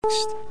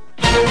This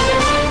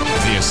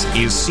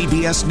is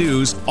CBS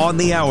News on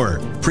the Hour,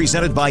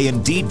 presented by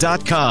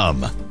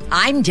Indeed.com.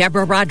 I'm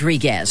Deborah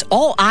Rodriguez.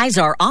 All eyes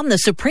are on the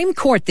Supreme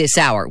Court this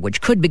hour, which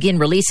could begin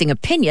releasing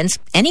opinions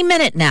any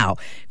minute now.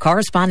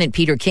 Correspondent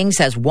Peter King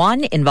says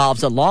one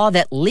involves a law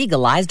that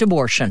legalized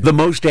abortion. The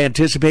most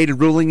anticipated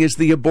ruling is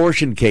the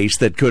abortion case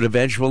that could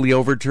eventually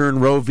overturn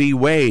Roe v.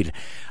 Wade.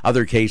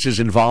 Other cases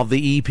involve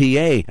the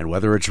EPA and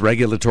whether its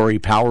regulatory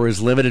power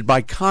is limited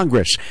by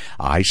Congress,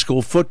 a high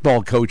school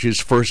football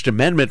coach's First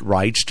Amendment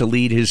rights to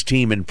lead his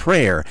team in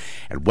prayer,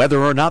 and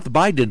whether or not the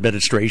Biden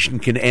administration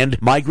can end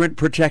migrant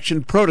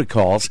protection protocols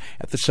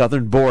at the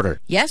southern border.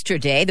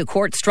 Yesterday, the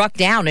court struck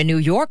down a New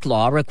York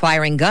law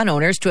requiring gun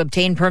owners to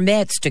obtain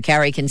permits to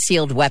carry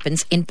concealed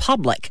weapons in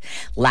public.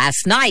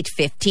 Last night,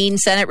 15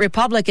 Senate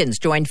Republicans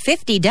joined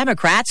 50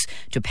 Democrats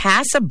to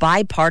pass a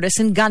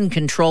bipartisan gun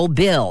control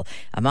bill.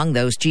 Among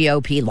those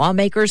GOP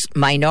lawmakers,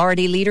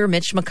 Minority Leader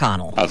Mitch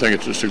McConnell. I think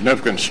it's a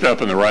significant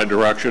step in the right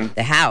direction.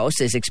 The House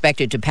is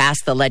expected to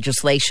pass the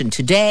legislation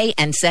today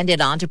and send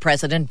it on to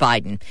President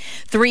Biden.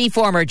 3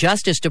 former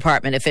Justice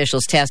Department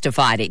officials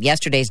testified at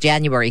yesterday's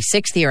January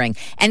 6th hearing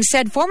and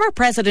said former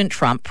President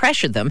Trump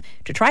pressured them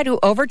to try to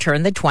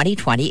overturn the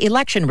 2020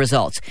 election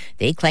results.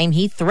 They claim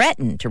he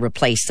threatened to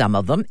replace some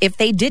of them if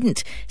they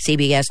didn't.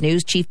 CBS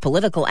News chief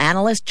political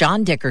analyst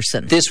John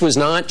Dickerson. This was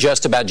not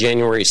just about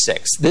January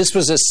 6th. This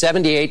was a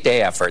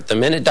 78-day effort. The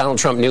minute Donald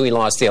Trump knew he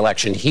lost the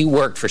election, he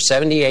worked for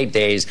 78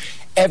 days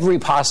every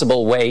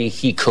possible way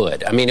he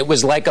could. I mean, it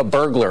was like a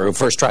burglar who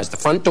first tries the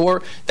front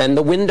door, then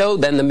the window,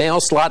 then the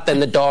mail slot, then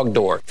the dog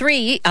door.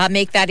 3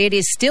 make that it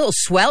is still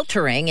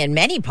sweltering in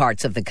many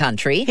parts of the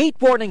country. Heat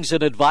warnings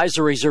and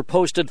advisories are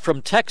posted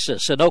from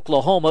Texas and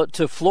Oklahoma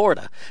to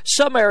Florida.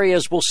 Some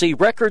areas will see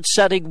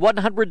record-setting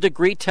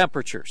 100-degree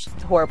temperatures.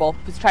 It's horrible.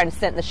 Just trying to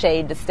sit in the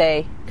shade to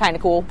stay kind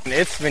of cool.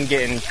 It's been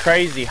getting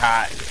crazy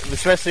hot,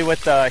 especially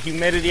with the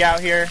humidity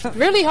out here.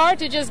 Really hard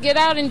to just get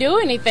out and do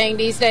anything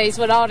these days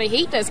with all the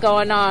heat that's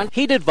going on.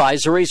 Heat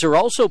advisories are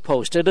also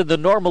posted in the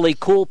normally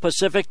cool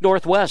Pacific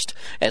Northwest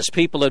as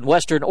people in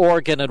western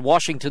Oregon and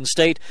Washington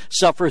state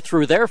suffer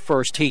through their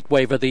first heat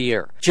wave of the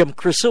year. Jim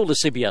Crisula,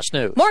 CBS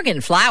News.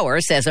 Morgan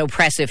Flower says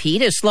oppressive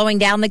heat is slowing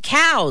down the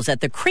cows at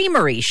the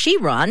creamery she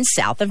runs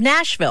south of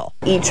Nashville.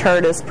 Each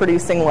herd is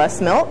producing less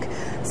milk,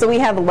 so we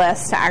have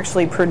less to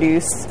actually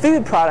produce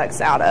food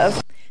products out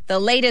of. The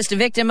latest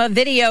victim of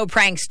video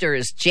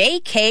pranksters,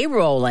 J.K.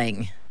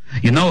 Rowling.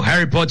 You know,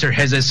 Harry Potter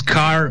has a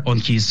scar on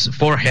his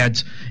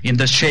forehead in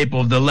the shape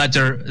of the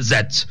letter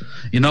Z.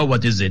 You know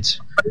what is it?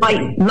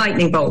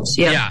 Lightning bolts,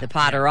 yeah. The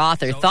Potter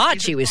author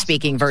thought she was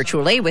speaking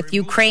virtually with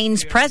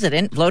Ukraine's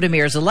President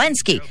Volodymyr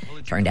Zelensky.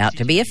 Turned out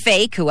to be a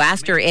fake who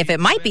asked her if it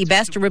might be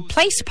best to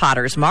replace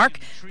Potter's mark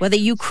with a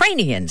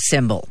Ukrainian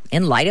symbol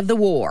in light of the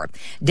war.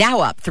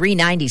 Dow up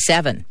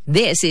 397.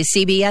 This is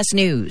CBS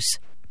News.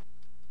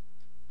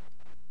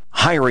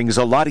 Hiring's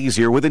a lot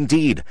easier with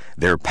Indeed.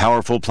 Their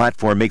powerful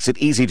platform makes it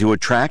easy to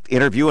attract,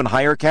 interview, and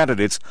hire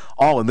candidates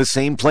all in the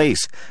same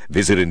place.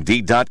 Visit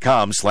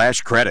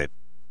Indeed.com/credit.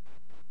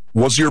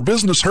 Was your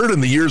business hurt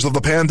in the years of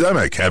the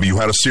pandemic? Have you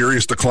had a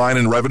serious decline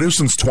in revenue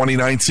since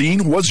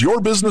 2019? Was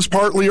your business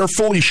partly or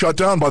fully shut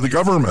down by the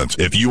government?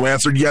 If you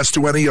answered yes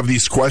to any of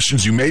these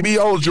questions, you may be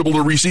eligible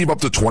to receive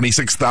up to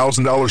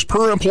 $26,000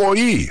 per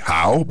employee.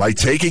 How? By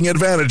taking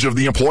advantage of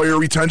the Employer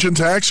Retention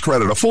Tax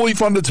Credit, a fully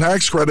funded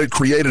tax credit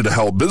created to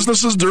help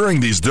businesses during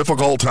these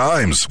difficult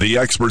times. The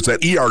experts at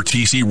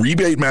ERTC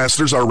Rebate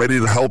Masters are ready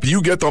to help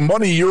you get the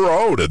money you're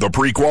owed. The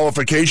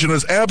pre-qualification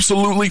is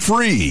absolutely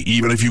free.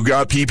 Even if you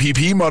got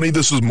PPP money,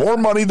 this is more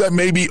money that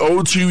may be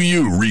owed to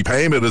you.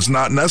 Repayment is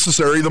not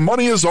necessary. The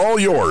money is all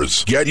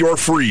yours. Get your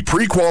free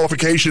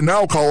pre-qualification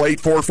now. Call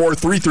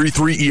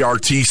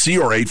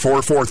 844-333-ERTC or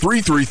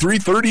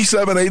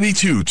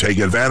 844-333-3782. Take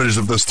advantage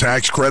of this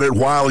tax credit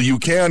while you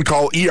can.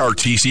 Call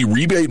ERTC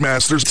Rebate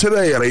Masters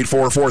today at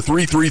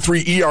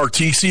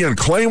 844-333-ERTC and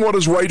claim what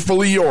is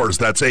rightfully yours.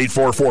 That's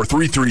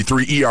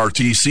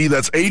 844-333-ERTC.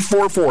 That's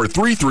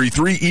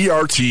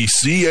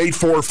 844-333-ERTC.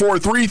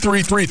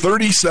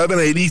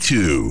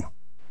 844-333-3782.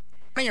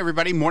 Morning,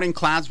 everybody. Morning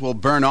clouds will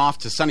burn off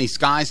to sunny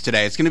skies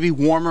today. It's going to be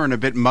warmer and a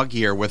bit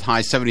muggier with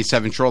high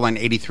 77, shoreline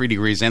 83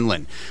 degrees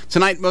inland.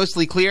 Tonight,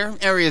 mostly clear.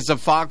 Areas of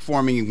fog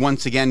forming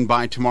once again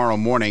by tomorrow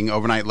morning.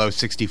 Overnight low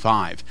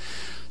 65.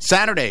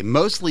 Saturday,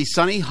 mostly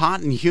sunny, hot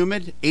and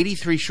humid,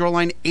 83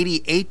 shoreline,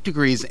 88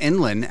 degrees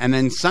inland. And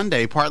then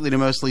Sunday, partly to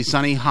mostly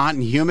sunny, hot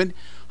and humid,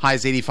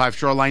 highs 85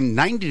 shoreline,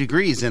 90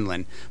 degrees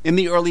inland. In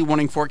the early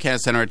warning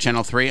forecast center at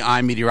Channel 3,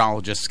 I'm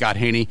meteorologist Scott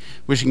Haney,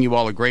 wishing you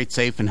all a great,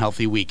 safe, and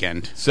healthy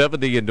weekend.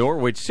 70 in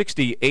Norwich,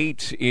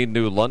 68 in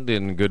New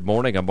London. Good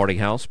morning. I'm Marty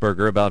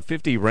Hausberger. About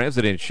 50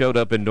 residents showed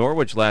up in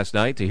Norwich last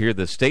night to hear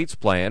the state's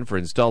plan for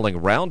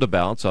installing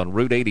roundabouts on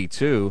Route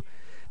 82.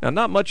 Now,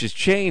 not much has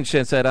changed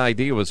since that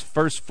idea was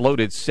first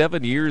floated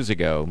 7 years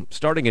ago.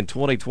 Starting in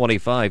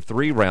 2025,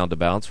 3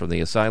 roundabouts from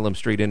the Asylum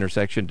Street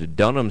intersection to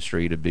Dunham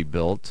Street would be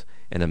built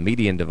and a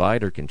median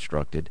divider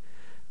constructed.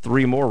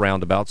 3 more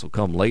roundabouts will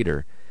come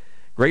later.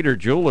 Greater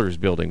Jewelers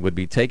building would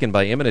be taken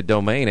by eminent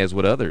domain, as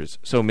would others.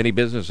 So many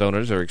business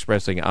owners are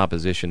expressing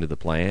opposition to the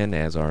plan,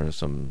 as are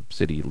some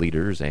city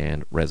leaders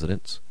and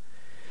residents.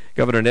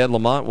 Governor Ned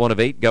Lamont, one of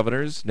 8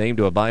 governors, named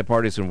to a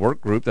bipartisan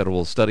work group that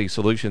will study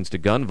solutions to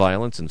gun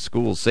violence and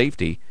school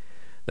safety.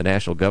 The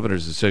National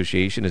Governors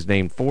Association has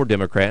named 4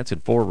 Democrats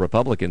and 4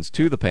 Republicans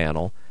to the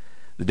panel.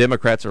 The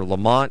Democrats are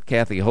Lamont,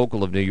 Kathy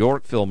Hochul of New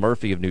York, Phil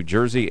Murphy of New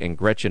Jersey, and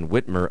Gretchen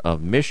Whitmer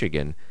of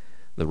Michigan.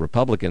 The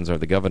Republicans are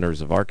the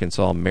governors of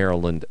Arkansas,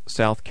 Maryland,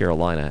 South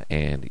Carolina,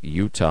 and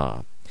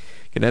Utah.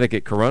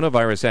 Connecticut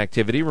coronavirus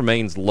activity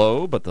remains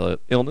low, but the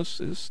illness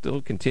is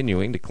still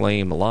continuing to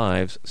claim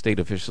lives. State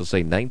officials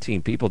say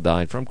 19 people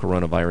died from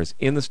coronavirus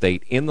in the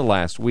state in the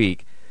last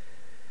week.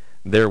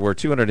 There were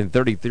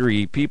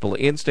 233 people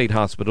in state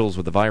hospitals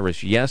with the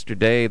virus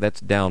yesterday. That's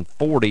down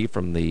 40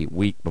 from the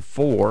week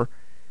before.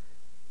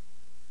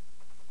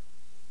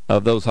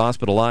 Of those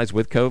hospitalized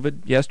with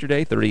COVID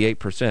yesterday,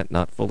 38%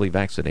 not fully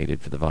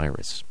vaccinated for the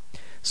virus.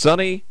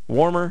 Sunny,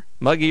 warmer,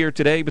 muggier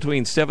today,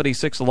 between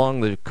 76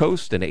 along the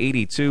coast and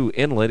 82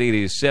 inland. It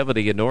is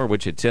 70 in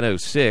Norwich at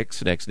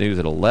 10:06. Next news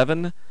at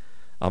 11.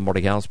 I'm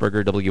Marty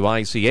Hausberger,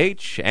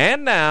 WICH.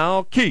 And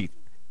now, Keith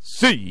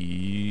C.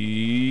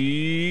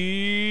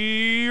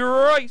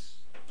 Rice.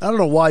 I don't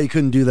know why you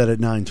couldn't do that at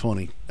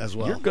 9:20 as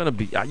well. You're not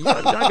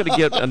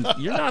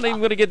even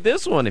going to get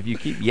this one if you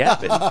keep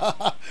yapping.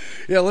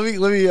 Yeah, let me.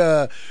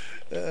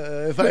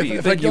 If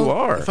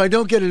I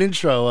don't get an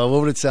intro, what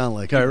would it sound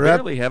like? You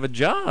barely have a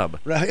job,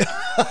 right?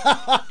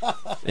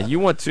 And you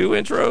want 2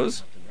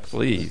 intros,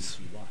 please.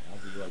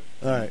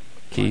 All right.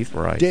 Keith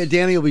Rice.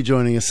 Danny will be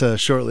joining us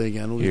shortly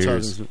again. We'll be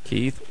talking.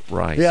 Keith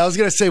Rice. Yeah, I was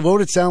going to say, what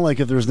would it sound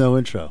like if there was no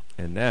intro?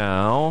 And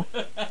now,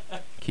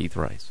 Keith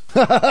Rice.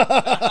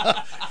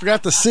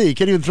 Forgot the C.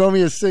 Can't even throw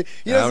me a C.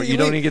 You don't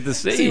even get the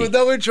C. See, with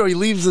no intro, he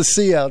leaves the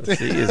C out. The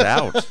C is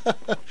out.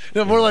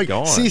 No, more like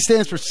gone. C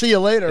stands for see you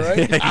later, right?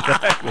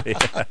 Exactly.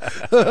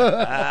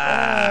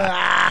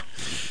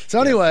 So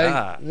anyway,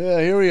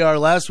 here we are,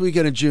 last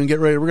weekend of June. Get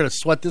ready. We're going to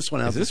sweat this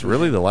one out. Is this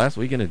really the last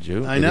weekend of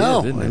June? I know.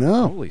 I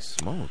know. Holy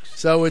smokes.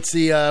 So it's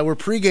we're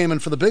pre-gaming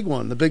for the big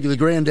one, the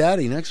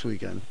granddaddy next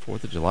weekend.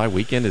 4th of July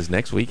weekend is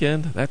next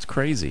weekend? That's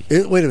crazy.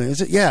 Wait a minute.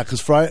 Is it? Yeah,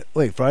 because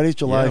Friday's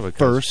July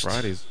 1st.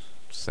 Friday's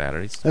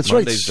Saturdays. That's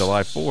Monday's right.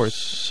 July 4th.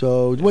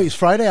 So, wait, is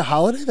Friday a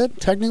holiday then,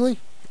 technically?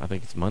 I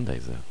think it's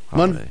Monday's the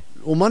holiday.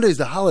 Well, Monday's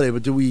the holiday,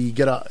 but do we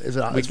get off?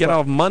 We get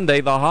off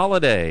Monday, the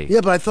holiday.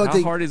 Yeah, but I thought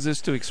how hard is this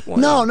to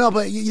explain? No,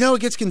 but it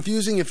gets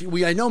confusing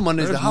I know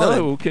Monday's the holiday.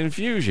 No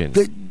confusion.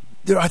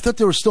 I thought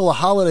there was still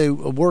a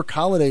work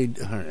holiday.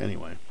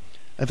 Anyway,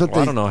 I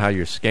don't know how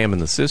you're scamming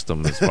the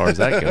system as far as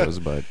that goes,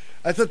 but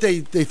I thought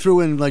they threw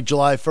in like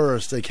July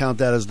 1st. They count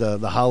that as the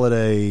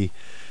holiday.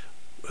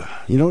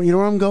 You know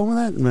where I'm going with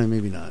that?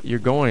 Maybe not. You're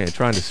trying to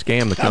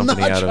scam the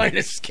company out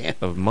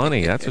of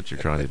money. That's what you're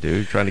trying to do.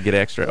 You're trying to get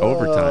extra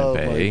overtime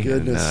pay. My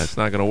goodness. And it's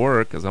not going to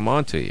work because I'm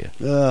on to you.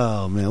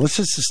 Oh man, let's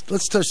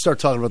start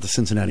talking about the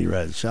Cincinnati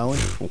Reds, shall we?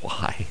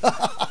 Why?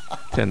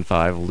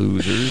 10-5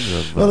 losers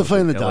of they're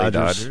playing the LA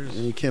Dodgers.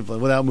 You can't play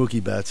without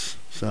Mookie Betts.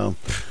 So,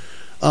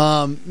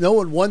 one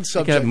subject.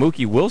 You can have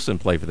Mookie Wilson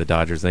play for the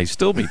Dodgers, and they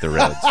still beat the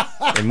Reds.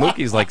 And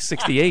Mookie's like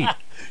 68.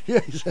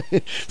 Yeah,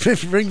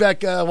 bring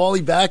back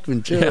Wally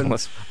Backman too. Yeah, why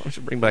don't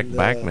you bring back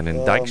Backman and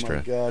Dykstra? Oh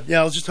my God. Yeah,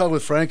 I was just talking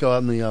with Franco out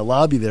in the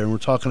lobby there, and we're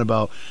talking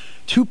about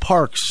 2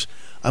 parks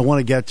I want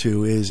to get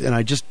to and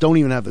I just don't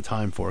even have the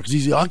time for it because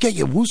he's I'll get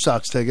you Woo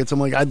Sox tickets.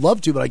 I'm like, I'd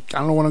love to, but I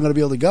don't know when I'm going to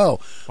be able to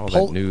go.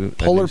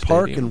 Polar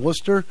Park in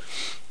Worcester,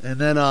 and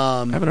then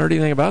I haven't heard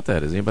anything about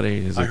that.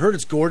 I heard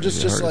it's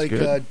gorgeous, just like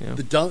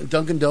the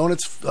Dunkin'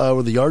 Donuts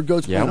where the Yard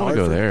Goats. Yeah, I want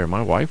to go there.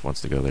 My wife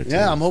wants to go there too.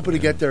 Yeah, I'm hoping to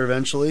get there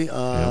eventually.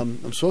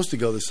 I'm supposed to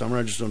go this summer.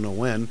 I just don't know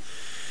when.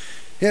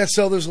 Yeah,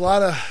 so there's a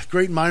lot of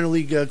great minor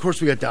league. Of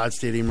course, we got Dodge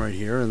Stadium right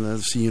here and the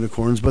Sea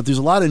Unicorns, but there's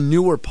a lot of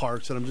newer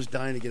parks that I'm just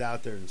dying to get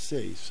out there and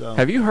see. So,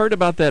 have you heard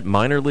about that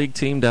minor league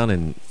team down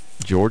in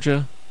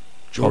Georgia?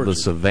 Called the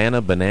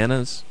Savannah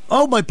Bananas?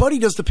 Oh, my buddy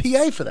does the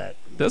PA for that.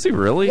 Does he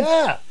really?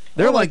 Yeah.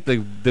 They're like the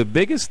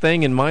biggest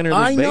thing in minor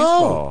league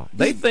baseball.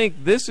 They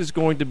think this is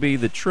going to be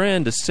the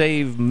trend to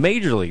save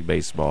Major League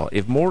Baseball.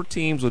 If more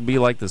teams would be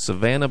like the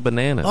Savannah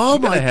Bananas. Oh, you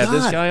gotta have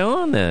this guy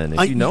on then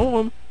if you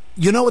know him.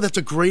 You know what? That's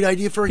a great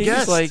idea for a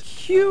guest.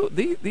 He's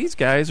like, these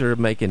guys are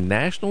making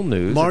national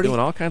news. Marty, they're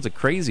doing all kinds of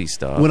crazy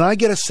stuff. When I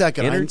get a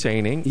second,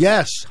 entertaining.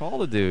 Yes, call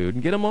the dude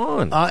and get him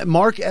on.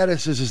 Mark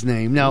Edis is his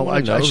name. Now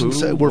I shouldn't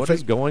say what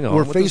is going on.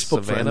 We're with Facebook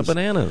the Savannah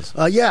friends.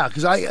 Bananas. Yeah,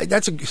 because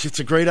it's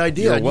a great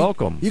idea. You're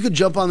welcome. You could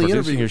jump on the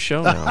Producing interview. Your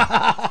show now.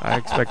 I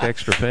expect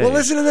extra pay. Well,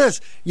 listen to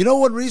this. You know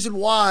one reason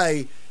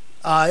why.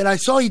 And I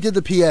saw he did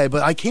the PA,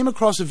 but I came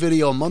across a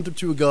video a month or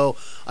 2 ago.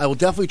 I will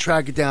definitely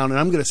track it down, and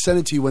I'm going to send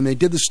it to you when they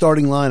did the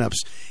starting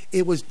lineups.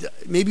 It was,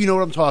 maybe you know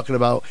what I'm talking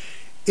about.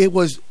 It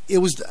was,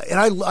 and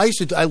I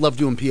love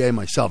doing PA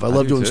myself. I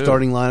love doing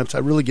starting lineups. I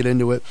really get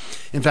into it.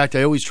 In fact,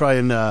 I always try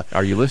and.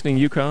 Are you listening,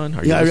 UConn?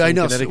 I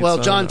know. Well,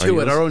 John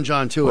Tewitt, our own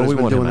John Tewitt, has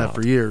been doing that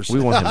for years. We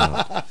want him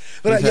out.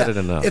 But He's had it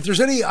enough. If there's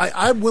any,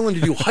 I'm willing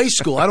to do high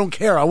school. I don't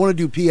care. I want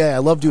to do PA. I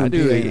love doing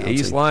PA.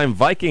 East Lyme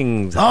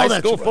Vikings high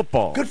school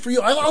football. Good for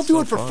you. I'll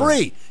do it for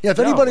free. Yeah, if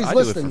anybody's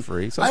listening, do it for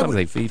free. Sometimes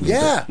they feed me.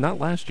 Yeah, not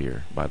last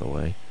year, by the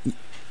way.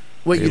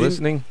 Wait, Are you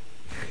listening?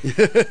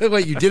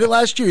 Wait, you did it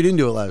last year? You didn't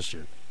do it last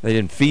year? They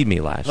didn't feed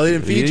me last year. They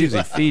didn't feed you. They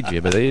usually feed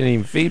you, but they didn't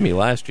even feed me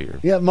last year.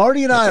 Yeah,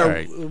 Marty and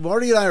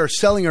I are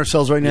selling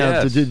ourselves right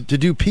now to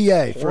do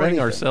PA. Pouring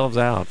ourselves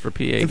out for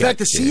PA. In fact,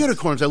 the Sea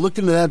Unicorns, I looked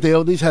into that.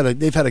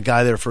 They've had a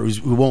guy there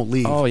who won't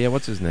leave. Oh yeah,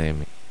 what's his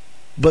name?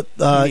 But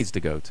he needs to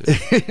go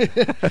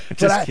to.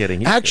 Just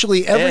kidding.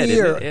 Actually, every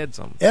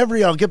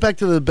year, I'll get back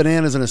to the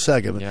bananas in a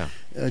second. Yeah.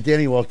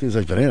 Danny walked in and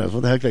was like, bananas?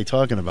 What the heck are they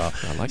talking about?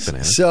 I like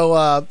bananas. So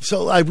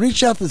I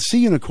reached out to the Sea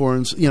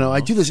Unicorns.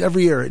 I do this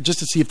every year just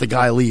to see if the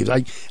guy leaves.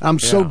 I'm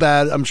so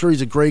bad. I'm sure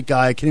he's a great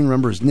guy. I can't even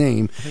remember his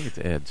name. I think it's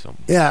Ed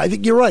something. Yeah, I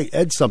think you're right.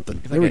 Ed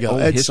something. There we go.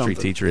 Old Ed history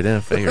something. teacher at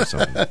NFA or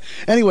something.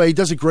 Anyway, he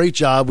does a great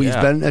job. He's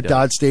been at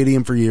Dodge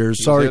Stadium for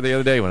years. He was there the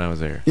other day when I was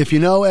there. If you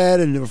know Ed,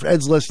 and if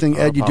Ed's listening,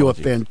 Ed, you do a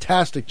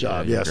fantastic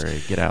job. Yeah, yes.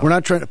 great. Get out. We're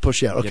not trying to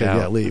push you out.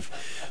 Okay, leave.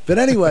 But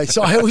anyway,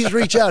 so I always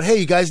reach out. Hey,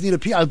 you guys need a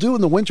PA? I'll do it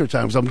in the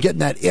wintertime because I'm getting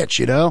that itch,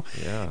 Yeah.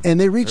 And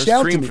they reached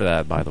out to me. for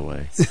that, by the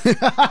way.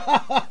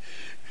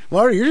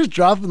 Marty, you're just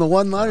dropping the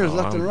one-liners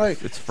left and right.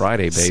 It's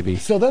Friday, baby.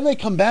 So then they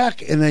come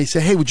back and they say,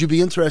 hey, would you be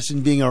interested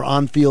in being our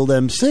on-field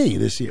MC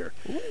this year?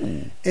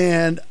 Ooh.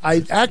 And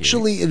I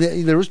actually,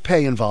 there was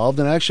pay involved,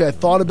 and actually I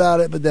thought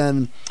about it, but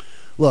then,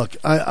 look,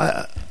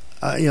 I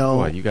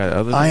what, you got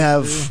other I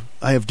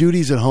have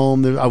duties at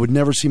home. I would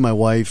never see my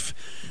wife.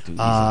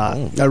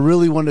 I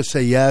really wanted to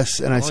say yes,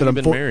 and I said, "I'm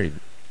married."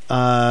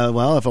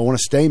 Well, if I want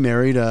to stay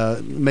married,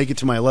 make it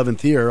to my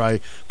 11th year, I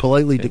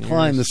politely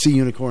declined the Sea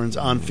Unicorns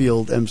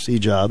on-field MC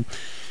job.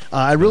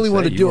 I really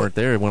want to do it. You weren't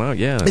there when I,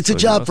 it's a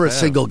job for a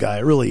single guy.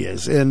 It really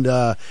is, and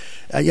I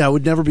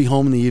would never be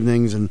home in the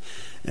evenings, and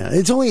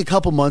it's only a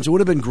couple months. It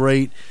would have been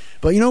great.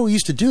 But who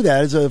used to do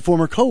that is a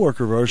former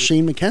coworker of ours,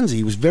 Shane McKenzie.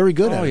 He was very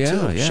good at it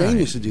too. Yeah, Shane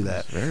used to do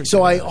that.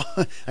 So I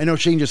know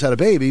Shane just had a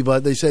baby,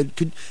 but they said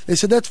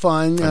that's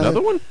fine.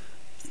 Another one?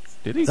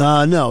 Did he?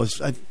 No.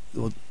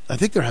 I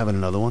think they're having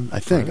another one.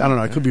 I think. I don't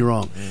know. I could be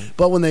wrong.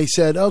 But when they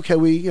said, okay,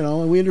 we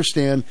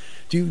understand.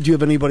 Do you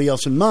have anybody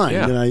else in mind?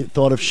 Yeah. And I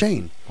thought of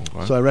Shane.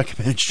 Okay. So I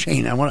recommended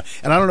Shane. And I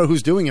don't know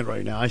who's doing it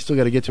right now. I still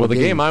got to get to. Well, the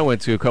game I went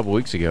to a couple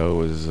weeks ago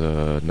was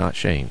not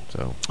Shane.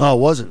 So. Oh,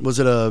 was it? Was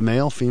it a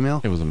male,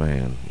 female? It was a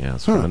man. Yeah,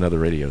 it's from another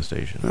radio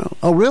station.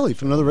 Oh, really?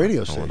 From another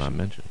radio station? I will not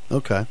mention.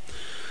 Okay.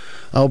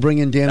 I'll bring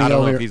in Danny. I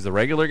don't know here. if he's the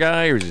regular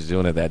guy or he's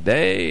doing it that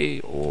day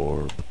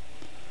or.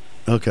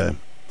 Okay.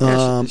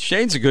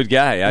 Shane's a good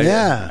guy.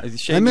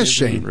 I miss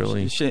Shane.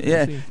 Really?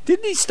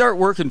 Didn't he start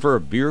working for a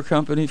beer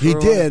company? He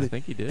did. I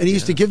think he did. And he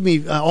used to give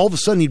me. All of a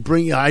sudden, he'd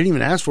bring. I didn't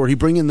even ask for it. He'd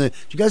bring in the. Did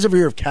you guys ever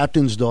hear of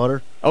Captain's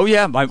Daughter? Oh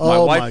yeah, my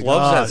wife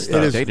loves that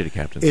stuff. I dated a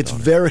Captain's It's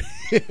Daughter.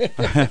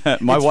 very.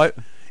 My wife.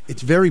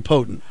 It's very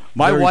potent.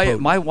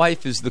 My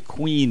wife is the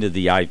queen of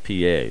the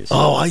IPAs.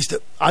 Oh, I used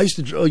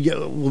to. Oh, yeah.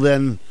 Well,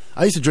 then.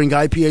 I used to drink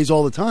IPAs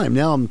all the time.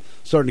 Now I'm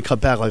starting to cut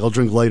back. Like I'll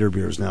drink lighter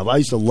beers now. But I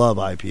used to love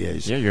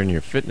IPAs. Yeah, you're in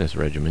your fitness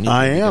regimen.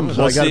 I am,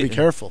 so I got to be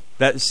careful.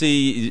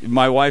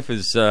 My wife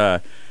is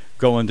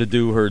going to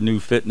do her new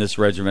fitness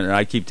regimen, and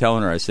I keep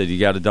telling her, I said, you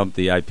got to dump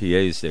the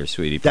IPAs there,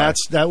 sweetie pie.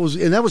 That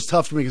was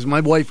tough for me because my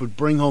wife would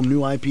bring home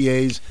new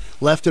IPAs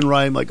left and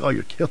right. I'm like, oh,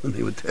 you're killing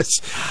me with this.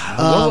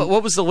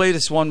 What was the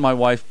latest one my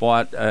wife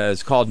bought?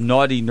 It's called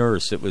Naughty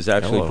Nurse. It was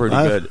actually pretty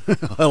good.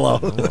 Hello.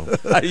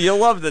 You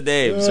love the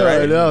names,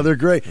 right? I know, they're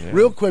great. Yeah.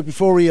 Real quick,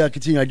 before we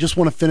continue, I just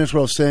want to finish what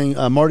I was saying.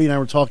 Marty and I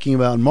were talking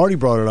about, and Marty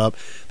brought it up,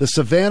 the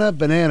Savannah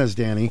Bananas,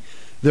 Danny.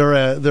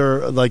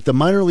 They're like the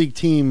minor league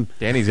team.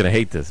 Danny's going to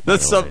hate this. The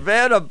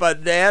Savannah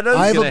Bananas?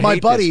 I have my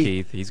buddy.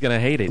 Keith. He's going to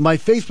hate it. My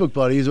Facebook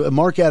buddy is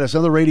Mark Addis,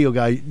 another radio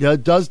guy,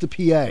 does the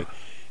PA.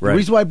 Right. The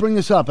reason why I bring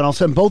this up, and I'll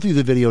send both of you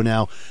the video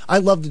now, I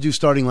love to do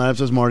starting lineups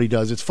as Marty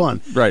does. It's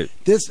fun. Right.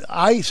 So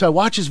I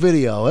watch his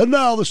video, and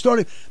now the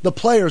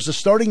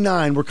starting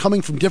nine were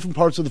coming from different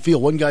parts of the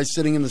field. One guy's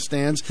sitting in the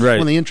stands. Right.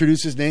 When they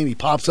introduce his name, he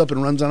pops up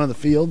and runs onto the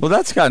field. Well,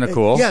 that's kind of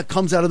cool. Yeah,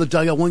 comes out of the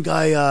dugout. One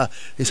guy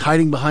is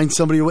hiding behind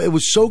somebody. It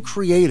was so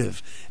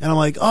creative. And I'm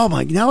like, oh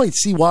my, now I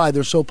see why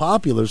they're so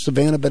popular,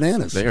 Savannah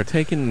Bananas. They are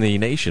taking the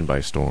nation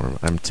by storm,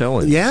 I'm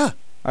telling you. Yeah.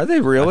 Are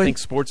they really? I think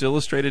Sports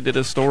Illustrated did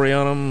a story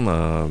on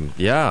them.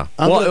 Yeah.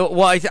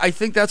 Well, I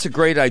think that's a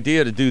great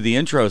idea to do the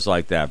intros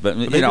like that. But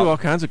they do all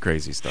kinds of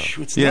crazy stuff.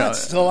 It's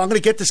nuts. So I'm going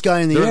to get this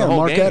guy in the air,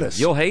 Mark Addis.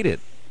 You'll hate it.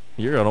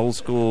 You're an old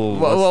school.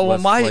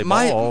 Let's play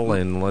ball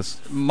and let's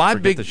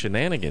forget the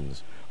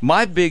shenanigans.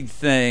 My big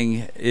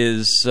thing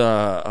is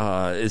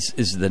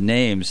the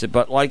names,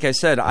 but like I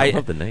said, I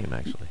love the name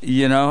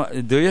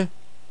actually. Do you?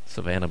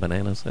 Savannah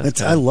Bananas.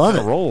 I love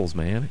it. Rolls,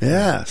 man.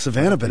 Yeah,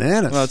 Savannah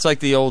Bananas. Well, it's like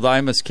the old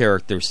Imus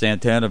character,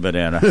 Santana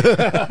Banana.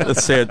 The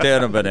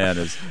Santana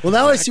Bananas. Well,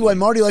 now I see why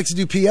Marty likes to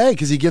do PA,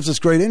 because he gives us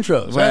great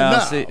intros.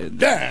 Well,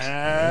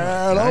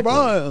 Dan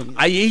O'Brien.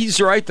 He's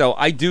right, though.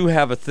 I do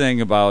have a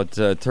thing about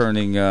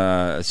turning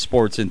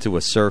sports into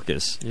a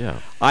circus. Yeah.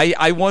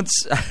 I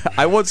once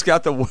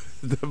got the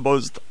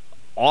most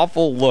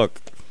awful look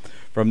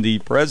from the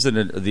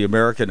president of the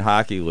American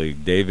Hockey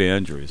League, Dave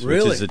Andrews,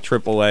 Really? which is a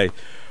AAA,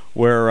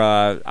 where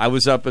I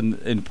was up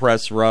in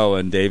press row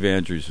and Dave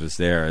Andrews was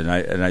there, and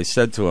I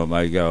said to him,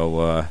 I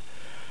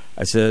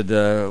said,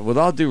 with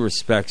all due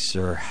respect,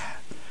 sir,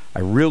 I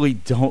really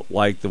don't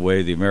like the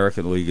way the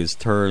American League has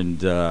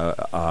turned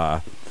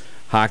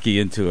hockey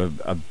into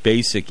a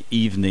basic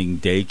evening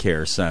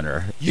daycare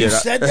center. You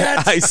said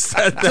that? I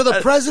said that. To the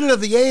president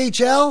of the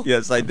AHL?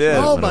 Yes, I did.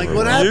 Oh, my,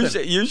 what happened?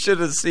 You should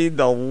have seen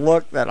the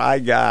look that I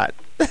got.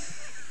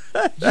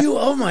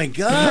 Oh, my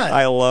God.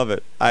 I love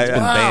it. It's been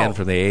banned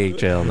from the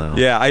AHL now.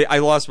 Yeah, I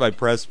lost my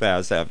press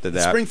pass after that.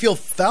 The Springfield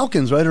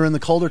Falcons, right, are in the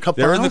Calder Cup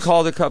They're finals? in the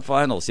Calder Cup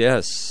finals,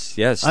 yes.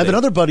 I have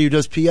another buddy who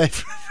does PA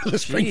for the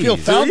Springfield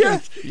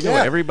Falcons. You know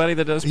everybody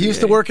that does PA? He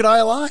used to work at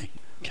ILI.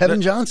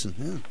 Kevin Johnson.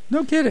 Yeah.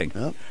 No kidding.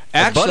 Yep.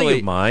 Actually, a buddy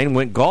of mine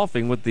went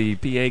golfing with the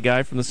PA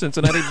guy from the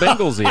Cincinnati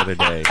Bengals the other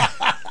day.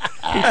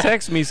 He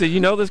texted me, he said,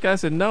 you know this guy? I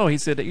said, no. He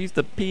said, he's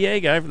the PA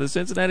guy for the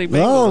Cincinnati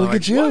Bengals. Oh, look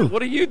at you.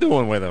 What are you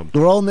doing with him?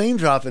 We're all name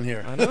dropping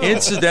here. I know.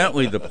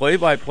 Incidentally, the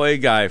play-by-play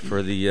guy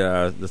for the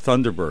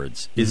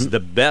Thunderbirds is the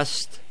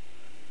best.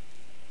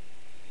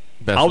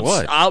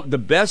 The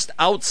best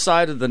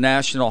outside of the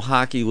National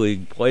Hockey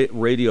League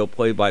radio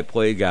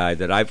play-by-play guy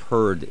that I've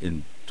heard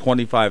in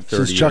 25, 30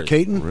 years. Since Chuck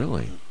Caton?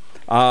 Really?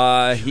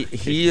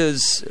 He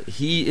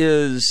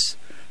is.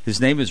 His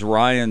name is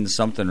Ryan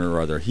something or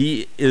other.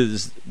 He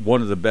is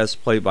one of the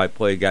best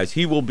play-by-play guys.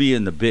 He will be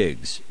in the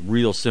bigs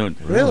real soon.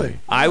 Really?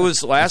 I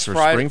was last for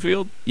Friday.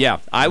 Springfield? Yeah,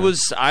 I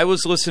was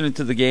listening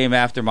to the game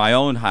after my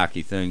own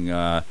hockey thing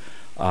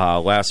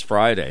last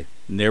Friday.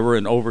 And they were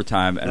in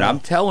overtime, and I'm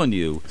telling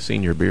you,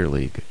 Senior Beer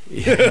League.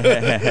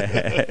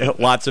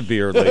 Lots of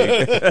beer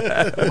league.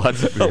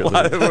 Lots of beer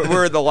league.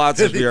 We're in the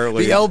lots of beer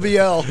league. The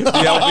LBL.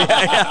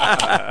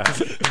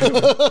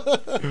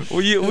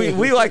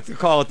 We like to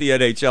call it the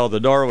NHL, the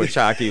Norwich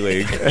Hockey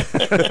League.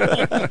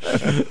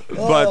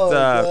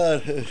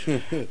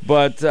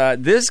 But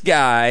this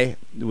guy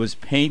was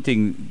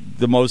painting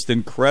the most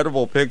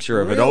incredible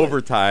picture of an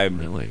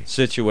overtime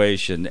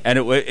situation, and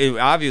it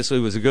obviously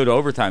was a good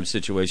overtime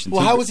situation.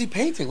 Well, how was he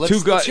painting?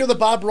 Let's hear the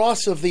Bob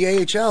Ross of the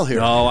AHL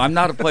here. No, I'm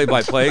not a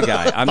play-by-play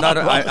guy. I'm not.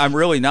 I'm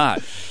really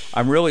not.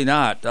 I'm really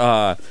not.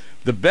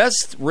 The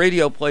best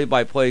radio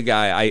play-by-play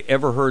guy I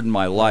ever heard in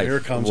my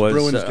life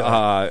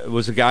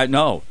was a guy.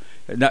 No.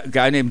 A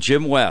guy named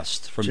Jim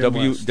West from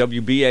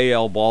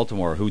WBAL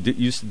Baltimore, who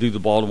used to do the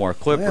Baltimore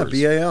Clippers.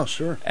 Yeah, BAL,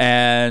 sure.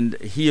 And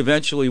he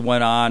eventually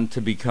went on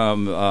to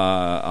become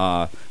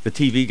the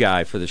TV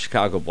guy for the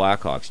Chicago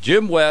Blackhawks.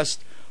 Jim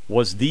West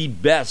was the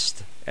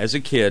best as a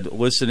kid,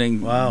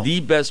 listening, the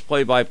best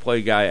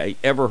play-by-play guy I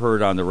ever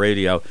heard on the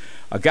radio.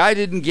 A guy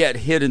didn't get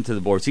hit into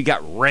the boards. He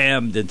got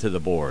rammed into the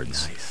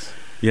boards. Nice.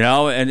 You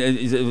know, and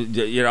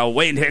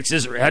Wayne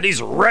Hicks' head,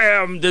 he's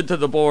rammed into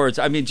the boards.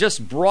 I mean,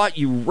 just brought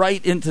you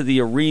right into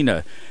the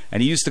arena.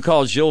 And he used to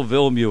call Gilles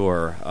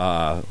Villemure,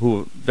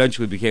 who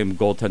eventually became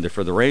goaltender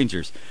for the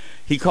Rangers.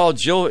 He called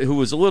Gilles, who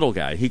was a little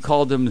guy, he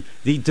called him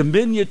the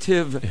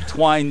diminutive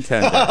twine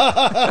tender.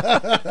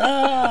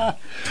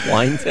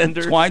 Twine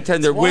tender? Twine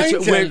tender,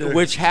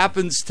 which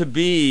happens to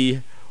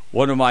be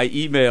one of my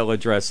email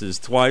addresses,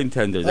 twine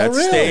tender. That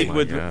stayed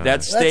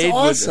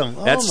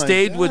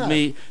with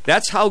me.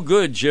 That's how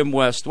good Jim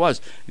West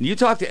was. And you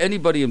talk to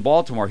anybody in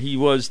Baltimore, he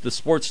was the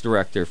sports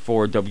director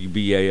for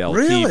WBAL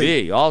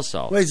TV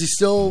also. Wait, is he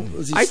still?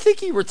 I think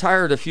he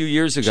retired a few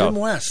years ago. Jim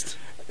West.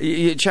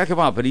 You check him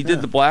out, but he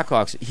did the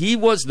Blackhawks. He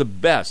was the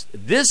best.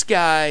 This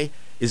guy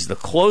is the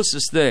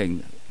closest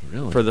thing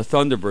for the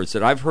Thunderbirds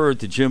that I've heard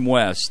to Jim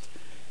West,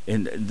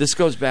 and this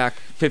goes back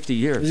 50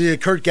 years. Is he a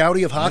Kurt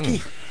Gowdy of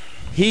hockey?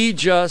 He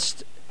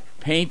just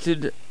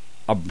painted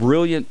a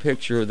brilliant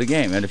picture of the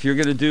game. And if you're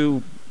going to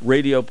do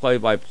radio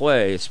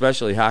play-by-play,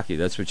 especially hockey,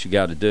 that's what you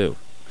got to do,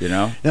 you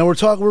know? Now,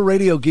 we're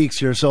radio geeks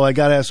here, so I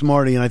got to ask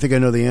Marty, and I think I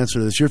know the answer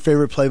to this. Your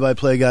favorite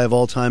play-by-play guy of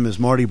all time is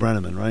Marty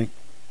Brenneman, right?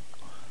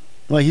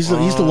 Well, he's the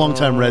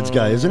longtime Reds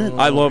guy, isn't it?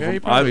 I love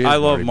him. I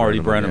love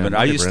Marty Brenneman.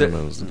 Yeah,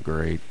 Brenneman was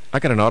great. I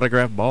got an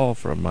autographed ball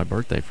from my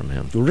birthday from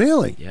him.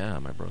 Really? Yeah,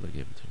 my brother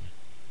gave it to me.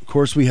 Of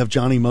course, we have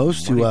Johnny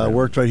Most, who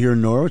worked right here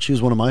in Norwich. He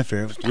was one of my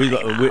favorites.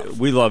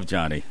 We love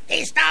Johnny.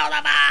 He stole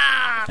the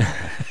ball!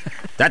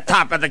 The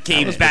top of the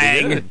key,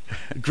 bang!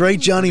 Great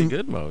Johnny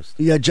good Most.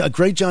 Yeah,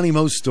 great Johnny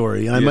Most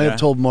story. And I might have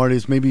told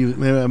Marty, maybe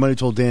I might have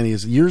told Danny,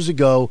 is years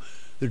ago,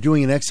 they're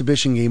doing an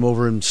exhibition game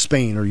over in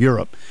Spain or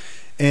Europe.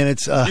 And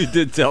it's you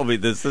did tell me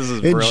this. This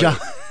is brilliant.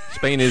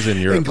 Spain is in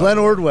Europe. And Glenn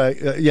Ordway,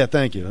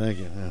 thank you.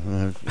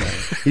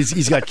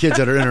 He's got kids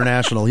that are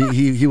international.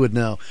 He would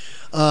know.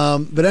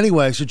 But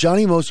anyway, so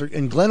Johnny Most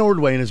and Glenn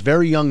Ordway in his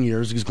very young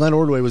years, because Glenn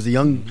Ordway was the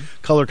young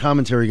color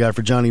commentary guy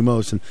for Johnny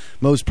Most, and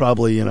Most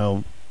probably,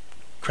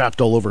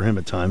 crapped all over him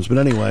at times. But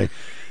anyway,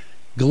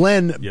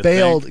 Glenn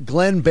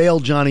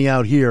bailed Johnny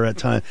out here at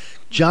times.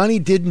 Johnny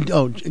didn't.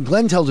 Oh,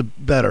 Glenn tells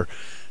it better.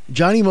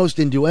 Johnny Most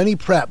didn't do any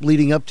prep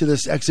leading up to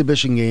this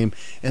exhibition game,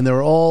 and they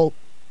were all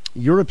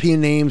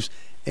European names.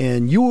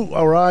 And you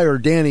or I or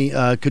Danny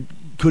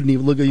couldn't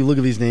even look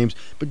at these names.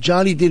 But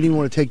Johnny didn't even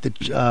want to take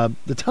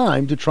the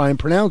time to try and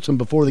pronounce them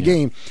before the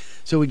game.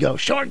 So we go,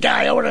 short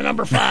guy over to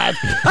number 5.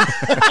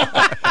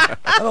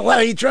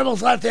 He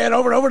dribbles left hand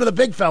over to the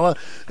big fella.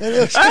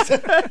 And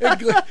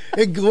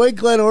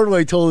Glenn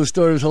Ordway told the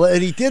story.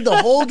 And he did the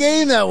whole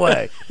game that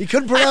way. He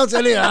couldn't pronounce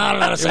any. I don't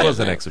know how to say it was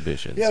an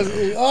exhibition. Yeah,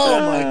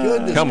 oh, my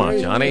goodness. Come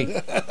on, Johnny.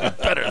 You're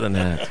better than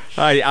that.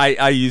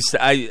 I used to...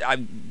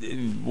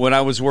 when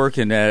I was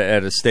working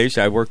at a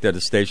station, I worked at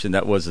a station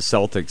that was a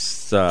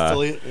Celtics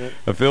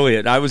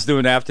affiliate. I was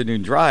doing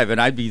afternoon drive, and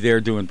I'd be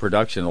there doing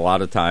production a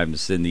lot of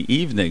times in the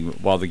evening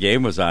while the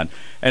game was on.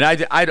 And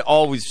I'd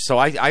always, so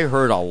I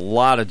heard a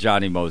lot of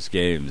Johnny Most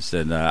games,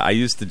 and I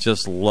used to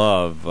just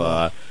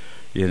love,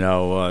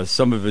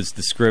 some of his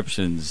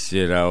descriptions.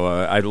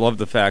 I love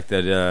the fact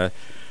that.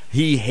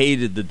 He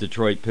hated the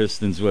Detroit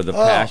Pistons with a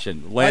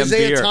passion.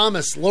 Isaiah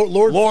Thomas,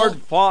 Lord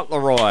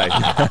Fauntleroy.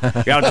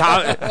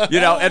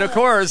 And of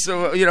course,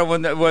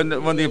 when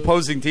the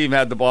opposing team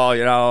had the ball,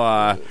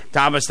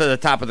 Thomas to the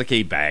top of the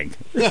key, bang.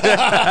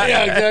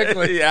 Yeah,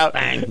 exactly.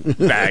 Bang,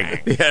 bang.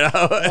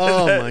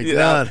 Oh my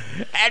God.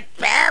 And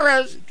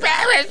Paris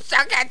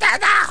took it to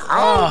the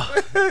hole.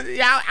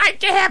 I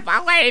can't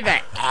believe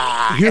it.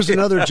 Here's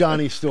another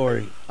Johnny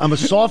story. I'm a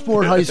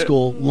sophomore in high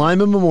school,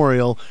 Lyman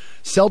Memorial.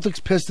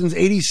 Celtics Pistons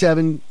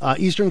 87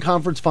 Eastern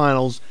Conference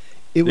Finals.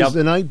 It was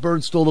the night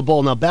Bird stole the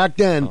ball. Now back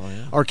then,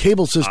 our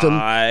cable system,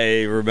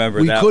 I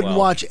remember we that couldn't well.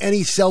 watch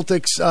any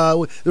Celtics.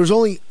 There was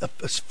only a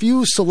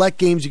few select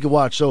games you could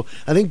watch. So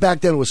I think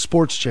back then it was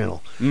Sports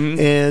Channel,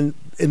 and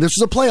this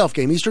was a playoff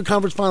game, Eastern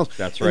Conference Finals.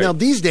 That's right. And now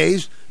these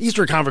days,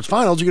 Eastern Conference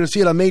Finals, you're going to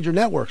see it on major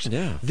networks.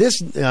 Yeah.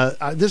 This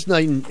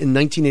night in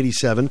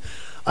 1987.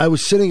 I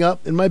was sitting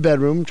up in my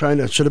bedroom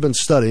should have been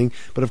studying,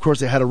 but of course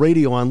they had a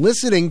radio on,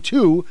 listening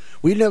to,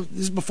 this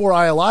is before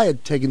ILI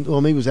had taken, well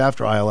maybe it was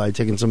after ILI had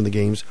taken some of the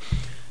games.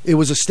 It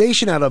was a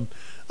station out of,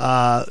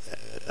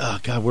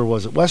 where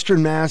was it?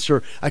 Western Mass,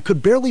 or I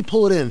could barely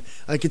pull it in.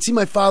 I could see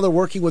my father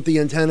working with the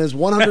antennas,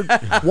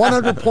 100.1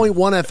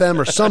 FM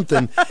or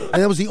something,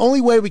 and that was the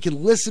only way we could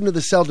listen to the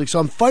Celtics. So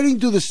I'm fighting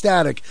through the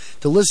static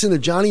to listen to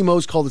Johnny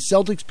Most call the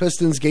Celtics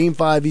Pistons Game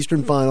 5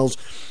 Eastern Finals,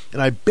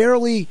 and I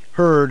barely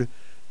heard.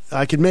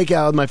 I could make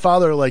out. My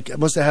father,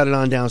 must have had it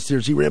on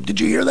downstairs. He ran up.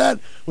 Did you hear that?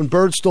 When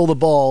Bird stole the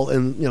ball,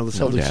 and the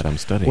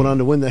Celtics went on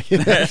to win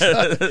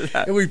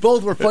that. And we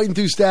both were fighting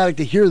through static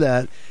to hear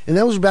that. And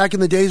that was back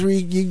in the days where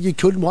you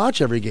couldn't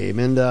watch every game,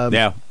 and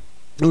it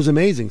was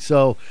amazing.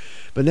 So,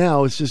 but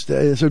now it's just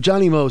so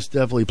Johnny Most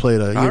definitely played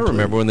a. I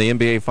remember when the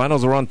NBA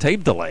Finals were on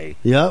tape delay.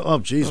 Yeah. Oh,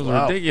 geez, it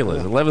was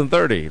ridiculous.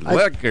 11:30.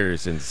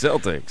 Lakers and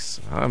Celtics.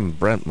 I'm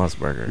Brent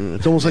Musburger.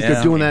 It's almost like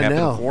they're doing that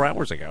now. 4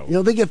 hours ago.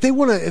 If they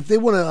want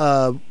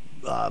to.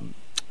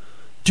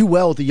 Do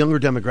well with the younger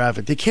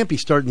demographic. They can't be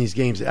starting these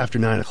games after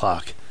 9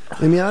 o'clock.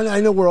 I mean,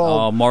 I know we're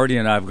all. Oh, Marty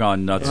and I have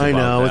gone nuts. I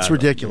know about it's that.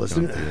 ridiculous,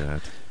 and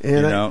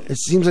it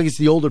seems like it's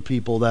the older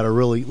people that are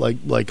really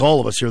like all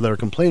of us here that are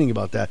complaining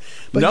about that.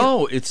 But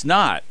no, it's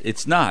not.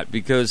 It's not,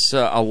 because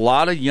a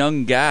lot of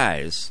young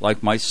guys,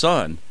 like my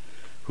son,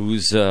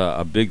 who's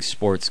a big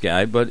sports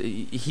guy, but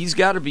he's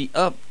got to be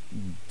up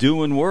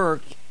doing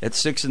work at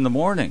 6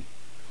 a.m.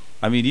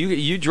 I mean,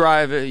 you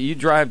drive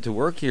to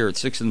work here at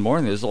 6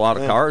 a.m. There's a lot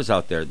of cars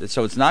out there,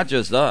 so it's not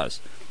just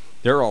us.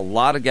 There are a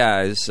lot of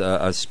guys,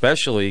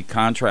 especially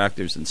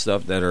contractors and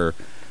stuff, that are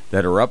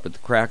up at the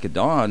crack of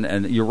dawn.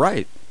 And you're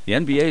right, the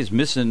NBA is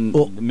missing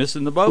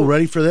the boat.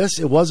 Ready for this?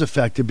 It was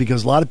affected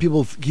because a lot of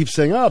people keep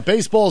saying, "Oh,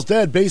 baseball's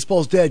dead.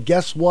 Baseball's dead."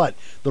 Guess what?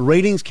 The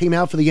ratings came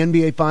out for the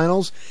NBA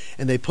Finals,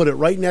 and they put it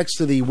right next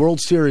to the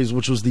World Series,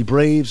 which was the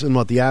Braves and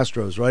the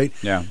Astros, right?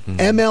 Yeah. Mm-hmm.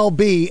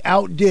 MLB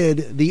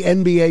outdid the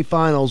NBA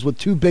Finals with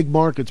two big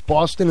markets,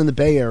 Boston and the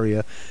Bay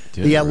Area.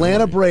 The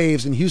Atlanta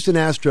Braves and Houston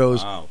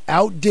Astros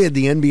outdid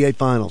the NBA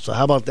Finals. So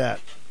how about that?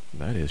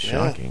 That is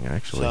shocking,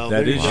 actually. So,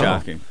 that is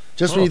shocking.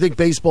 Just when you think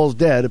baseball's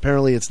dead,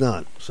 apparently it's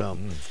not. So,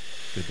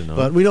 good to know.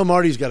 But we know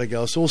Marty's got to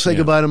go, so we'll say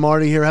goodbye to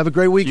Marty here. Have a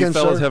great weekend,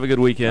 you fellas sir. Have a good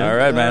weekend. All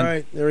right, man. All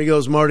right, there he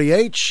goes, Marty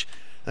H.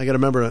 I got to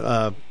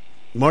remember,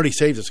 Marty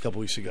saved us a couple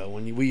weeks ago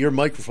when your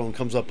microphone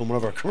comes up on one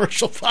of our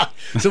commercial files.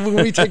 So when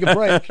we take a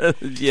break,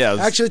 yes.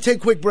 Actually, take a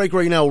quick break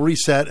right now. We'll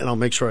reset, and I'll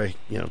make sure I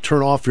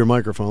turn off your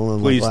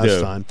microphone. Please last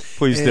do. Time.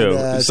 Please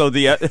do. So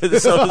the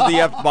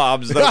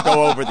F-bombs don't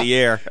go over the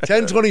air.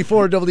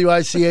 1024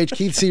 WICH.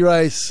 Keith C.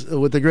 Rice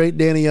with the great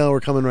Danny O.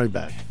 We're coming right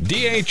back.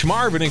 D.H.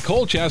 Marvin in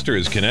Colchester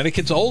is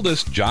Connecticut's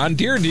oldest John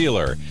Deere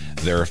dealer.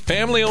 They're a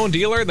family-owned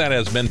dealer that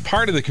has been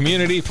part of the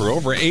community for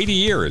over 80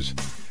 years.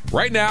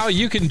 Right now,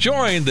 you can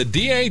join the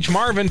D.H.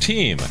 Marvin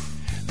team.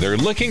 They're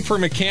looking for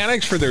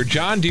mechanics for their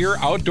John Deere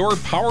outdoor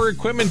power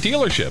equipment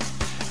dealership.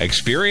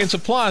 Experience a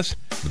plus,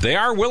 but they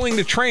are willing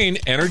to train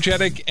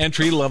energetic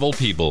entry-level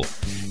people.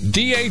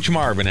 D.H.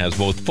 Marvin has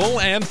both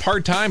full and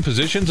part-time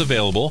positions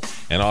available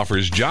and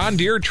offers John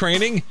Deere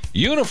training,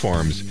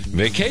 uniforms,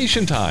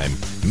 vacation time,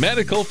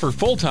 medical for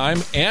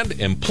full-time, and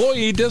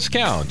employee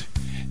discount.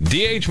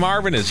 D.H.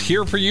 Marvin is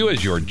here for you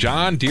as your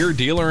John Deere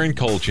dealer in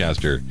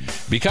Colchester.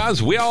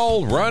 Because we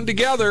all run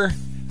together.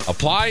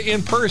 Apply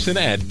in person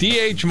at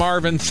D.H.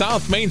 Marvin,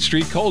 South Main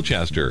Street,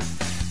 Colchester.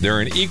 They're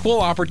an equal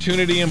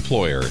opportunity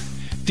employer.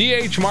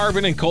 D.H.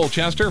 Marvin in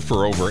Colchester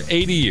for over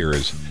 80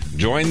 years.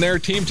 Join their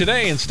team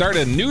today and start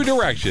a new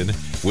direction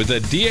with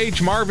the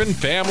D.H. Marvin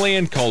family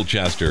in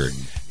Colchester.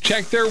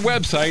 Check their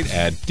website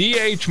at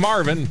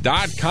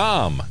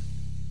dhmarvin.com.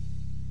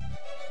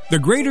 The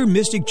Greater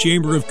Mystic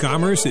Chamber of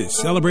Commerce is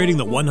celebrating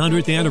the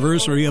 100th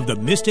anniversary of the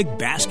Mystic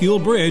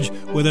Bascule Bridge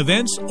with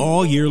events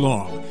all year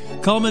long,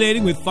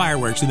 culminating with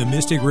fireworks in the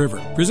Mystic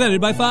River, presented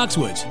by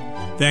Foxwoods.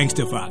 Thanks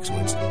to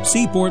Foxwoods,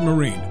 Seaport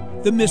Marine,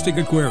 the Mystic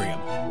Aquarium,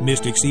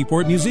 Mystic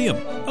Seaport Museum,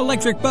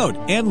 Electric Boat,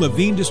 and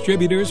Levine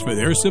Distributors for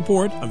their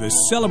support of this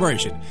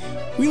celebration.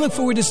 We look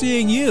forward to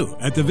seeing you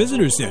at the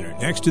Visitor Center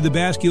next to the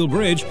Bascule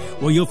Bridge,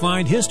 where you'll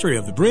find history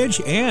of the bridge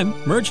and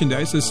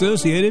merchandise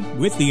associated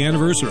with the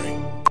anniversary.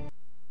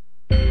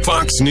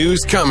 Fox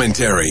News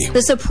commentary.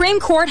 The Supreme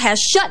Court has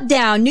shut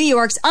down New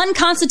York's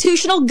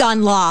unconstitutional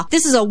gun law.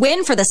 This is a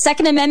win for the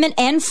Second Amendment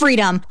and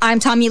freedom. I'm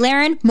Tommy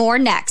Lahren. More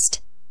next.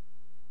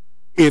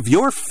 If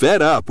you're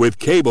fed up with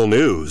cable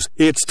news,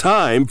 it's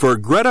time for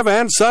Greta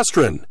Van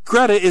Susteren.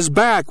 Greta is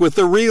back with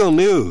the real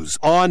news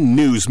on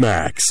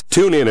Newsmax.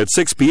 Tune in at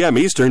 6 p.m.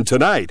 Eastern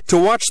tonight to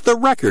watch The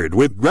Record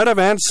with Greta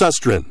Van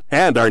Susteren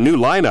and our new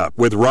lineup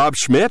with Rob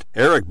Schmidt,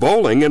 Eric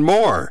Bowling, and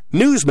more.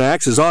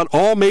 Newsmax is on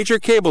all major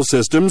cable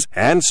systems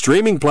and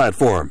streaming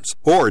platforms.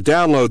 Or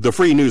download the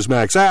free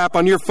Newsmax app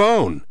on your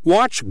phone.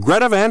 Watch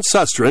Greta Van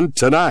Susteren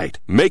tonight.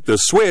 Make the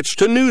switch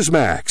to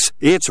Newsmax.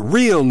 It's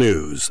real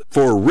news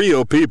for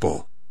real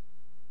people.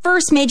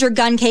 First major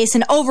gun case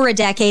in over a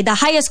decade, the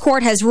highest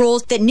court has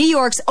ruled that New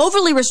York's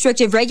overly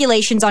restrictive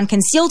regulations on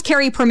concealed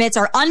carry permits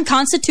are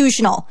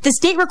unconstitutional. The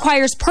state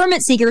requires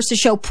permit seekers to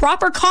show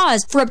proper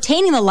cause for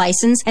obtaining the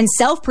license, and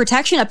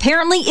self-protection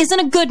apparently isn't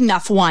a good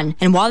enough one.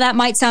 And while that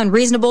might sound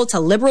reasonable to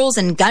liberals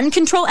and gun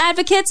control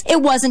advocates,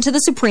 it wasn't to the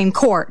Supreme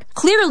Court.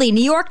 Clearly,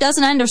 New York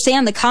doesn't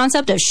understand the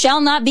concept of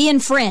shall not be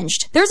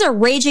infringed. There's a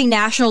raging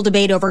national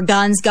debate over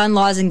guns, gun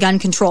laws, and gun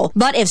control.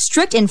 But if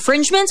strict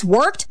infringements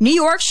worked, New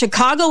York,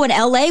 Chicago, and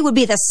LA would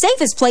be the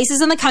safest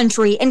places in the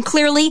country, and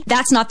clearly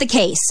that's not the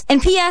case.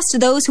 And P.S. to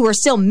those who are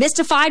still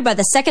mystified by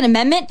the Second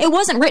Amendment, it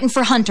wasn't written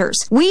for hunters.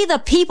 We, the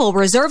people,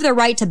 reserve the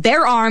right to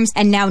bear arms,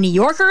 and now New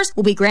Yorkers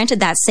will be granted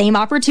that same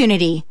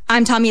opportunity.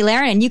 I'm Tommy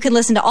Lahren, and you can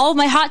listen to all of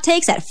my hot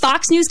takes at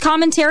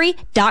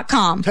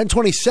foxnewscommentary.com.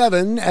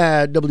 1027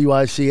 at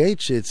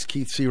WICH. It's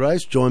Keith C.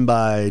 Rice, joined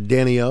by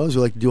Danny O, as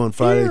we like to do on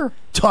Friday. Here.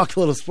 Talk a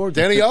little sport.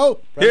 Danny O?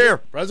 Here.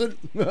 Present?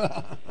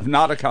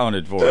 Not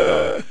accounted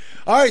for.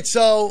 All right,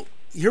 so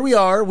here we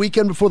are,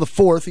 weekend before the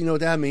 4th. You know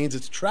what that means.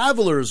 It's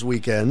Travelers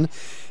Weekend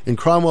in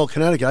Cromwell,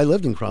 Connecticut. I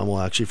lived in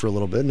Cromwell, actually, for a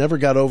little bit. Never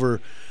got over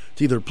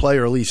to either play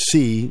or at least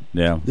see.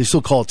 Yeah. They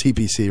still call it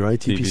TPC, right?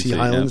 TPC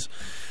Highlands.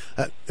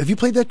 Yeah. Have you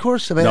played that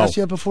course? Have I asked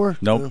you that before?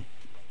 Nope. No.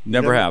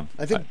 Never have.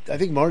 I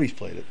think Marty's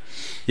played it.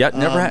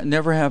 Yeah,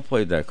 never have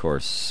played that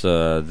course.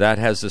 That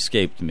has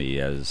escaped me.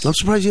 As I'm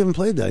surprised you haven't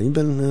played that. You've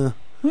been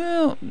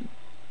well,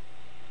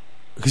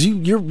 because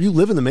you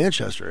live in the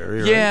Manchester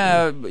area.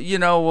 Yeah, right? You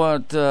know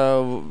what?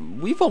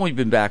 We've only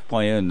been back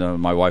playing,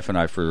 my wife and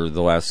I, for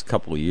the last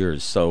couple of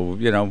years. So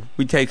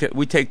we take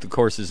the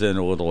courses in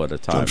a little at a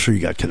time. I'm sure you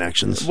got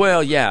connections.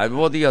 Well, yeah.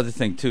 Well, the other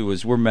thing too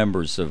is we're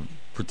members of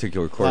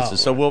particular courses,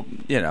 so we'll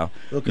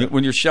okay.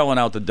 When you're shelling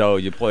out the dough,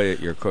 you play at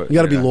your course. You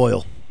got to be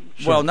loyal.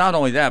 Sure. Well, not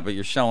only that, but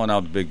you're shelling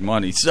out big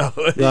money, so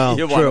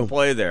you want to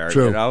play there.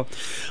 True. Well,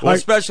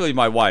 especially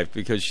my wife,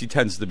 because she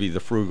tends to be the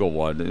frugal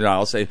one.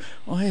 I'll say,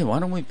 "Oh, hey, why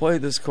don't we play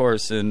this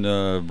course in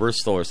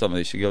Bristol or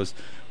something?" She goes,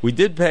 "We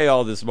did pay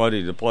all this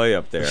money to play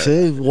up there."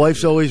 See,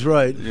 wife's always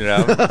right. So,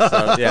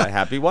 yeah,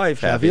 happy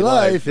wife, happy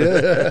life.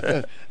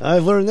 Yeah.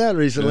 I've learned that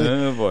recently.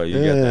 Oh boy,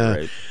 you got that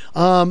right.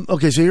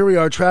 Okay, so here we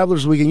are.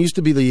 Travelers Weekend used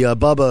to be the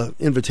Bubba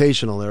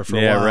Invitational there for a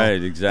while. Yeah,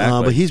 right,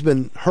 exactly. But he's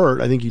been hurt.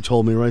 I think you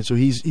told me, right? So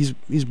he's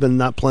been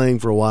not playing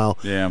for a while.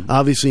 Yeah,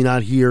 obviously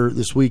not here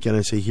this weekend.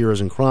 I say here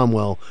as in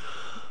Cromwell.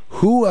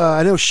 Who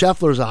I know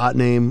Scheffler's a hot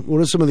name.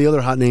 What are some of the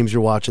other hot names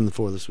you're watching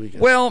for this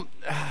weekend? Well,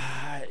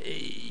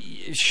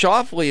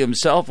 Schauffele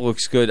himself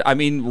looks good. I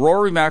mean,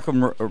 Rory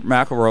McIlroy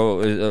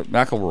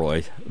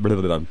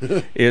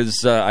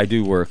is. I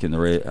do work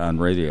on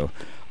radio.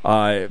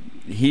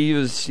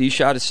 He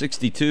shot a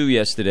 62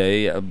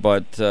 yesterday,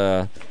 but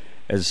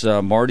as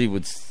Marty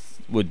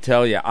would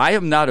tell you, I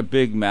am not a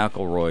big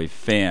McIlroy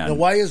fan. Now,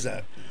 why is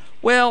that?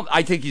 Well,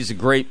 I think he's a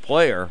great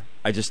player.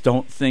 I just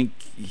don't think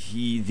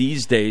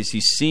these days he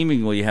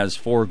seemingly has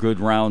 4 good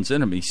rounds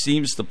in him. He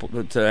seems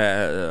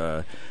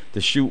to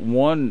shoot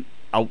one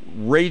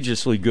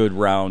outrageously good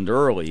round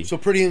early. So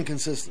pretty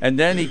inconsistent. And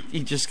then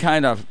he just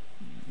kind of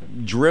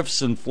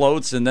drifts and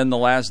floats, and then the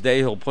last day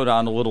he'll put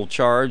on a little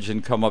charge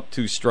and come up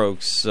 2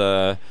 strokes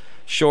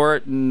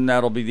short, and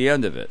that'll be the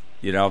end of it.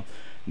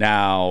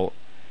 Now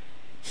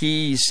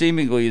he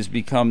seemingly has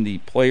become the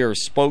player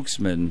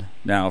spokesman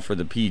now for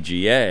the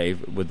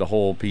PGA with the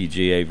whole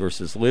PGA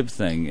versus LIV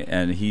thing,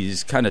 and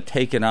he's kind of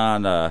taken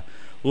on a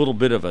little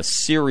bit of a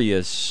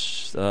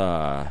serious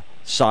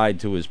side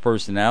to his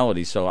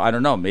personality. So I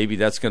don't know. Maybe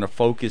that's going to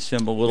focus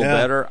him a little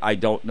better. I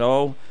don't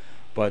know,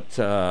 but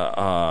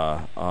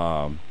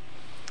I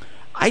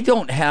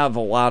don't have a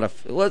lot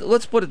of.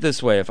 Let's put it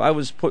this way: if I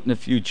was putting a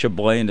few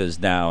Chiblenas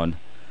down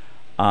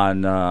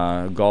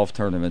on golf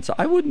tournaments,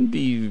 I wouldn't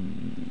be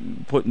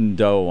putting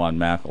dough on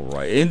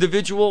McIlroy.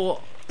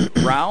 Individual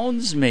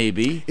rounds,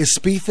 maybe. Is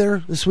Spieth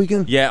there this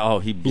weekend? Yeah. Oh,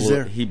 he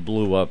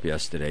blew up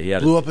yesterday. He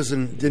blew up as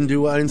in didn't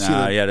do. I didn't see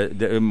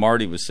that.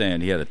 Marty was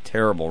saying he had a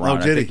terrible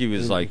round. Oh, did I think he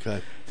was like.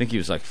 Okay. I think he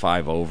was like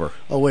 5 over.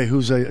 Oh wait,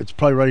 it's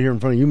probably right here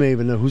in front of you. You may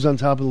even know who's on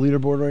top of the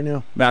leaderboard right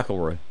now.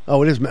 McIlroy.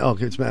 Oh, it is.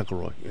 Okay, it's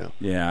McIlroy. Yeah.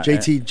 Yeah.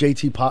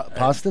 JT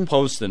Poston.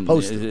 Poston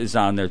is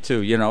on there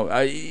too.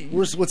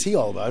 What's he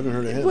all about? I haven't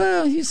heard of him.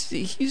 Well,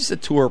 he's a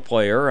tour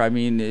player. I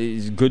mean,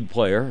 he's a good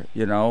player.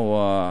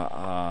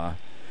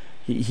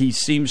 He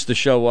seems to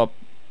show up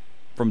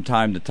from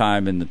time to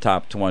time in the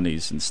top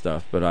 20s and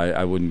stuff, but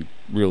I wouldn't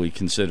really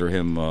consider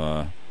him.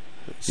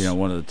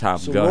 One of the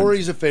top guns.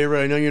 Rory's a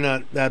favorite. I know you're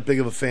not that big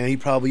of a fan. You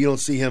don't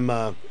see him.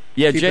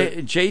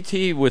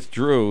 JT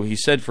withdrew. He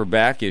said for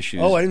back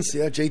issues. Oh, I didn't see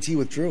that. JT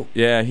withdrew.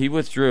 Yeah, he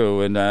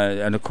withdrew, and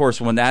of course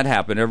when that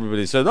happened,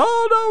 everybody said,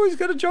 "Oh no, he's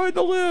going to join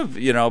the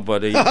LIV."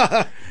 But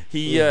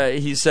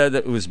he said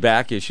that it was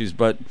back issues.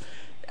 But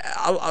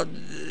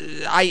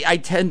I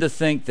tend to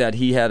think that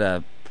he had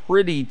a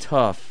pretty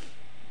tough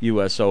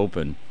U.S.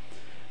 Open.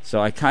 So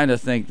I kind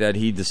of think that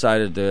he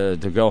decided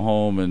to go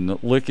home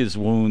and lick his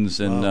wounds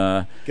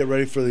and get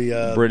ready for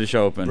the British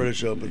Open.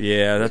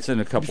 Yeah, that's in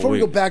a couple Before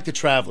weeks. We go back to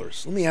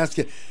Travelers, let me ask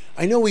you.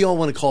 I know we all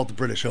want to call it the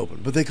British Open,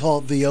 but they call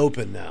it the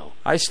Open now.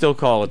 I still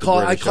call it the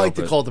British Open. I like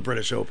to call it the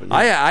British Open. Yeah.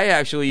 I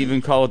actually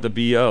even call it the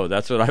BO.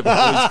 That's what I've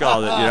always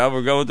called it.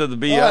 We're going to the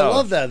BO. Oh, I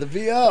love that, the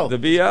BO. The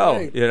BO.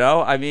 Right.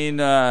 I mean,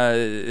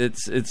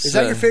 it's. Is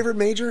that your favorite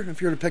major?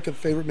 If you were to pick a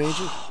favorite major?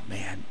 Oh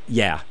man,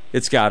 yeah,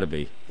 it's got to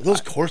be. Those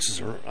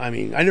courses are. I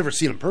mean, I never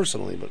seen them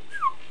personally, but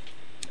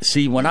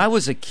see, when I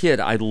was a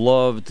kid, I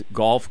loved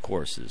golf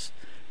courses.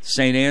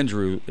 St.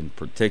 Andrew in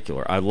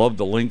particular. I loved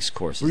the links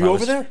courses. Were you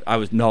over there? I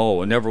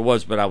never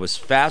was, but I was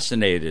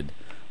fascinated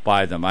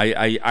by them.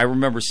 I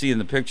remember seeing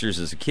the pictures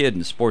as a kid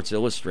in Sports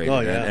Illustrated.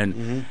 Oh, yeah.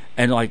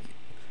 And like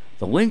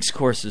the links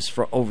courses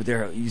for over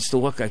there used to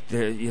look like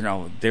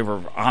they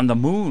were on the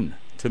moon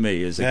to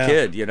me as a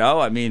kid,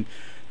 I mean,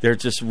 they're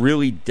just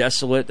really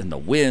desolate, and the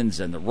winds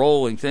and the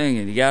rolling thing,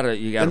 and you gotta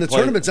and the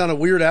tournament's on at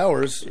weird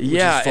hours, which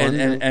is fun,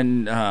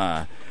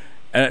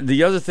 and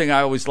the other thing I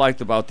always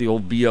liked about the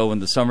old BO in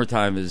the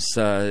summertime is,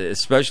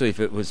 especially if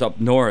it was up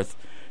north,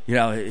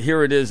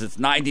 here it is, it's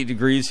 90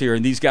 degrees here,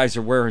 and these guys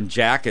are wearing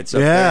jackets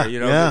up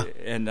there,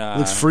 and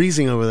it's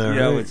freezing over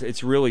there. Right?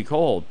 It's really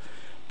cold.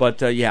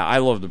 But, I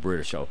love the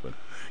British Open.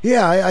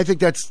 Yeah, I think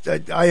that's,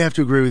 I have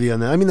to agree with you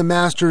on that. I mean, the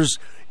Masters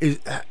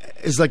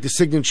is like the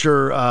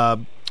signature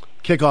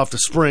kick off the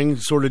spring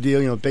sort of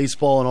deal,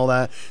 baseball and all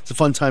that. It's a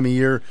fun time of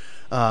year.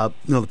 The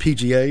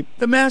PGA.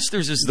 The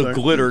Masters is the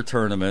glitter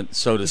tournament,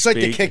 so to speak.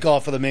 It's like the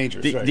kickoff of the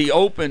majors. The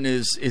Open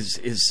is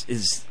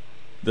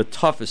the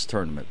toughest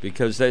tournament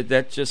because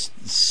that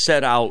just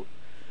set out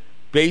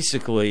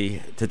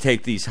basically to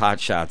take these hot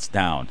shots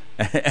down,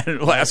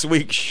 and last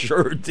week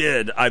sure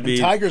did. I mean,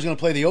 Tiger's going to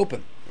play the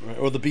Open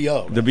or the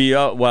BO. Right? The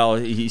BO. Well,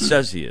 he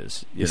says he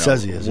is. He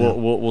says he is.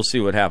 We'll see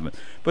what happens.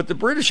 But the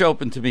British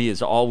Open to me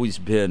has always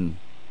been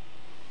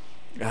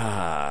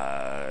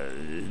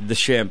the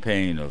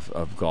champagne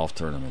of golf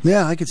tournaments.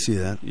 Yeah, I could see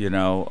that.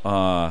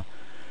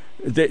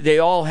 They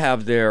all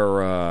have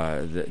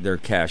their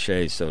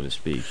cachet, so to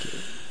speak.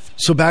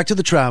 So back to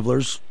the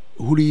Travelers.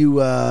 Who do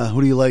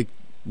you like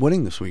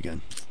winning this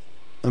weekend?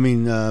 I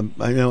mean, I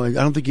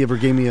don't think you ever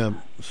gave me a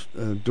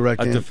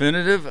direct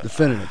definitive.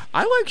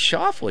 I like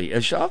Schauffele.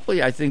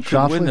 Schauffele, I think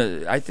could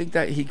win I think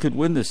that he could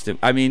win this.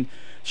 I mean,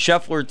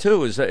 Scheffler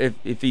too is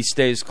if he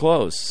stays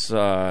close.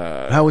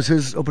 How was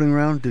his opening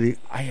round? Did he?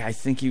 I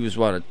think he was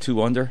a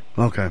 2 under.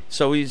 Okay.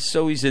 So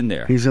he's in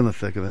there. He's in the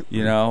thick of it.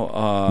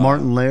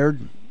 Martin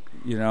Laird.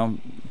 You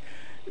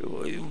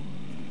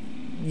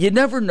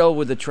never know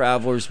with the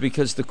Travelers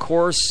because the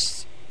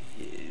course.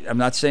 I'm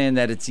not saying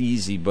that it's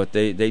easy, but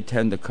they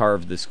tend to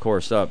carve this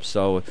course up.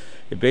 So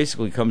it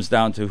basically comes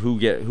down to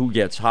who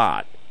gets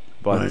hot.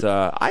 But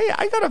right.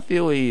 I got a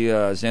feeling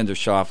Xander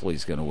Schauffele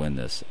is going to win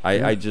this.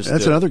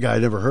 That's another guy I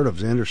never heard of,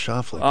 Xander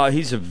Schauffele.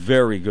 He's a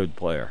very good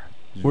player.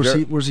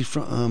 Where's he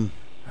from?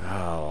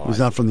 He's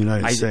not from the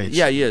United States.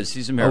 Yeah, he is.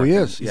 He's American. Oh, he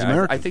is. He's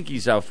American. I think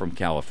he's out from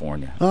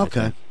California.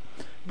 Okay.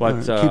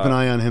 But right. Keep an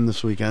eye on him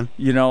this weekend.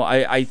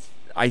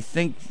 I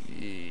think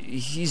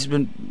he's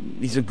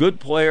a good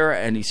player,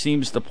 and he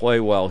seems to play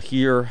well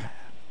here.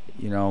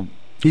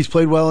 He's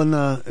played well in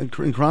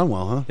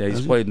Cronwell, huh? Yeah,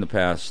 he's played in the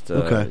past.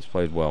 Okay. He's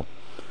played well.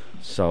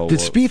 So did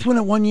Spieth win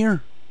it 1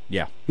 year?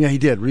 Yeah. Yeah, he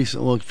did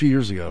recently, a few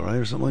years ago, right,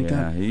 or something like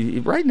that.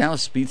 Yeah, right now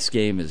Spieth's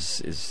game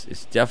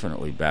is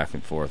definitely back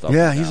and forth.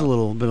 Yeah, he's been a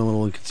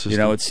little inconsistent. You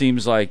know, it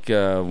seems like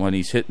when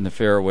he's hitting the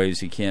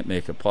fairways, he can't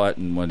make a putt,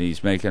 and when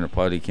he's making a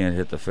putt, he can't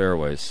hit the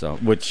fairways. So,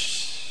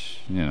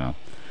 which, you know,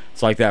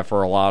 it's like that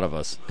for a lot of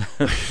us.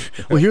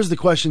 Well, here's the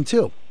question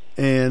too,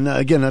 and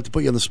again, not to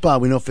put you on the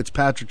spot, we know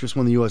Fitzpatrick just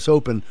won the U.S.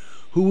 Open.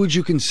 Who would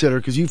you consider?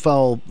 Because you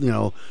follow, you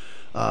know,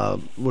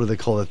 what do they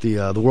call it?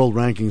 The world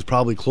rankings,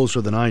 probably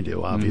closer than I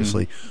do,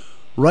 obviously.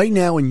 Mm-hmm. Right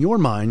now, in your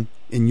mind,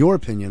 in your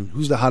opinion,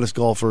 who's the hottest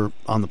golfer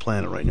on the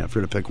planet right now, if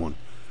you're to pick one?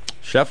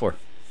 Scheffler.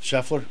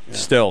 Scheffler? Yeah.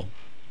 Still.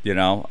 You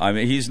know, I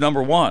mean, he's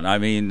number one. I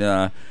mean,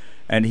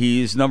 and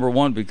he's number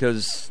one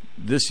because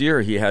this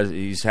year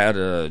he's had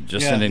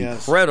an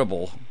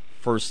incredible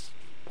first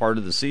part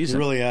of the season.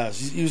 He really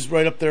has. He was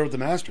right up there with the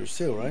Masters,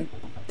 too, right?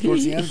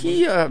 Towards the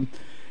end?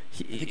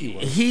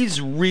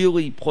 He's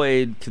really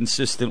played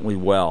consistently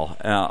well.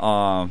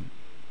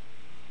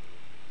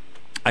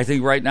 I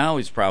think right now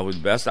he's probably the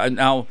best.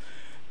 Now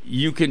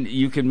you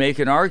can make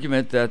an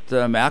argument that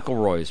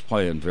McIlroy is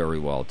playing very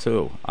well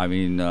too. I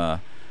mean, the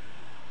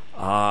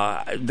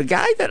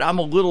guy that I'm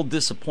a little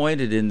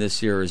disappointed in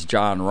this year is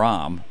Jon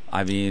Rahm.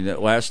 I mean,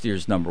 last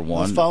year's number one.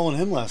 I was following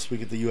him last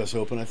week at the U.S.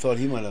 Open. I thought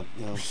he might have.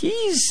 You know.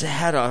 He's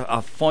had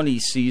a funny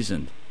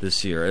season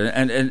this year,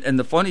 and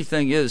the funny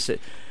thing is.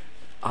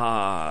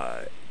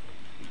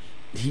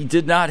 He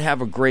did not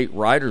have a great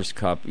Ryder's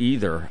Cup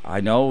either. I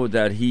know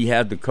that he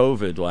had the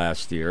COVID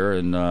last year,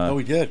 and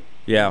he did.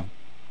 Yeah,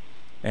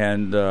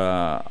 and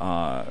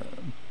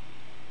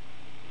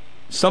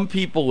some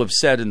people have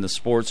said in the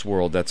sports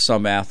world that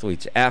some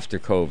athletes after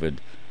COVID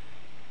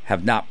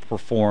have not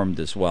performed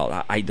as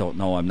well. I don't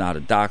know. I'm not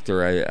a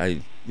doctor.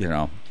 I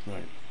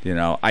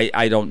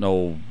don't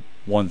know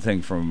one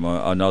thing from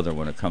another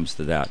when it comes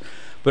to that.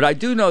 But I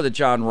do know that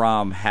Jon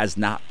Rahm has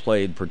not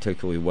played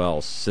particularly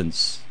well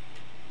since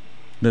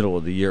middle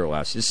of the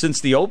year since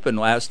the Open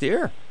last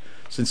year,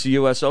 since the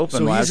U.S.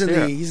 Open last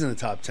year. He's in the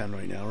top 10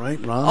 right now, right,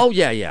 Rahm? Oh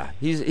yeah.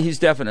 He's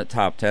definite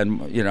top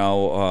 10. You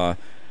know,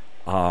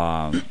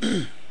 I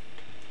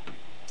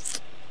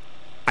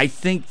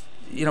think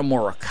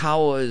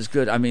Morikawa is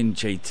good. I mean,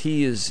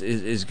 JT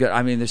is good.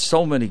 I mean, there's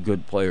so many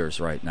good players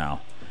right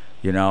now.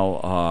 You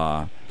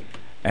know,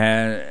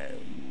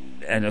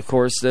 and of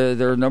course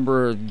there are a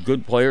number of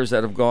good players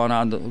that have going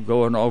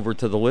over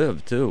to the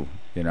LIV too.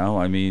 You know,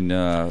 I mean...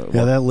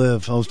 that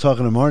LIV. I was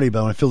talking to Marty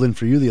about it. I filled in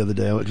for you the other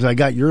day because I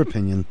got your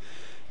opinion,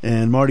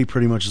 and Marty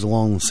pretty much is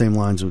along the same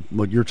lines with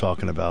what you're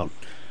talking about.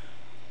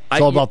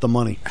 It's all about the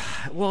money.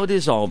 Well, it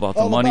is all about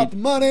the money. All about the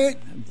money.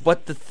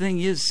 But the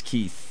thing is,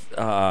 Keith,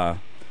 I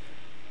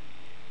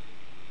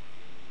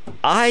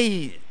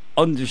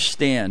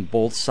understand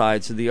both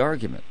sides of the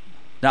argument.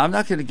 Now, I'm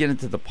not going to get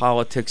into the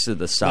politics of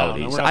the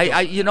Saudis. No,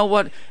 you know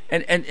what?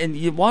 And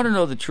you want to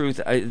know the truth,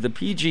 the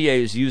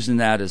PGA is using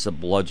that as a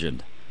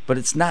bludgeon. But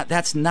it's not.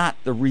 That's not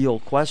the real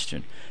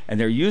question, and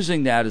they're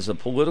using that as a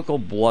political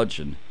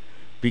bludgeon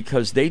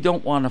because they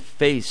don't want to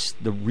face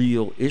the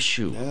real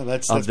issue. Yeah,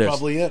 that's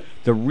probably it.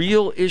 The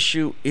real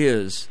issue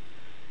is,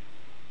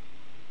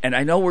 and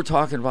I know we're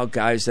talking about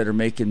guys that are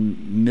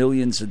making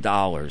millions of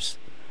dollars,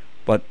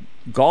 but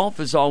golf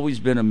has always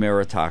been a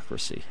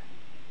meritocracy.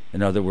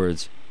 In other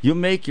words, you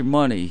make your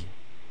money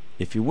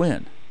if you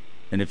win,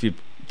 and if you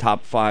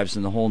top fives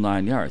in the whole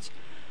 9 yards,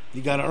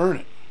 you got to earn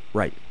it.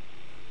 Right.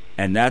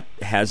 And that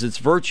has its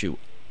virtue,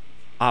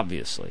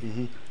 obviously.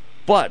 Mm-hmm.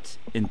 But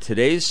in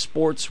today's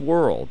sports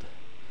world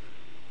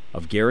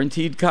of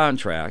guaranteed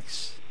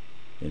contracts,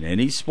 in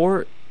any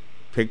sport,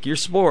 pick your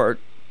sport,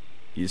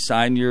 you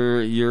sign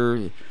your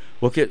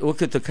look at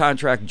the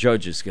contract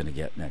Judge is going to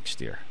get next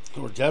year.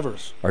 Or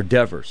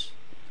Devers.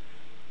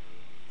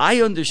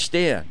 I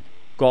understand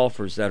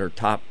golfers that are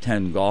top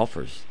 10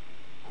 golfers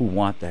who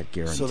want that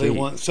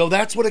guarantee. So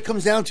that's what it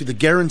comes down to, the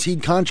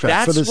guaranteed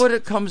contract. That's what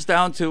it comes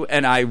down to,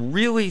 and I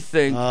really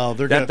think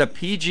that the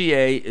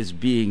PGA is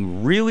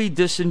being really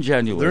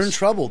disingenuous. They're in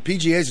trouble.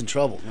 PGA's in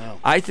trouble now.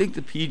 I think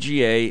the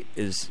PGA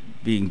is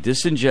being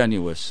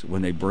disingenuous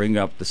when they bring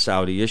up the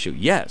Saudi issue.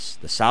 Yes,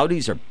 the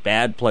Saudis are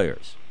bad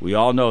players. We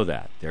all know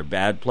that. They're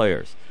bad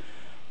players.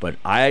 But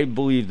I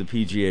believe the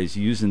PGA is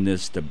using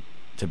this to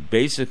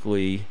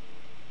basically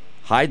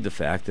hide the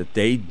fact that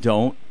they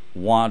don't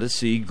want to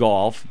see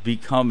golf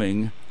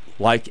becoming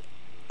like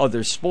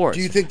other sports.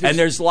 Do you think and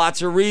there's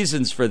lots of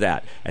reasons for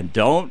that. And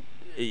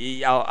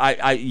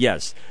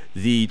yes,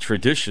 the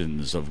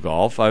traditions of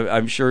golf,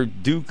 I'm sure,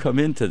 do come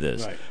into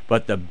this. Right.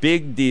 But the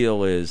big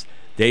deal is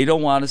they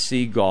don't want to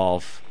see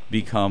golf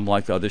become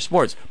like other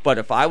sports. But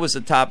if I was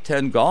a top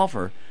 10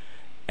 golfer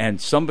and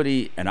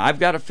I've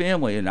got a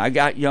family and I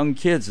got young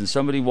kids and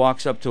somebody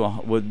walks up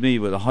with me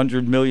with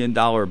 $100 million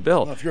bill.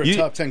 Well, if you're a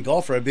top 10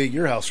 golfer, I'd be at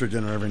your house for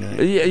dinner every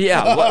night.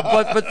 Yeah.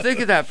 but think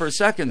of that for a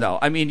second, though.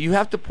 I mean, you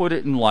have to put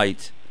it in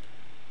light.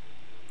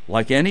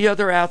 Like any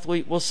other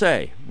athlete will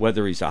say,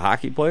 whether he's a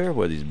hockey player,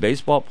 whether he's a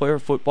baseball player,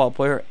 football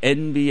player,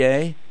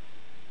 NBA,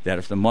 that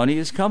if the money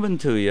is coming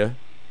to you,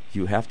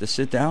 you have to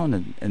sit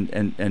down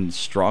and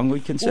strongly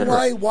consider.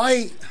 Well,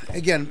 why?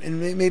 Again, and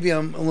maybe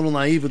I'm a little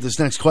naive with this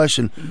next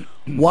question.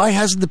 Why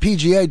hasn't the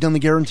PGA done the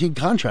guaranteed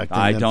contract?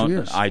 I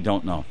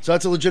don't know. So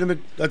that's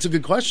a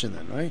good question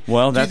then, right?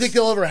 Well, do you think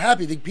they'll ever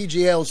happy? You think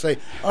PGA will say,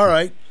 "All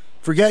right,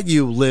 forget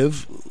you,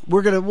 Liv.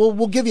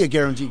 We'll give you a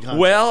guaranteed contract."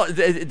 Well,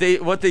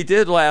 what they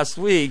did last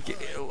week,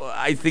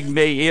 I think,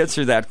 may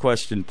answer that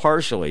question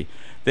partially.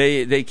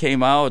 They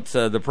came out.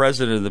 The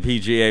president of the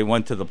PGA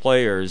went to the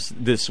players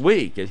this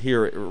week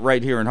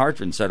right here in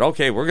Hartford and said,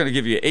 "Okay, we're going to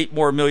give you $8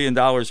 more million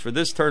for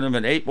this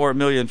tournament, $8 more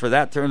million for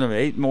that tournament,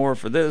 8 more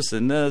for this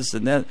and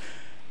that."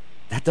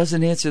 That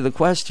doesn't answer the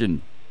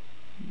question,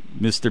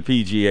 Mr.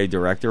 PGA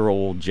Director,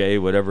 old Jay,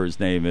 whatever his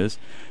name is.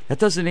 That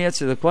doesn't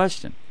answer the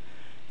question.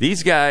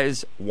 These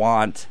guys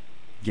want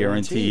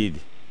guaranteed.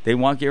 They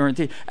want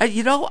guaranteed. And,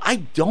 I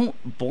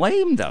don't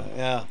blame them.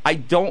 Yeah. I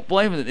don't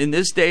blame them. In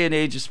this day and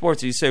age of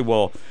sports, you say,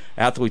 well,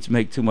 athletes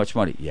make too much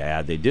money.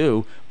 Yeah, they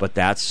do, but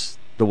that's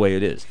the way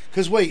it is.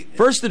 Because,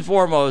 first and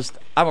foremost,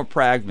 I'm a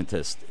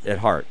pragmatist at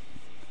heart.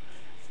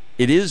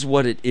 It is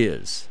what it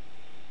is.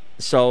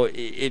 So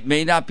it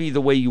may not be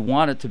the way you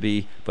want it to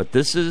be, but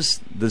this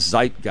is the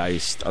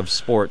zeitgeist of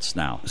sports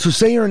now. So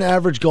say you're an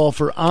average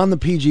golfer on the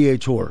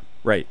PGA Tour.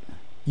 Right.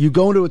 You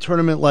go into a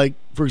tournament like,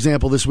 for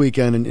example, this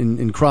weekend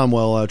in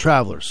Cromwell,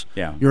 Travelers.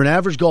 Yeah. You're an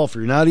average golfer.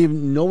 You're not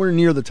even nowhere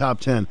near the top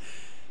 10.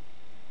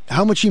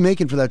 How much are you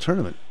making for that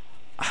tournament?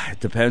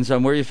 It depends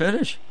on where you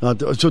finish. So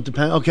it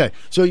depends. Okay.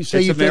 So you say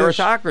it's you finish. It's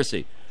a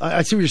meritocracy.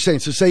 I see what you're saying.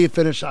 So say you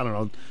finish, I don't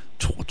know,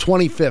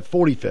 25th,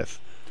 45th.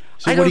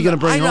 So what are you going to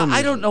bring home?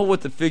 I don't know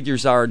what the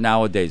figures are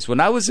nowadays. When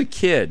I was a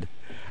kid,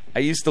 I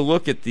used to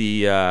look at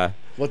the...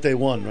 what they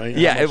won, right?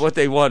 Yeah, what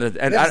they won. And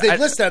they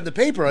list that in the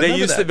paper. They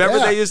used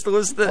to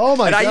list that. Oh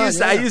my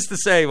God! I used to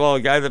say, well,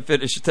 a guy that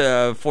finished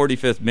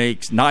 45th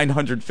makes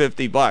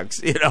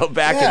 $950.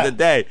 Back in the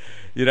day,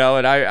 and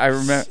I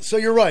remember. So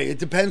you're right. It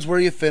depends where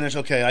you finish.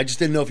 Okay, I just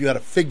didn't know if you had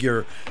a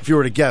figure, if you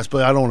were to guess,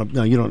 but I don't want to.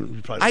 No, you don't.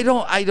 You probably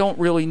I don't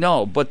really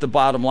know. But the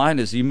bottom line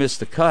is, you miss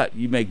the cut,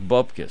 you make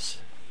bupkis.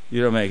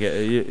 You don't make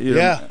it.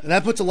 And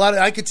that puts a lot of.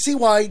 I could see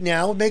why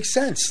now it makes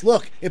sense.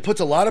 Look, it puts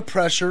a lot of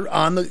pressure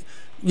on the.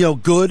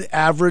 Good,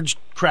 average,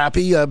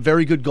 crappy,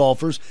 very good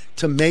golfers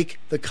to make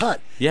the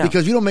cut. Yeah.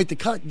 Because if you don't make the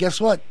cut, guess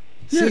what?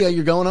 See ya,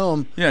 you're going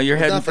home. Yeah, you're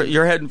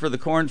heading for the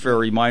Corn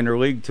Ferry minor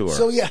league tour.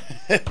 So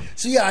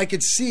I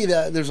could see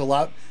that there's a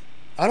lot.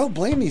 I don't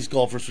blame these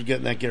golfers for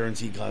getting that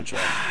guaranteed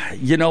contract.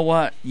 You know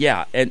what?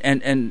 Yeah,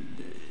 and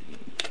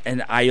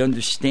I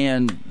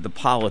understand the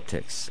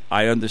politics.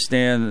 I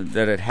understand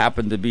that it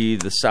happened to be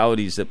the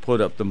Saudis that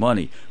put up the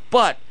money.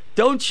 But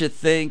don't you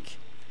think,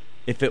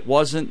 if it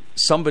wasn't,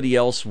 somebody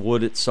else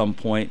would at some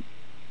point?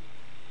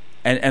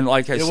 And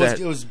like I said,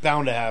 it was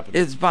bound to happen.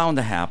 It's bound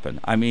to happen.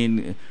 I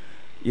mean,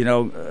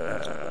 and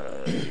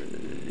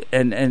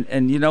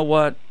you know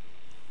what?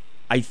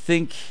 I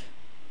think,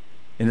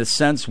 in a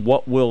sense,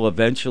 what will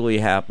eventually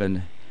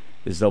happen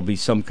is there'll be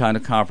some kind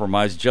of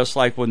compromise, just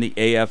like when the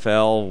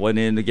AFL went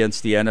in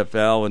against the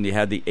NFL and you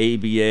had the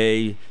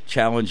ABA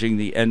challenging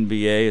the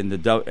NBA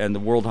and the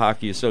World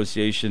Hockey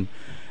Association.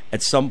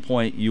 At some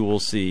point, you will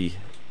see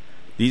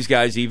these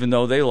guys, even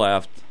though they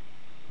left,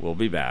 will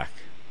be back.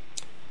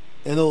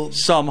 And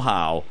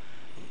somehow.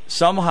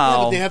 Yeah,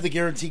 but they have the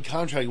guaranteed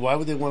contract. Why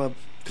would they want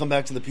to come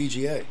back to the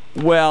PGA?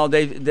 Well,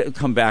 they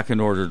come back in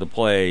order to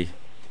play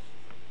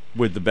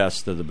with the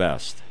best of the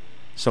best.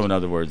 So, in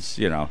other words,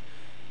 But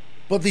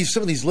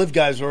some of these live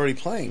guys are already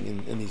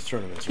playing in these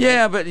tournaments, right?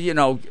 Yeah, but,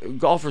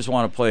 golfers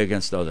want to play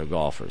against other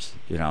golfers.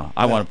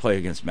 I want to play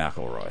against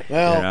McIlroy.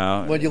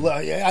 Well,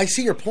 I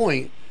see your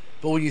point,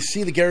 but when you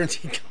see the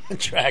guaranteed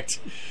contract,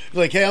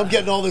 like, hey, I'm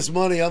getting all this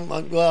money. I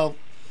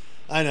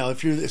know,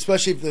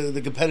 especially if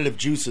the competitive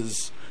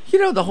juices.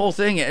 The whole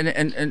thing,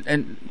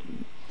 and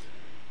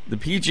the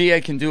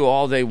PGA can do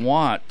all they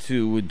want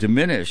to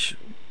diminish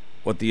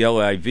what the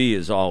LIV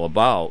is all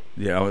about,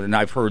 and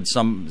I've heard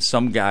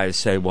some guys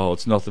say, well,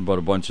 it's nothing but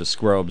a bunch of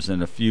scrubs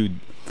and a few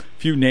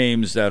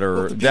names that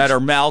are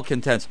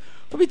malcontents.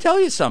 Let me tell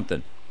you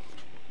something.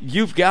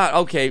 You've got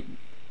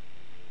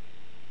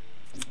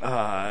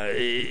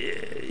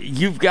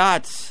you've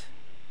got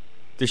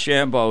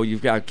DeChambeau,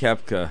 you've got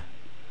Koepka,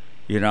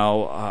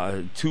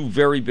 two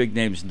very big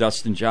names,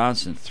 Dustin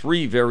Johnson,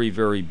 three very,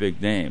 very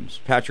big names.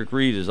 Patrick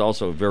Reed is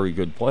also a very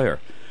good player.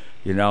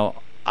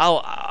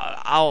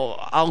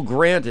 I'll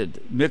grant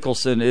it,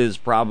 Mickelson is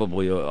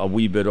probably a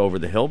wee bit over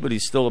the hill, but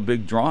he's still a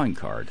big drawing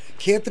card.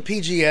 Can't the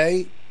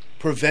PGA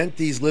prevent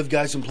these live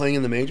guys from playing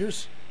in the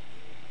majors?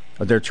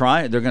 They're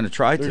trying. They're going to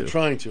try to. They're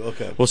trying to.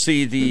 Okay. Well,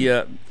 see,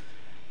 the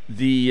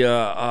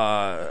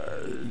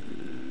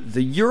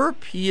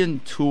European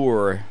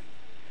Tour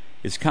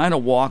is kind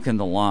of walking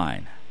the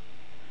line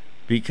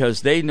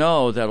because they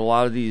know that a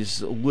lot of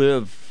these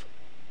live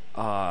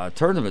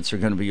tournaments are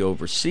going to be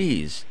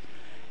overseas,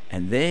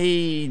 and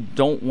they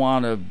don't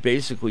want to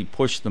basically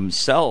push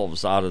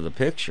themselves out of the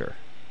picture,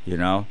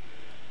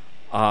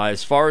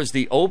 As far as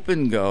the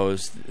Open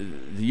goes,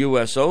 the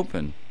U.S.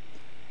 Open.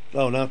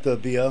 Oh, not the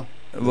BO?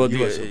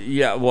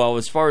 Well,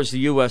 as far as the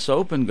U.S.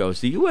 Open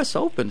goes, the U.S.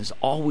 Open has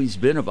always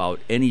been about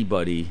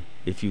anybody,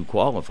 if you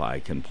qualify,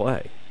 can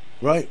play.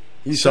 Right.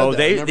 So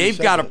they've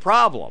got a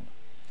problem.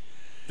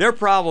 Their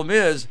problem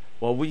is,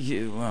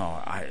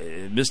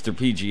 Mr.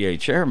 PGA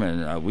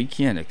Chairman, we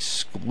can't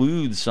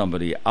exclude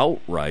somebody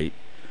outright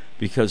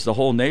because the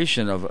whole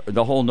notion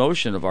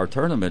of our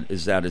tournament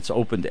is that it's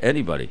open to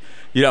anybody.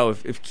 You know,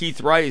 if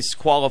Keith Rice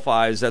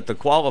qualifies at the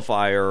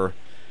qualifier,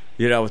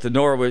 you know, if the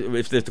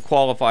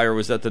qualifier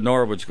was at the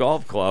Norwich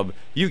Golf Club,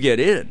 you get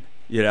in.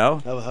 You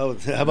know, how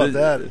about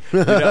that?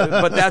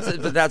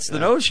 But that's the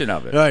notion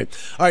of it. All right.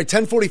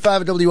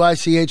 10:45 at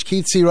WICH.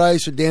 Keith C.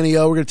 Rice or Danny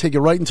O. We're going to take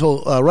you right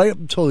up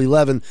until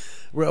 11.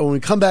 When we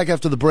come back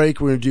after the break,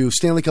 we're going to do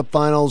Stanley Cup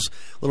Finals, a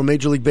little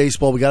Major League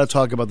Baseball. We got to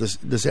talk about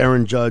this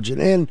Aaron Judge,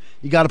 and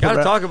you got to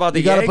talk about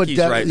the Yankees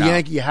right now.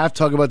 You have to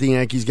talk about the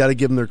Yankees. Got to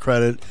give them their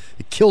credit.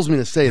 It kills me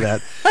to say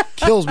that.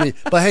 Kills me.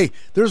 But hey,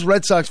 there's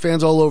Red Sox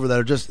fans all over that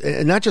are just,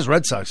 and not just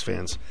Red Sox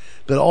fans,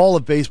 but all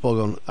of baseball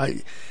going.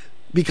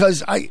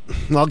 Because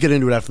I'll get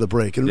into it after the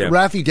break. And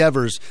Rafi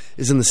Devers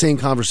is in the same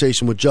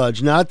conversation with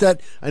Judge. Not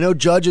that I know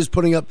Judge is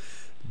putting up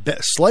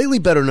slightly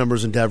better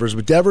numbers than Devers,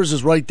 but Devers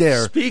is right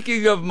there.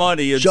 Speaking of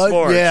money in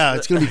sports. Yeah,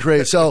 it's going to be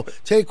crazy. So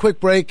take a quick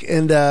break,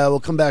 and we'll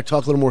come back,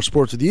 talk a little more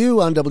sports with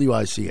you on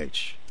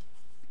WICH.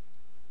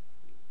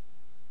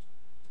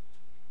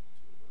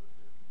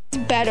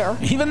 Better.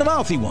 Even the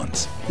mouthy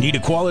ones. Need a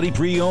quality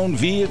pre-owned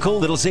vehicle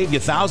that'll save you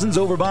thousands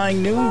over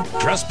buying new?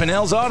 Trust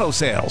Pinnell's Auto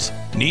Sales.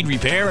 Need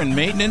repair and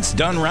maintenance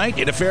done right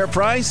at a fair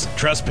price?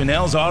 Trust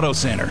Pinnell's Auto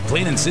Center.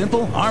 Plain and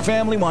simple, our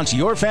family wants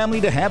your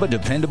family to have a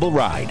dependable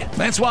ride.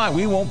 That's why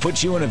we won't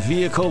put you in a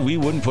vehicle we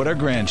wouldn't put our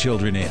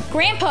grandchildren in.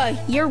 Grandpa,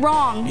 you're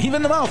wrong.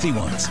 Even the mouthy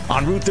ones.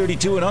 On Route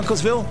 32 in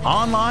Unclesville,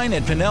 online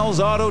at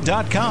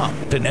PinnellsAuto.com.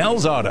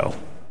 Pinnell's Auto.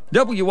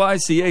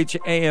 WICH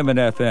AM and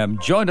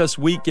FM. Join us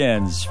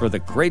weekends for the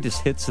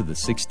greatest hits of the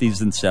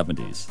 60s and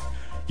 70s.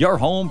 Your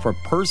home for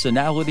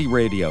personality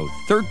radio,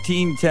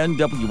 1310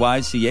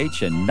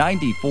 WICH and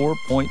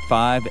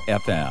 94.5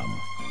 FM.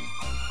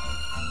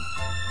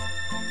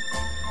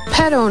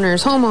 Pet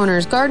owners,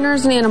 homeowners,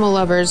 gardeners, and animal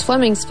lovers,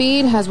 Fleming's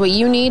Feed has what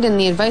you need and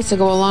the advice to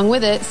go along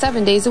with it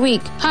 7 days a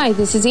week. Hi,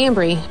 this is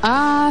Ambry.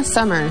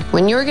 Summer.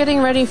 When you're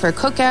getting ready for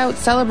cookouts,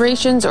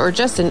 celebrations, or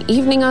just an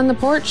evening on the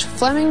porch,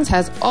 Fleming's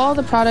has all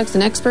the products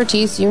and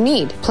expertise you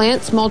need.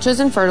 Plants, mulches,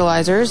 and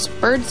fertilizers,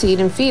 bird seed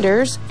and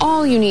feeders,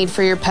 all you need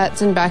for your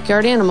pets and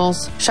backyard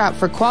animals. Shop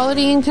for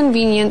quality and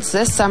convenience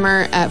this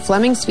summer at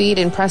Fleming's Feed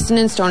in Preston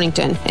and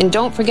Stonington. And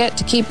don't forget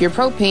to keep your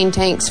propane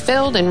tanks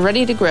filled and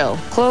ready to grill.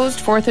 Closed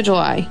 4th of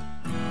July.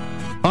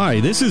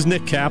 Hi, this is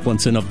Nick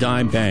Kaplanson of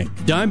Dime Bank.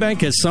 Dime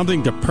Bank has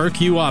something to perk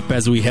you up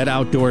as we head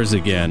outdoors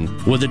again.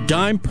 With a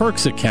Dime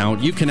Perks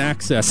account, you can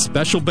access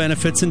special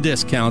benefits and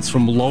discounts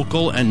from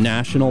local and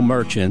national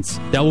merchants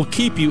that will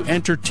keep you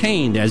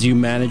entertained as you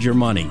manage your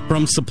money.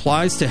 From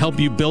supplies to help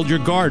you build your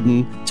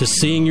garden to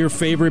seeing your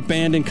favorite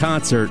band in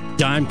concert,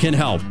 Dime can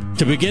help.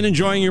 To begin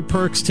enjoying your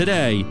perks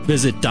today,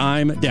 visit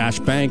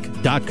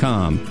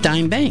dime-bank.com.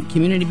 Dime Bank.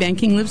 Community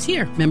banking lives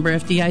here. Member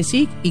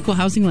FDIC, equal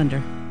housing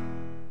lender.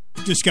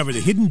 Discover the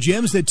hidden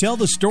gems that tell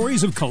the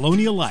stories of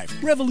colonial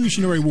life.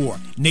 Revolutionary War,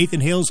 Nathan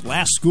Hale's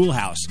last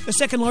schoolhouse, the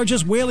second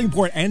largest whaling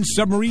port and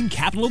submarine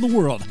capital of the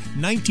world,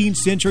 19th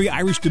century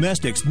Irish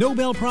domestics,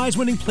 Nobel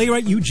Prize-winning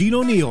playwright Eugene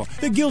O'Neill,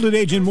 the Gilded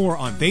Age and more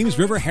on Thames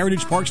River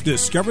Heritage Park's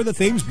Discover the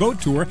Thames Boat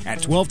Tour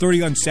at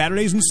 12:30 on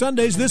Saturdays and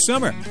Sundays this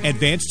summer.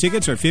 Advance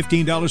tickets are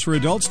 $15 for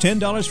adults,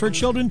 $10 for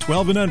children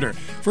 12 and under.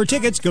 For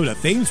tickets, go to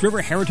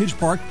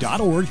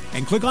ThamesRiverHeritagePark.org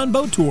and click on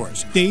Boat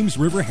Tours. Thames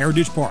River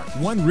Heritage Park.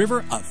 One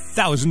river,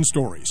 1,000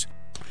 stories.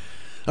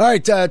 All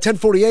right,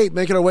 10:48,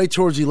 making our way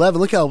towards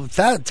 11. Look how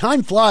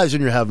time flies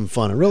when you're having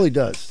fun. It really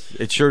does.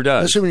 It sure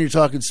does. Especially when you're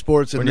talking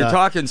sports. When you're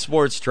talking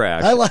sports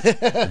trash.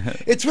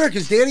 It's weird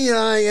because Danny and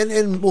I,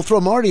 and we'll throw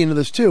Marty into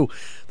this too,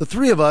 the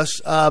three of us,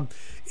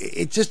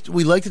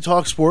 we like to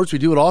talk sports. We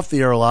do it off the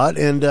air a lot,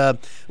 and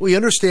we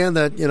understand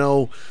that,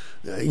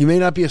 you may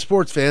not be a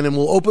sports fan, and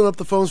we'll open up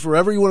the phones for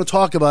whatever you want to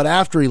talk about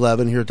after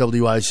 11 here at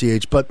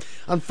WICH. But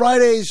on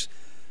Fridays,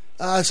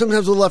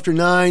 sometimes a little after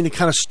 9, it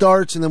kind of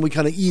starts, and then we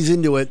kind of ease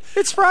into it.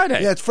 It's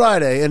Friday. Yeah, it's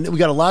Friday, and we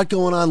got a lot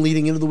going on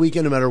leading into the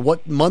weekend, no matter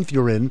what month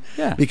you're in.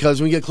 Yeah. Because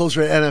when we get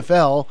closer to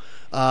NFL,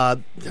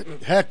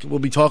 we'll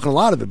be talking a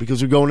lot of it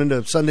because we're going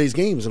into Sunday's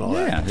games and all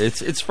that. Yeah,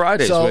 it's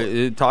Friday.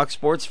 So talk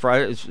sports.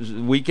 Friday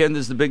weekend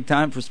is the big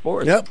time for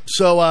sports. Yep.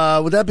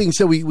 So with that being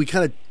said, we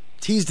kind of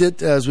teased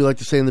it, as we like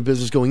to say in the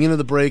business, going into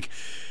the break.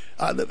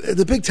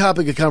 The big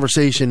topic of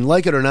conversation,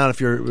 like it or not, if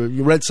you're a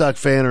Red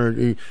Sox fan or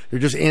you're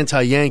just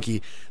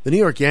anti-Yankee, the New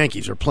York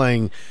Yankees are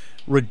playing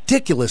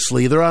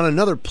ridiculously. They're on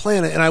another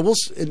planet. And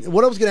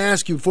what I was going to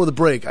ask you before the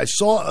break, I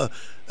saw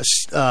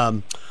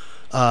I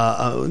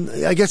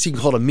guess you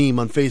can call it a meme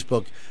on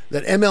Facebook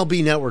that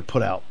MLB Network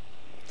put out.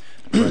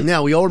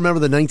 Now, we all remember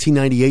the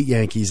 1998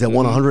 Yankees that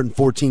won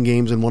 114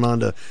 games and went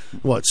on to,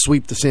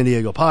 sweep the San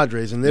Diego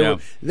Padres. And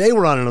they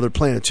were on another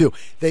planet, too.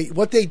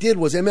 What they did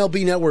was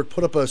MLB Network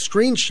put up a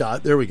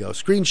screenshot. There we go.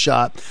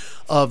 Screenshot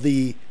of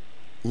the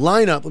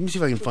lineup. Let me see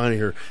if I can find it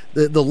here.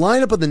 The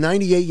lineup of the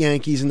 98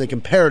 Yankees, and they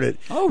compared it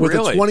with the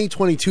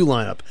 2022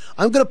 lineup.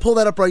 I'm going to pull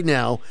that up right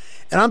now,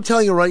 and I'm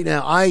telling you right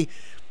now, I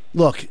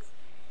got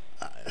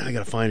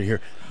to find it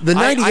here. The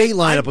 98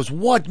 lineup was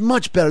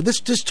much better. This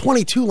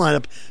 22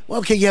 lineup, well,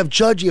 okay, you have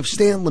Judge, you have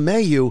Stanton,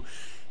 LeMahieu.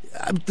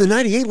 The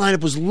 98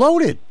 lineup was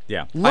loaded.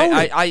 Yeah.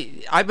 Loaded.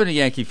 I've been a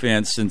Yankee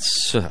fan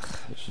since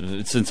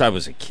I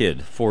was a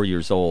kid, 4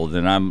 years old,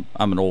 and I'm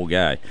an old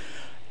guy.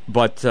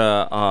 But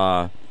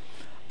I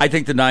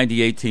think the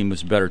 98 team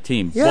was a better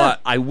team. Yeah.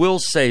 But I will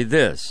say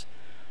this.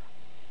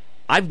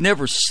 I've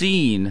never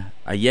seen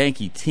a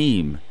Yankee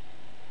team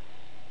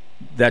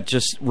that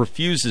just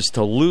refuses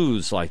to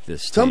lose like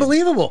this. It's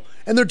unbelievable.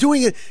 And they're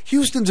doing it.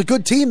 Houston's a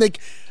good team. They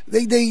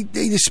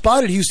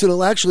spotted Houston.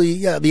 Actually,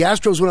 the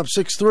Astros went up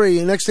 6-3,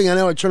 and next thing I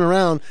know, I turn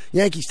around,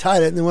 Yankees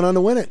tied it, and they went on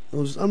to win it. It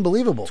was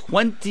unbelievable.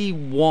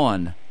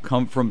 21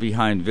 come from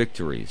behind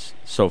victories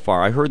so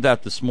far. I heard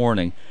that this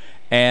morning,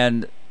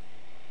 and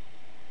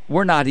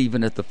we're not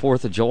even at the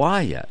 4th of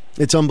July yet.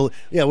 It's unbelievable.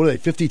 Yeah, what are they,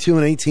 52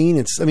 and 18?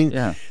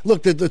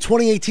 Look, the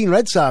 2018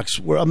 Red Sox,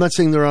 I'm not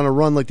saying they're on a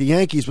run like the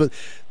Yankees, but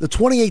the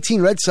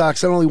 2018 Red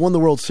Sox not only won the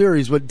World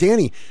Series, but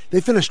Danny, they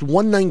finished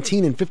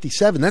 119 and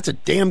 57. That's a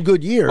damn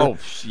good year. Oh,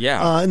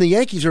 yeah. And the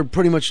Yankees are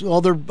pretty much,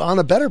 they're on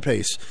a better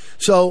pace.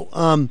 So,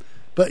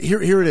 but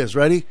here it is.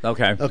 Ready?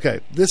 Okay. Okay.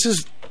 This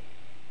is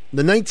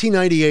the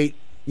 1998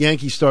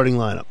 Yankees starting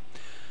lineup.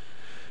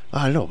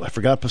 I don't know. I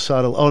forgot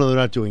Posada. Oh, no, they're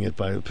not doing it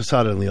by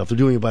Posada and leadoff. They're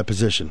doing it by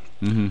position.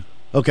 Mm-hmm.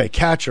 Okay,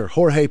 catcher,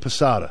 Jorge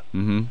Posada.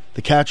 Mm-hmm.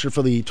 The catcher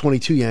for the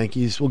 22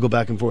 Yankees, we'll go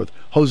back and forth.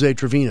 Jose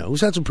Trevino,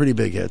 who's had some pretty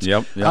big hits.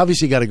 Yep.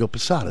 Obviously, got to go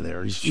Posada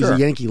there. He's a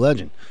Yankee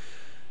legend.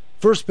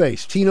 First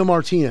base, Tino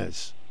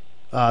Martinez.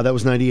 That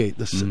was 98.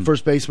 The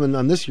first baseman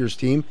on this year's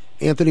team,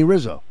 Anthony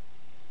Rizzo.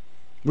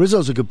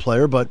 Rizzo's a good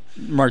player, but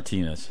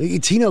Martinez.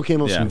 Tino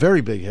came up with some very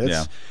big hits.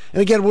 Yeah.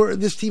 And again,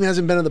 this team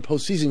hasn't been in the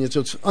postseason yet,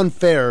 so it's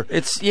unfair.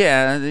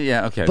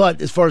 Okay.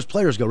 But as far as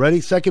players go, ready?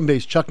 Second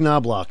base, Chuck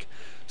Knobloch.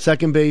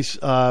 Second base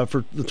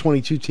for the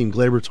 22 team,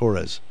 Gleyber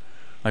Torres.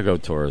 I go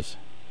Torres.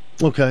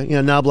 Okay,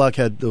 yeah, Knobloch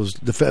had those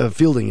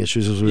fielding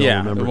issues, as we all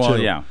remember,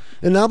 too. Yeah.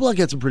 And Knobloch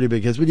had some pretty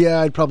big hits, but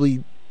I'd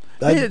probably...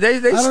 I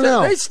don't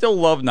know. They still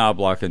love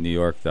Knobloch in New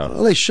York, though.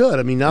 Well, they should.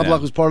 I mean,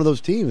 Knobloch was part of those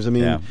teams. I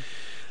mean...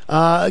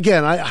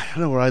 again, I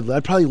don't know where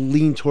I'd probably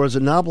lean towards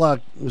it.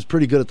 Knobloch was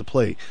pretty good at the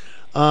plate.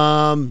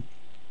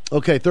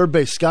 Okay, third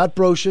base, Scott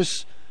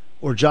Brocious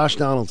or Josh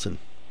Donaldson.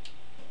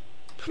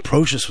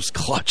 Brocious was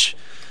clutch.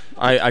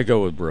 I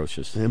go with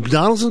Brocious. And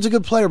Donaldson's a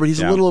good player, but he's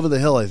a little over the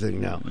hill, I think,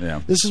 now.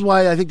 Yeah. This is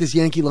why I think this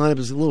Yankee lineup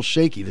is a little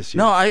shaky this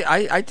year. No,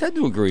 I tend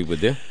to agree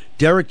with you.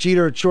 Derek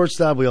Jeter at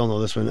shortstop. We all know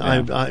this one.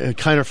 Yeah.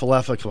 Kiner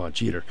Falefa. Come on,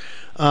 Jeter.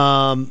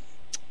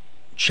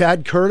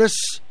 Chad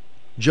Curtis,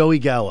 Joey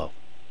Gallo.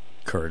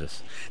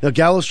 Curtis. Now,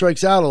 Gallo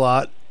strikes out a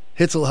lot,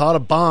 hits a lot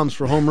of bombs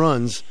for home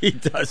runs. He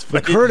does.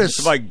 But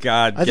Curtis, my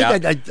God. I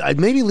think I'd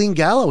maybe lean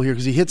Gallo here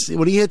because he hits.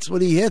 When he hits.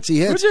 But he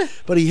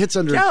hits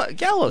under.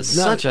 Gallo's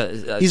such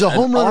a... He's a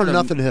home run or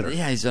nothing hitter.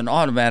 Yeah, he's an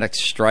automatic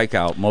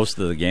strikeout most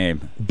of the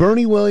game.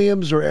 Bernie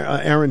Williams or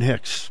Aaron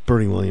Hicks?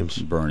 Bernie Williams.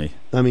 Bernie.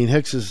 I mean,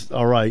 Hicks is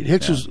all right.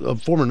 Hicks was a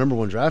former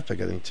 #1 draft pick,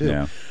 I think, too.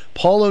 Yeah.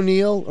 Paul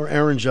O'Neill or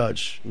Aaron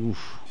Judge?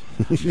 Oof.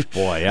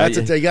 Boy,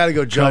 you got to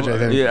go Judge. I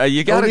think. Yeah,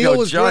 you got to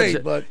go Judge.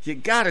 Great, but you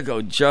got to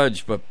go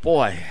Judge. But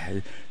boy,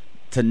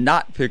 to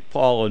not pick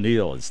Paul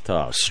O'Neill is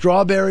tough.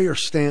 Strawberry or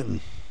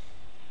Stanton?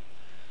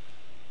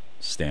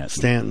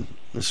 Stanton.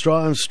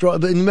 Straw.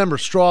 But remember,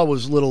 Straw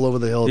was a little over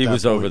the hill. He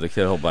was over the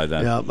hill by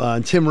then. Yeah,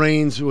 and Tim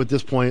Raines at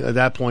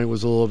that point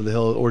was a little over the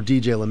hill, or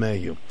DJ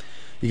LeMahieu.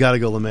 You got to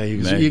go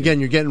LeMahieu. Again,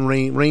 you're getting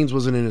Raines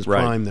wasn't in his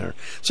prime there.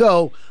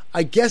 So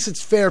I guess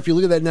it's fair if you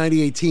look at that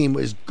 98 team,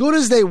 as good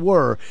as they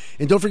were,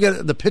 and don't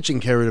forget the pitching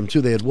carried them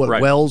too. They had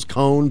Wells,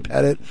 Cone,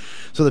 Pettit.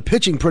 So the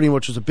pitching pretty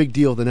much was a big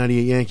deal with the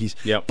 98 Yankees.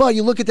 Yep. But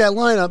you look at that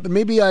lineup, and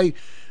maybe I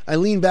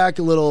lean back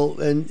a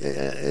little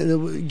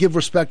and give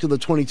respect to the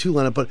 22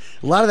 lineup, but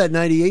a lot of that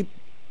 98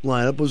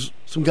 lineup was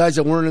some guys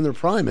that weren't in their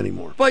prime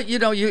anymore. But you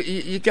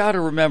got to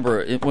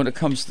remember when it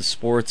comes to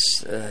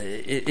sports,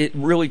 it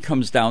really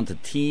comes down to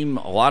team.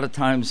 A lot of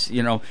times,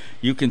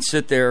 you can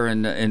sit there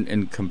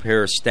and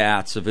compare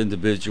stats of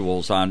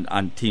individuals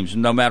on teams,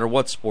 no matter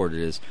what sport it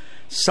is.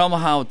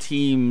 Somehow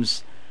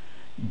teams,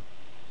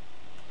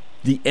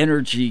 the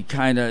energy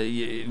kind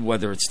of,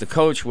 whether it's the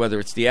coach, whether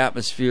it's the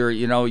atmosphere,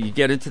 you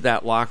get into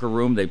that locker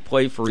room, they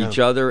play for each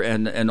other,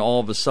 and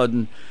all of a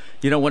sudden,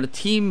 when a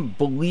team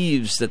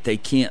believes that they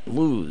can't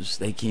lose,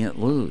 they can't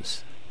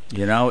lose.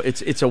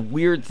 It's a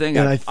weird thing.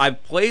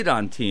 I've played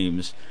on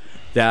teams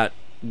that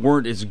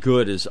weren't as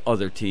good as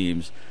other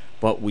teams,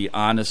 but we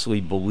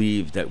honestly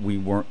believed that we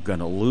weren't going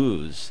to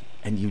lose,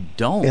 and you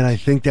don't. And I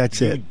think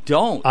that's it. You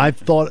don't. I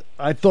thought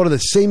of the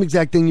same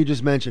exact thing you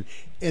just mentioned.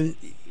 And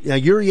now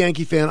you're a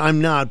Yankee fan,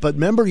 I'm not, but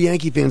remember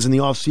Yankee fans in the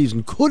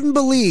offseason couldn't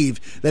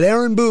believe that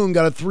Aaron Boone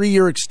got a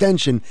 3-year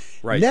extension.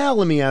 Right. Now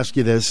let me ask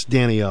you this,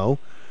 Danny O.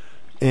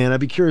 And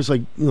I'd be curious,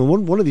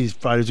 one of these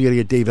Fridays we got to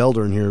get Dave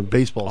Elder in here,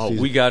 baseball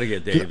season. We got to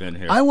get Dave in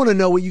here. I want to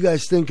know what you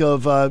guys think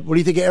of. What do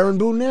you think of Aaron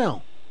Boone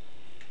now?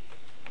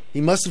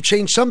 He must have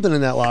changed something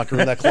in that locker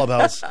room, that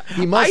clubhouse.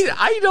 He must.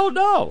 I don't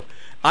know.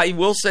 I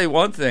will say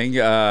one thing.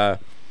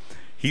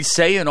 He's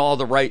saying all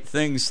the right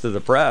things to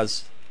the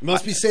press. He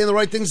must be saying the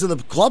right things to the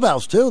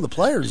clubhouse, too. The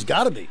players. He's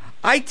got to be.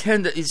 I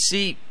tend to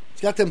see.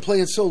 He's got them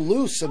playing so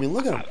loose. I mean,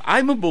 look at him.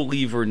 I'm a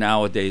believer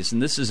nowadays,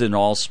 and this is in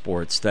all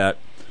sports, that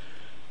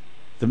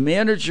the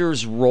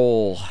manager's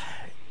role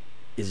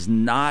is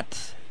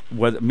not,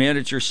 whether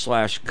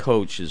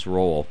manager/coach's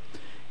role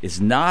is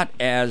not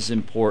as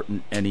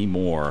important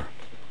anymore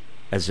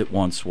as it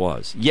once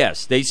was.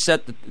 Yes, they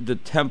set the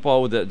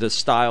tempo, the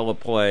style of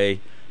play,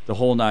 the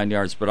whole 9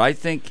 yards. But I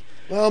think,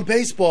 well, in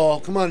baseball,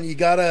 come on, you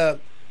gotta.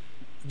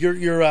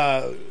 You're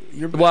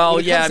well,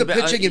 when it yeah, comes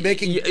to pitching and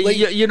making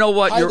you know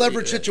what, high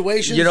leverage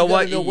situations. You know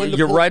what,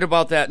 you're right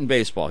about that in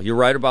baseball. You're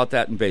right about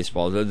that in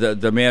baseball.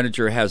 The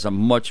manager has a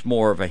much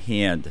more of a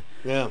hand.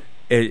 Yeah.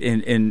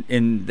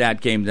 In that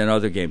game than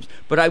other games.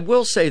 But I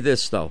will say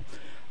this though: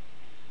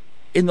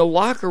 in the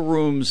locker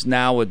rooms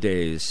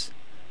nowadays,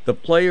 the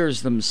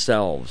players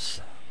themselves,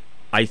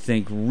 I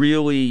think,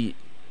 really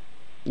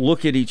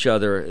look at each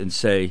other and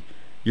say,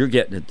 "You're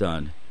getting it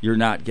done. You're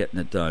not getting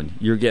it done.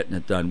 You're getting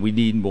it done. We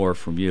need more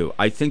from you."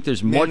 I think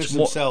there's much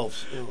more.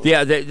 Themselves.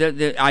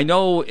 Yeah, I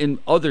know in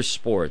other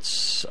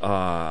sports,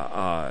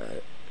 NBA,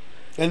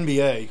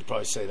 you could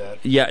probably say that.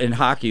 Yeah, in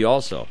hockey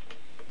also,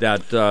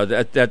 that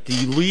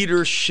the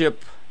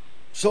leadership.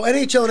 So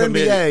NHL and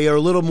NBA are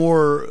a little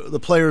more. The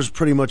players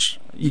pretty much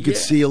you could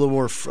see a little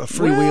more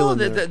freewheeling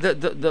there.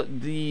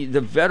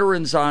 The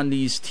veterans on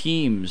these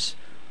teams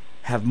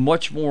have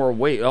much more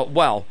weight.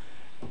 Well,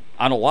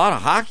 on a lot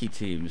of hockey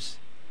teams,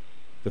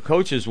 the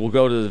coaches will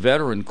go to the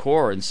veteran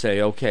core and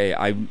say, "Okay,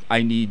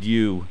 I need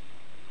you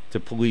to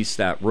police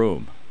that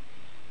room,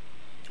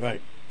 right?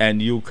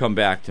 And you come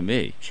back to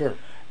me." Sure.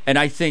 And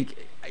I think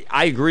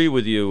I agree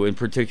with you in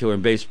particular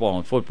in baseball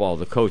and football.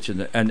 The coach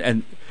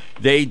and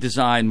they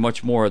design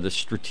much more of the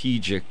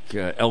strategic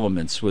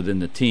elements within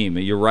the team.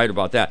 And you're right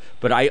about that.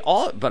 But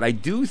I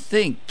do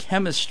think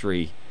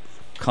chemistry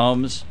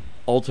comes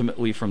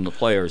ultimately from the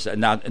players,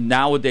 and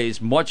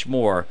nowadays much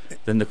more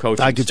than the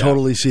coaching I could staff.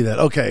 totally see that.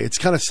 Okay, it's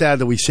kind of sad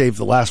that we saved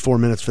the last 4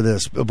 minutes for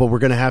this, but we're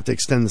going to have to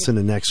extend this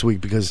into next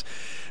week because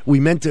we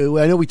meant to.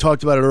 I know we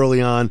talked about it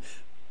early on,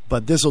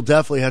 but this will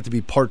definitely have to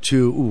be part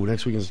 2. Ooh,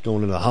 next week is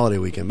going into the holiday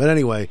weekend. But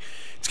anyway,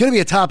 it's going to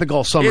be a topic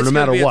all summer, no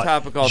matter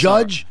what.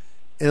 Judge,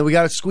 and we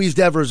got to squeeze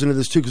Devers into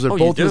this too because they're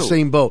both in the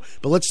same boat.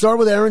 But let's start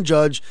with Aaron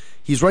Judge.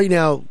 He's right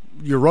now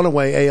your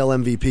runaway AL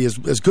MVP,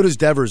 as good as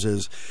Devers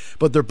is,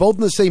 but they're both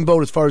in the same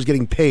boat as far as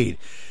getting paid.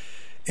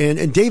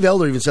 And Dave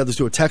Elder even said this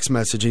to a text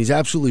message, and he's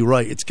absolutely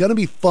right. It's going to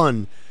be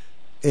fun,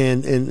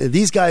 and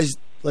these guys,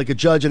 like a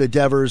Judge and a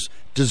Devers,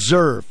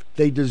 deserve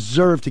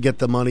to get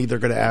the money they're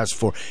going to ask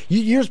for.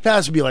 Years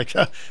past would be like,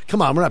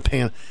 come on, we're not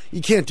paying.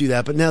 You can't do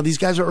that. But now these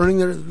guys are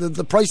earning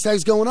the price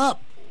tag's going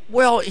up.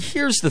 Well,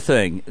 here's the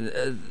thing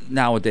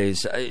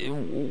nowadays.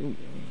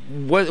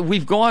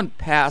 We've gone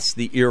past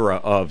the era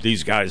of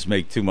these guys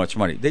make too much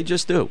money. They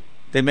just do.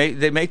 They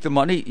make the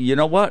money. You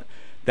know what?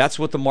 That's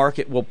what the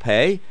market will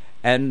pay,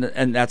 and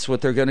that's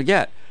what they're going to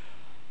get.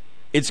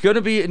 It's going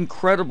to be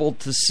incredible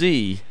to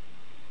see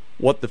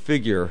what the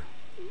figure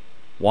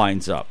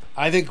winds up.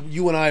 I think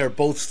you and I are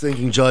both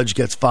thinking Judge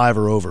gets 5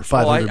 or over,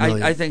 500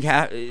 million. I think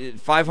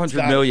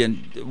 500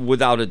 million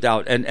without a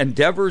doubt. And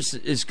Devers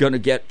is going to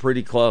get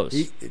pretty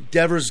close.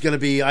 Devers is going to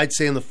be, I'd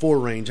say, in the 4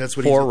 range. That's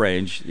what 4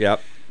 range,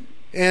 yep.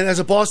 And as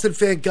a Boston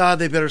fan, God,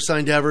 they better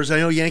sign Devers. I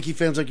know Yankee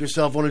fans like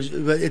yourself want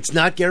to, but it's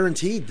not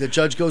guaranteed that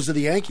Judge goes to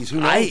the Yankees. Who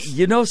knows?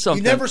 You know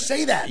something. You never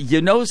say that.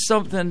 You know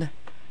something?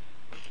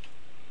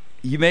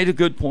 You made a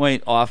good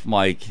point off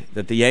mic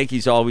that the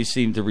Yankees always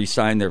seem to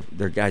re-sign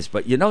their guys.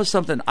 But you know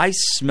something? I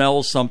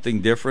smell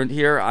something different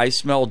here. I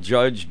smell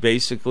Judge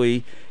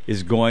basically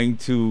is going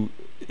to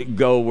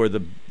go where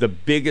the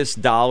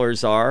biggest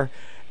dollars are.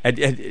 And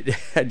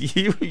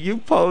you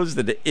posed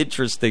an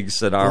interesting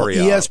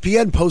scenario. Well,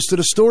 ESPN posted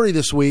a story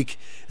this week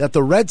that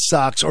the Red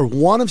Sox are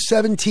one of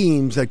 7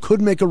 teams that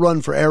could make a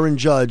run for Aaron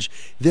Judge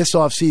this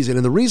offseason.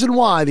 And the reason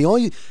why, the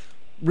only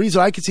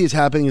reason I could see it's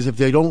happening is if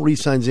they don't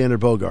re-sign Xander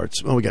Bogaerts.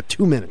 Oh, we got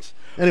 2 minutes.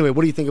 Anyway,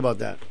 what do you think about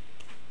that?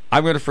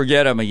 I'm going to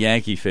forget I'm a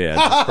Yankee fan,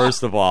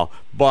 first of all.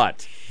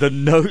 But the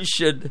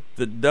notion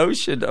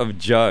of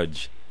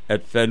Judge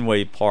at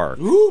Fenway Park.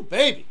 Ooh,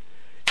 baby.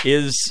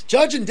 Is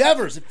Judge and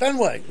Devers at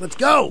Fenway. Let's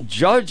go.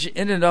 Judge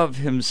in and of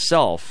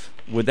himself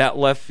with that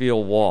left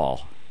field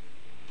wall.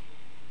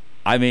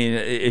 I mean,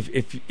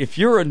 if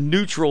you're a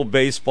neutral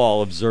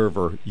baseball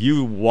observer,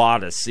 you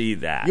want to see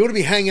that. You want to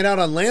be hanging out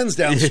on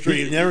Lansdowne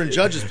Street and Aaron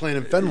Judge is playing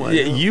in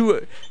Fenway.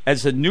 You,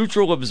 as a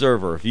neutral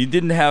observer, if you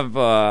didn't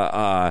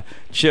have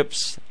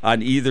chips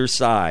on either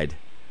side,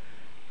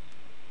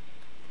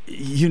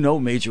 you know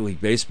Major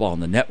League Baseball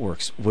and the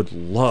networks would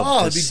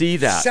love to see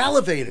that.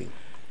 Salivating.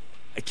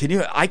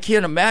 I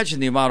can't imagine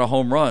the amount of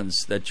home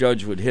runs that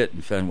Judge would hit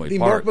in Fenway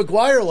Park. Mark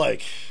McGwire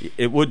like.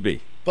 It would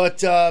be.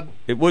 But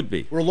it would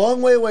be. We're a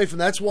long way away from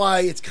that. That's why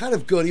it's kind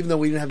of good, even though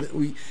we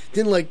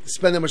didn't like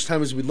spend that much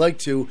time as we'd like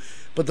to.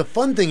 But the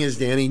fun thing is,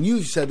 Danny, and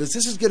you've said this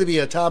is going to be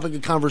a topic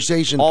of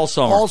conversation all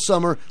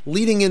summer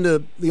leading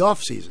into the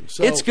off season.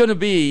 So it's going to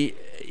be,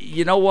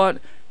 you know what?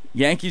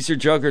 Yankees are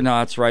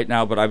juggernauts right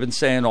now, but I've been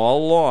saying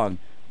all along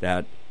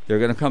that they're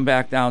going to come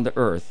back down to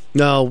earth.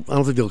 No, I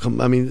don't think they'll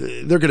come. I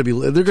mean, they're going to be.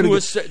 They're going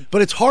to.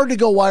 But it's hard to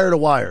go wire to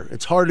wire.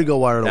 It's hard to go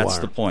wire to wire. That's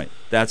the point.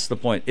 That's the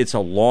point. It's a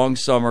long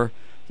summer.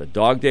 The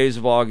dog days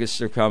of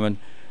August are coming.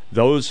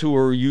 Those who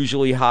are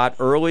usually hot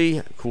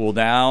early cool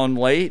down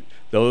late.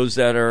 Those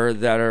that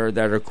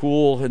are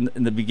cool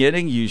in the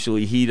beginning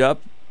usually heat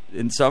up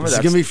in summer. It's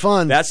going to be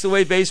fun. That's the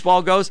way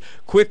baseball goes.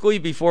 Quickly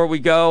before we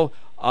go,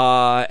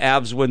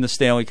 Avs win the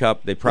Stanley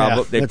Cup. They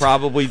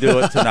probably do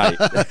it tonight.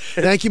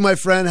 Thank you, my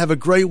friend. Have a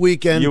great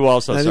weekend. You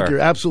also, sir. I think sir.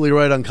 You're absolutely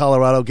right on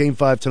Colorado. Game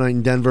 5 tonight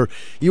in Denver.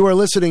 You are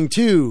listening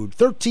to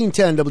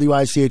 1310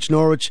 WICH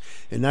Norwich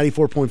and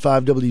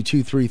 94.5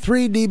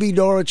 W233 DB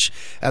Norwich.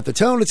 At the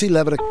tone, it's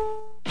 11 o'clock.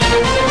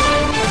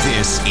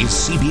 This is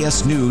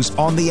CBS News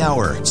on the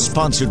Hour,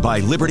 sponsored by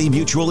Liberty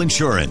Mutual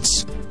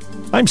Insurance.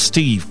 I'm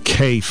Steve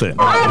Kathan.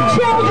 Our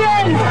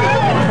children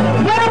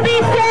will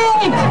be saved!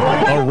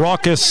 A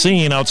raucous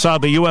scene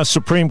outside the U.S.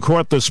 Supreme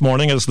Court this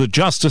morning as the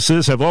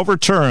justices have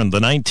overturned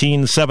the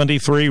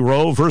 1973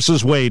 Roe v.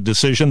 Wade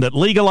decision that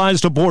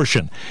legalized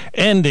abortion,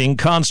 ending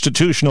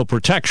constitutional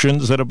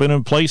protections that have been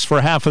in place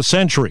for half a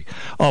century,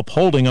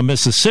 upholding a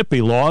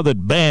Mississippi law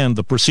that banned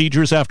the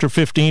procedures after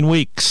 15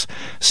 weeks.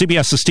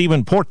 CBS's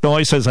Stephen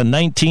Portnoy says a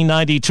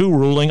 1992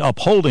 ruling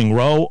upholding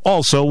Roe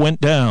also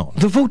went down.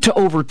 The vote to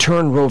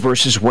overturn Roe v.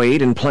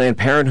 Wade and Planned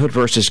Parenthood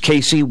v.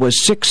 Casey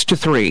was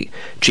 6-3.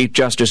 Chief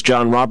Justice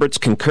John Roberts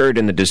concurred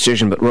in the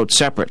decision but wrote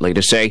separately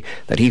to say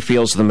that he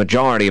feels the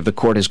majority of the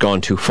court has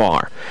gone too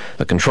far.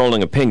 The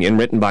controlling opinion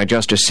written by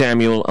Justice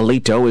Samuel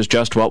Alito is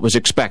just what was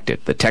expected.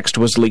 The text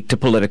was leaked to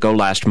Politico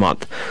last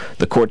month.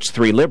 The court's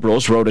 3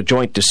 liberals wrote a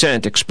joint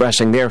dissent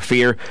expressing their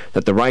fear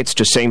that the rights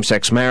to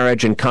same-sex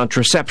marriage and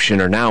contraception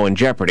are now in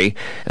jeopardy,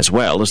 as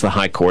well as the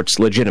High Court's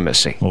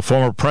legitimacy. Well,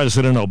 former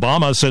President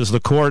Obama says the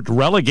court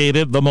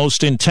relegated the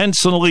most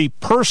intensely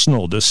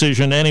personal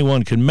decision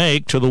anyone can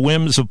make to the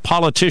whims of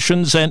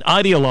politicians and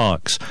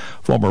ideologues.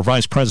 Former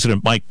Vice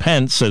President Mike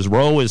Pence says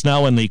Roe is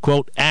now in the,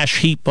 quote, ash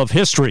heap of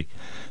history.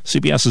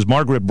 CBS's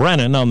Margaret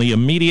Brennan on the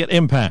immediate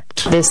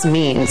impact. This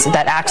means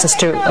that access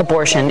to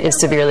abortion is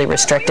severely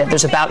restricted.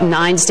 There's about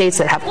 9 states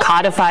that have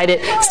codified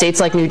it,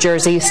 states like New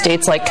Jersey,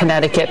 states like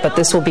Connecticut, but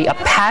this will be a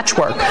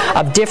patchwork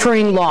of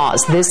differing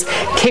laws. This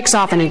kicks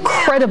off an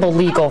incredible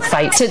legal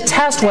fight to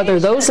test whether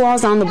those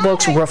laws on the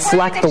books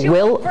reflect the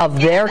will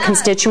of their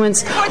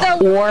constituents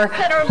or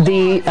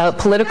the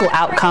political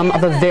outcome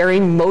of a very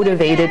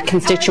motivated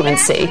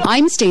constituency.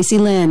 I'm Stacey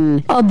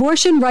Lynn.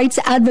 Abortion rights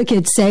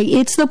advocates say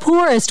it's the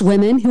poorest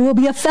women who will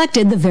be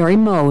affected the very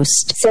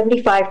most.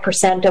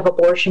 75% of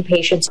abortion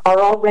patients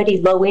are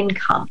already low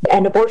income,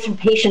 and abortion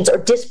patients are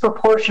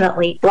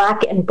disproportionately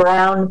Black and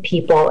brown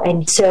people,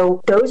 and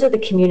so those are the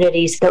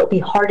communities that will be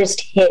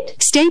hardest hit.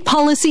 State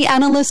policy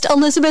analyst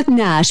Elizabeth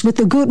Nash with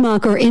the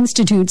Guttmacher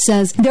Institute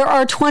says there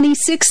are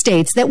 26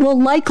 states that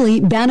will likely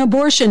ban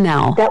abortion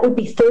now. That would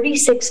be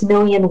 36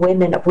 million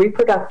women of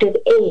reproductive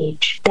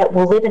age that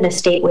will live in a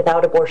state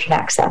without abortion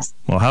access.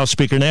 Well, House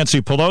Speaker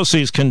Nancy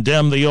Pelosi's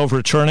condemned the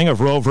overturning of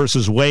Roe v.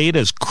 Wade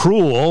as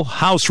cruel.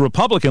 House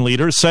Republican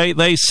leaders say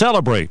they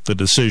celebrate the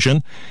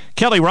decision.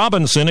 Kelly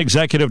Robinson,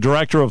 executive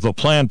director of the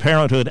Planned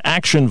Parenthood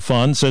Action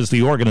Fund, says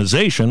the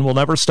organization will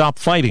never stop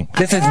fighting.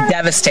 This is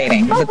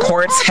devastating. The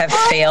courts have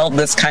failed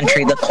this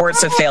country. The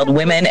courts have failed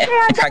women and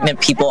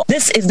pregnant people.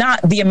 This is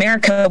not the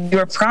America we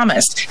were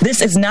promised.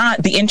 This is not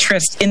in the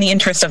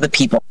interest of the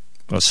people.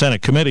 A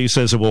Senate committee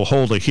says it will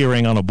hold a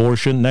hearing on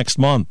abortion next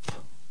month.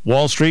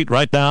 Wall Street,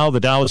 right now, the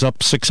Dow is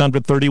up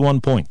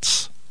 631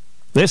 points.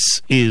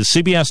 This is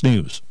CBS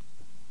News.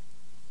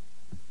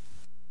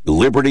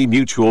 Liberty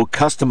Mutual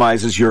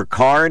customizes your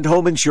car and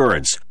home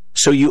insurance,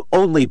 so you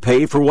only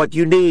pay for what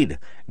you need.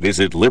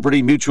 Visit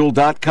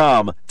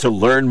libertymutual.com to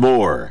learn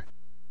more.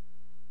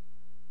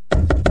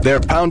 They're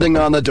pounding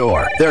on the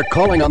door. They're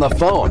calling on the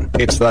phone.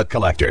 It's the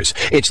collectors.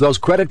 It's those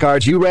credit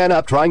cards you ran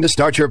up trying to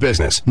start your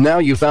business. Now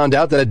you found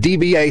out that a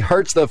DBA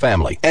hurts the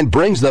family and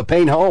brings the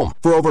pain home.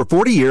 For over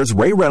 40 years,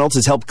 Ray Reynolds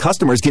has helped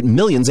customers get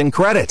millions in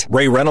credit.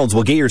 Ray Reynolds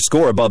will get your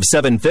score above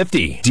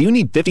 750. Do you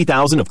need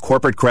 $50,000 of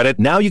corporate credit?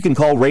 Now you can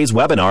call Ray's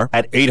webinar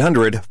at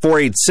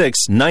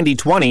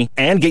 800-486-9020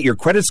 and get your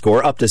credit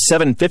score up to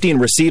 750 and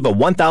receive a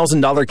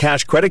 $1,000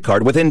 cash credit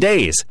card within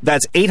days.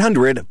 That's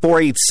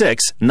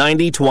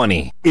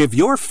 800-486-9020. If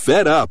you're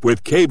fed up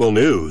with cable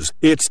news,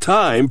 it's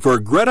time for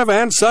Greta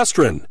Van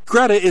Susteren.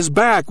 Greta is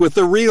back with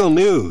the real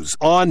news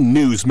on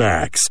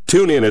Newsmax.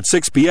 Tune in at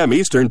 6 p.m.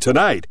 Eastern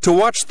tonight to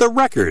watch The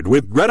Record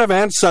with Greta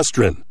Van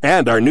Susteren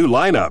and our new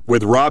lineup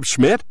with Rob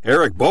Schmidt,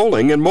 Eric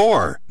Bowling, and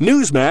more.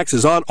 Newsmax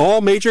is on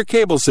all major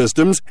cable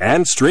systems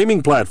and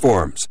streaming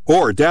platforms.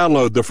 Or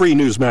download the free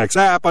Newsmax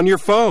app on your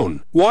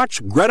phone.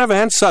 Watch Greta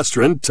Van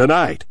Susteren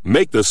tonight.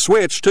 Make the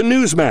switch to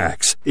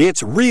Newsmax.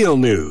 It's real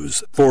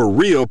news for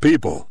real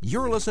people.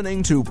 You're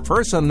listening to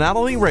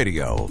Personality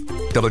Radio.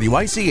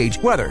 WICH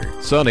weather.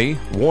 Sunny,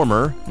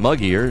 warmer,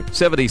 muggier,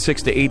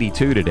 76 to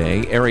 82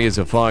 today. Areas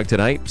of fog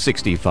tonight,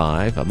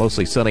 65. A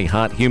mostly sunny,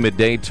 hot, humid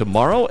day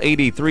tomorrow,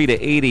 83 to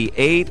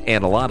 88,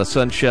 and a lot of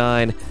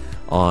sunshine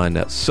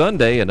on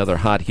Sunday. Another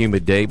hot,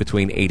 humid day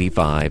between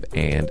 85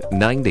 and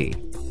 90.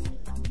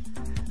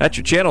 That's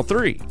your Channel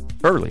 3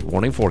 early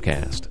warning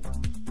forecast.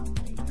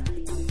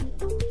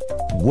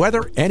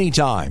 Weather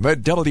anytime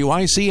at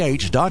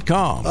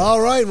WICH.com. All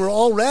right, we're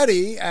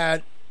already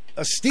at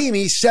a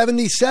steamy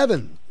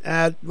 77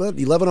 at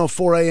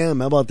 11:04 a.m.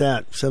 How about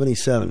that?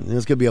 77. It's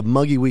going to be a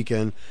muggy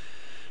weekend.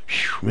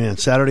 Whew, man,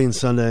 Saturday and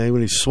Sunday,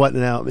 everybody's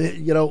sweating it out.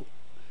 You know,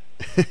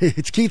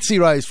 it's Keith C.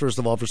 Rice, first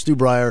of all, for Stu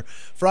Bryer.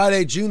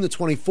 Friday, June the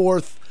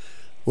 24th.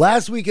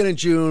 Last weekend in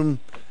June.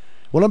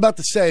 What I'm about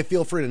to say,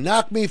 feel free to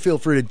knock me, feel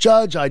free to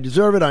judge. I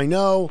deserve it, I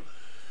know.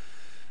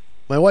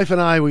 My wife and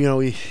I,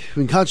 we've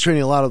been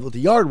concentrating a lot with the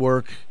yard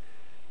work,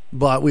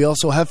 but we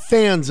also have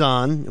fans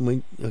on. And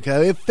we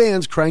have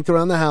fans cranked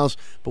around the house,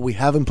 but we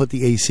haven't put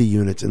the AC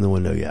units in the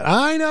window yet.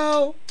 I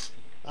know.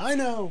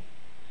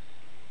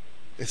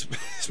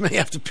 This may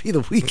have to be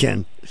the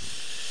weekend.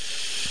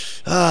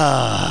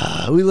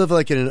 We live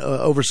like in an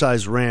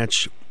oversized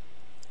ranch,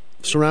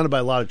 surrounded by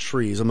a lot of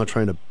trees. I'm not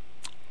trying to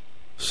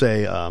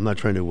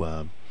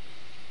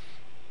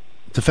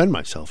defend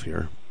myself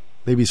here,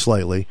 maybe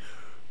slightly.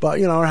 But,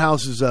 our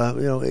house is,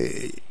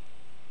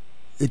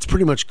 it's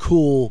pretty much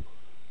cool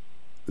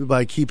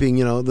by keeping,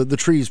 the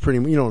trees pretty,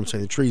 you know what I'm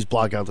saying? The trees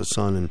block out the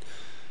sun and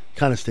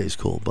kind of stays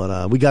cool.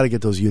 But we got to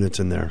get those units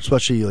in there,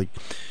 especially like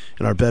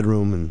in our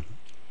bedroom and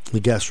the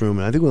guest room.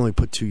 And I think we only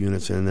put 2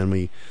 units in, and then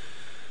we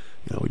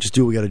just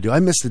do what we got to do. I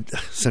miss the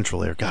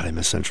central air. God, I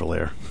miss central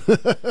air.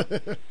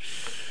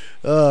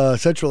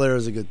 Central air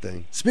is a good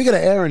thing. Speaking of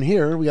air in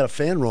here, we got a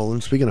fan rolling.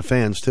 Speaking of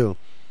fans, too.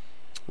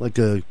 I'd like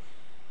to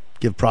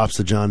give props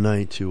to John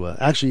Knight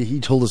actually, he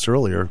told us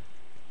earlier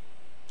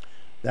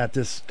that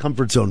this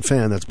Comfort Zone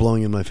fan that's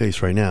blowing in my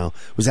face right now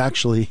was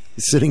actually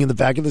sitting in the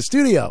back of the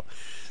studio.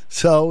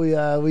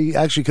 So we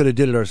actually could have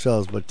did it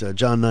ourselves, but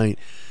John Knight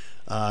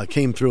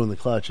came through in the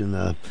clutch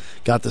and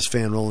got this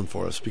fan rolling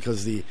for us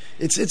because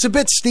it's a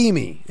bit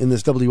steamy in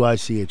this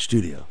WICH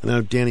studio. And I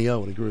know Danny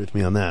O would agree with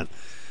me on that.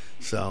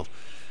 So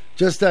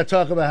just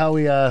talk about how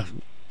we...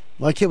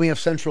 why can't we have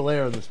central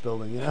air in this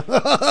building? That's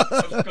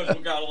because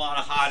we got a lot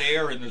of hot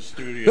air in the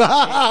studio.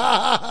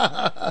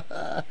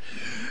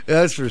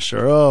 That's for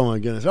sure. Oh, my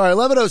goodness. All right,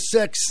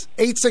 11:06,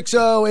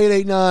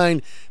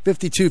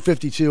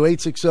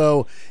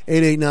 860-889-5252,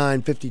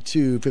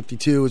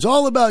 860-889-5252. It's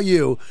all about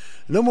you.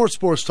 No more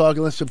sports talk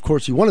unless, of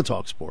course, you want to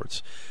talk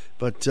sports.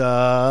 But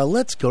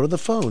let's go to the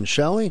phone,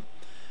 shall we?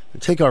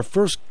 Take our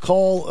first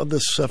call of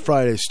this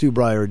Friday, Stu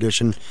Bryer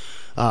edition.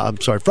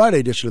 Friday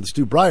edition of the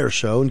Stu Bryer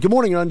Show. And good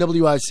morning, you're on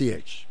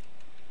WICH.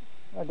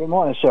 Good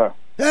morning, sir.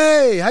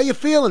 Hey, how you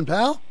feeling,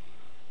 pal?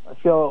 I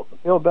feel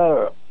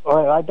better.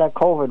 I had that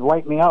COVID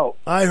wiped me out.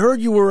 I heard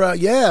you were,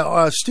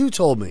 Stu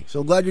told me.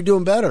 So glad you're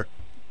doing better.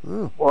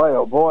 Oh.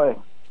 Boy.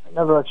 I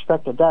never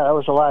expected that. That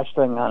was the last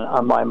thing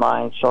on my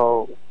mind.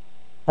 So,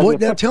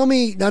 now tell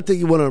me, not that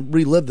you want to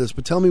relive this,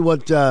 but tell me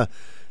how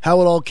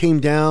it all came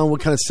down, what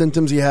kind of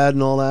symptoms you had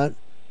and all that.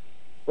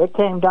 It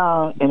came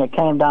down, and it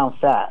came down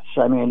fast.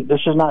 I mean,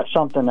 this is not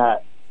something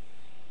that...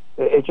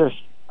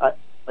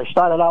 I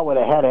started out with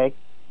a headache,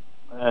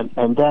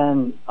 and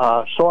then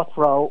sore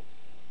throat,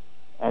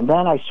 and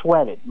then I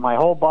sweated. My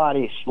whole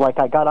body, like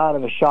I got out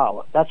of the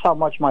shower. That's how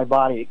much my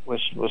body was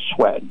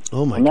sweating.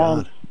 Oh, my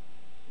God.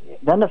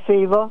 Then the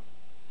fever,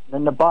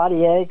 then the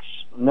body aches,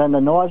 and then the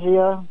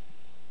nausea.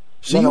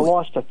 So then I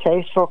lost the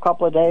taste for a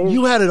couple of days.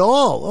 You had it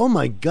all. Oh,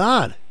 my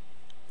God.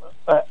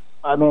 It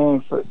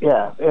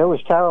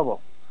was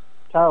terrible.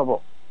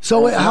 Terrible.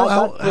 So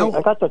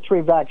I got the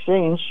 3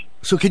 vaccines.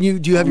 So do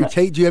you have your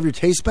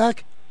taste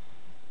back?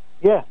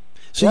 Yeah.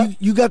 So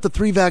you got the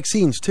 3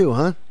 vaccines too,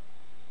 huh?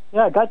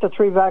 Yeah, I got the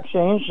 3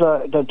 vaccines,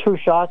 the 2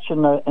 shots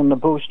and the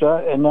booster,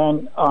 and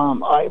then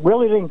I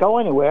really didn't go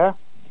anywhere.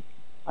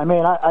 I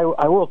mean,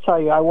 I will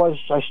tell you,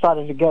 I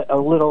started to get a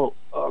little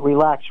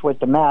relaxed with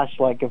the mask.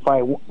 Like if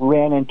I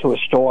ran into a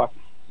store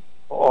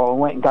or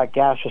went and got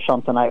gas or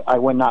something, I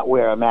would not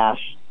wear a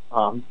mask.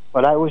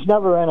 But I was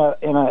never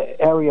in a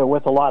area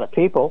with a lot of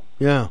people.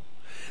 Yeah,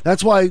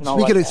 that's why.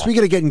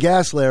 Speaking of getting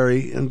gas,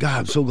 Larry, and God,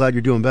 I'm so glad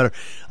you're doing better.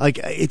 Like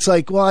it's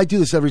like, well, I do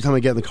this every time I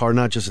get in the car,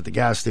 not just at the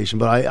gas station,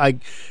 but I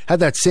had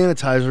that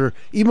sanitizer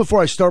even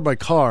before I start my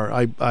car.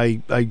 I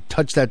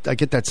touch that. I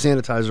get that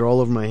sanitizer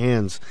all over my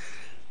hands.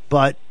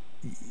 But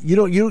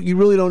you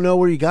really don't know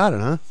where you got it,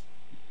 huh?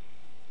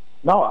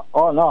 No,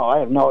 I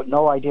have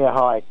no idea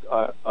how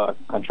I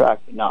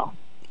contracted. No.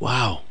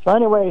 Wow. So,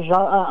 anyways,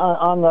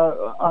 on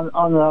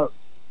the,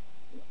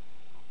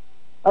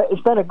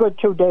 it's been a good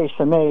 2 days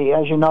for me.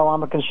 As you know,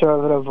 I'm a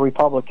conservative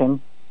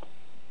Republican,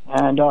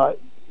 and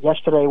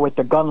yesterday with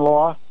the gun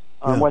law,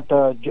 what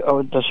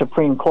the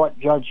Supreme Court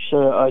judge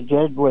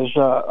did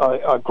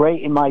was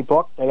great in my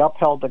book. They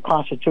upheld the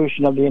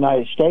Constitution of the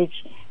United States,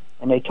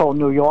 and they told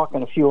New York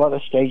and a few other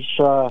states,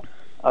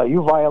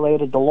 you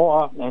violated the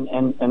law,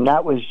 and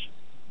that was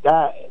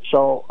that.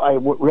 So I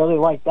really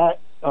like that.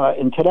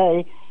 And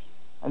today,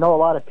 I know a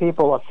lot of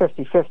people are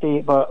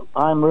 50-50, but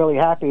I'm really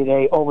happy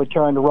they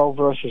overturned Roe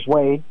versus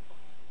Wade.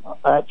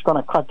 It's going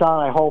to cut down,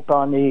 I hope,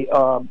 on the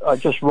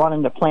just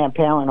running the Planned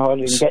Parenthood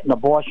and getting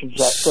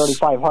abortions at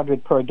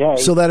 3,500 per day.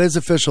 So that is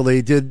official.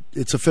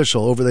 It's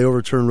official. They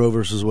overturned Roe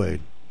versus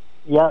Wade.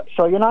 Yeah.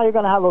 So you're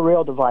going to have a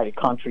real divided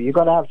country. You're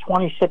going to have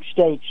 26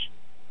 states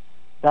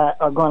that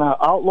are going to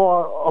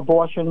outlaw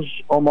abortions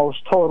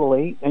almost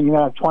totally, and you're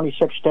going to have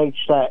 26 states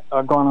that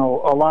are going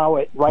to allow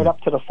it right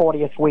up to the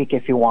 40th week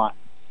if you want.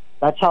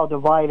 That's how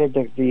divided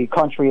the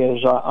country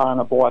is on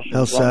abortion.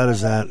 How sad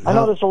is that? I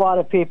know there's a lot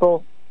of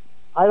people.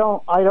 I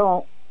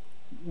don't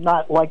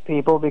not like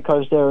people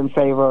because they're in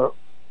favor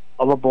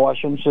of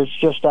abortions. It's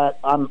just that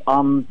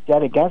I'm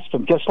dead against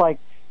them. Just like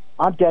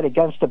I'm dead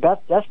against the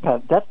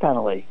death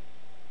penalty.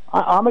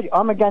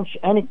 I'm against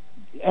any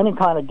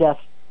kind of death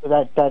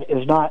that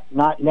is not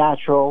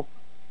natural,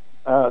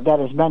 that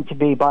is meant to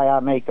be by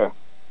our Maker.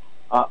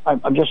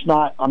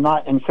 I'm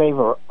not in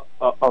favor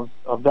of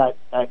that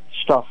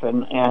stuff,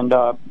 and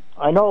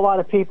I know a lot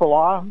of people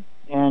are,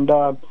 and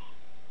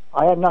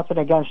I have nothing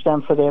against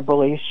them for their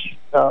beliefs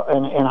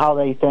and how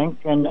they think,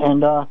 and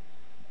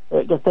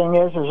the thing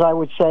is I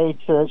would say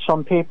to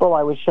some people,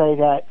 I would say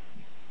that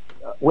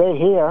we're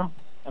here,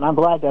 and I'm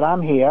glad that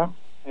I'm here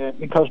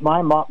because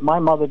my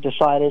mother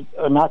decided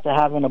not to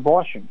have an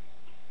abortion.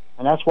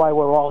 And that's why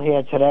we're all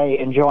here today,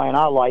 enjoying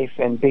our life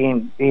and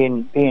being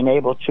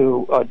able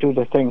to do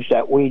the things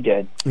that we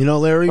did. You know,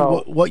 Larry,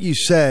 what you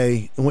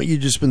say and what you've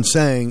just been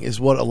saying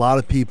is what a lot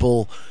of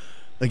people.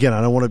 Again,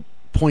 I don't want to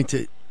point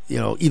to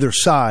either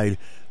side,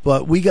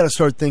 but we got to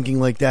start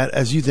thinking like that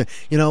as you think.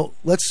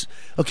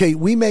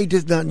 We may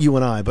not you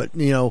and I, but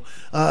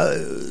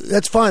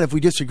that's fine if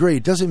we disagree.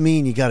 It doesn't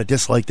mean you got to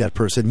dislike that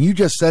person. You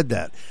just said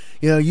that.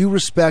 You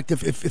respect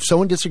if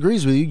someone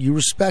disagrees with you, you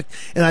respect.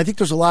 And I think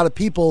there's a lot of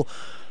people.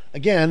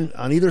 Again,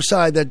 on either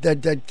side,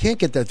 that can't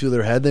get that through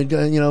their head.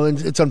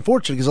 And it's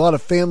unfortunate because a lot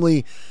of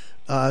family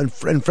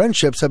and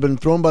friendships have been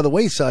thrown by the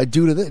wayside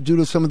due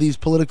to some of these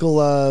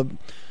political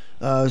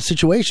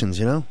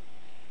situations.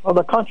 Well,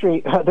 the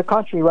country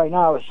right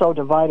now is so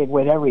divided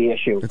with every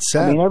issue. It's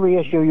sad. I mean, every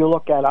issue you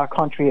look at, our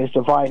country is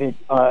divided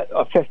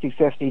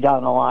 50-50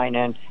 down the line,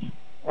 and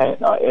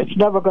it's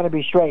never going to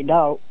be straightened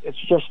out.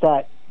 It's just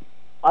that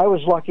I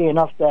was lucky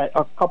enough that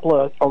a couple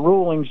of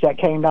rulings that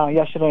came down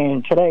yesterday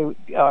and today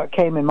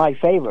came in my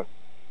favor.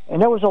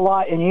 And there was a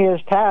lot in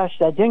years past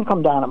that didn't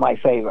come down in my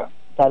favor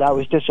that I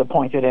was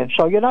disappointed in.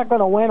 So you're not going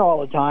to win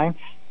all the time,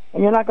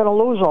 and you're not going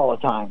to lose all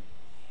the time.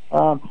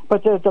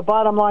 But the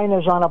bottom line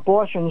is on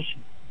abortions,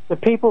 the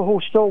people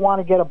who still want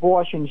to get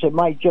abortions, it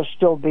might just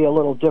still be a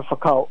little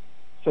difficult.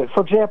 So,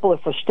 for example,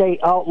 if a state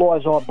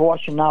outlaws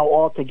abortion now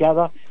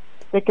altogether,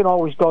 they can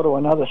always go to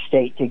another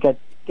state to get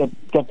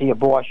the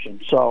abortion.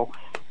 So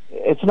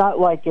it's not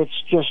like it's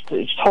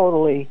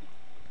totally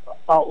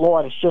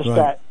outlawed. It's just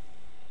that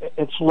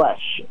it's less.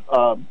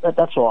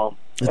 That's all.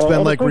 It's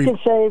been like if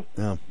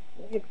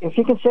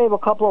you can save a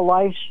couple of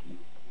lives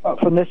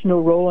from this new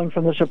ruling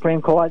from the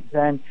Supreme Court,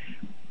 then,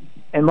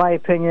 in my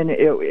opinion,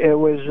 it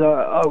was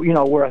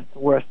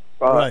worth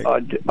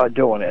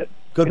doing it.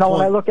 Good point.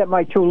 When I look at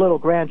my two little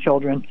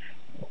grandchildren,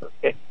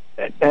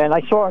 and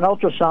I saw an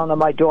ultrasound of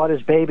my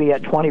daughter's baby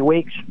at 20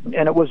 weeks,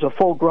 and it was a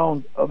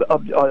full-grown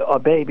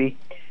baby.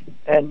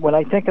 And when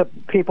I think of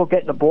people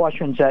getting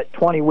abortions at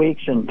 20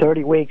 weeks and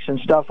 30 weeks and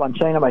stuff, I'm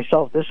saying to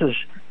myself, this is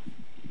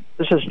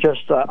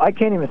just I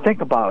can't even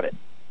think about it.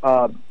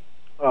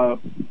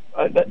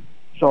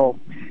 So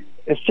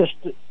it's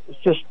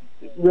just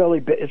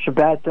really it's a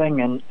bad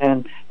thing.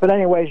 But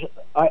anyways,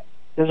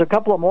 there's a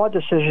couple of more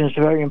decisions,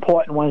 very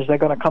important ones. They're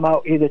going to come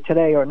out either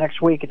today or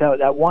next week.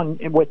 That one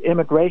with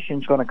immigration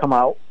is going to come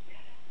out.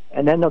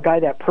 And then the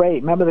guy that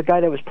prayed. Remember the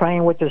guy that was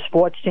praying with the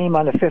sports team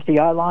on the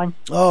 50-yard line?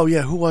 Oh,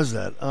 yeah. Who was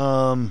that?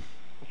 I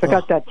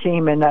forgot that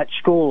team in that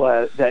school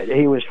that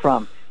he was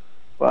from.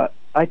 But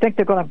I think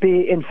they're going to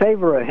be in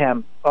favor of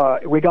him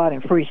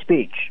regarding free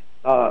speech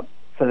for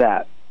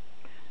that.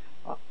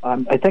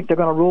 I think they're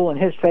going to rule in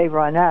his favor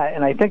on that.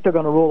 And I think they're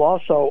going to rule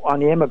also on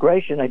the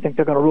immigration. I think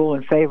they're going to rule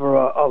in favor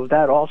of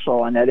that also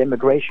on that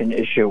immigration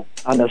issue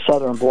on the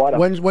southern border.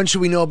 When should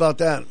we know about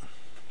that?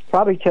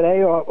 Probably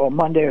today or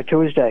Monday or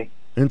Tuesday.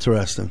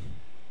 Interesting.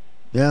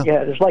 Yeah.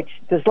 Yeah, there's like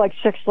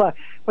 6 left.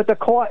 But the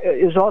court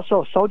is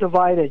also so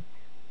divided.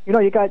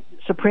 You got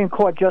Supreme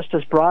Court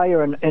Justice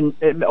Bryer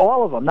and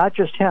all of them, not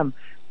just him.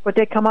 But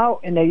they come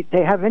out and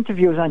they have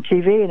interviews on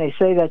TV and they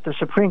say that the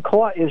Supreme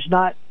Court is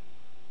not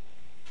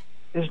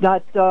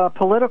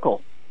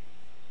political.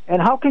 And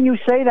how can you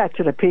say that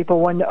to the people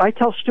when I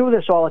tell Stu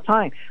this all the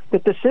time? The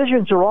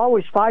decisions are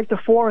always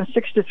 5-4 and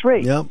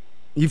 6-3. Yep.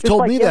 You've Just told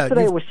like me that.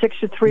 Yesterday it was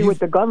 6-3 with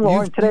the gun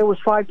law, and today it was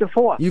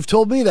 5-4. You've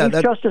told me that.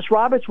 Chief Justice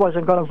Roberts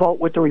wasn't going to vote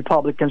with the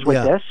Republicans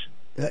with this.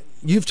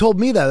 You've told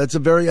me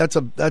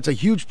that. That's a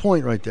huge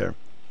point right there.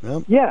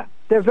 Yep. Yeah,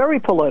 they're very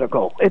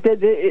political.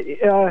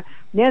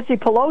 Nancy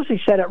Pelosi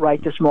said it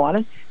right this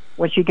morning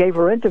when she gave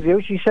her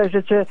interview. She says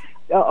it's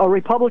a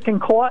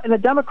Republican court and a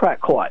Democrat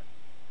court.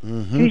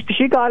 Mm-hmm.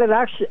 She got it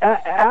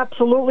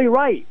absolutely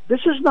right. This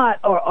is not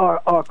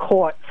a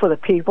court for the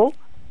people.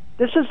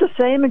 This is the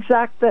same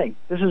exact thing.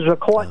 This is a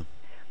court.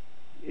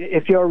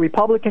 If you're a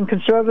Republican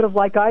conservative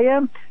like I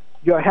am,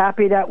 you're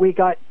happy that we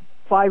got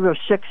 5 or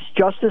 6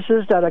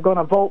 justices that are going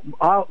to vote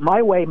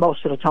my way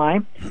most of the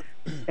time.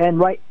 And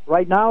right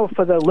now,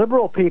 for the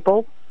liberal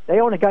people, they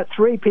only got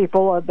 3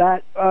 people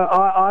that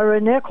are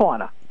in their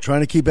corner.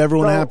 Trying to keep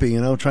everyone happy,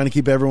 Trying to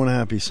keep everyone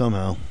happy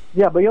somehow.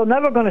 Yeah, but you're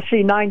never going to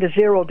see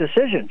 9-0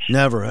 decisions.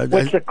 Never.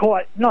 Which the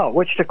court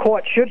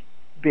should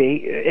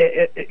be,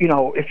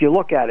 if you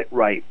look at it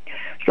right.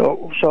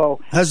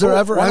 So has there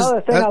ever? One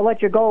other thing, I'll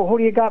let you go. Who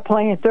do you got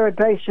playing third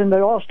base in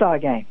the All-Star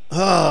game?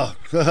 Oh,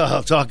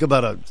 talk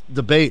about a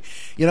debate.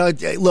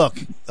 Look.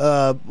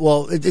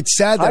 It's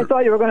sad that I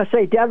thought you were going to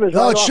say Devers.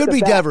 No, it should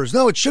be Devers.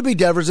 No, it should be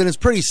Devers, and it's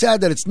pretty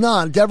sad that it's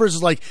not. Devers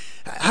is like,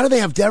 how do they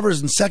have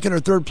Devers in second or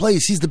third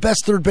place? He's the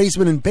best third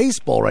baseman in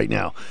baseball right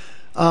now.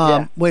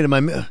 Wait,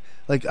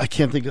 I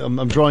can't think.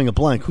 I'm drawing a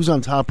blank. Who's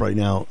on top right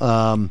now?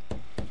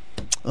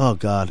 Oh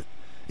God,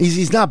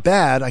 he's not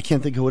bad. I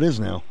can't think who it is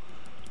now.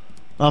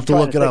 I'll have to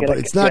look it up.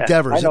 It's not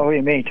Devers. I know who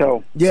you mean,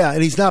 too. Yeah,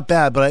 and he's not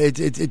bad, but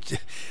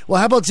well,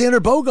 how about Xander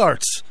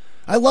Bogaerts?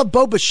 I love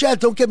Bo Bichette.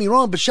 Don't get me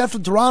wrong. Bichette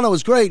from Toronto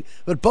is great,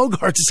 but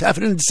Bogaerts is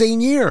having an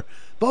insane year.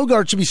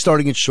 Bogaerts should be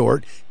starting at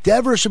short.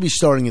 Devers should be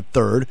starting at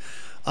third.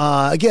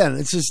 Again,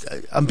 it's just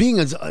I'm being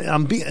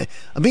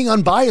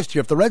unbiased here.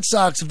 If the Red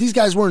Sox, if these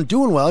guys weren't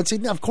doing well, I'd say,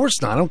 no, of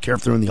course not. I don't care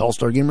if they're in the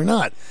All-Star game or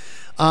not.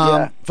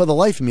 For the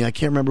life of me, I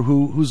can't remember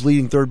who's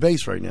leading third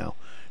base right now.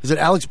 Is it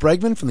Alex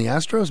Bregman from the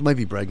Astros? It might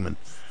be Bregman.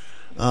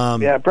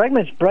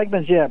 Bregman's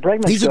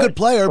he's a good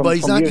player, but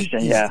he's not.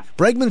 Houston,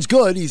 Bregman's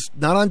good. He's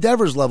not on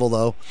Devers' level,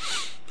 though.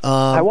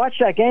 I watched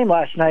that game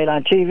last night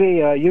on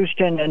TV.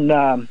 Houston and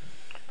I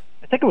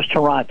think it was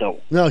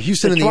Toronto. No,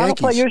 Houston and the Yankees.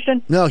 Play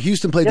Houston? No,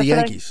 Houston played yesterday? the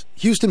Yankees.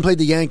 Houston played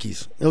the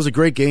Yankees. It was a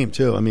great game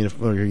too. I mean, if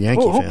you're a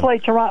Yankee fan. Who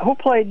played Toronto? Who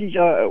played?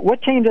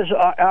 What team does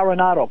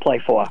Arenado play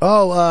for?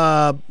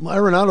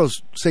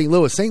 Arenado's St.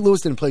 Louis. St.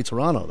 Louis didn't play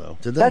Toronto though,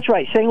 did they? That's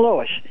right, St.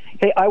 Louis.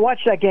 Hey, I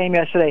watched that game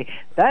yesterday.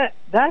 That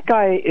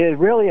guy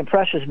really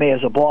impresses me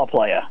as a ball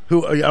player.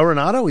 Who,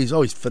 Arenado? He's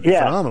always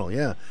phenomenal.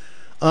 Yeah,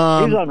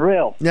 he's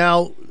unreal.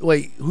 Now,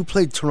 wait, who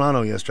played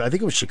Toronto yesterday? I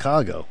think it was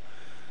Chicago.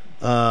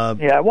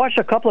 I watched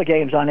a couple of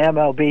games on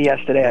MLB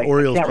yesterday.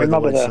 Orioles I can't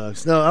remember the White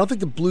Sox. No, I don't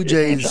think the Blue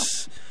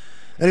Jays.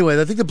 Anyway,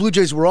 I think the Blue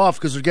Jays were off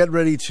because they're getting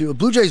ready to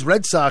Blue Jays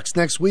Red Sox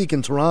next week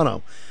in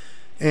Toronto.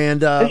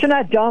 And isn't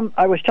that dumb?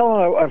 I was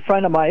telling a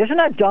friend of mine, isn't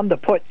that dumb to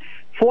put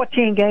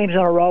 14 games in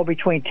a row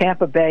between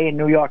Tampa Bay and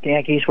New York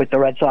Yankees with the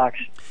Red Sox?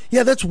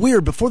 Yeah, that's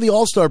weird. Before the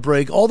All-Star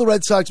break, all the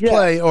Red Sox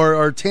play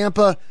are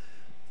Tampa.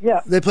 Yeah,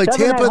 they play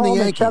Tampa and the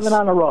Yankees. 7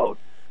 on the road.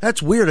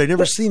 That's weird. I've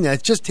never seen that.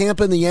 It's just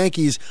Tampa and the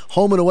Yankees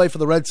home and away for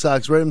the Red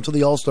Sox right until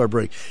the All-Star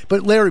break.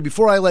 But, Larry,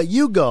 before I let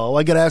you go,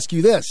 I got to ask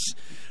you this.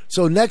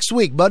 So next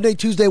week, Monday,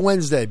 Tuesday,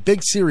 Wednesday,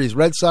 big series,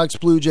 Red Sox,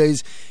 Blue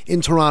Jays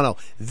in Toronto.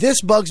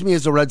 This bugs me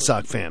as a Red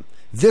Sox fan.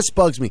 This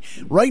bugs me.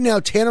 Right now,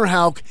 Tanner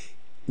Houck,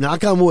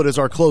 knock on wood, is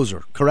our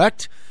closer,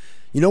 correct?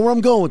 You know where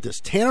I'm going with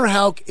this. Tanner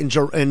Houck and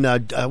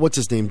what's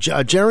his name?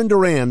 Jarren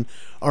Duran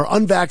are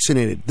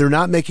unvaccinated. They're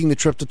not making the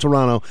trip to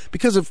Toronto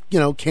because of,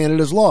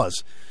 Canada's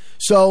laws.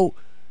 So,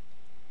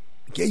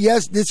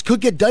 yes, this could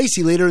get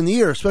dicey later in the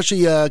year,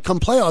 especially come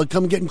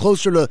getting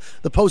closer to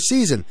the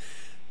postseason.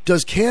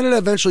 Does Canada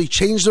eventually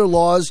change their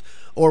laws,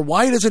 or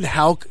why doesn't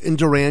Houck and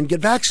Duran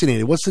get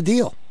vaccinated? What's the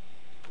deal?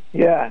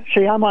 Yeah,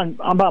 see, I'm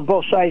on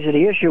both sides of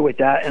the issue with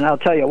that, and I'll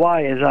tell you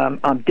why. Is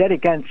I'm dead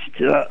against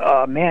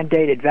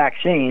mandated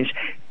vaccines.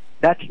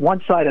 That's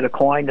one side of the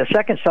coin. The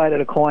second side of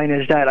the coin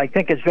is that I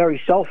think it's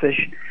very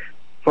selfish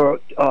for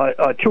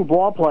 2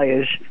 ball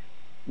players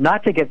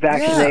not to get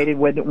vaccinated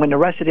when the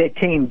rest of their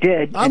team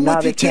did, and now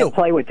they can't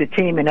play with the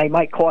team, and they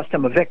might cost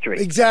them a victory.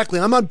 Exactly.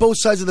 I'm on both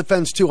sides of the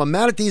fence, too. I'm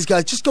mad at these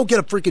guys. Just go get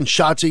a freaking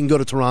shot so you can go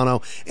to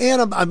Toronto.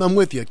 And I'm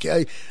with you.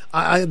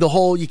 The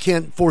whole you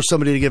can't force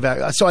somebody to get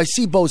vaccinated. So I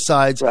see both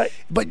sides. Right.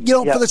 But,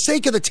 for the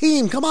sake of the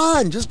team, come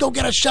on. Just go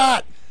get a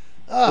shot.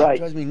 It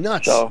drives me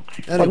nuts. So,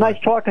 anyway. Well,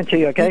 nice talking to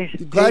you, okay?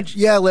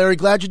 Larry,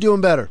 glad you're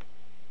doing better.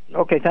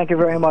 Okay, thank you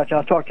very much.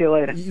 I'll talk to you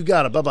later. You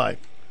got it. Bye-bye.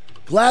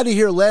 Glad to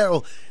hear Larry.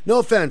 Well, no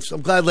offense.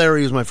 I'm glad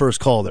Larry was my first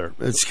call there.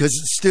 It's because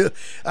Stu.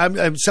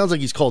 It sounds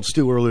like he's called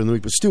Stu earlier in the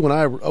week, but Stu and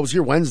I was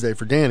here Wednesday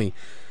for Danny,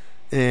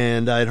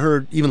 and I'd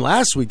heard even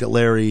last week that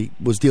Larry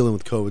was dealing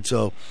with COVID.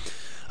 So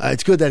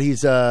it's good that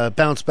he's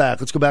bounced back.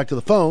 Let's go back to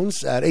the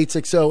phones at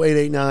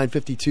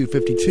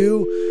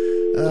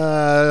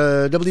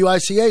 860-889-5252.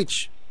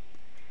 WICH.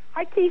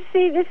 Hi,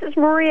 TC. This is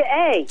Maria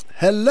A.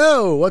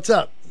 Hello. What's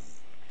up?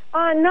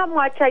 Not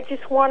much. I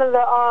just wanted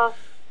to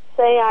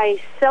say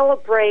I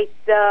celebrate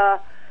the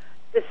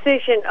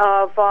decision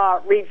of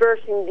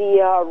reversing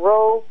the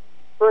Roe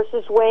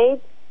versus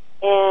Wade,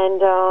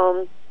 and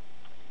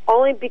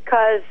only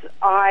because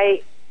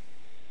I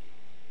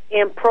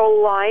am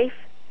pro-life,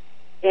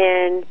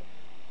 and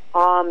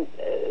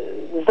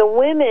the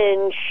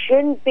women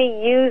shouldn't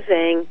be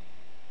using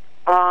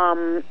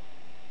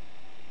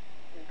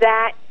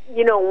that,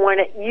 when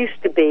it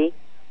used to be,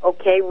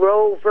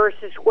 Roe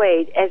versus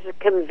Wade, as a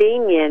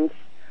convenience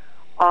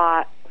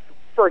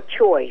for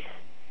choice.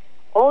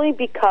 Only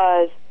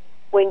because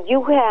when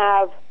you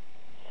have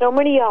so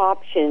many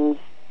options,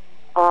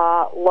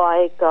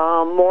 like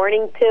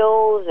morning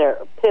pills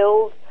or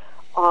pills,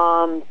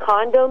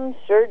 condoms,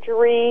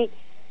 surgery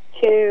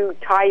to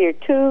tie your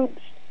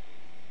tubes,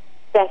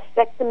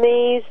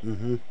 vasectomies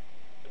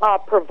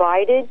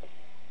provided,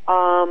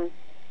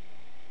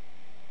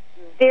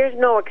 there's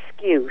no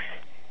excuse.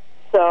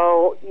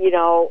 So,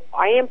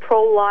 I am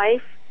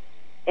pro-life,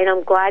 and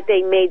I'm glad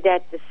they made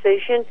that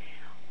decision,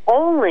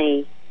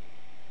 only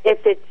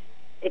if it's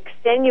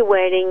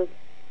extenuating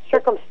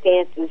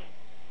circumstances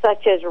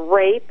such as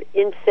rape,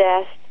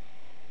 incest,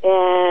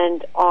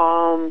 and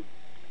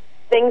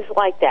things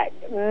like that.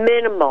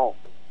 Minimal.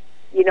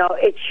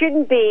 It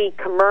shouldn't be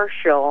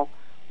commercial.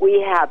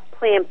 We have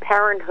Planned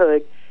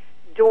Parenthood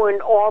doing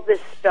all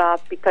this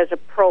stuff because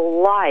of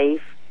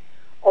pro-life,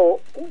 or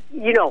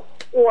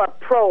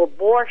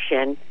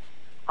pro-abortion,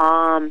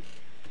 to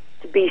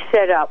be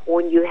set up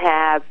when you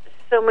have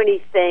so many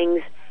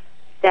things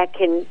that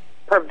can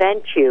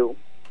prevent you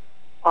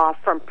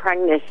from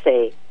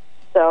pregnancy.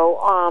 So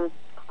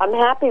I'm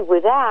happy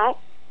with that.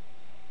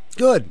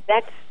 Good.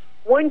 That's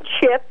one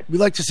chip. We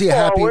like to see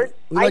a forward,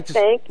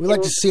 happy. We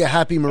like to see a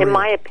happy Maria. In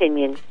my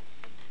opinion,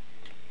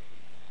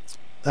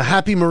 a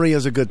happy Maria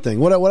is a good thing.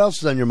 What else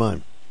is on your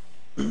mind?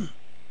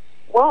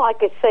 Well, I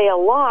could say a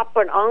lot,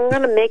 but I'm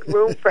going to make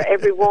room for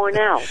everyone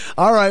else.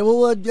 All right.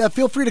 Well,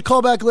 feel free to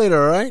call back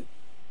later. All right.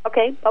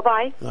 Okay.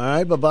 Bye-bye. All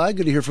right. Bye-bye.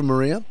 Good to hear from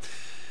Maria.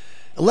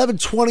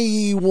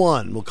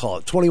 11:21, we'll call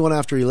it 21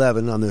 after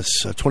 11 on this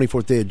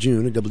 24th day of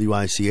June at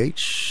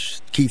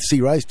WICH. Keith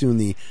C. Rice doing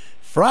the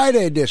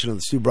Friday edition of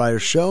the Stu Bryer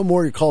Show.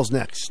 More of your calls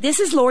next. This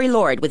is Lori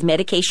Lord with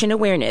Medication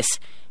Awareness.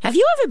 Have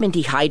you ever been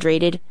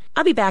dehydrated?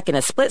 I'll be back in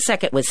a split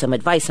second with some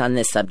advice on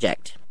this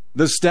subject.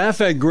 The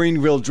staff at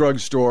Greenville Drug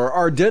Store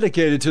are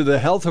dedicated to the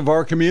health of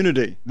our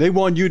community. They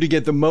want you to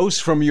get the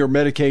most from your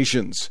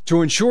medications.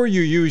 To ensure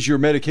you use your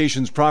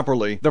medications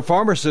properly, the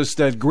pharmacists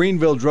at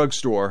Greenville Drug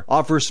Store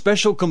offer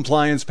special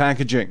compliance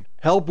packaging,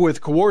 help with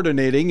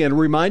coordinating and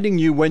reminding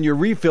you when your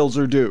refills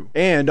are due,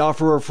 and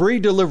offer a free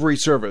delivery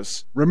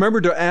service.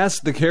 Remember to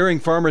ask the caring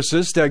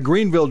pharmacist at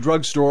Greenville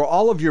Drug Store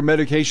all of your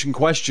medication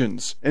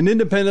questions. An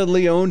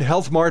independently owned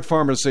Health Mart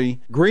pharmacy,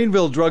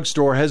 Greenville Drug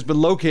Store has been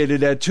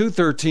located at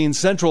 213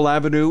 Central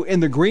Avenue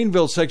in the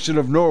Greenville section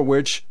of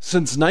Norwich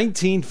since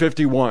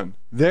 1951.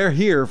 They're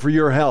here for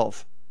your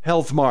health.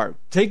 Health Mart,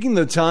 taking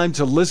the time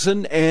to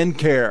listen and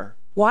care.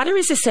 Water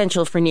is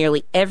essential for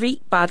nearly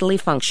every bodily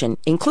function,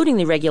 including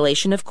the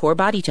regulation of core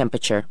body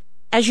temperature.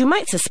 As you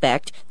might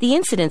suspect, the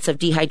incidence of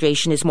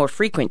dehydration is more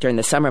frequent during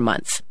the summer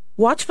months.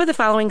 Watch for the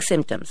following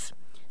symptoms: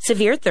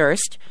 severe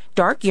thirst,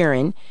 dark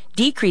urine,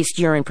 decreased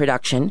urine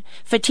production,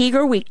 fatigue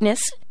or weakness,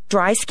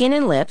 dry skin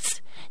and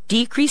lips,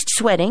 decreased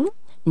sweating,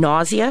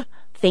 nausea,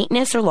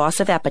 faintness or loss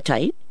of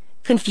appetite,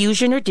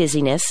 confusion or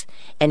dizziness,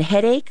 and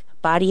headache,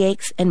 body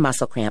aches, and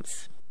muscle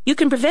cramps. You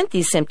can prevent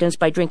these symptoms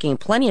by drinking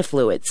plenty of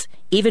fluids,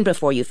 even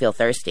before you feel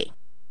thirsty.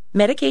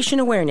 Medication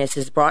Awareness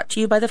is brought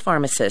to you by the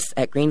pharmacists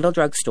at Greenville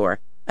Drug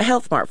Store, a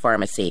Health Mart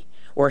pharmacy.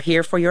 We're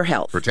here for your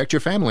health. Protect your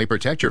family,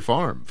 protect your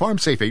farm.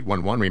 FarmSafe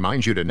 811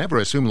 reminds you to never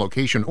assume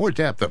location or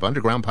depth of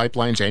underground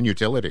pipelines and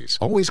utilities.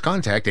 Always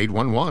contact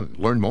 811.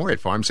 Learn more at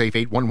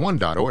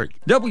farmsafe811.org.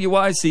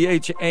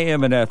 WICH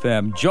AM and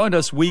FM. Join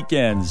us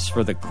weekends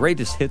for the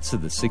greatest hits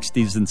of the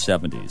 60s and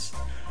 70s.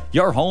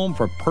 Your home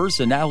for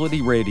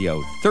personality radio,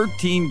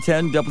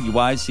 1310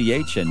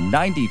 WICH and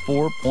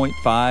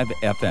 94.5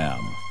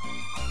 FM.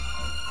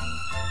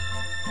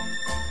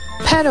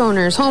 Pet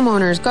owners,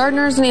 homeowners,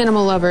 gardeners, and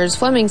animal lovers,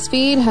 Fleming's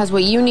Feed has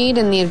what you need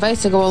and the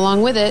advice to go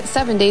along with it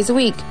 7 days a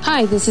week.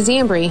 Hi, this is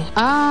Ambry.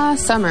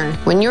 Summer.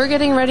 When you're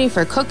getting ready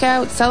for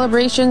cookouts,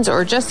 celebrations,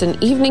 or just an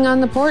evening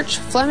on the porch,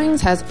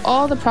 Fleming's has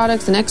all the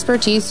products and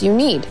expertise you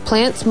need.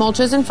 Plants,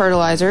 mulches, and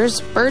fertilizers,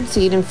 bird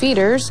seed and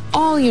feeders,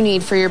 all you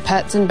need for your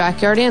pets and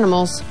backyard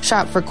animals.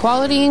 Shop for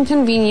quality and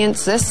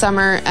convenience this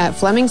summer at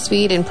Fleming's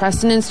Feed in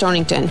Preston and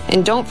Stonington.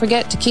 And don't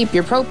forget to keep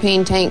your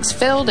propane tanks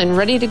filled and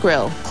ready to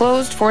grill.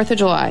 Closed 4th of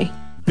July.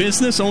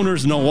 Business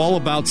owners know all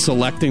about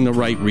selecting the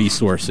right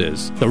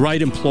resources, the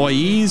right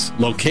employees,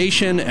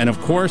 location, and of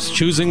course,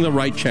 choosing the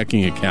right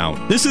checking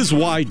account. This is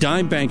why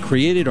Dime Bank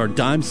created our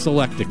Dime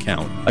Select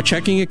account, a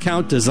checking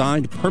account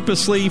designed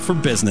purposely for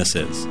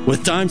businesses.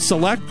 With Dime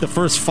Select, the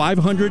first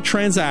 500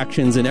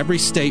 transactions in every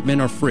statement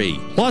are free.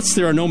 Plus,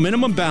 there are no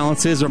minimum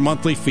balances or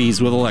monthly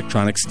fees with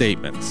electronic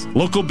statements.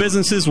 Local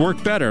businesses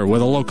work better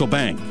with a local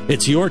bank.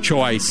 It's your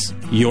choice,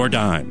 your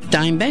dime.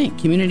 Dime Bank.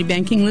 Community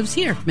banking lives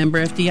here.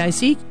 Member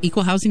FDIC,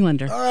 equal housing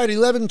lender. All right,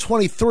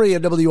 11:23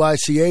 at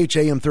WICH,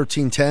 AM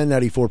 1310,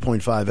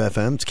 94.5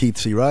 FM. It's Keith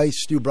C.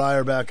 Rice. Stu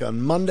Bryer back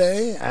on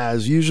Monday,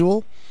 as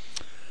usual.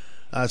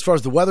 As far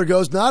as the weather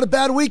goes, not a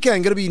bad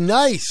weekend. Going to be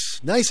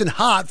nice and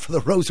hot for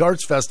the Rose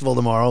Arts Festival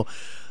tomorrow.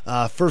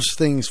 First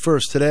things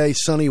first today,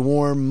 sunny,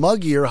 warm,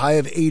 muggier, high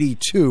of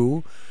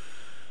 82.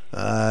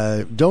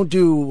 Don't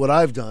do what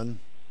I've done.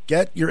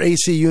 Get your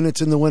AC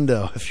units in the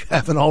window if you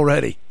haven't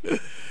already.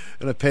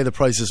 Going to pay the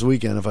price this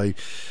weekend if I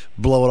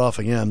blow it off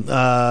again.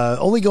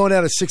 Only going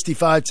out at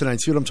 65 tonight.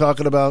 See what I'm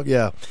talking about?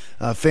 Yeah.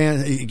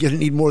 Fan. You're going to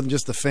need more than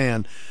just a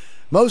fan.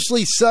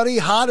 Mostly sunny,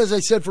 hot, as I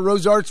said, for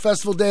Rose Arts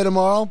Festival Day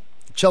tomorrow.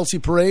 Chelsea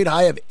Parade,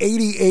 high of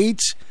 88.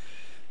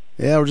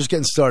 Yeah, we're just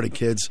getting started,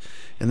 kids.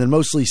 And then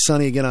mostly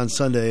sunny again on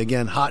Sunday.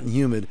 Again, hot and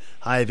humid,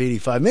 high of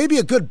 85. Maybe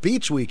a good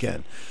beach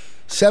weekend.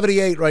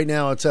 78 right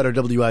now outside our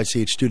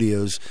WICH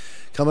studios.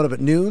 Coming up at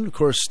noon, of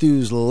course,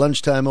 Stu's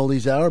lunchtime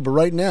oldies hour. But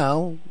right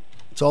now,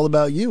 it's all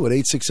about you at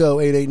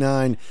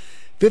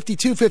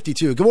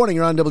 860-889-5252. Good morning.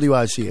 You're on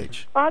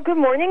WICH. Good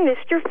morning,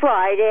 Mr.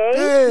 Friday.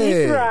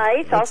 Hey. He's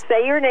right. I'll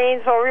say your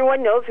name so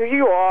everyone knows who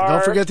you are.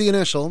 Don't forget the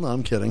initial. No,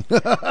 I'm kidding.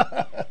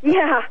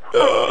 Yeah.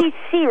 He's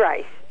C.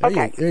 Rice.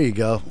 Okay. There you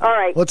go. All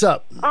right. What's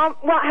up?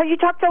 Well, have you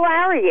talked to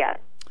Larry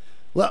yet?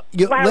 Well,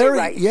 Larry,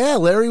 right. Yeah,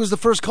 Larry was the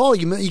first call.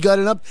 You got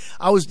it up.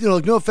 I was,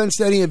 no offense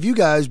to any of you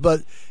guys,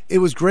 but it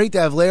was great to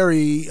have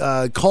Larry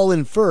call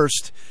in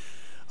first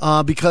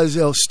because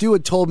Stu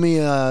had told me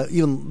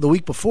even the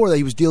week before that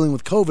he was dealing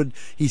with COVID.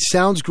 He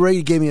sounds great.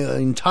 He gave me a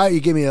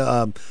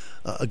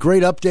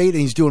great update, and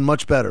he's doing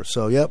much better.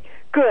 So, yep.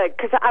 Good,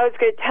 because I was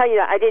going to tell you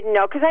that I didn't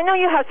know because I know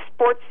you have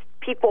sports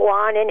people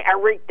on and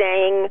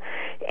everything,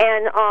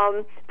 and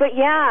but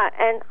yeah,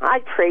 and I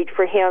prayed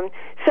for him.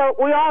 So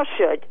we all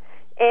should.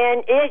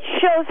 And it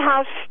shows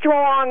how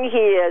strong he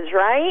is,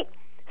 right?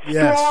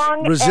 Yes,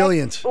 strong,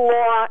 resilient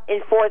law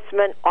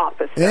enforcement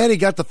officer. And he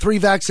got the 3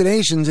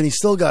 vaccinations, and he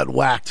still got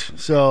whacked.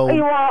 So,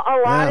 well,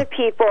 a lot of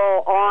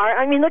people are.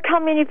 I mean, look how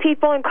many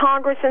people in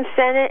Congress and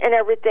Senate and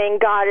everything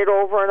got it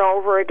over and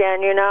over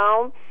again,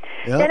 Yep.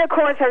 And, of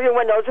course,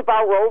 everyone knows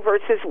about Roe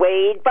versus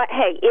Wade. But,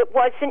 hey, it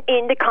wasn't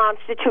in the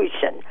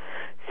Constitution.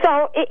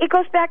 So it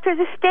goes back to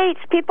the states.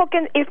 People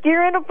can, if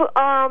you're in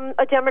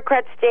a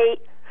Democrat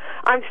state,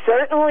 I'm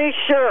certainly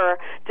sure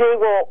they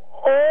will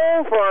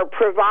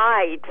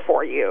over-provide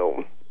for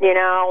you,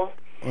 Not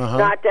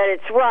that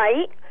it's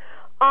right.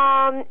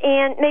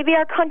 And maybe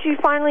our country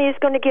finally is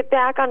going to get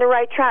back on the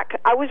right track.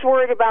 I was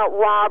worried about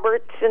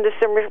Roberts in the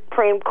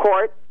Supreme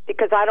Court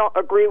because I don't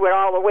agree with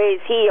all the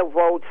ways he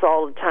votes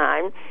all the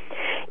time.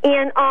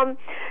 And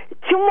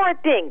 2 more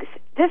things.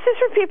 This is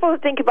for people to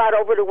think about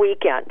over the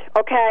weekend,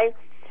 okay?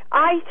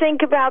 I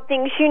think about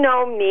things, you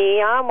know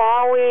me. I'm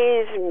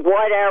always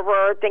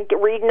whatever,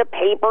 reading the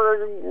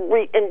paper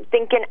and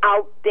thinking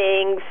out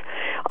things.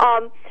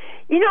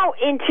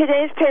 In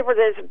today's paper,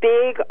 there's a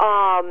big,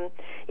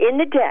 in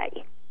the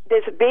day,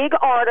 there's a big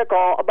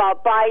article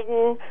about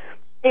Biden,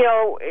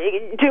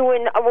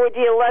 doing with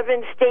the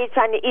 11 states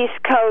on the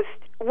East Coast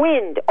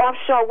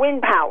offshore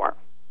wind power.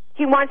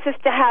 He wants us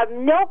to have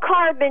no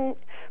carbon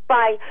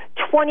by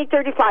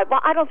 2035. Well,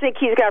 I don't think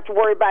he's going to have to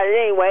worry about it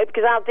anyway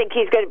because I don't think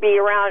he's going to be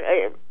around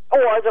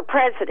or the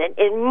president,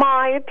 in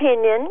my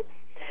opinion.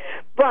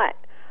 But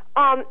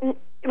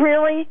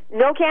really,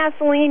 no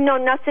gasoline, no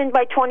nothing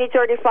by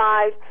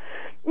 2035.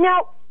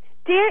 Now,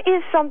 there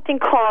is something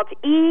called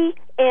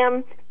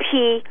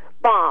EMP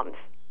bombs,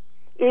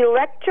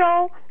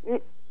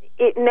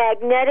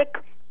 electromagnetic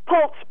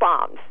pulse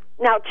bombs.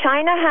 Now,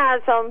 China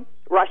has them.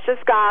 Russia's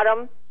got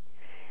them.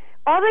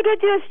 All they got to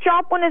do is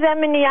drop one of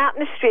them in the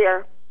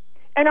atmosphere,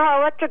 and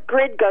our electric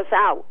grid goes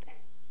out.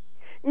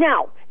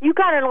 Now, you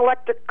got an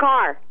electric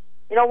car.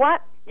 You know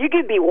what? You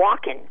could be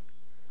walking.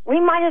 We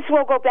might as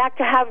well go back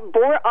to have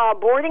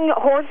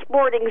horse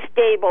boarding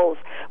stables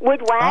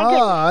with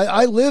wagons.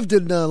 I lived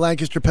in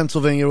Lancaster,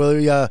 Pennsylvania,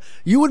 where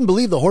you wouldn't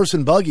believe the horse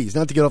and buggies,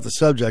 not to get off the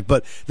subject,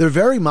 but they're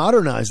very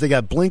modernized. They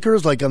got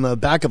blinkers like on the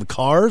back of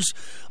cars.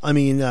 I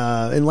mean,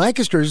 in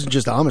Lancaster isn't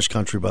just Amish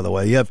country, by the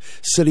way. You have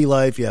city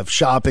life, you have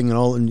shopping and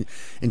all, and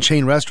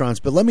chain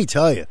restaurants. But let me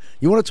tell you,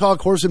 you want to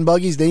talk horse and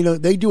buggies,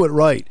 they do it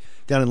right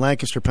down in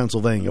Lancaster,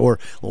 Pennsylvania, or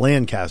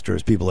Lancaster,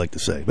 as people like to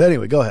say. But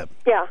anyway, go ahead.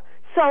 Yeah.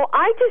 So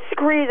I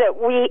disagree that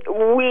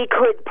we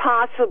could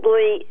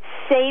possibly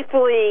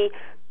safely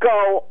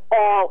go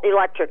all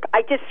electric.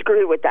 I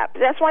disagree with that.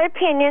 But that's my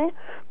opinion.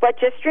 But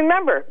just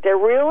remember, there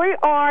really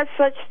are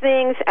such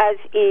things as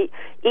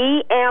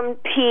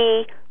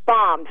EMP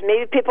bombs.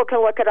 Maybe people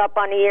can look it up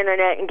on the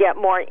internet and get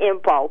more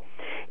info.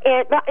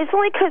 And it's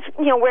only because,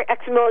 we're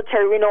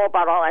ex-military, we know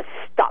about all that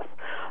stuff.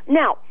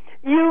 Now,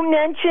 you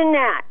mentioned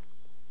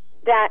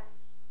that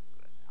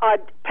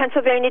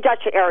Pennsylvania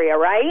Dutch area,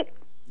 right?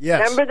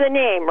 Yes. Remember the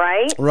name,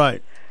 right?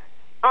 Right.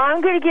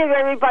 I'm going to give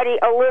everybody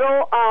a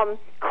little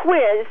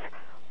quiz.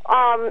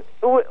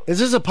 Is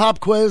this a pop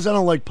quiz? I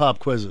don't like pop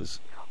quizzes.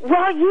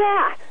 Well,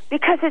 yeah,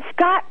 because it's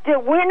got the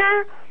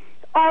winner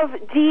of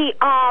the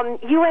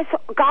U.S.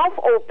 Golf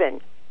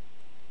Open.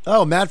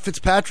 Oh, Matt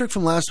Fitzpatrick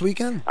from last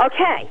weekend?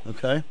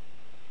 Okay.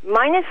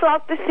 Minus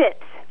off the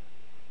Fitz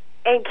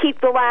and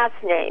keep the last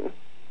name,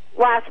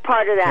 last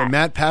part of that. Okay,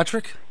 Matt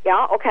Patrick?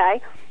 Yeah,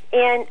 okay.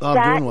 And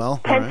I'm doing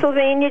well.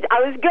 Pennsylvania, right.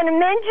 I was going to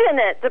mention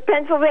it, the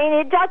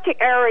Pennsylvania Dutch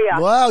area.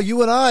 Wow,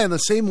 you and I on the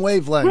same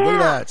wavelength. Yeah. Look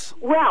at that.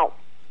 Well,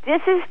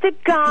 this is the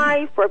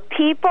guy for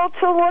people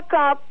to look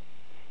up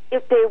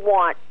if they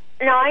want.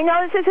 Now, I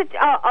know this is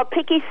a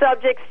picky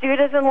subject. Stu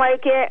doesn't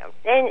like it,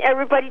 and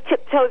everybody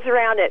tiptoes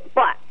around it.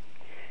 But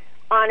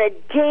on a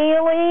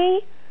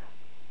daily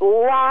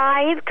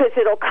live, because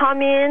it'll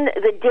come in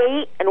the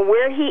date and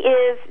where he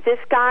is, this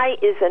guy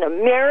is an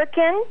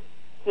American.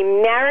 He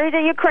married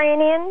a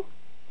Ukrainian,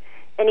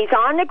 and he's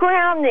on the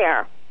ground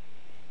there.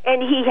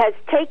 And he has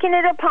taken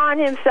it upon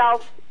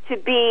himself to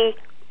be,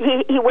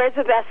 he wears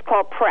a vest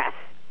called press.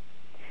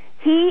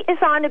 He is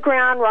on the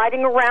ground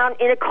riding around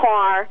in a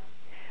car,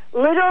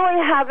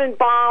 literally having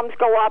bombs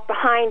go off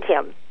behind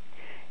him.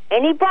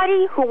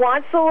 Anybody who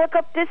wants to look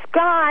up this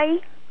guy,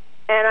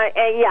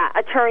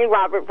 Attorney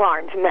Robert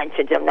Barnes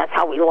mentioned him. That's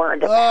how we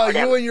learned about him.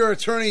 Oh, you and your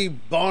Attorney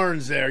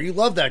Barnes there. You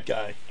love that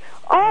guy.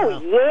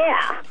 Oh,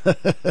 yeah.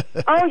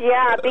 Oh,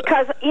 yeah,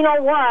 because you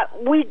know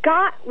what?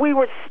 We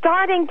were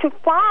starting to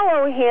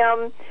follow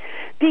him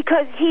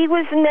because he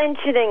was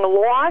mentioning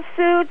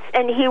lawsuits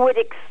and he would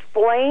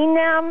explain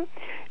them.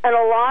 And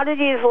a lot of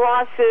these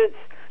lawsuits,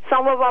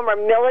 some of them are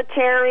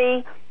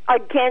military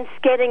against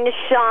getting the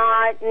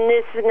shot and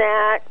this and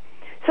that.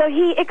 So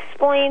he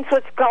explains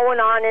what's going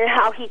on and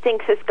how he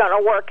thinks it's going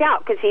to work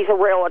out because he's a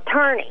real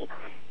attorney.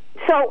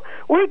 So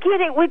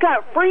we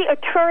got free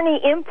attorney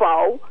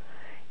info,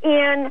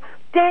 and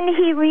then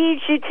he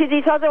leads you to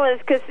these other ones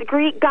because the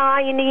Greek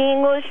guy and the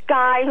English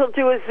guy, he'll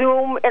do a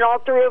Zoom, and all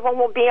three of them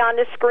will be on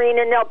the screen,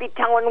 and they'll be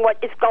telling what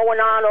is going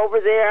on over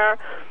there.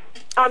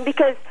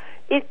 Because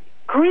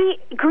Greece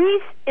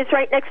is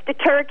right next to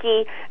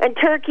Turkey, and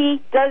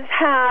Turkey does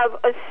have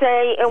a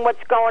say in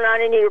what's going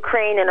on in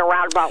Ukraine in a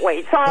roundabout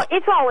way. So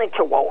it's all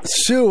interwoven.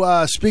 Sue,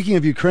 speaking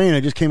of Ukraine,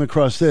 I just came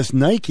across this.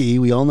 Nike,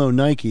 we all know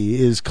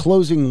Nike, is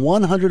closing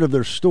 100 of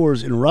their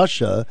stores in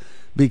Russia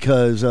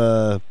because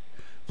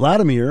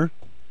Vladimir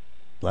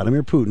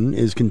Putin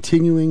is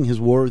continuing his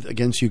war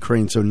against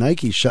Ukraine. So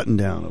Nike's shutting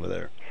down over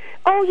there.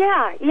 Oh,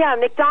 yeah.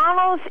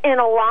 McDonald's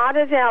and a lot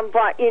of them.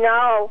 But,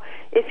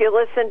 if you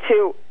listen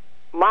to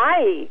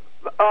my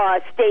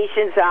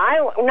stations,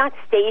 not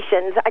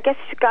stations, I guess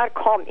you got to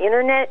call them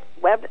internet,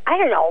 web, I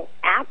don't know,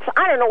 apps,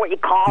 I don't know what you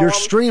call them. You're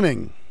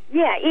streaming.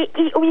 Yeah,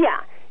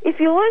 yeah. If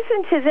you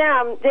listen to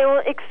them, they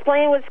will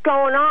explain what's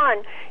going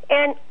on.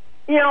 And,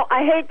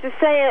 I hate to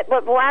say it,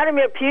 but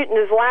Vladimir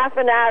Putin is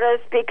laughing at us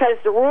because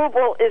the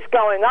ruble is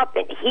going up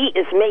and he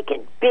is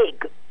making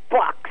big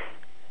bucks.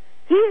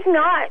 He's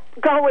not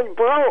going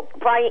broke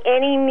by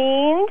any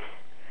means.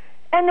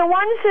 And the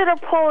ones that are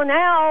pulling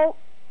out,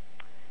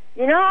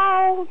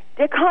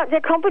 their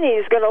company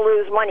is going to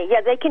lose money.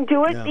 Yeah, they can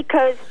do it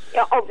because,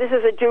 this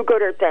is a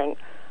do-gooder thing.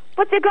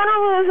 But they're going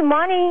to lose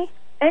money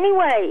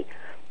anyway.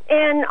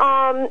 And,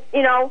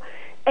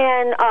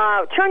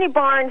 Attorney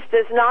Barnes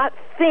does not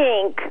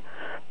think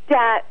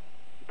that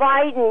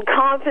Biden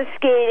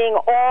confiscating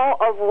all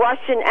of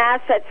Russian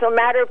assets, no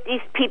matter if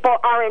these people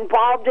are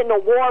involved in the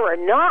war or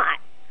not,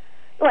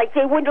 like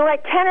they wouldn't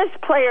let tennis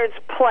players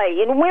play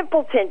in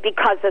Wimbledon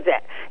because of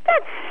it.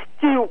 That's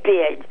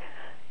stupid.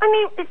 I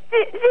mean,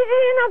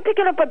 they're not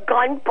picking up a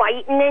gun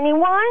biting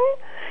anyone.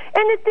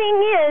 And the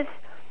thing is,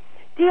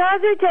 the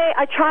other day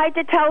I tried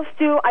to tell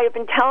Stu, I have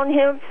been telling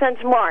him since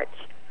March,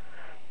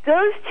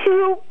 those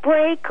two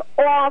break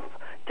off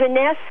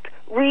Donetsk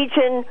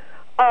region,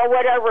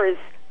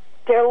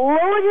 they're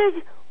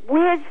loaded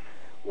with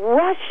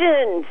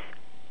Russians.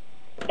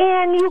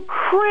 And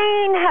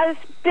Ukraine has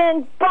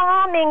been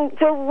bombing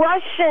the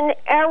Russian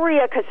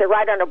area because they're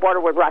right on the border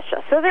with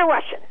Russia. So they're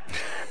Russian.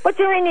 But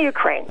they're in the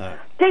Ukraine.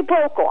 They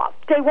broke off.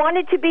 They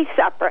wanted to be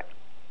separate.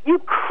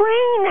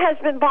 Ukraine has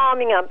been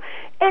bombing them.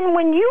 And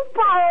when you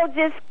follow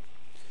this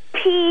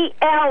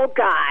PL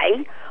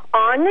guy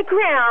on the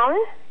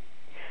ground,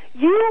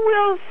 you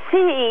will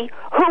see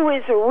who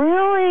is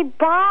really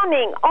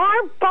bombing.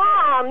 Our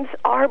bombs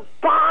are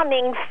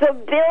bombing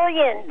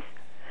civilians.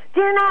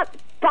 They're not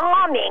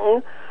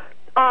bombing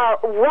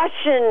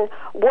Russian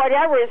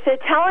whatevers. They're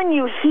telling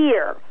you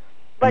here.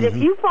 But if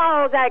you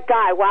follow that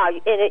guy, wow,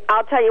 and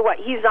I'll tell you what,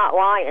 he's not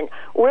lying.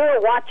 We were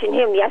watching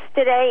him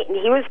yesterday, and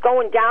he was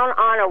going down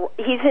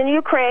he's in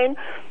Ukraine,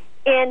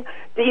 and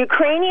the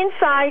Ukrainian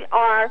side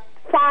are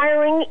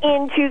firing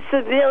into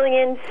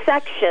civilian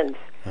sections.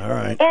 All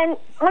right. And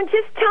I'm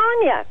just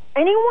telling you,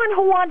 anyone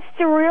who wants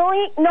to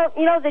really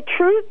know the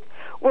truth,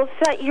 will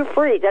set you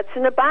free. That's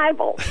in the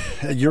Bible.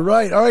 You're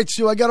right. All right,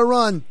 Sue, I got to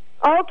run.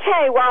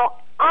 Okay,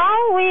 well,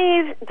 I'll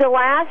leave the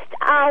last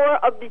hour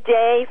of the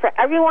day for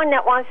everyone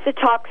that wants to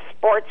talk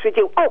sports with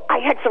you. Oh, I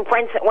had some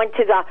friends that went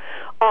to the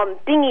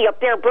thingy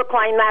up there in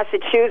Brookline,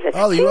 Massachusetts.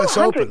 Oh, the U.S.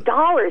 Open.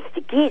 $200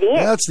 to get in.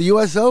 Yeah, that's the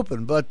U.S.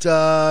 Open. But,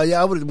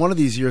 I would. One of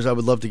these years I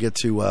would love to get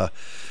to...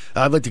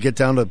 I'd like to get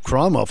down to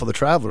Cromwell for the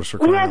Travelers. For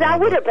yeah, that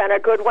would have been a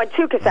good one,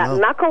 too, because that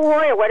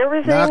McElroy or whatever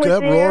his name was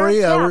there. Rory,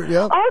 yeah.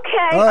 Yeah.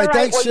 Okay. All right,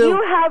 thanks, well, Sue.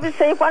 You have a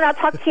safe one. I'll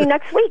talk to you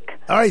next week.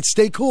 All right,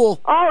 stay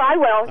cool. Oh, I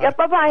will. Yep,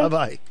 bye-bye.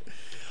 Bye-bye.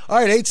 All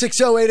right,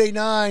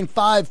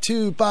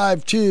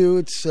 860-889-5252.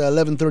 It's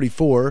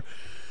 11:34.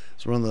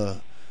 So we're on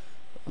the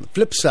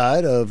flip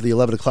side of the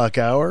 11 o'clock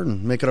hour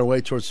and making our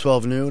way towards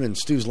 12 noon and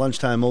Stu's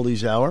lunchtime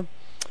oldies hour.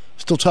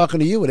 Still talking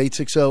to you at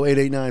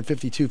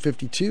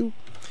 860-889-5252.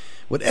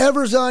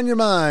 Whatever's on your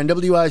mind,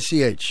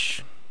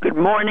 WICH. Good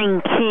morning,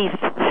 Keith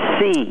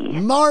C.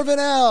 Marvin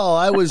L.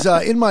 I was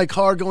in my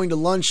car going to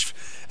lunch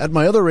at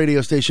my other radio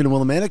station in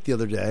Willimantic the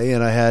other day,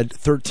 and I had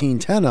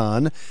 1310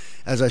 on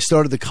as I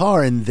started the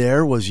car, and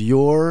there was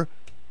your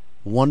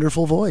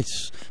wonderful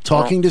voice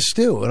talking to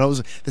Stu. And I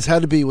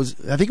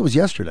think it was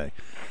yesterday.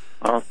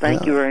 Well,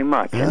 thank you very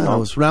much. Yeah, it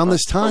was around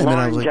this time. The and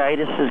I was like,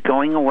 laryngitis is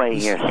going away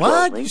here slowly.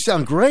 What? You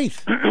sound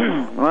great.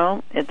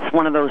 Well, it's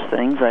one of those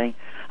things. I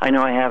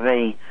know I have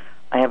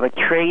a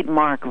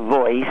trademark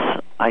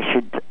voice. I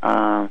should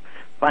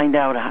find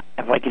out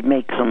if I could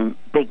make some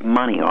big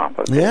money off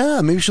of it. Yeah,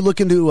 maybe you should look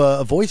into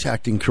a voice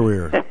acting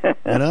career.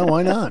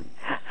 Why not?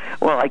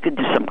 Well, I could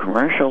do some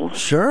commercials.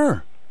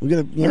 Sure. We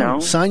got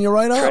to sign you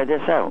right up. Try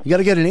this out. You got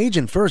to get an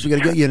agent first. We got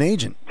to get you an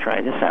agent.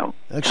 Try this out.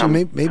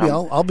 Actually, maybe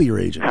I'll be your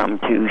agent. Come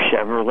to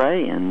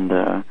Chevrolet and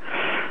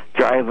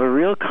drive a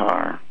real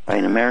car by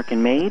an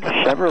American-made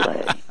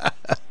Chevrolet.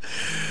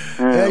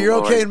 Yeah, you're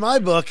okay in my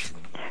book.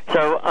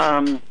 So,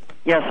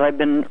 yes, I've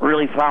been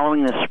really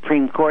following the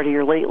Supreme Court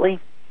here lately,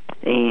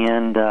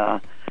 and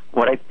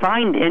what I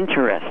find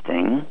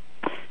interesting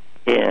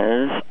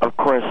is, of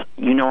course,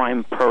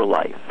 I'm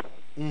pro-life.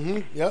 Mm-hmm.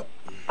 Yep.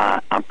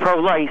 I'm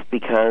pro-life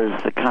because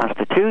the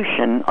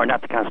Constitution, or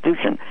not the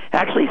Constitution,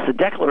 actually it's the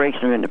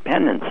Declaration of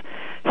Independence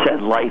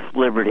said life,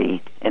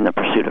 liberty, and the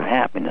pursuit of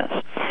happiness.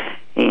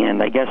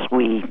 And I guess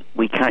we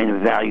kind of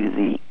value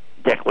the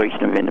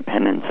Declaration of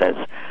Independence as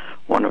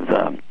one of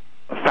the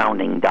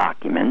founding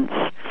documents,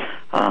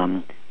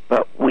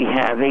 but we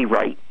have a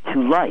right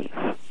to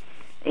life.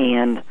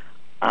 And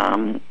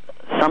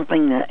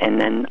something that, and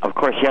then, of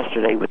course,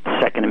 yesterday with the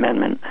Second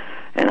Amendment,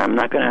 and I'm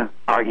not going to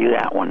argue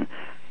that one.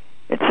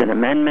 It's an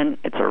amendment.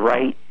 It's a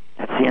right.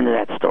 That's the end of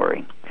that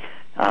story.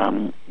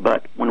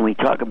 But when we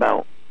talk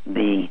about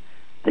the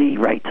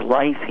right to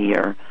life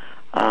here,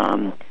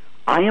 I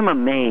am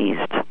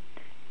amazed.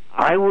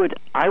 I would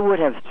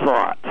have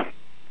thought,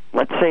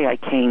 let's say I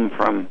came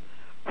from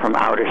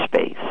outer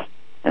space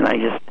and I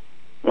just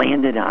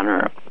landed on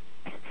Earth.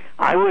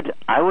 I would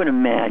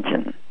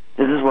imagine.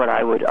 This is what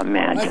I would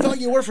imagine. I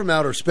thought you were from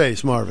outer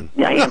space, Marvin.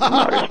 Yeah, I am from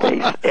outer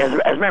space. As a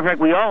matter of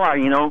fact, we all are,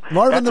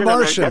 Marvin the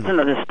Martian. That's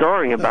another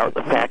story about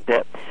the fact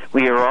that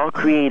we are all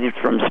created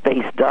from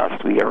space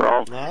dust. We are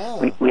all,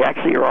 we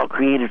actually are all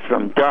created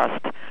from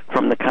dust,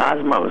 from the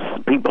cosmos.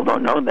 People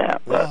don't know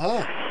that.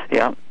 But,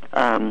 yeah.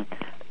 And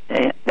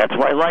that's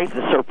why life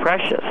is so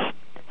precious.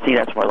 See,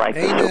 that's why life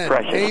is so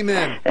precious.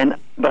 Amen.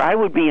 But I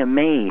would be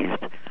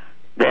amazed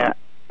that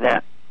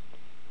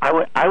I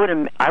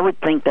would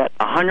think that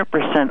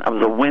 100%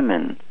 of the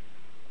women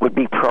would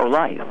be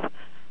pro-life.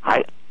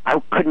 I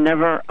could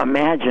never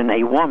imagine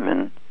a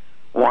woman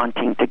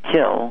wanting to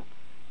kill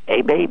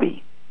a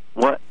baby.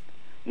 What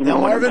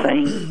I'm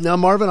saying? Now,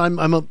 Marvin,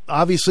 I'm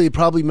obviously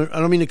probably. I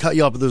don't mean to cut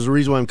you off, but there's a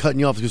reason why I'm cutting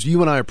you off, because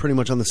you and I are pretty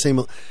much on the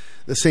same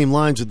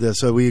lines with this.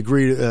 So we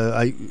agree.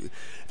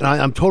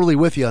 I'm totally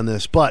with you on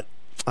this, but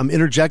I'm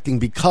interjecting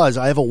because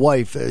I have a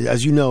wife,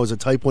 as you know, is a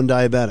type 1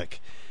 diabetic,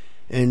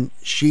 and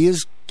she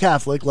is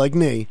Catholic like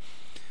me,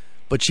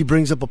 but she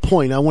brings up a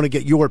point. I want to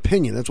get your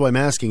opinion. That's why I'm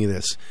asking you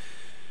this.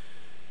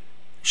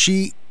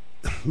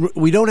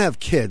 We don't have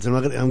kids. I'm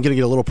going to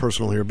get a little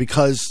personal here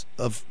because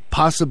of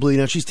possibly,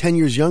 now she's 10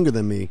 years younger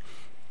than me.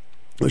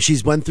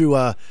 She's went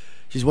to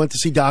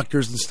see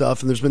doctors and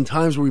stuff, and there's been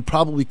times where we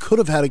probably could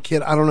have had a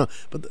kid. I don't know,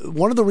 but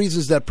one of the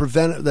reasons that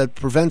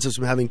prevents us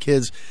from having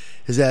kids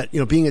is that,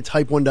 being a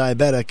type 1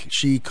 diabetic,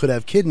 she could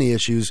have kidney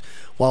issues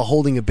while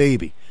holding a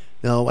baby.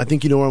 Now, I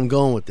think you know where I'm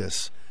going with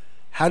this.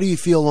 How do you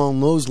feel along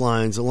those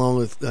lines, along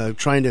with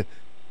trying to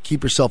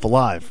keep yourself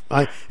alive?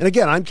 And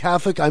again, I'm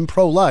Catholic, I'm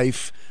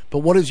pro-life, but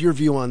what is your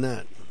view on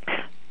that?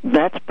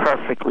 That's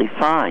perfectly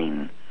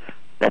fine.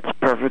 But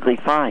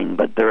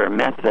there are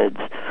methods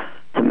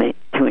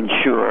to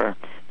ensure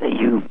that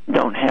you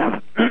don't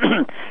have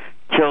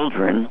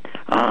children.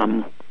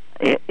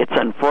 It's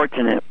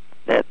unfortunate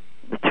that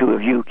the two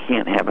of you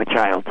can't have a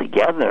child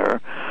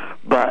together,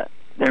 but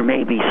there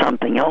may be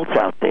something else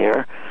out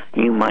there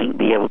you might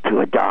be able to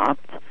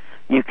adopt.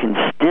 You can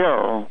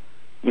still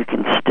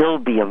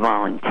be a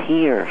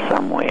volunteer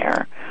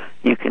somewhere.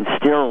 You can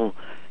still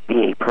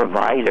be a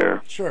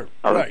provider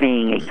of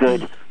being a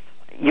good,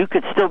 you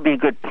could still be a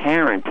good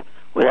parent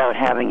without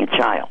having a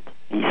child.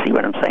 You see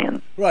what I'm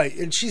saying? Right,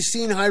 and she's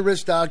seen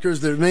high-risk doctors.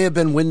 There may have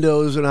been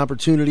windows and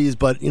opportunities,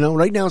 but,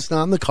 right now it's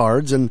not in the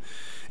cards, and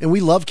we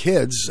love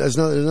kids. It has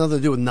nothing to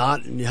do with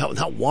not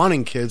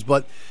wanting kids,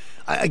 but,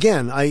 I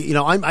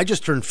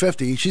just turned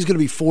 50. She's going to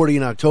be 40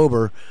 in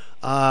October.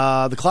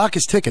 The clock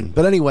is ticking.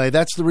 But anyway,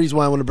 that's the reason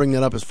why I want to bring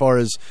that up as far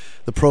as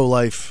the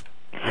pro-life.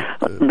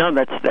 No,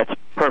 that's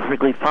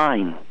perfectly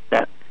fine.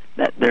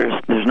 That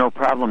there's no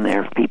problem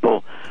there if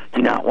people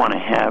do not want to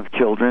have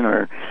children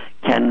or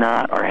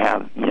cannot or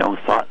have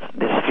thought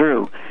this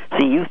through.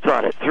 See, you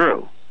thought it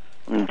through,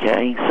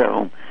 okay?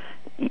 So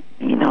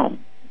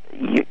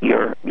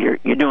you're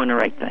doing the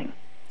right thing.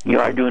 You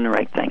are doing the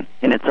right thing,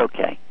 and it's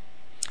okay.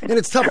 And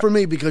it's tough for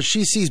me because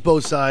she sees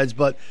both sides,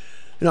 but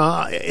and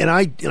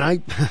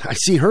I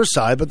see her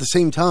side, but at the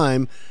same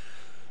time,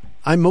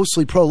 I'm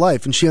mostly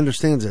pro-life, and she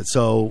understands it.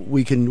 So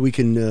we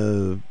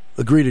can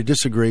agree to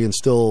disagree and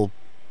still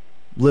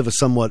live a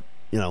somewhat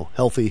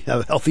healthy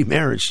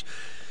marriage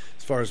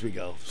as far as we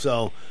go.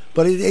 So,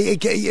 but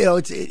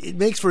it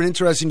makes for an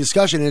interesting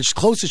discussion. And as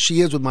close as she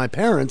is with my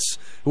parents,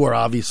 who are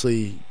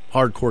obviously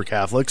hardcore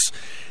Catholics,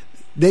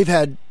 they've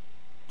had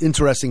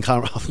interesting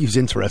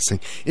conversations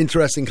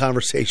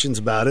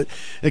about it.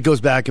 It goes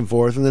back and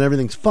forth, and then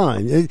everything's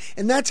fine.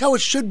 And that's how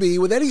it should be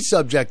with any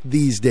subject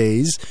these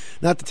days.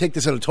 Not to take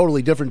this in a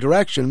totally different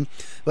direction,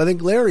 but I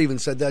think Larry even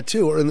said that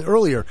too, or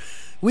earlier.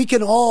 We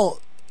can all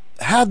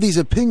have these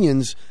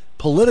opinions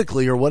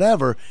politically or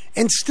whatever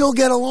and still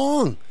get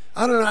along.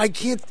 I don't know.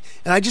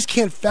 I just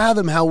can't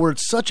fathom how we're at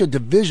such a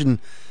division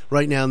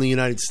right now in the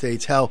United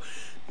States. How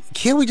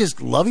can't we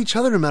just love each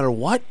other no matter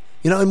what?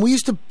 And we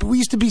used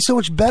to be so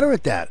much better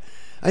at that.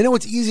 I know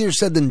it's easier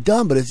said than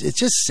done, but it's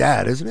just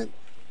sad, isn't it?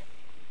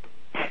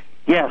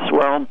 Yes.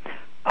 Well,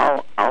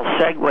 I'll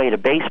segue to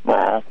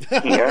baseball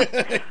here.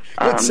 Good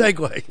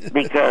segue.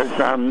 Because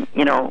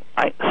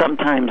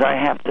sometimes I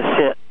have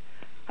to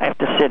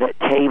sit at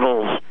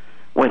tables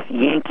with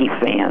Yankee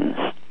fans.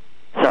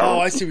 So,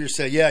 I see what you're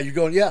saying. Yeah, you're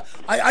going. Yeah,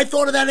 I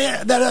thought of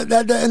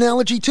that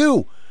analogy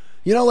too.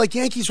 Like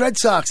Yankees, Red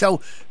Sox,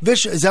 how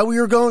vicious, is that where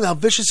you're going? How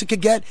vicious it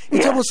could get?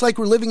 It's almost like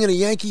we're living in a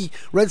Yankee,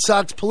 Red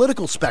Sox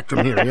political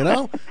spectrum here,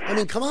 I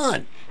mean, come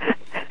on.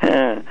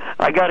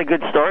 I got a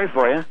good story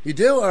for you. You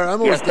do? Or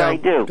I'm always down. I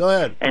do. Go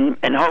ahead. And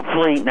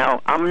hopefully,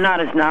 now, I'm not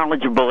as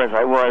knowledgeable as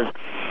I was.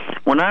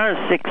 When I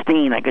was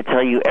 16, I could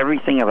tell you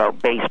everything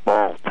about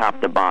baseball,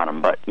 top to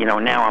bottom. But,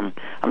 now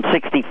I'm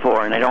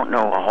 64, and I don't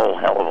know a whole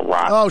hell of a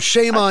lot. Oh,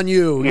 shame on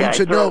you. You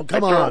should know.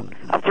 Come on.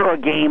 I'll throw a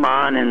game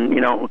on and,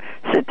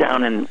 sit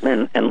down and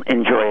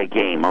enjoy a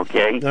game,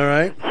 okay? All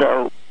right.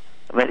 So,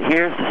 but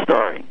here's the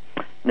story.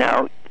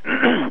 Now,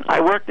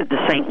 I worked at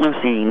the St.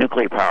 Lucie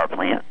nuclear power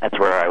plant. That's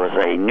where I was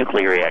a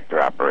nuclear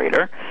reactor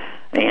operator,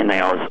 and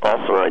I was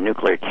also a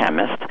nuclear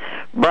chemist.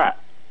 But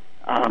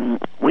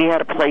we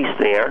had a place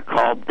there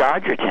called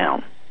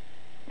Dodgertown.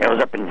 It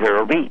was up in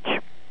Vero Beach.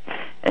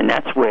 And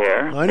that's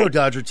where... I know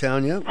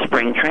Dodgertown, yeah.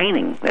 Spring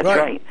training, that's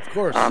right. Of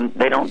course.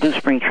 They don't do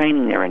spring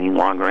training there any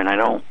longer, and I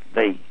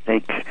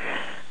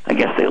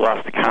guess they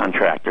lost the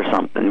contract or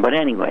something. But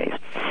anyways,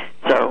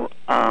 so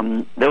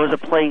there was a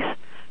place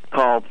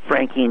called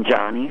Frankie and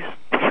Johnny's.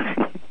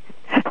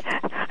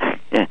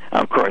 Yeah,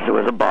 of course, it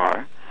was a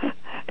bar.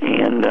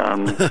 And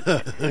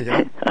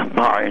a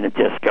bar and a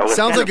disco.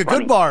 Sounds like a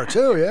good bar,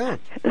 too, yeah.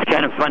 It's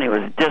kind of funny. It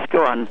was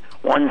disco on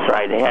one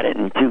side. They had it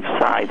in two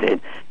sides. They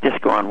had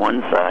disco on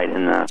one side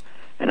and a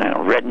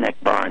redneck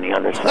bar on the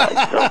other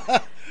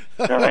side.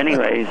 So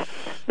anyways,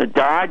 the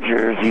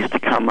Dodgers used to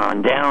come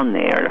on down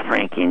there to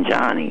Frankie and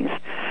Johnny's.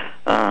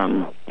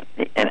 And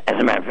as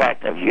a matter of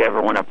fact, if you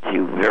ever went up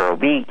to Vero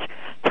Beach,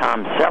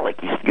 Tom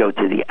Selleck used to go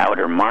to the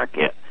Outer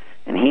Market,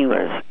 and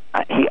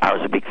I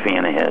was a big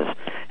fan of his,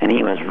 and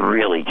he was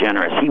really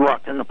generous. He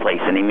walked in the place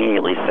and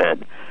immediately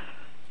said,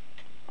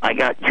 "I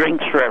got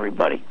drinks for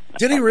everybody."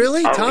 Did he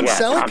really? Tom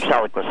Selleck? Tom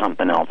Selleck was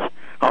something else.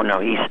 Oh no,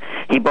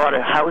 he bought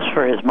a house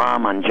for his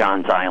mom on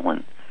Johns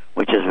Island,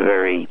 which is a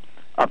very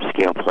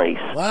upscale place.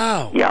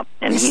 Wow. Yeah,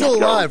 and he's still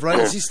alive, right?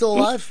 Is he still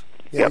alive?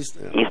 Yeah.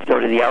 He used to go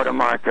to the Outer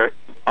Marker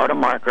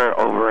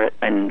over it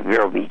in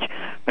Vero Beach.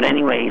 But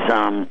anyways,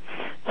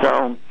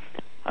 so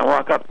I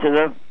walk up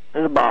to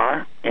the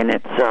bar, and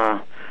it's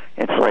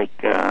like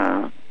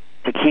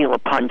tequila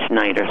punch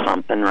night or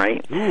something,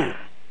 right? Ooh.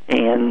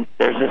 And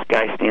there's this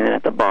guy standing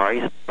at the bar.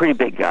 He's a pretty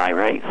big guy,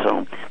 right?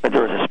 So, but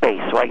there was a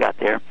space, so I got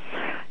there,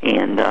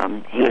 and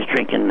he was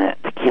drinking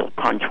that tequila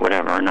punch,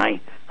 whatever, and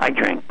I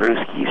drank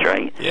brewskis,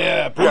 right?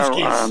 Yeah,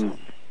 brewskis.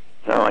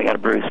 So I got a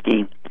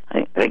brewski.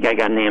 I think I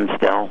got an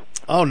Amstel.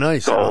 Oh,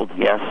 nice. Gold,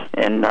 yes.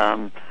 And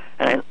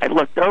I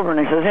looked over and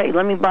I said, "Hey,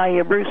 let me buy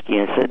you a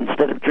brewski." I said,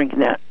 instead of drinking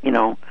that,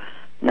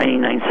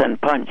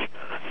 99-cent punch.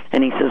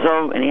 And he says,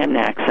 "Oh," and he had an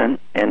accent.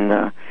 And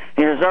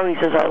he says, "Oh," he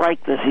says, "I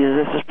like this." He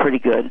says, "This is pretty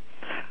good."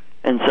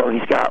 And so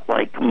he's got,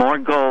 like, more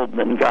gold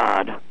than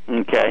God,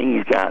 okay?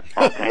 He's got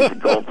all kinds of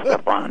gold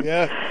stuff on.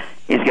 Yeah.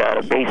 He's got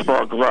a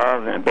baseball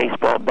glove and a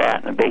baseball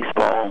bat and a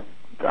baseball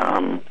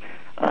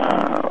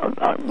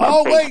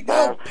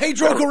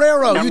Pedro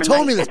Guerrero. You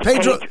told me this.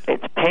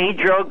 It's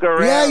Pedro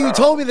Guerrero. Yeah, you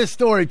told me this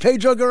story.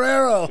 Pedro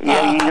Guerrero.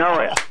 Yeah, you know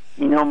it.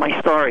 You know my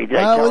story.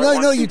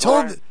 No, you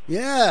told me.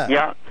 Yeah.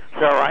 Yeah.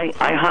 So I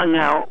hung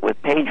out with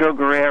Pedro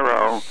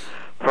Guerrero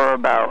for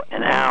about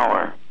an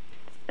hour,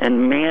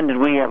 and man, did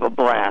we have a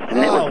blast! And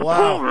it was a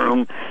pool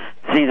room.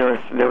 See,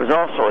 there was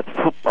also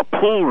a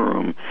pool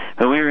room,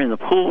 and we were in the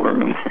pool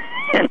room.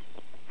 And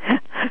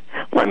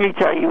let me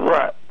tell you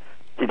what,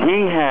 did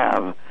he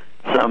have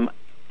some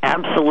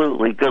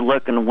absolutely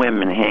good-looking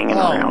women hanging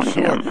around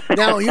him.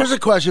 Now, here's a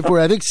question for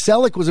you. I think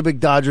Selleck was a big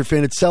Dodger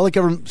fan. Did Selleck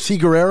ever see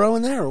Guerrero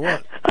in there, or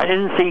what? I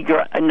didn't see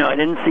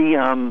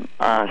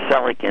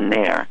Selleck in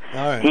there.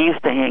 All right. He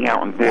used to hang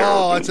out in Vero Beach.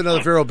 Oh, that's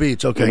another Vero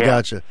Beach. Okay,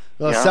 gotcha.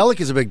 Selleck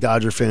is a big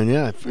Dodger fan,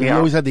 yeah. He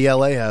always had the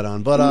L.A. hat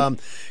on. But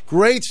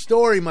great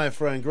story, my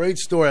friend. Great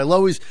story.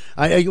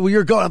 When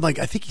you're going, I'm like,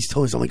 I think he's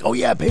told us. I'm like, oh,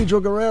 yeah, Pedro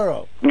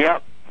Guerrero.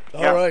 Yep.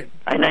 All right.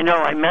 And I know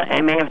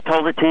I may have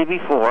told it to you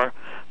before,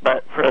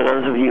 but for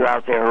those of you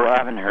out there who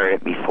haven't heard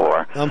it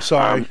before, I'm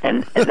sorry.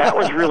 And that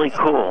was really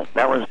cool.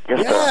 That was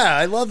just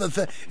I love it.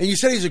 And you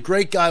said he's a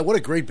great guy. What a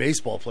great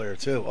baseball player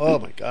too. Oh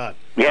my God.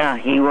 Yeah,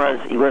 he was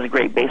a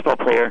great baseball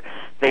player.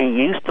 They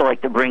used to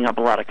like to bring up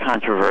a lot of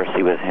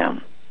controversy with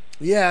him.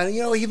 Yeah,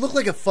 he looked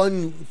like a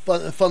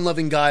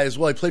fun-loving guy as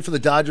well. He played for the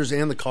Dodgers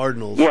and the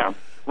Cardinals. Yeah.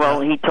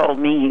 Well, he told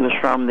me he was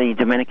from the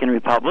Dominican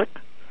Republic,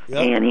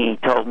 and he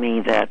told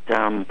me that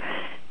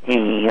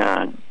he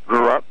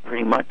grew up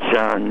pretty much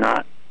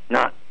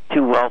not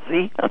too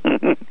wealthy,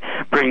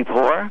 pretty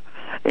poor,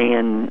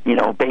 and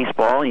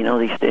baseball. They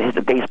used to hit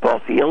the baseball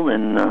field,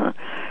 and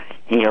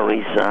he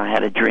always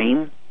had a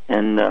dream,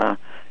 and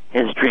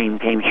his dream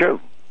came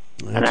true.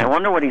 And I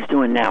wonder what he's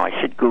doing now.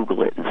 I should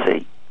Google it and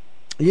see.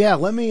 Yeah,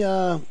 let me.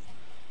 I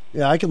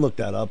can look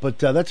that up, but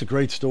that's a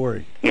great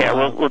story. Yeah,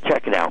 we'll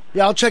check it out.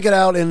 Yeah, I'll check it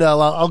out, and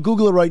I'll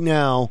Google it right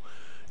now.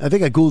 I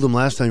think I Googled him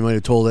last time. You might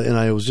have told it, and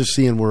I was just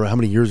seeing how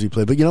many years he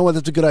played. But you know what?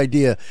 That's a good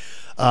idea.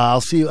 I'll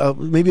see.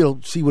 Maybe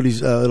it'll see what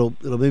he's.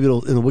 Maybe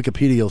it'll in the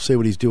Wikipedia. It'll say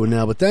what he's doing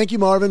now. But thank you,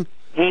 Marvin.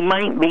 He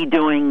might be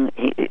doing.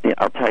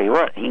 I'll tell you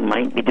what. He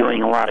might be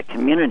doing a lot of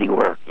community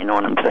work. You know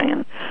what I'm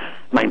saying?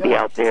 Might be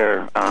out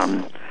there.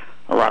 A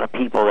lot of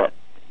people that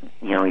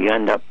you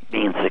end up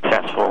being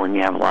successful and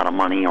you have a lot of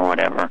money or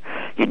whatever.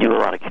 You do a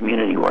lot of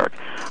community work.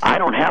 I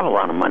don't have a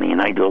lot of money,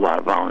 and I do a lot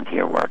of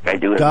volunteer work. I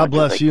do. God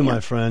bless you, my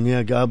friend.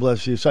 Yeah, God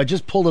bless you. So I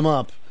just pulled him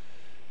up,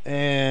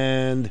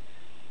 and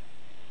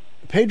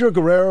Pedro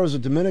Guerrero is a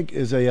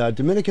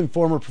Dominican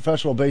former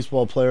professional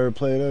baseball player.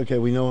 Played. Okay,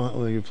 we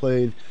know he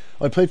played.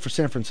 Oh, he played for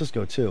San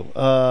Francisco too.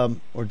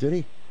 Or did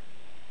he?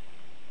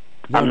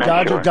 No, I'm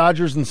not sure.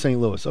 Dodgers in St.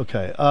 Louis.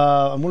 Okay.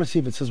 I want to see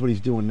if it says what he's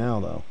doing now,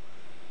 though.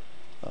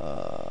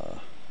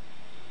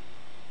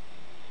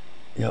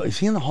 Is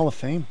he in the Hall of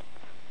Fame?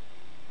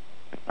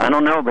 I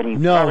don't know, but he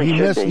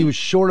missed. He was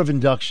short of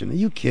induction. Are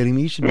you kidding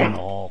me? He should be in the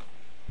Hall.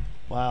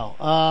 Wow.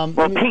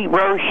 Pete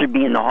Rose should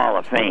be in the Hall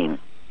of Fame.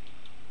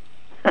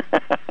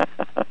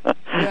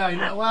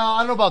 Yeah. Well, I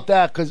don't know about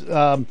that because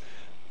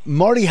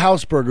Marty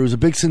Hausberger, who's a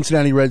big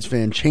Cincinnati Reds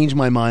fan, changed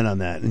my mind on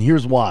that, and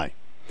here's why.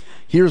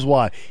 He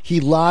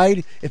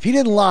lied. If he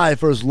didn't lie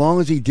for as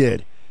long as he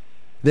did,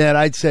 then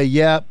I'd say,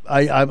 yeah,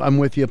 I'm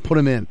with you. Put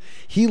him in.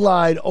 He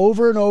lied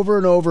over and over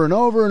and over and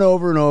over and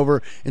over and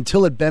over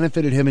until it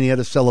benefited him and he had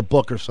to sell a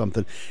book or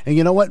something. And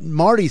you know what?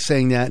 Marty's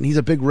saying that, and he's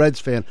a big Reds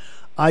fan.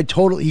 He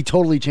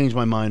totally changed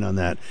my mind on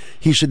that.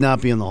 He should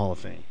not be in the Hall of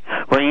Fame.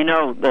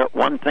 Well, the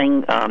one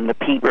thing, the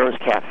Pete Rose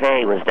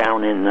Cafe was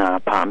down in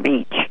Palm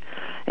Beach,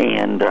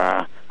 and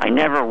I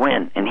never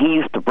went, and he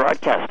used to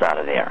broadcast out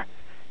of there.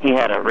 He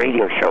had a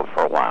radio show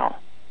for a while.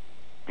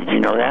 Did you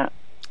know that?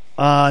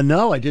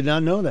 No, I did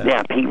not know that.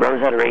 Yeah, Pete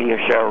Rose had a radio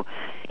show.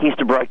 He used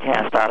to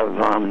broadcast out of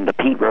the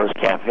Pete Rose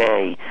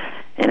Cafe,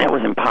 and it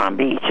was in Palm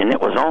Beach. And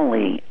it was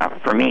only,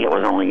 for me,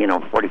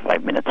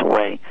 45 minutes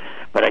away.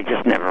 But I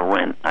just never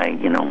went.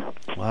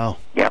 Wow.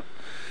 Yep.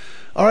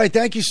 All right,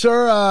 thank you,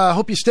 sir.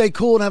 Hope you stay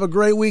cool and have a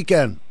great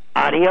weekend.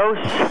 Adios,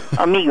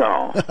 amigo.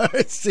 All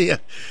right, see ya.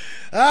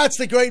 It's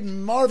the great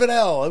Marvin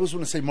L. I always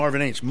want to say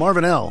Marvin H.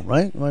 Marvin L,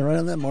 right? Am I right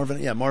on that?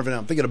 Marvin L.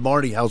 I'm thinking of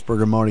Marty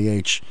Hausberger, Marty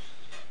H.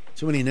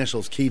 Too many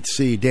initials. Keith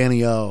C.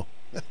 Danny O.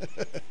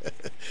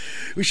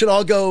 We should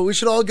all go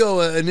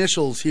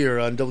initials here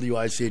on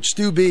WICH.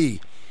 Stu B.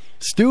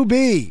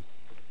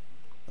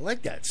 I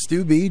like that.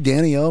 Stu B.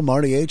 Danny O.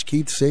 Marty H.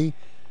 Keith C.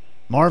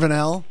 Marvin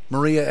L.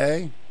 Maria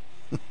A.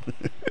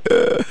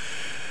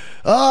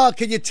 Oh,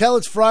 can you tell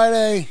it's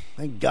Friday?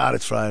 Thank God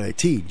it's Friday.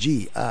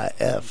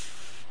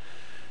 TGIF.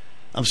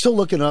 I'm still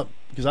looking up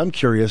because I'm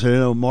curious. I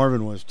know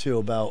Marvin was too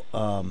about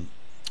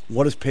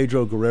what is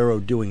Pedro Guerrero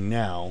doing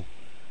now.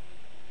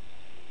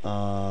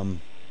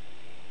 I'm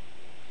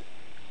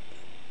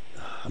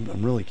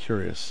really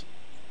curious.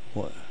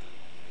 What?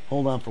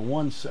 Hold on for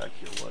 1 sec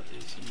here. What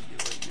is he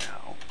doing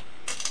now?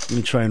 Let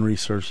me try and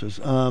research this.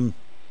 Let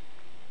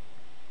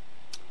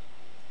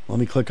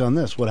me click on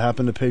this. What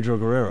happened to Pedro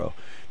Guerrero?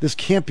 This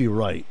can't be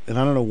right, and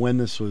I don't know when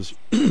this was.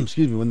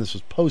 Excuse me, when this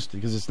was posted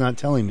because it's not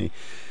telling me.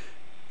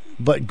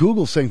 But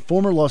Google saying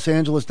former Los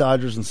Angeles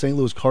Dodgers and St.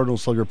 Louis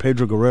Cardinals slugger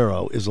Pedro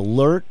Guerrero is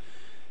alert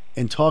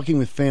and talking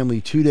with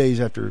family 2 days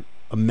after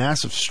a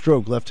massive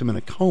stroke left him in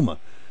a coma.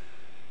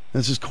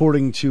 This is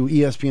according to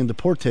ESPN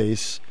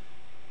Deportes,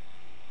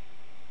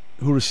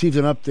 who received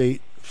an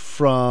update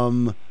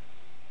from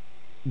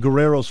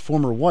Guerrero's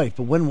former wife.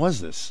 But when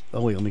was this?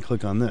 Oh, wait, let me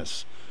click on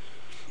this.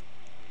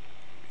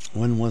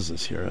 When was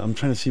this here? I'm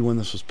trying to see when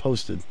this was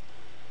posted,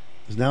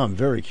 because now I'm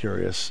very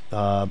curious.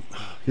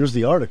 Here's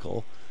the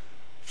article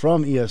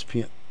from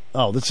ESPN.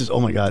 Oh, this is, oh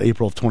my God,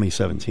 April of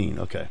 2017.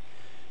 Okay.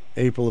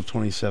 April of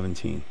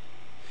 2017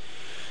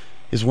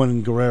 is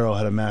when Guerrero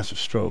had a massive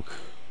stroke.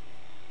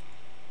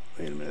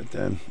 Wait a minute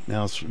then.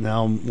 Now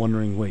I'm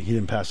wondering, wait, he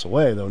didn't pass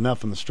away, though. Not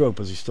from the stroke,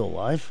 but is he still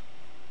alive?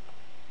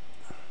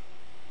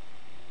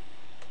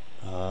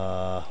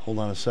 Hold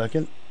on a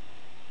second.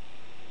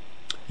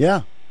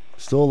 Yeah,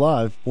 still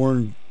alive.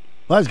 Born,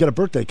 well, he's got a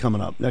birthday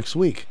coming up next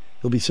week.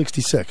 He'll be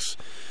 66.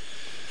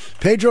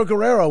 Pedro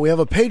Guerrero. We have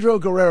a Pedro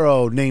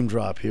Guerrero name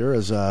drop here.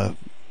 As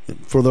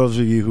for those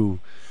of you who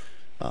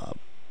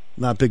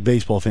not big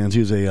baseball fans,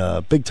 he was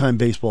a big-time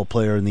baseball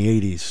player in the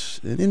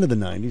 80s and into the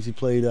 90s. He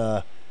played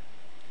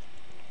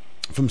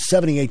from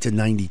 78 to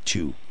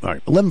 92. All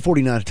right,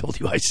 11:49 at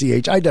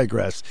WICH. I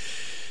digress.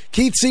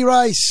 Keith C.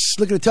 Rice,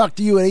 looking to talk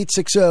to you at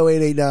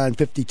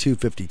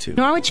 860-889-5252.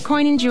 Norwich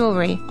Coin and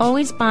Jewelry,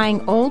 always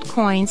buying old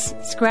coins,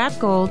 scrap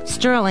gold,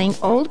 sterling,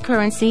 old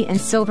currency,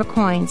 and silver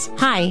coins.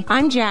 Hi,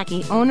 I'm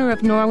Jackie, owner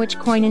of Norwich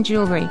Coin and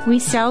Jewelry. We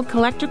sell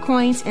collector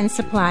coins and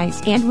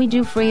supplies, and we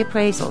do free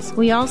appraisals.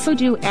 We also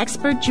do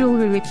expert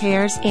jewelry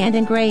repairs and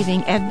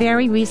engraving at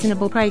very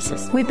reasonable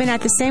prices. We've been at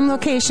the same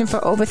location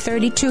for over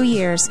 32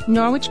 years.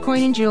 Norwich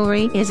Coin and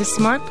Jewelry is a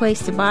smart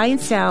place to buy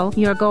and sell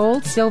your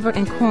gold, silver,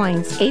 and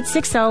coins.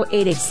 860-886-2730.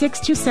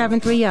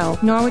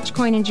 Norwich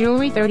Coin and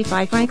Jewelry,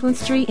 35 Franklin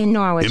Street in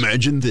Norwich.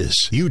 Imagine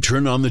this. You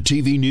turn on the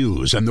TV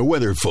news and the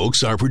weather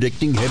folks are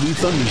predicting heavy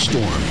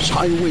thunderstorms,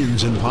 high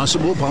winds, and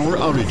possible power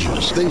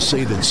outages. They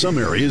say that some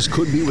areas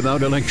could be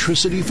without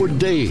electricity for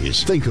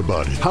days. Think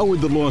about it. How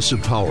would the loss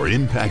of power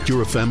impact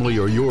your family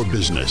or your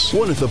business?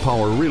 What if the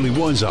power really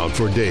was out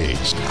for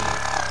days?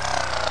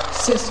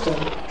 System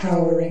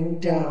powering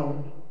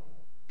down.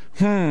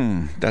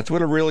 That's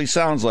what it really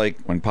sounds like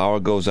when power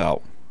goes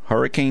out.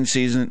 Hurricane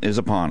season is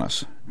upon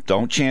us.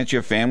 Don't chance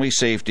your family's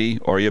safety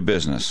or your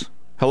business.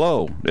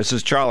 Hello, this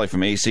is Charlie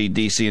from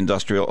AC/DC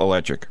Industrial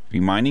Electric,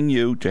 reminding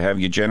you to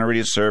have your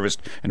generators serviced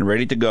and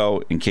ready to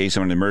go in case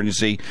of an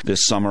emergency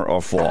this summer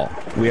or fall.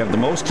 We have the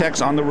most techs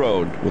on the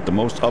road with the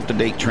most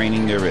up-to-date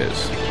training there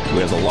is.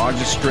 We are the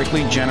largest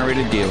strictly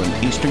generator dealer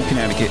in eastern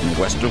Connecticut and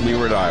westerly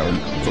Rhode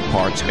Island for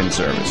parts and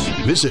service.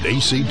 Visit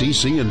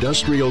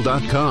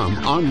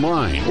acdcindustrial.com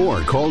online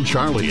or call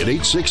Charlie at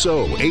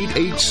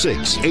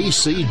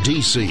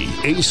 860-886-ACDC.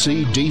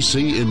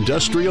 AC/DC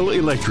Industrial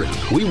Electric.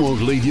 We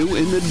won't leave you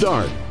in the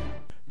dark.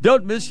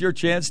 Don't miss your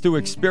chance to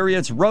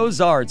experience Rose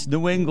Arts,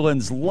 New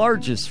England's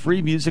largest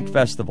free music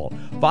festival.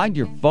 Find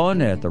your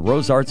fun at the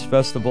Rose Arts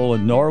Festival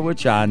in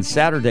Norwich on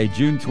Saturday,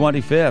 June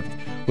 25th,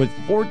 with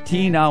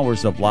 14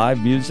 hours of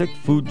live music,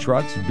 food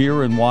trucks,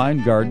 beer and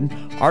wine garden,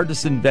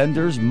 artisan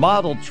vendors,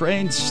 model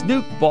trains,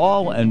 snook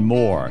ball, and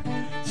more.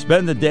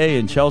 Spend the day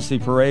in Chelsea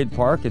Parade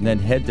Park and then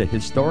head to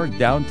historic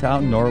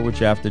downtown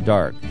Norwich after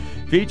dark.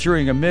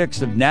 Featuring a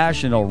mix of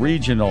national,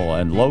 regional,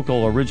 and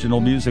local original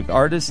music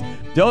artists,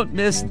 don't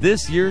miss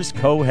this year's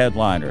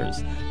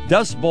co-headliners.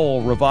 Dust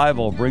Bowl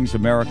Revival brings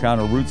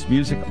Americana roots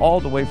music all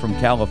the way from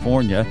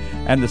California,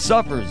 and the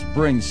Suppers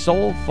bring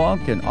soul,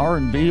 funk, and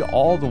R&B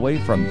all the way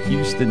from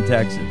Houston,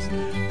 Texas.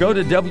 Go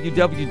to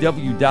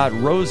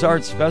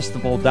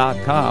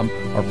www.roseartsfestival.com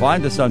or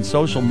find us on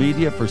social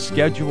media for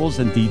schedules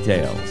and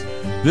details.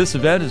 This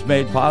event is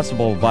made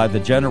possible by the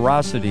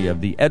generosity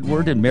of the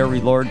Edward and Mary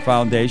Lord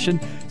Foundation.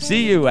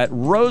 See you at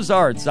Rose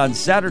Arts on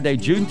Saturday,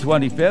 June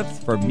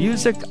 25th for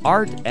music,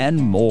 art, and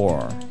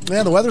more.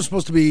 Yeah, the weather's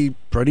supposed to be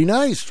pretty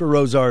nice for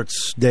Rose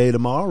Arts Day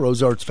tomorrow.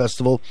 Rose Arts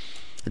Festival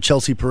at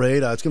Chelsea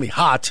Parade. It's going to be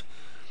hot.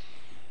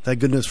 Thank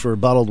goodness for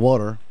bottled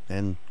water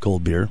and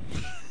cold beer.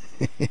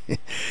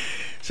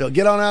 So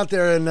get on out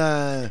there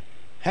and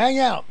hang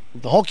out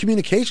with the whole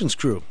communications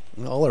crew.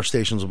 All our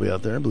stations will be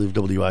out there. I believe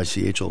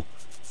WICH will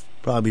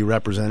probably be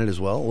represented as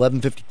well.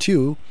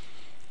 11:52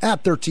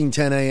 at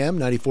 1310 a.m.,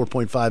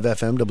 94.5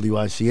 FM,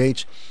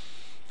 WICH.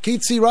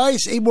 Keith C.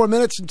 Rice, 8 more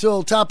minutes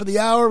until top of the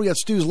hour. We got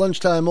Stu's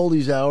Lunchtime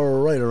Oldies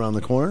Hour right around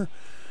the corner.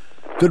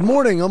 Good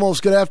morning,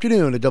 almost good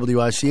afternoon at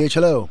WICH.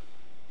 Hello.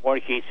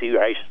 Morning, Keith C.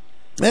 Rice.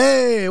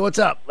 Hey, what's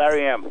up?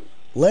 Larry M.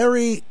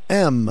 Larry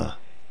M.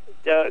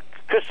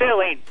 Chris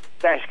Sale ain't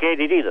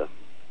vaccinated either.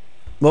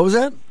 What was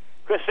that?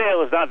 Chris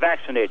Sale is not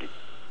vaccinated.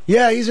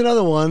 Yeah, he's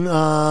another one.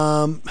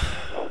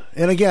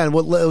 And again,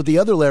 what the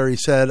other Larry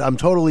said, I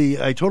totally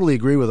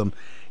agree with him.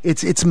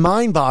 It's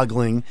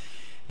mind-boggling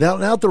now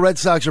that the Red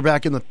Sox are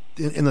back in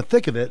the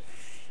thick of it,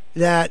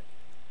 that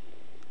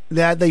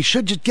they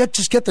should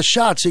just get the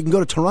shot so you can go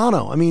to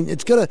Toronto. I mean,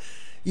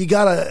 you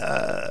got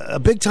a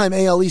big time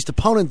AL East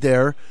opponent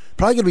there,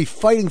 probably going to be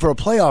fighting for a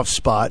playoff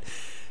spot,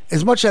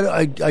 as much as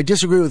I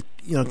disagree with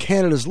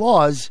Canada's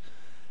laws,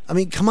 I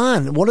mean, come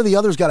on, one or the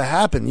other's got to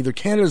happen. Either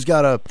Canada's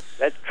got to.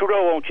 That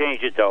Trudeau won't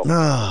change it, though.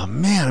 Oh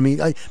man, I mean,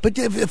 but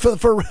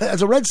for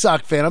as a Red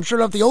Sox fan, I'm sure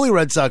not the only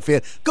Red Sox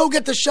fan. Go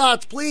get the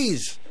shots,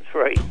 please. That's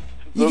right.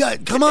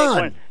 Come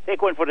on.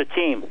 Take one for the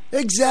team.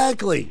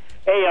 Exactly.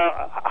 Hey,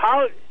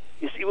 how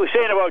you were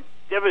saying about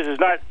Devers is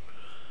not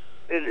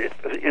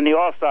in the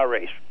All-Star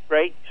race,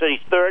 right? So he's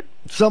third.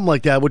 Something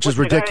like that, which is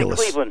ridiculous.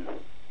 The guy in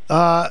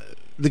Cleveland.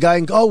 The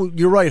guy.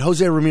 You're right,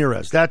 Jose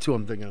Ramirez. That's who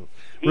I'm thinking of.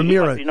 Ramirez, he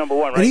must be number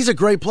one, right? And he's a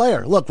great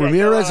player. Look,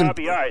 Ramirez and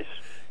RBIs.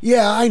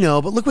 Yeah, I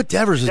know, but look what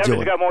Devers is doing.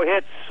 Devers got more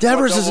hits.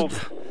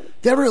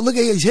 Devers. Look,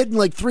 he's hitting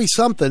like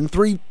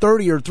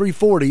 330 or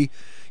 340.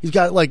 He's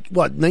got like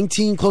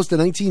close to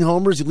 19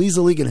 homers. He leads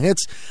the league in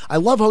hits. I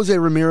love Jose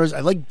Ramirez.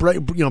 I like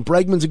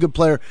Bregman's a good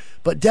player,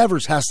 but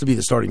Devers has to be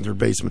the starting third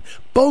baseman.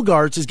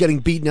 Bogarts is getting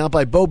beaten out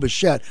by Bo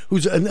Bichette,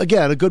 who's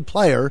again a good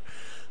player.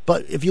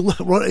 But if you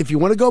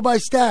want to go by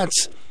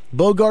stats,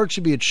 Bogarts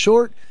should be at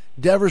short.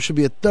 Devers should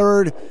be at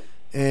third.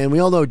 And we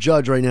all know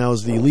Judge right now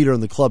is the leader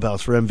in the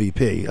clubhouse for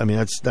MVP. I mean,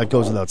 that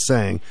goes without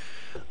saying.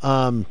 He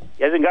hasn't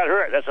got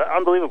hurt. That's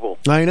unbelievable.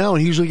 I know,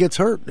 and he usually gets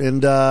hurt.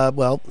 And,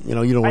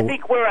 you don't... I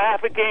think we're a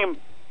half a game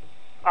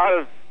out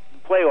of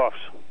playoffs.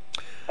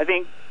 I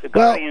think the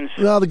Guardians...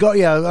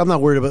 I'm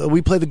not worried about it.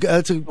 We play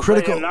it's a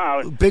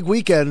critical, big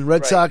weekend,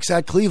 Red Sox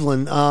at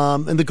Cleveland.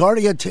 And the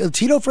Guardian,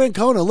 Tito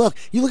Francona,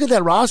 look at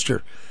that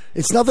roster.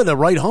 It's nothing to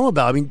write home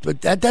about. I mean,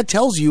 but that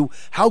tells you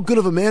how good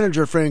of a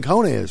manager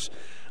Francona is.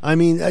 I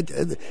mean,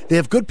 they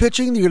have good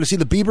pitching. You're going to see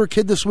the Bieber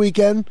kid this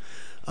weekend.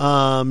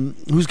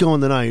 Who's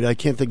going tonight? I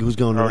can't think of who's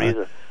going tonight.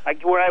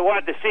 What I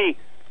wanted to see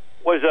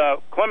was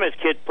Clemens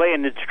kid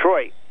playing in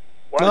Detroit.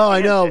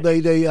 I know.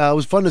 It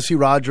was fun to see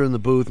Roger in the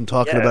booth and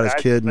talking about his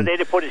kid. But they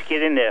didn't put his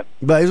kid in there.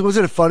 But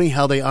wasn't it funny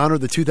how they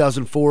honored the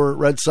 2004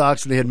 Red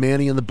Sox and they had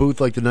Manny in the booth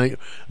like the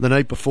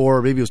night before,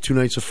 or maybe it was 2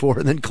 nights before,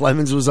 and then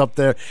Clemens was up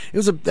there. It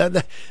was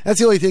that's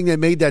the only thing that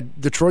made that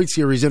Detroit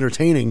series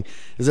entertaining,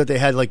 is that they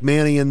had like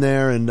Manny in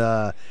there and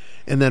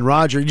then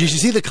Roger. Did you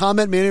see the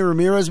comment Manny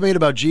Ramirez made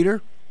about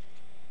Jeter?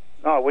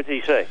 Oh, what did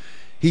he say?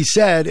 He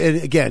said,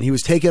 and again, he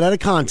was taken out of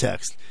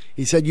context.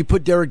 He said, you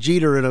put Derek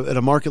Jeter in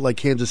a market like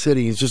Kansas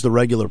City, he's just a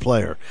regular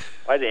player.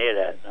 I didn't hear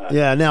that.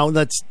 Yeah, now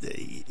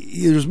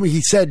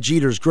he said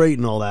Jeter's great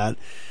and all that.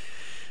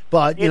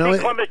 But, you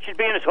think Clemens should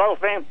be in his Hall of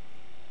Fame?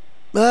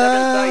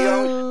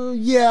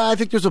 Yeah, I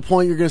think there's a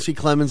point you're going to see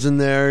Clemens in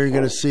there. You're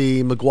going to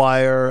see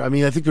McGuire. I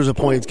mean, I think there's a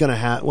point it's going to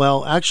have.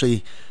 Well,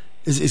 actually,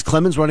 is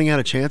Clemens running out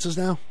of chances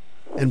now?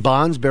 And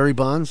Bonds, Barry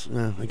Bonds?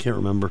 I can't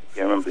remember.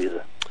 Can't remember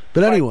either.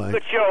 But anyway.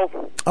 Good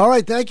show. All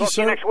right, thank you, sir.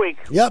 See you next week.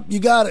 Yep, you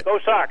got it. Go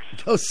Sox.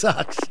 Go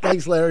Sox.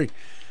 Thanks, Larry.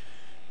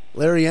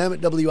 Larry M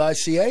at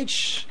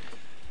WICH.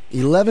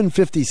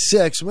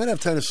 11:56. We might have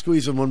time to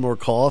squeeze in one more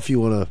call if you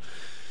want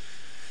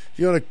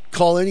to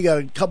call in. You got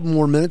a couple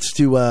more minutes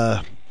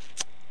to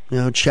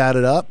chat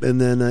it up, and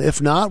then if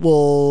not,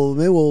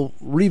 we'll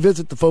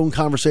revisit the phone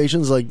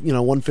conversations like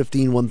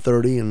 1:15,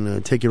 1:30,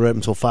 and take you right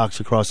until Fox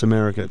Across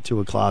America at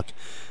 2:00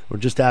 or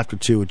just after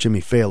 2 with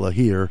Jimmy Fela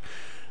here.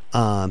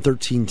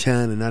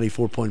 1310 and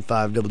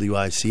 94.5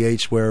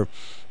 WICH, where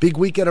big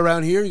weekend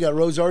around here. You got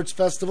Rose Arts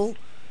Festival.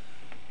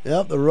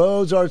 Yep, the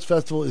Rose Arts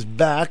Festival is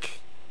back.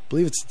 I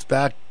believe it's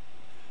back.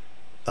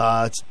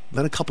 It's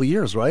been a couple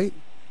years, right,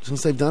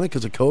 since they've done it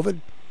because of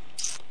COVID.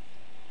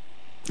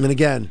 And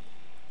again,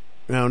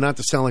 not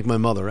to sound like my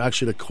mother,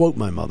 actually to quote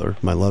my mother,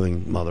 my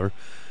loving mother,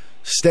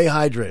 stay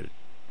hydrated.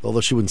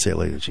 Although she wouldn't say it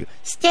like that. She goes,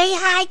 stay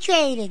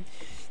hydrated.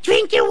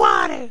 Drink your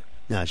water.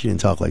 No, she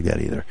didn't talk like that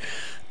either.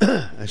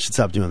 I should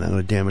stop doing that. I'm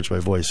going to damage my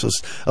voice. So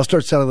I'll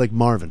start sounding like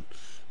Marvin,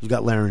 who's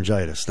got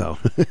laryngitis. No.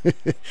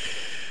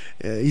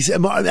 He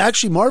said,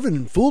 actually,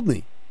 Marvin fooled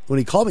me when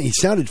he called me. He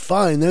sounded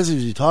fine. As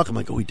he talked, I'm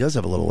like, he does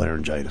have a little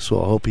laryngitis.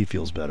 Well, I hope he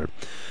feels better.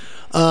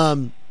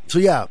 So,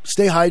 yeah,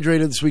 stay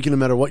hydrated this weekend no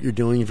matter what you're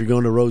doing. If you're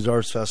going to Rose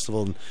Arts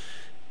Festival. And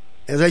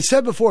as I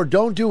said before,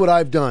 don't do what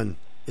I've done.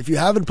 If you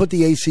haven't put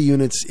the AC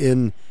units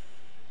in,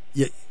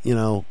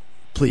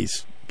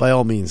 please, by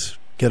all means,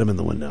 get them in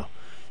the window.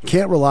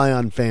 Can't rely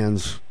on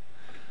fans.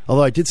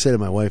 Although I did say to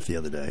my wife the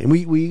other day, and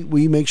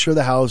we make sure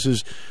the house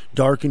is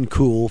dark and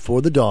cool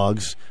for the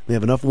dogs. They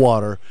have enough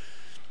water.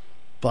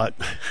 But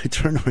I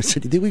turned over and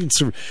said, do you think we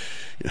can...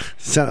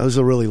 It was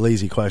a really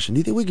lazy question. Do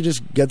you think we could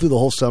just get through the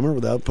whole summer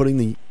without putting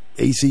the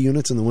AC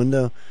units in the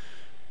window?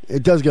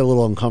 It does get a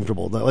little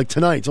uncomfortable. Like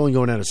tonight, it's only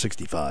going down to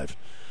 65.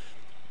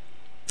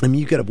 I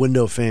mean, you could have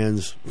window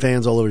fans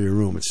all over your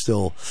room. It's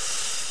still...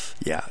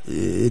 Yeah,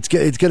 it's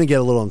going to get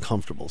a little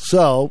uncomfortable.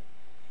 So...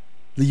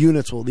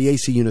 The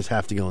AC units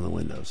have to go in the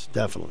windows,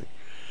 definitely.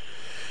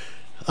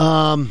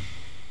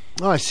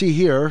 I see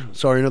here,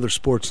 sorry, another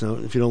sports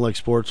note. If you don't like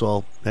sports,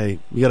 well, hey,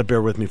 you got to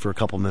bear with me for a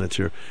couple minutes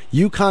here.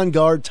 UConn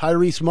guard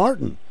Tyrese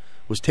Martin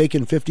was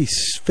taken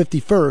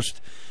 51st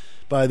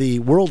by the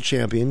world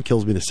champion,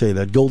 kills me to say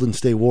that, Golden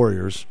State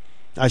Warriors.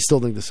 I still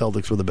think the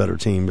Celtics were the better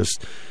team,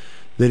 just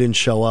they didn't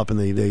show up and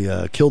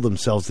they killed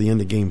themselves at the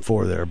end of Game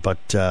 4 there.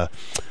 But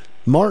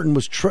Martin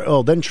was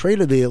then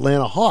traded to the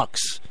Atlanta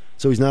Hawks.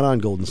 so he's not on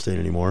Golden State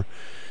anymore.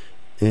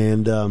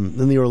 And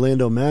then the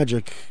Orlando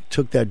Magic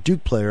took that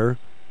Duke player,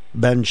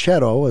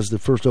 Banchero, as the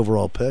first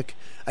overall pick.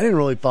 I didn't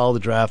really follow the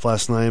draft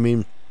last night. I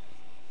mean,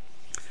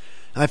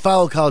 I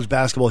follow college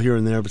basketball here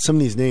and there, but some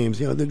of these names,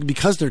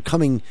 because they're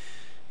coming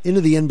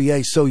into the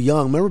NBA so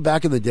young. Remember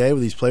back in the day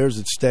with these players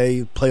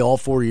that play all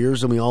 4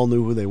 years, and we all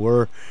knew who they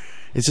were?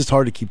 It's just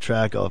hard to keep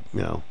track of,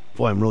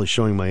 Boy, I'm really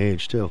showing my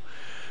age, too.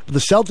 But the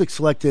Celtics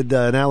selected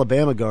an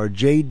Alabama guard,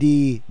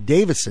 J.D.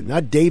 Davison,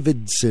 not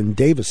Davidson,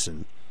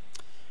 Davison,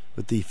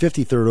 with the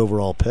 53rd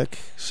overall pick.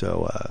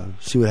 So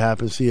see what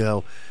happens, see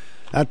how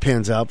that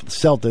pans out. But the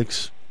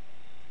Celtics,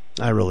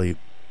 imagine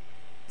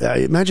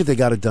if they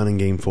got it done in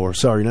Game 4.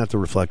 Sorry, not to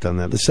reflect on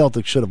that. The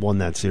Celtics should have won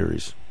that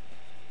series.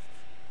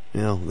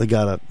 They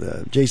got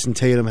Jason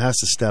Tatum has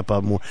to step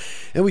up more.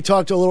 And we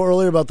talked a little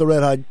earlier about the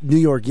red-hot New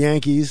York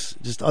Yankees.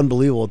 Just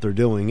unbelievable what they're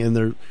doing. And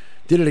they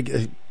did it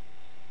again.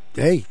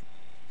 Hey,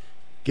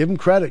 give them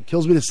credit.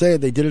 Kills me to say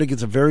it. They did it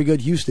against a very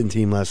good Houston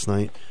team last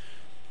night.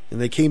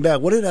 And they came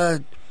back. What did I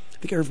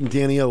think I heard from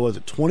Danny O, was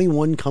it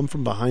 21 come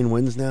from behind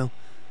wins now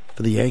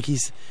for the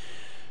Yankees?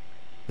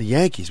 The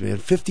Yankees, man,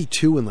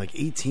 52 and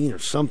 18 or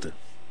something.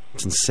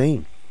 It's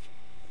insane.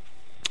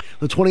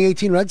 The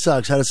 2018 Red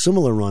Sox had a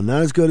similar run.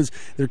 Not as good as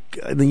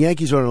the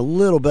Yankees are on a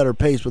little better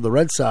pace, but the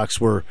Red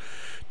Sox were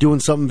doing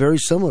something very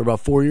similar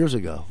about 4 years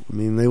ago. I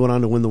mean, they went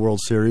on to win the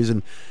World Series,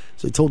 and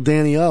so I told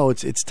Danny O,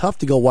 it's tough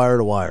to go wire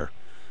to wire.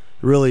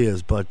 It really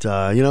is. But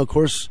of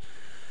course,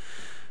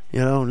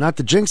 not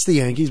to jinx the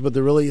Yankees, but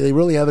they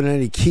really haven't had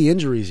any key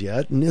injuries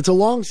yet, and it's a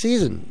long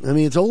season. I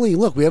mean,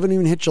 we haven't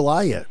even hit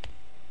July yet.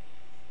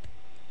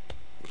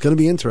 It's going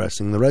to be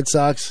interesting. The Red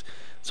Sox,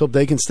 let's hope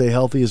they can stay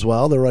healthy as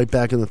well. They're right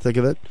back in the thick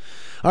of it.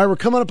 All right, we're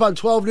coming up on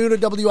 12 noon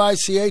at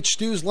WICH.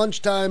 Stu's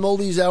Lunchtime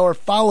Oldies Hour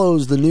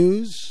follows the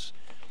news.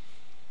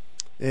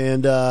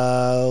 And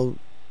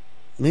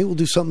maybe we'll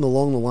do something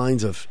along the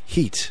lines of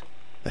heat,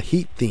 a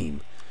heat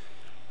theme.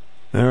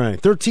 All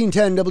right,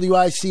 1310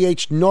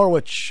 WICH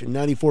Norwich and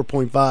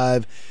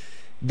 94.5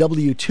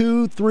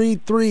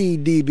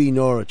 W233 DB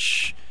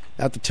Norwich.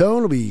 At the tone,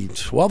 it'll be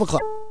 12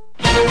 o'clock.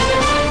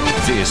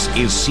 This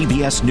is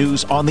CBS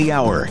News on the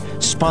Hour,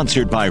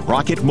 sponsored by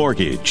Rocket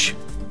Mortgage.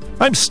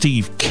 I'm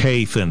Steve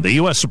Kathan. The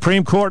U.S.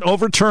 Supreme Court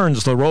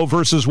overturns the Roe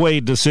v.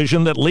 Wade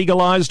decision that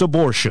legalized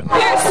abortion.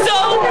 We're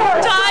so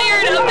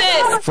tired of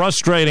this.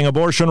 Frustrating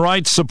abortion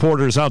rights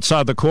supporters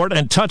outside the court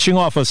and touching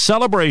off a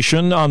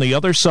celebration on the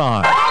other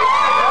side.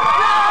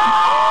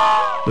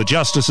 The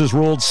justices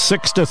ruled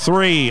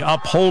 6-3,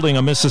 upholding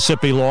a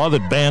Mississippi law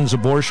that bans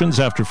abortions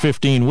after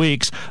 15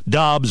 weeks.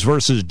 Dobbs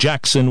versus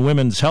Jackson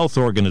Women's Health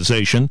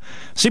Organization.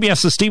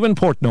 CBS's Stephen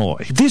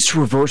Portnoy. This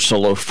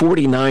reversal of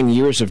 49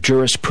 years of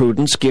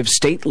jurisprudence gives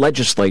state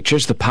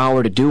legislatures the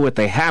power to do what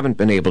they haven't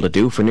been able to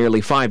do for nearly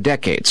 5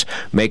 decades,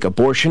 make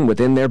abortion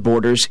within their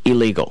borders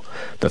illegal.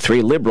 The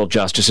 3 liberal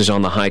justices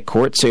on the High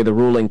Court say the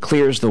ruling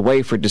clears the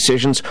way for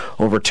decisions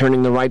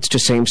overturning the rights to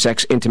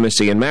same-sex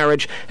intimacy in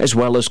marriage as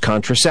well as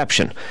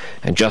contraception.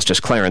 And Justice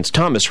Clarence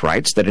Thomas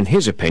writes that in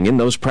his opinion,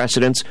 those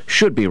precedents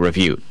should be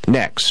reviewed.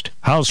 Next.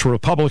 House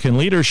Republican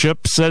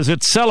leadership says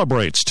it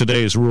celebrates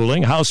today's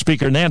ruling. House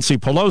Speaker Nancy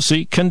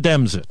Pelosi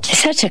condemns it.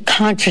 Such a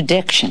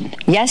contradiction.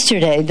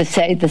 Yesterday, they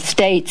say the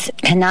states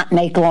cannot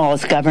make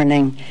laws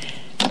governing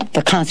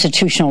the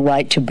constitutional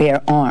right to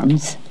bear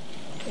arms.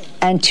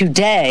 And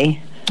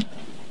today,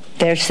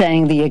 they're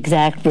saying the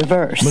exact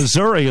reverse.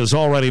 Missouri is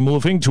already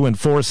moving to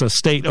enforce a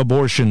state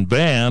abortion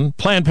ban.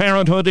 Planned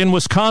Parenthood in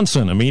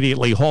Wisconsin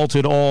immediately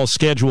halted all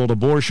scheduled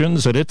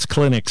abortions at its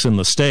clinics in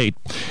the state.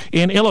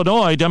 In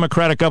Illinois,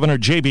 Democratic Governor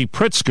J.B.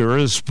 Pritzker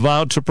has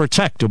vowed to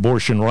protect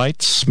abortion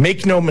rights.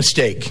 Make no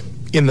mistake,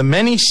 in the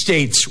many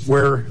states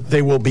where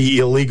they will be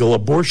illegal,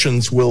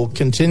 abortions will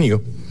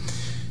continue.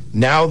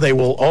 Now they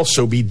will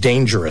also be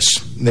dangerous.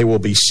 They will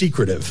be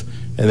secretive.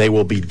 And they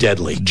will be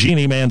deadly.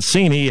 Jeannie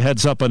Mancini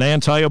heads up an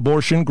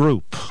anti-abortion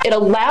group. It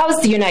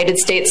allows the United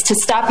States to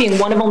stop being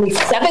one of only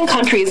 7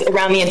 countries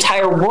around the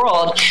entire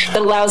world that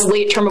allows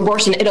late-term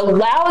abortion. It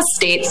allows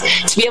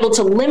states to be able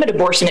to limit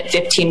abortion at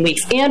 15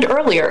 weeks and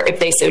earlier if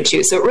they so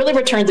choose. So it really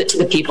returns it to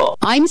the people.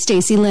 I'm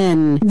Stacey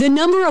Lynn. The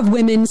number of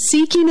women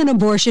seeking an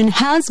abortion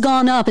has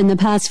gone up in the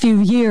past few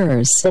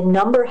years. The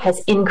number has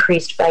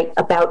increased by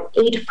about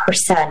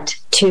 8%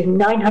 to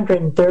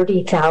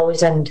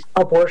 930,000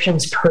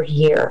 abortions per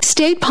year.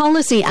 State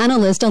policy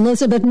analyst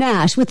Elizabeth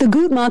Nash with the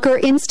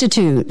Guttmacher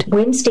Institute.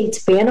 When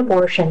states ban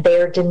abortion, they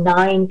are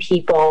denying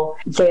people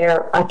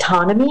their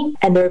autonomy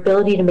and their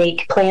ability to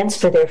make plans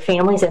for their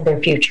families and their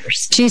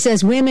futures. She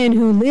says women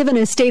who live in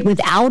a state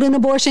without an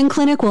abortion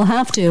clinic will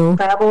have to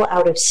travel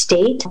out of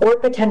state or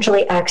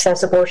potentially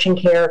access abortion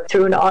care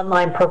through an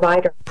online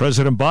provider.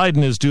 President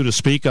Biden is due to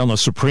speak on the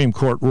Supreme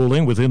Court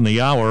ruling within the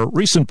hour.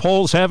 Recent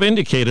polls have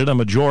indicated a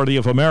majority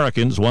of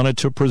Americans wanted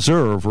to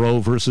preserve Roe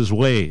versus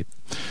Wade.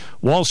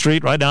 Wall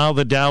Street, right now,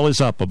 the Dow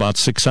is up about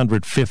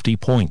 650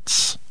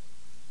 points.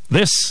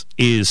 This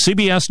is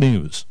CBS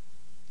News.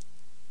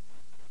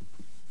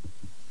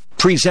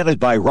 Presented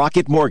by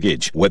Rocket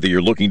Mortgage. Whether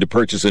you're looking to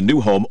purchase a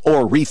new home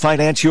or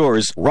refinance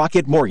yours,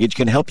 Rocket Mortgage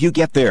can help you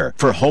get there.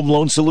 For home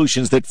loan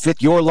solutions that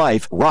fit your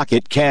life,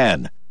 Rocket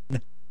can.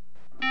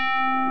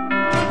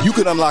 You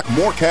can unlock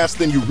more cash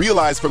than you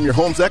realize from your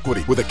home's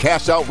equity with a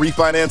cash-out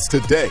refinance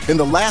today. In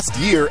the last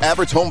year,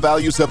 average home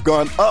values have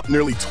gone up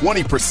nearly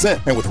 20%.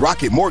 And with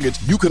Rocket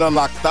Mortgage, you can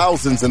unlock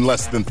thousands in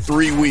less than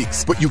 3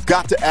 weeks. But you've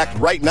got to act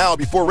right now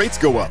before rates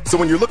go up. So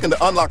when you're looking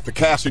to unlock the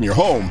cash in your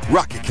home,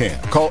 Rocket can.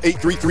 Call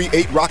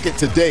 833-8ROCKET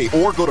today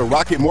or go to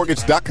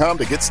rocketmortgage.com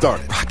to get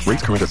started.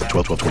 Rates current as of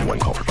 12/12/21.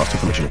 Call for cost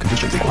information and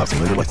conditions. Equal housing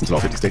lender license in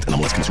all 50 states and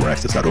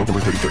MLSConsumerAccess.org. Number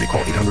 3030.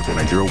 Call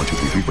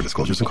 800-490-1233 for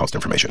disclosures and cost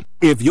information.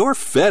 If you're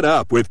fed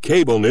up with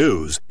cable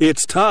news,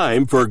 it's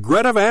time for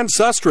Greta Van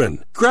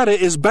Susteren. Greta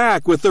is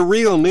back with the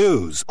real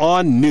news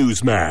on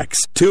Newsmax.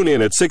 Tune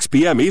in at 6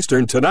 p.m.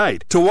 Eastern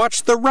tonight to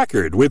watch The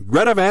Record with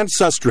Greta Van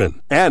Susteren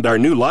and our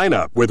new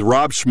lineup with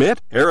Rob Schmidt,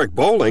 Eric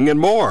Bowling, and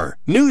more.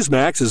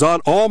 Newsmax is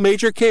on all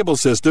major cable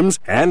systems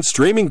and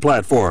streaming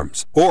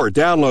platforms. Or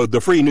download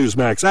the free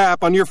Newsmax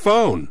app on your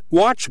phone.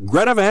 Watch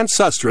Greta Van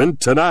Susteren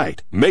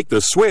tonight. Make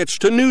the switch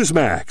to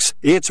Newsmax.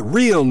 It's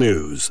real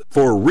news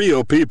for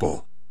real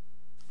people.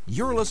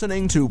 You're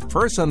listening to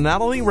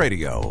Personality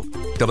Radio.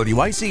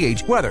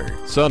 WICH weather.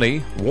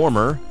 Sunny,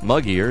 warmer,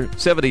 muggier,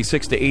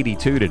 76 to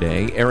 82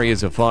 today.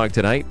 Areas of fog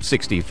tonight,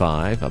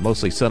 65. A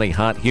mostly sunny,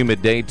 hot,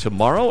 humid day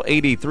tomorrow,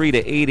 83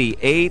 to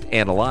 88,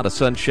 and a lot of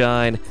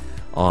sunshine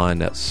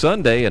on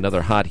Sunday.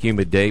 Another hot,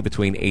 humid day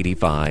between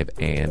 85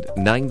 and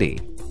 90.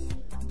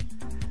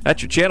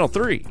 That's your Channel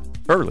 3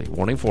 early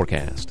warning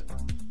forecast.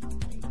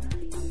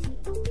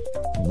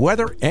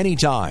 Weather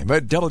anytime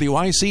at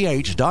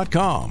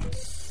WICH.com.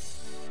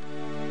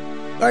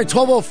 All right,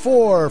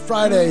 12:04,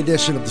 Friday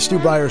edition of the Stu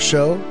Bryer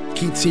Show.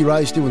 Keith C.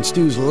 Rice doing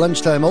Stu's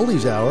Lunchtime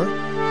Oldies Hour.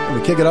 And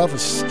we kick it off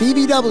with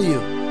Stevie W.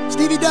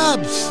 Stevie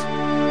Dubs.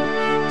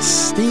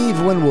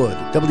 Steve Winwood,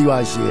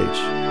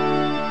 WICH.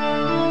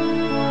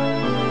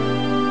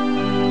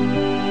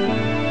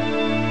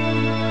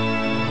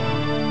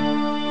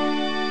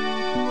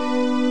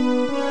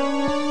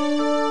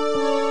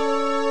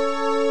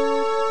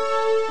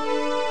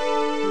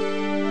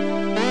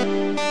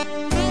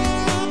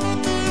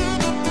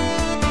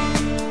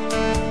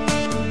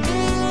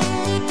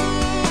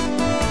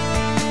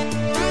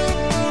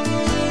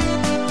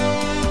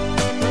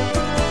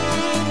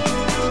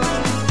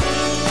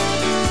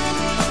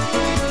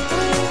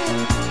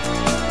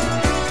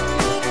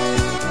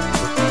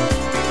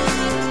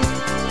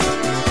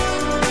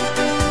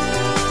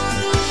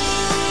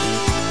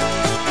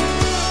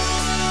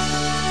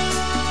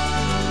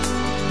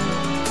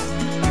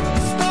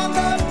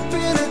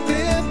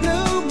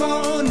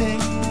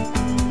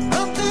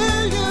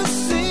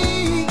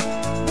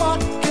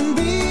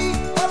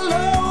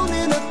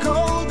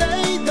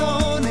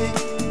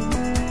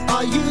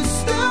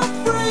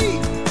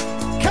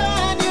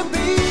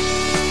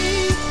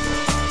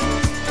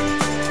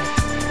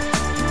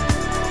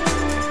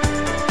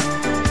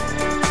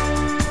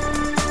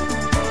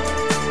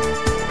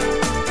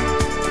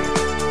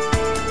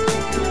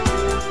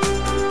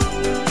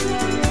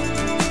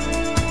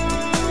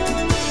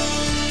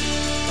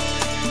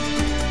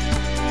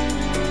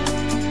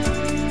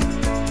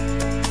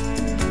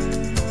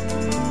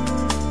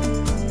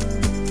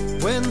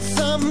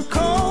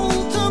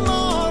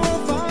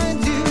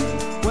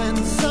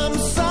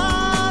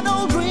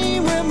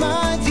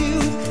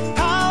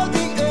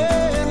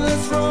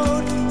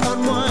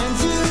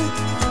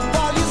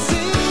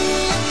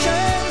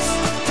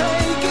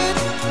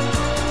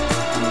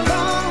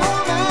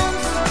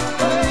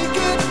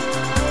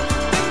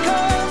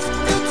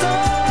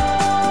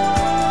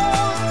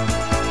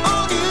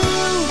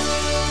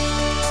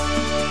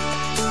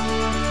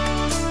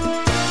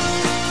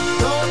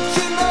 Don't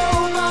you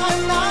know by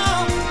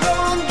now?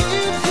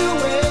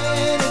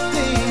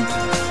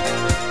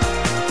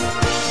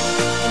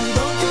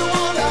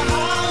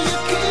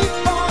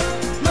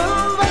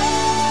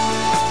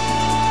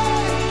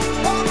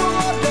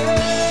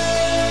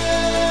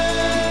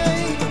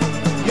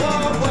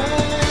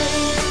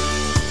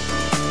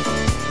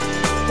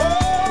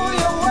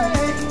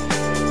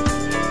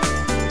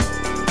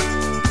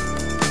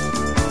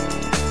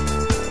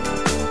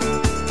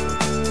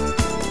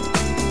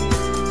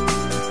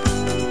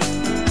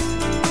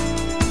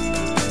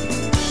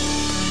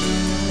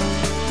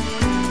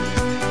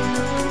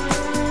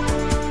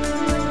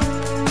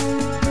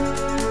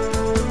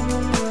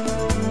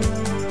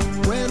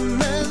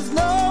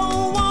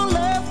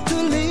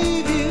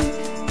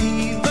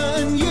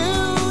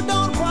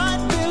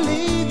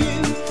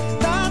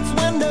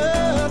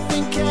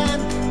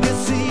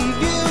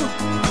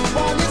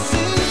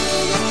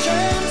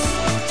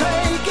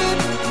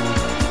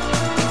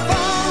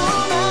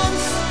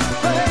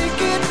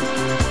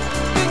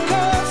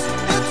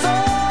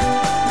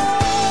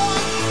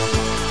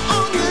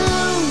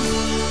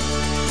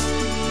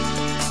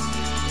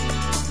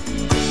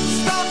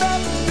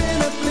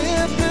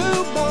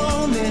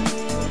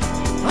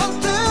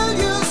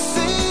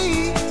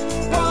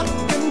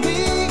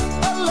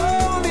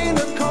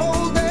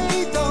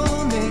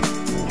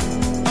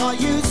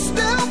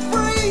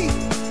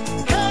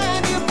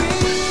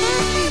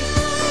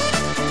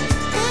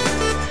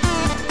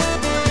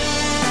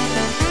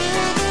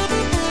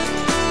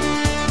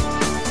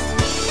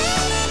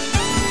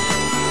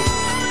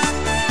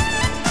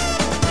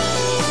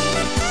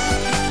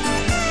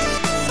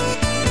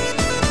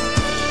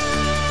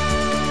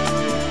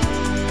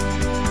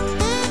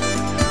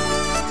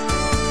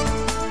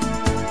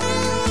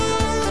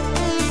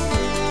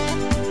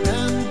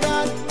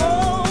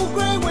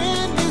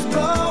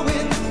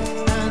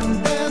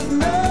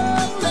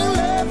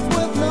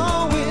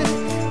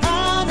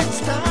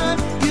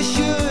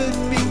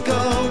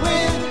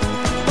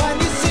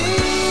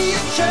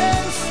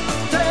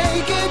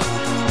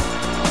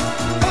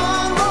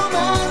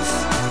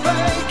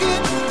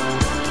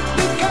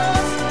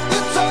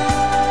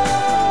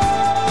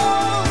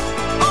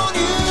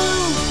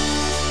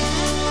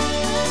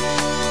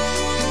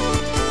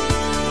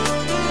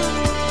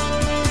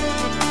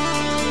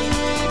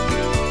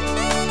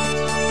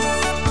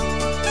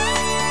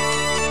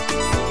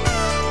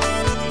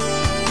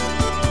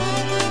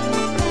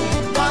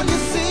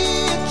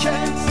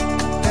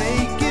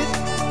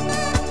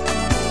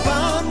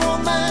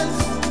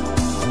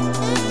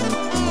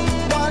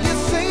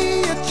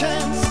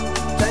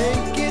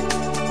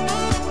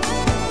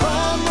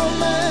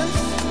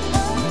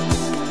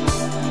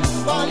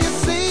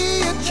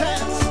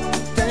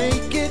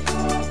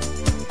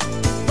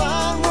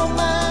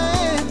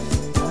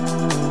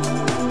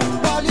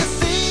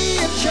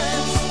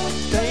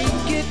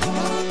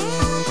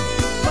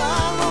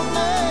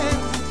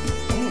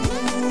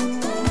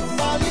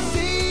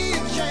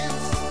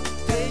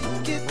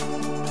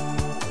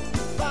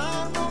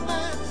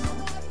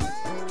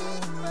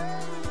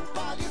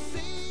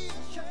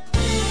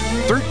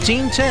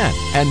 1310,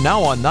 and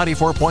now on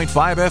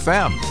 94.5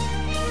 FM.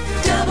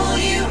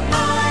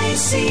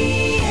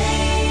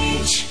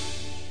 WICH.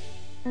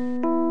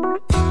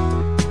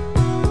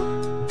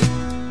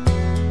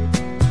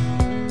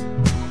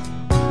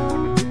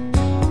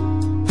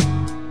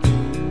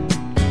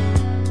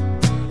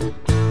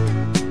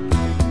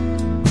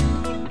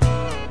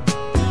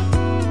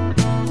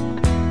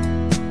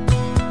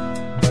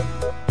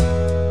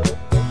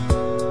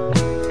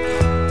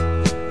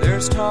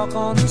 There's talk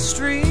on the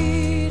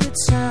street, it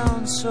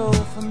sounds so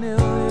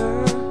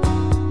familiar.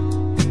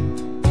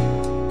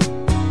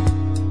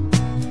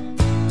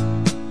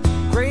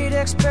 Great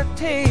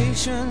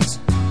expectations,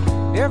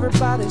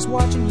 everybody's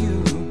watching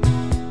you.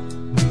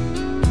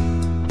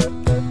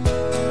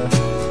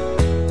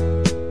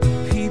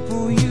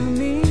 People you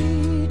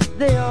meet,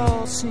 they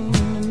all seem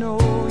to know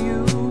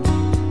you.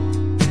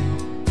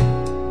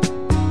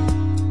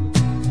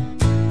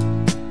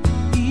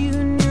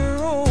 Even your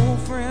old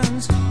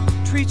friends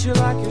treat you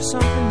like you're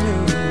something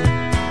new.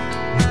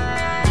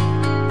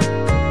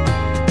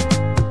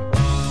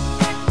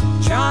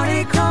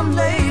 Johnny come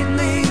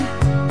lately,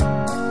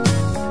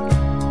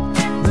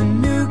 the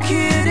new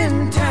kid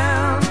in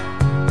town.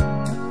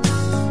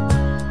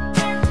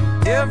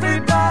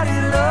 Everybody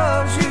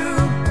loves you,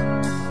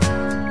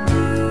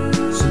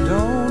 so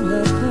don't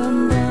let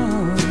them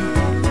down.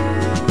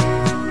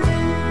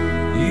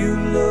 You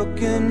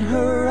look in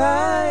her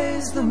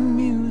eyes, the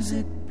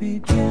music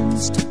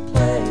begins to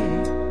play.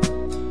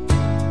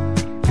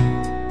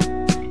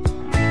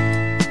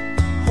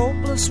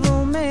 Hopeless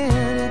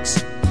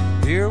romantics,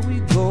 here we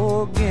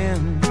go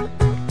again.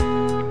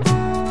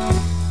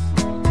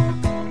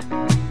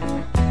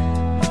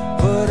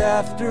 But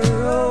after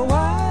a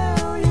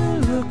while, you're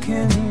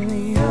looking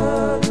the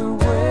other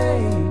way.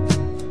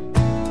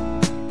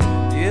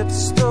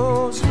 It's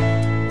those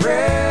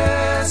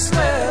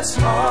restless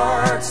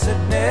hearts that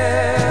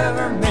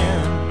never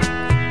mend.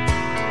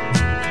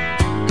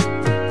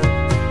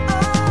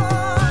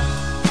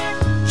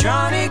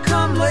 Johnny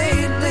come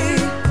lately,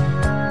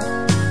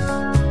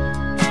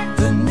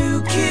 the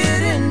new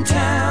kid in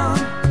town.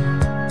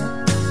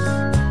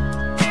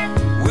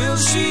 Will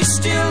she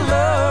still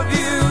love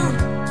you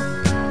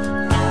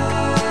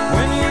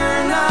when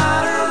you're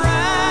not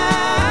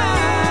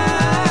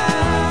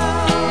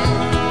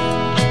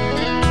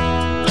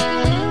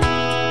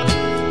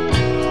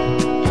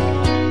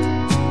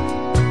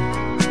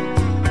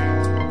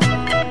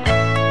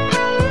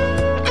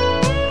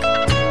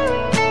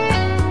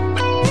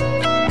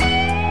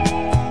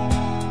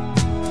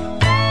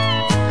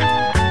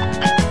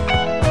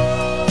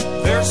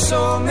There's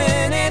so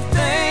many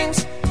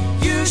things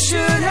you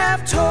should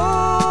have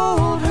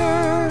told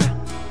her,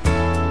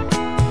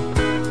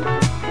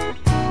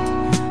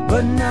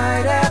 but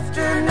night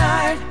after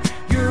night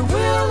you're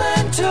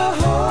willing to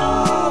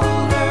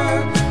hold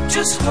her.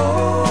 Just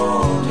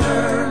hold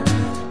her,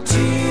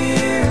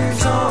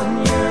 tears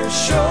on your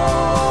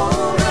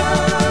shoulder.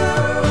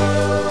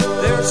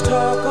 There's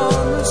talk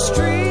on the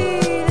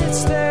street,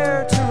 it's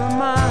there to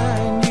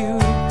remind you.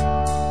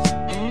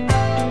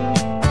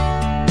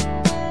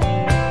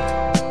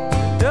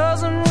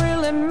 Doesn't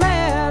really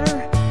matter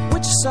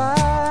which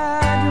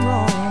side you're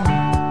on.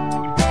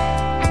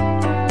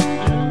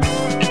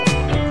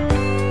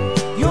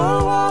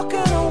 You're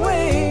walking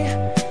away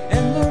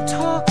and they're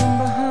talking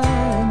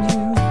behind you.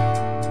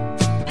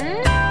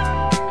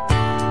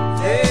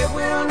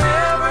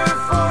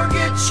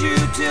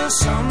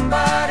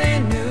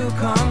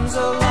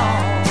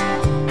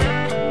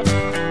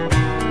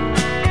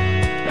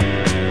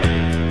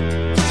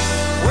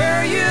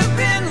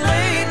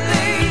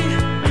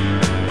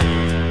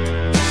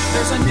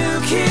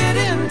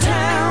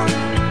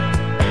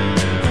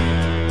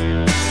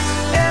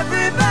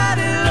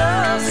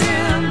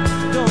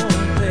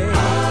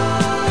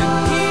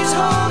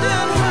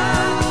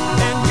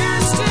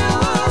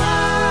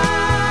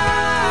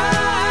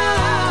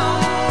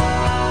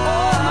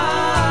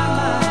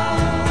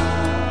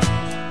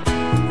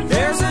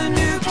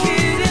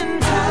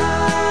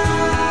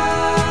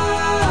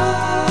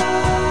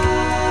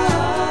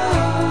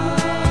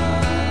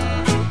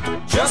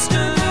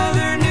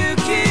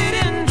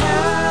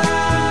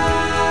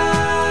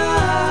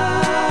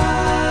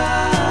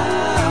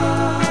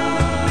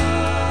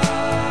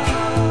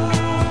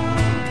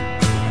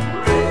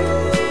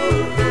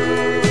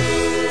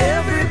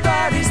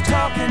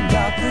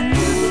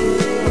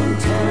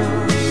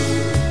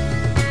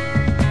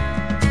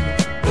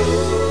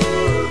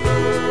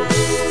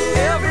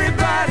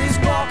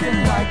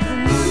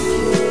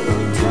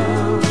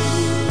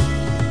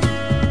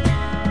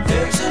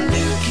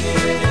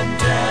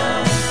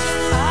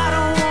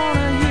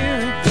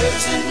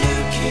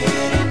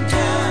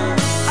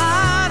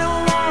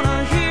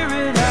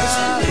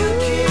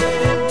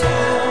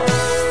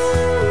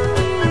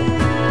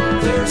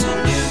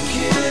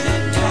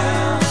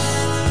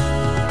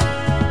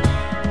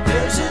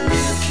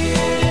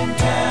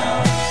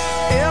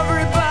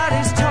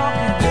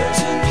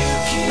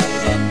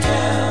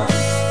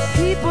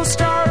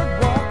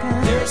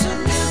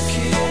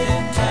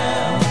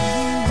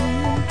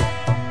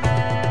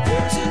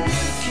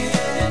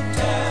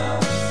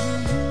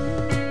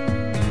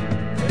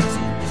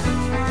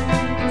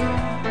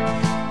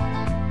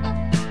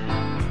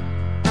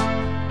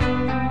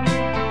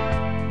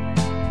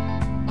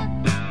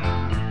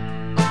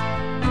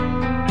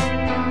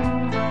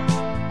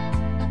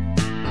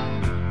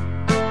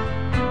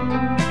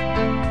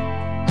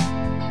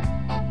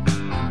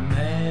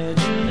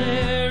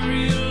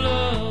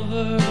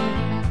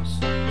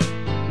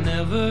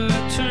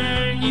 never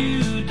turn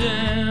you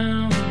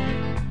down.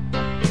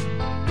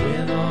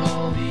 When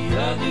all the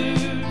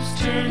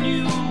others turn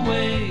you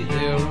away,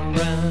 they're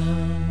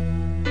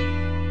around.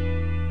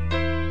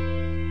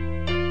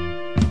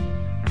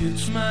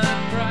 It's my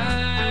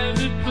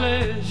private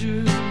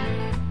pleasure,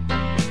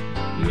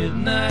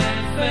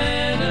 midnight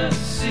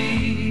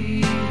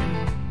fantasy,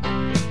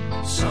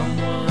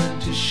 someone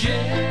to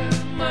share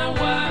my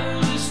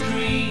wildest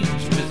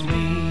dreams with me.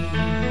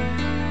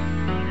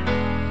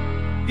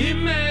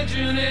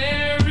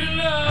 Imaginary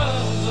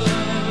lover,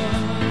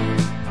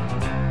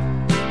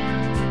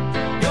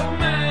 you're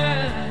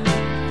mine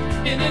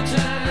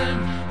anytime.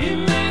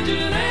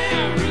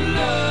 Imaginary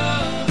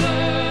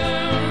lover,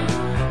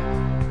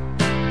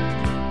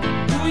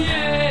 oh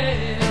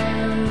yeah.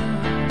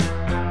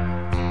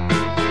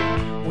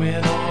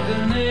 When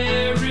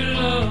ordinary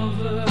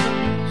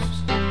lovers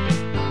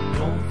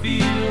don't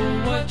feel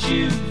what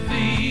you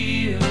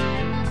feel,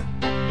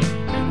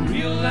 and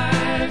real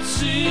life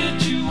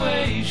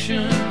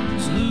situations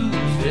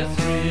lose their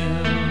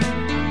thrill.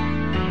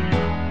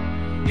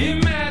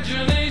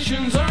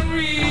 Imagination's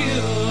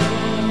unreal.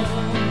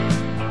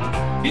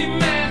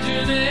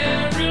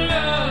 Imaginary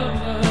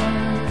lover.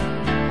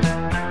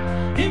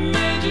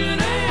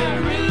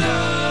 Imaginary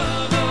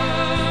lover.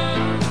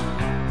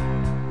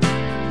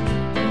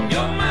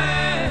 You're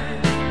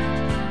mine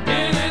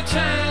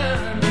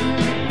anytime.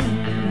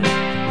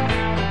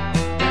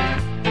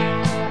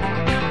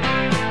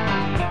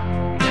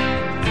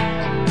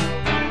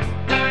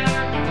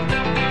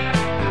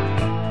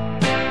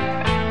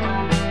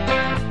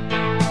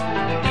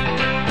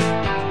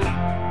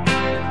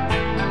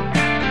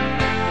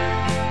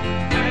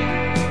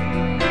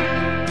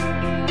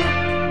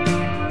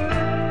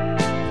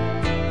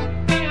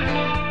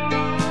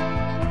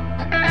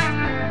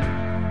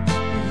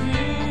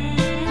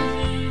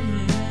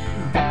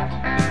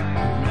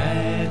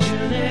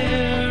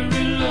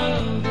 Imaginary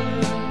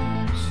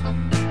lovers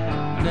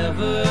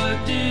never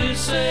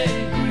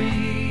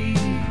disagree.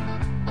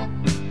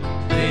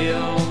 They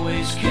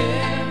always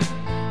care.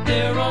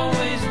 They're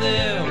always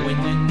there when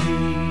you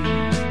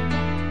need.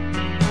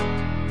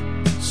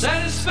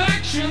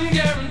 Satisfaction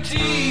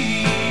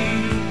guaranteed.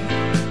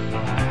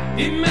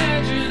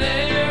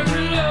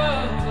 Imaginary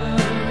lover.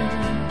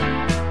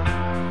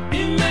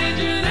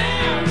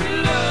 Imaginary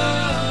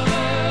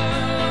lover.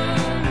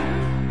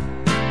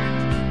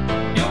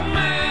 You're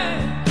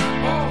mine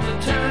all the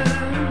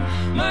time.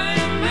 My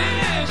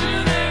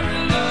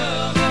imaginary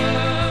lover.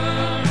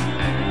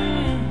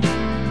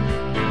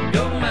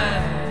 You're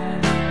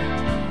mine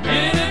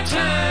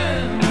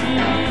anytime.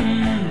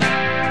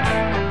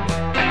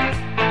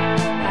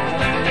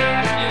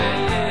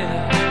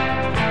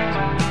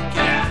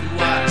 Captain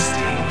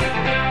Weinstein.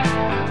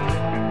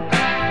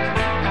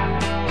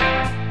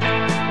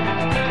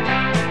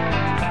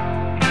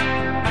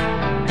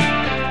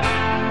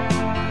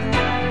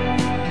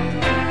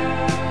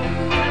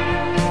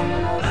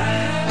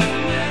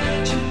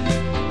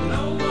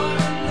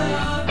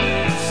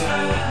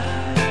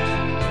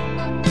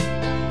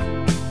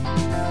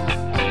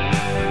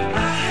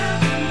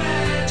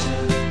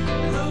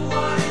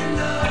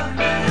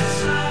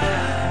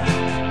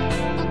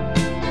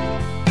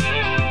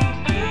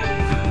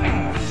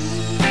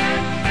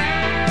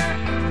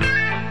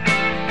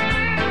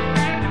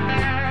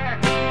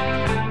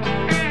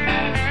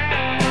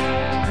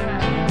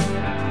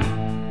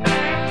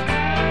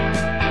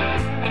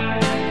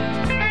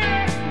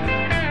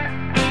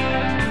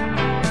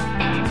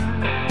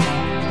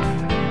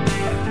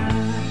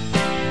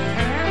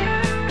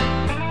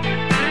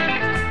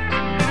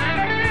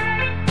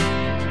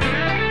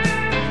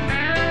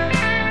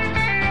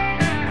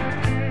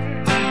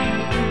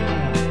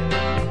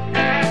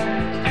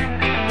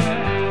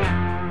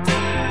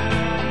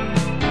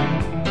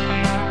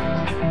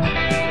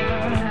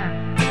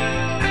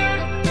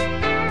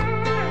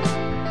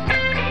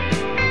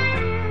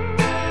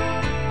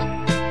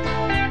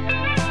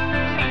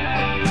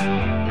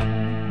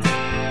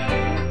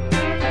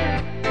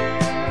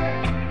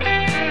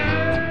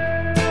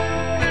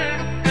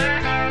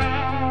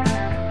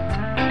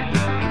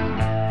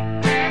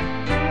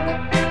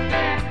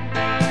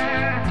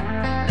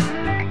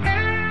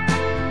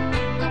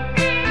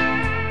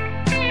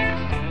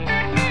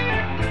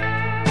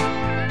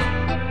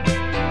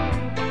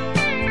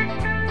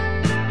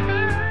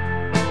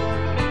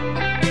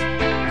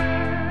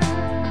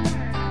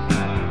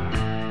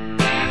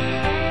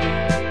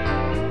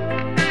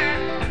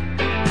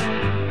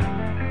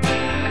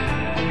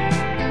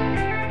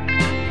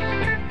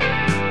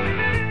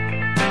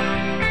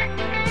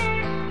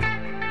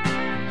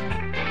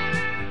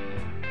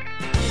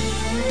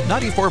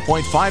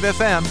 .5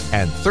 FM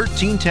and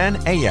 1310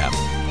 AM.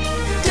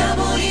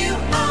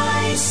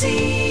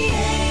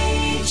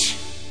 WICH.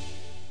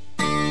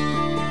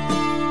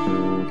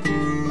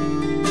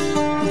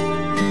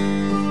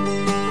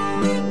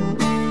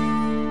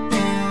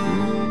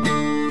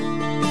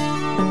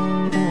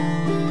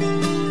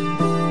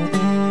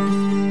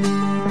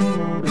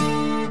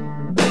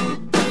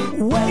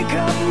 Wake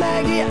up,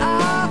 Maggie,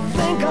 I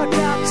think I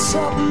got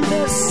something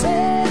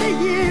say to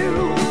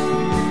you,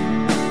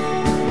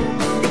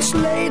 it's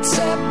late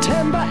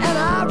September and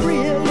I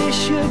really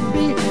should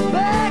be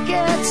back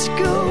at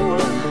school.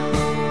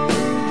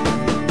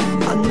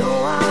 I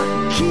know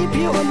I keep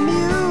you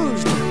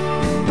amused,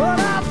 but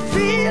I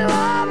feel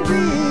I'm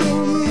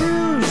being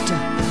used.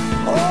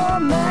 Oh,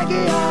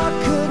 Maggie, I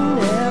couldn't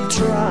have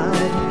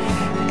tried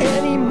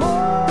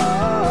anymore.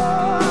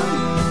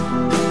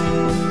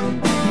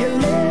 You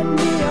led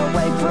me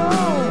away from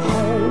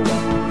home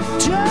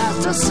just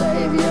to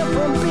save you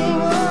from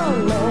being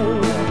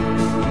alone.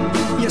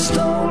 You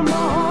stole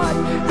my heart,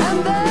 and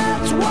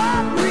that's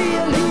what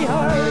really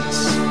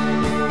hurts.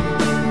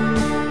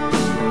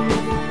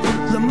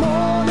 The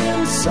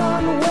morning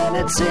sun, when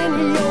it's in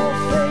your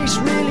face,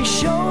 really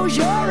shows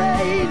your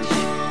age.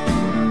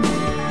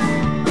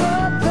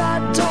 But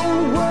that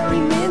don't worry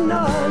me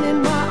none.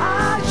 In my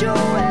eyes,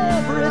 you're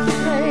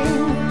everything.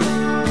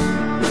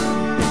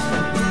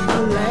 I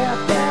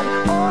laughed at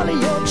all of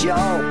your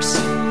jokes.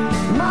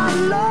 My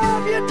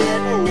love, you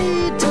didn't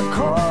need to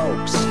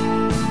coax.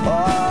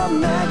 Oh,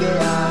 Maggie,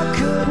 I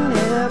couldn't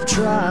have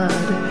tried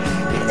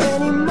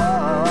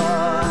anymore.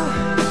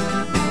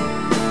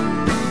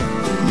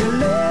 You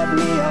led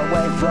me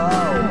away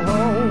from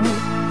home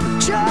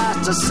just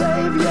to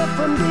save you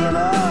from being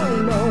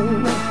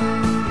alone.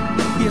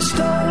 You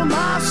stole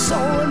my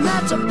soul, and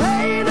that's a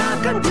pain I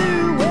can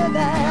do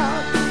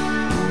without.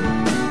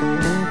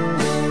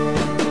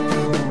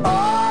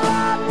 All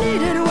I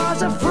needed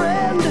was a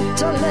friend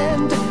to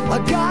lend a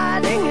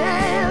guiding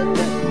hand.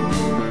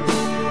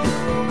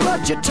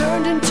 But you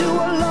turned into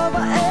a lover,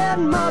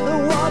 and mother,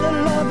 what a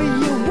lover,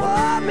 you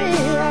wore me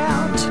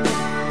out.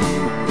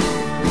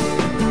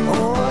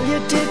 All you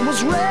did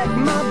was wreck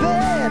my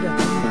bed,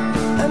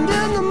 and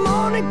in the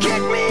morning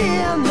kick me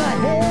in the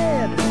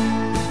head.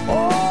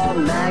 Oh,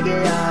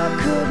 Maggie, I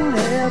couldn't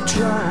have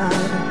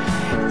tried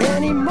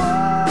anymore.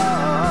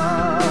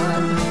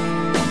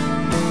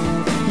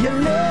 You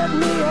led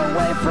me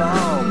away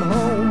from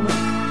home,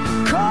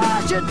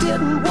 'cause you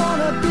didn't want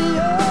to be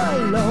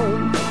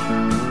alone.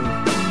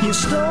 You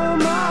stole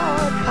my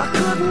heart, I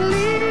couldn't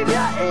leave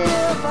you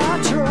if I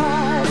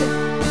tried.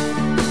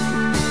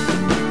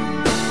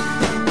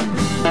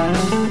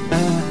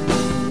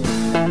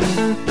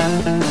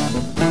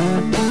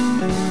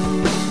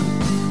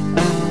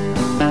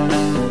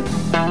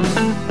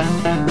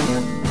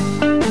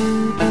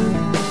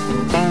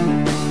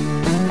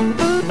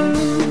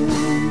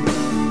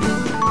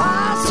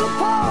 I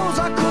suppose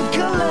I could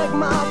collect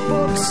my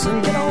books and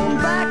get on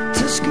back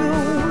to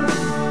school,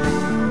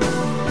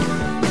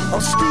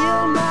 or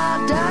steal my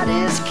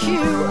daddy's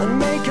cue and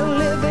make a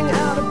living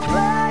out of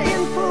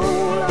playing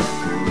fool,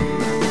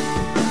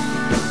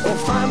 or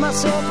find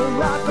myself a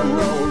rock and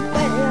roll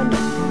band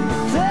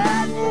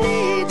that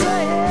needs a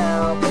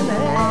helping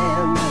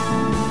hand.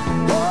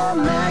 Oh,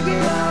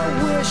 Maggie, I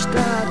wished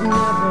I'd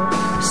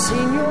never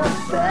seen your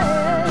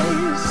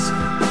face.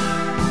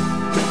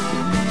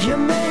 You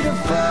made a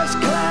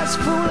first-class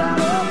fool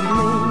out of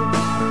me,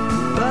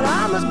 but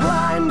I'm as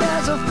blind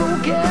as a fool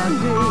can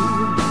be.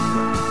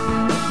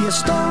 You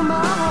stole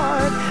my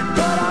heart,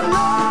 but I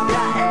love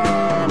you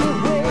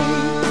anyway.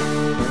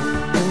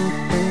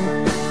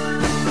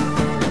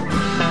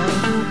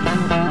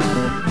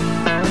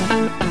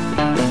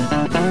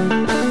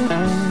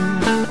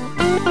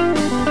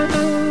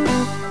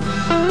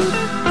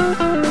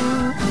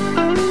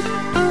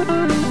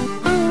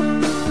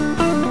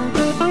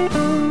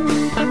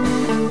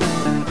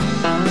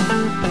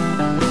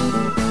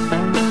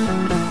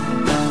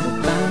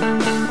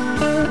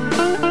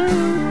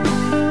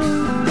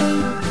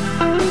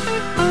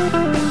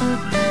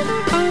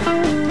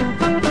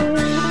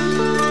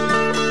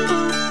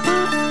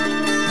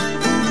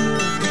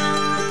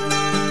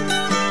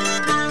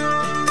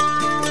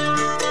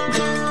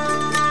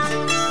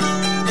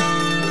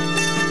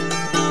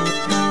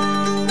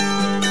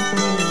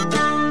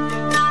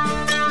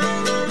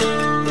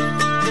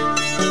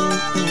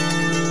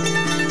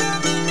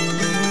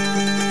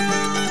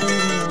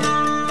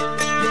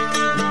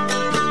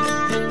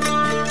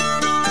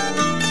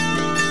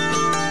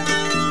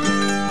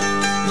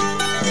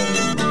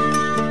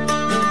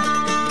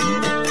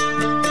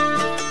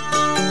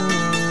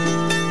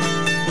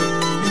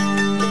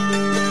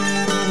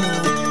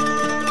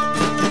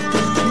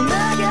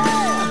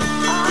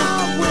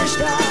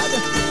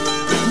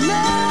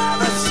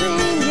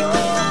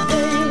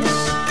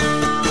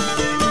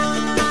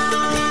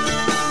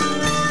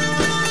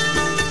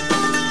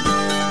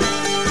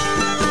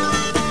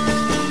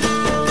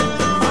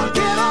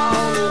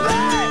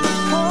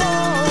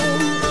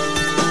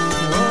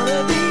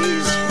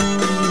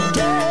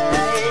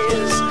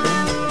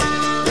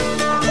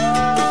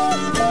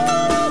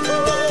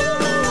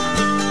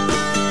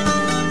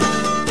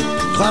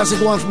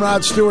 Classic one from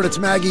Rod Stewart. It's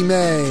Maggie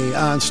May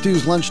on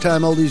Stu's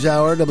Lunchtime Oldies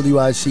Hour,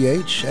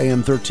 WICH,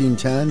 AM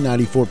 1310,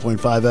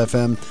 94.5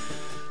 FM,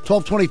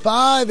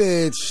 1225.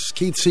 It's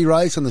Keith C.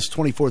 Rice on this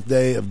 24th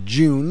day of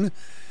June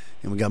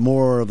And we got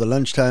more of the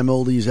Lunchtime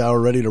Oldies hour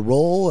ready to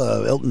roll.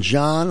 Sir Elton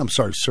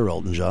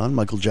John,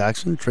 Michael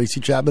Jackson, Tracy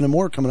Chapman, and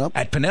more coming up.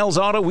 At Pinnell's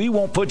Auto, we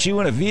won't put you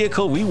in a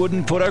vehicle we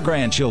wouldn't put our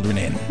grandchildren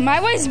in. My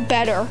way's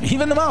better.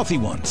 Even the mouthy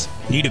ones.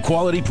 Need a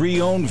quality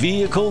pre-owned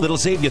vehicle that'll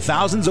save you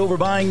thousands over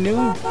buying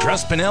new?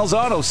 Trust Pinnell's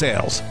Auto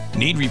Sales.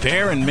 Need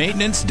repair and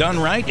maintenance done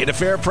right at a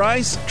fair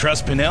price?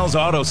 Trust Pinnell's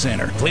Auto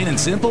Center. Plain and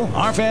simple,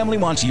 our family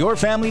wants your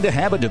family to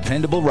have a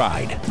dependable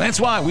ride. That's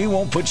why we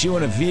won't put you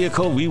in a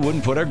vehicle we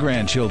wouldn't put our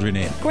grandchildren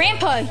in.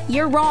 Grandpa,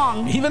 you're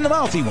wrong. Even the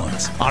mouthy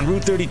ones. On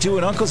Route 32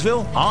 in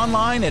Unclesville,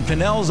 online at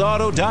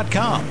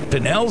PinnellsAuto.com.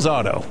 Pinnell's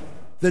Auto.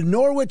 The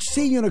Norwich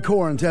Sea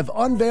Unicorns have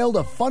unveiled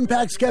a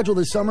fun-packed schedule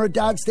this summer at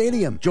Dodd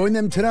Stadium. Join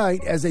them tonight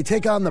as they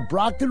take on the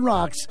Brockton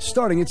Rocks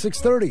starting at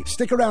 6:30.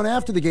 Stick around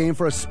after the game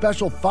for a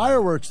special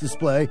fireworks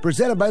display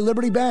presented by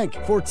Liberty Bank.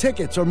 For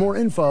tickets or more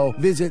info,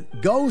 visit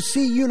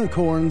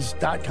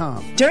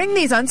GoSeaUnicorns.com. During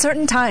these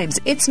uncertain times,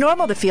 it's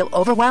normal to feel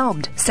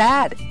overwhelmed,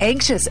 sad,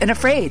 anxious, and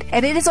afraid,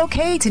 and it is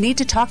okay to need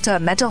to talk to a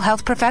mental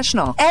health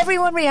professional.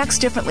 Everyone reacts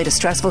differently to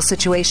stressful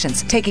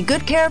situations. Taking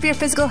good care of your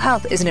physical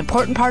health is an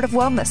important part of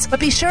wellness, but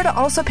be sure to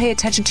also pay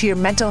attention to your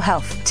mental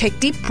health. Take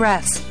deep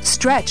breaths,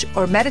 stretch,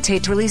 or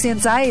meditate to release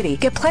anxiety.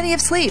 Get plenty of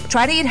sleep.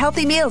 Try to eat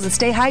healthy meals and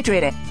stay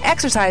hydrated.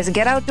 Exercise and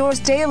get outdoors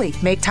daily.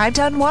 Make time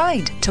to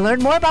unwind. To learn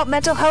more about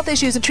mental health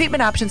issues and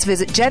treatment options,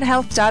 visit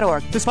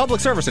genhealth.org. This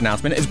public service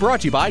announcement is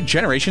brought to you by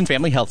Generation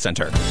Family Health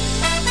Center.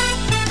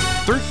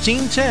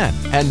 1310,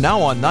 and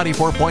now on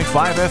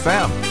 94.5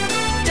 FM.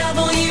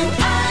 WICH.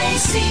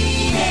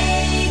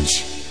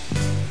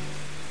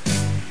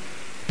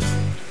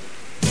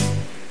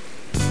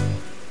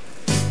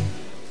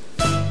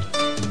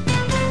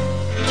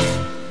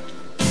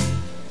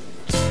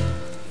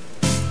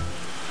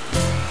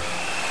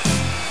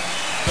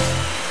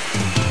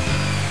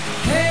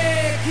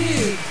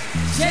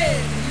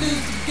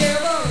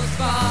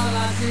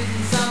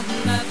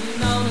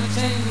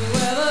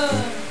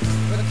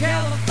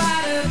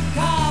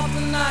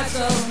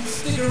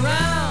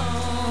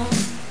 Around.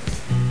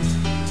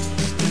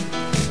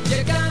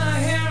 You're gonna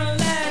hear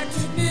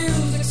electric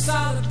music,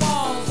 solid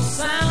balls of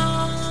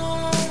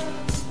sound.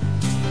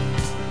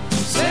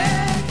 Say,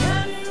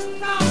 can you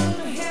know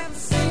I haven't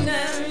seen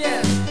them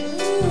yet?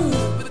 Ooh,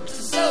 but the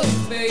soul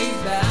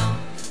fades down.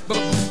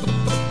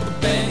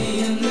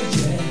 Benny and the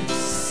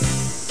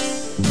Jets.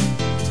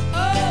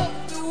 Oh,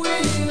 the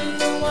weird and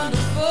the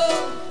wonderful.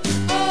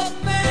 Oh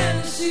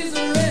man, she's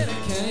a really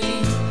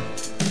king.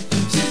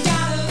 She's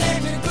got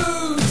electric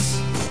boots.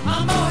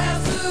 I'm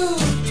Mohazu,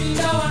 you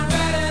know I'm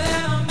better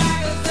than a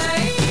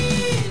magazine.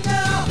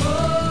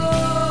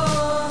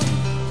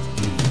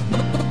 No,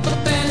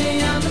 Benny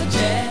and the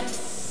Jets.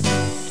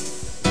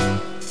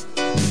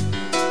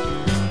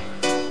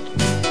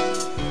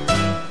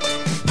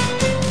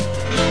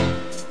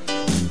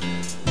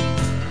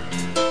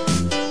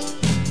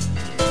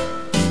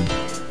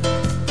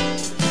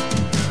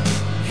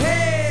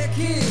 Hey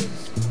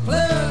kids,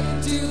 plug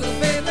into the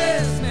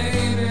faithless.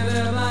 Maybe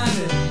they're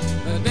blinded,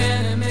 but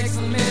Benny makes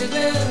them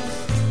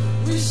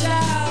midless. We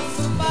shall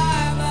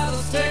survive, let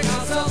us take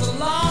ourselves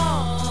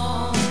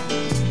along.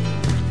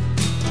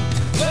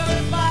 We'll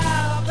be fight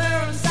out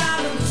there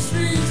inside of the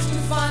streets to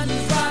find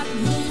who's right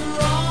and who's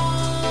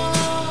wrong.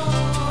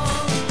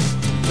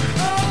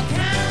 Oh,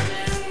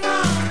 counting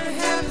wrong, we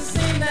haven't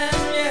seen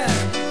them yet.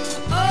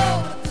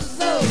 Oh, but the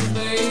soul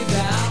fades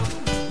out.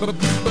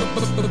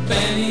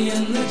 Benny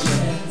and the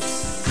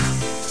Jets.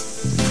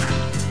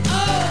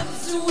 Oh,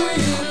 it's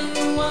weird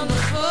and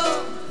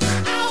wonderful.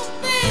 Oh,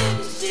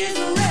 man, she's a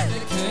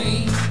really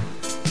king.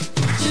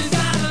 She's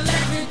got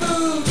electric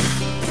boots.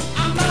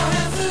 I'm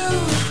Mohazu,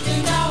 you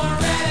know I'm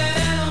ready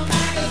than a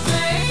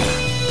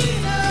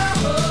magazine.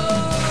 Oh,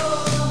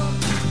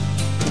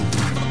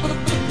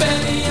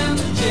 Benny and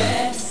the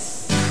Jets.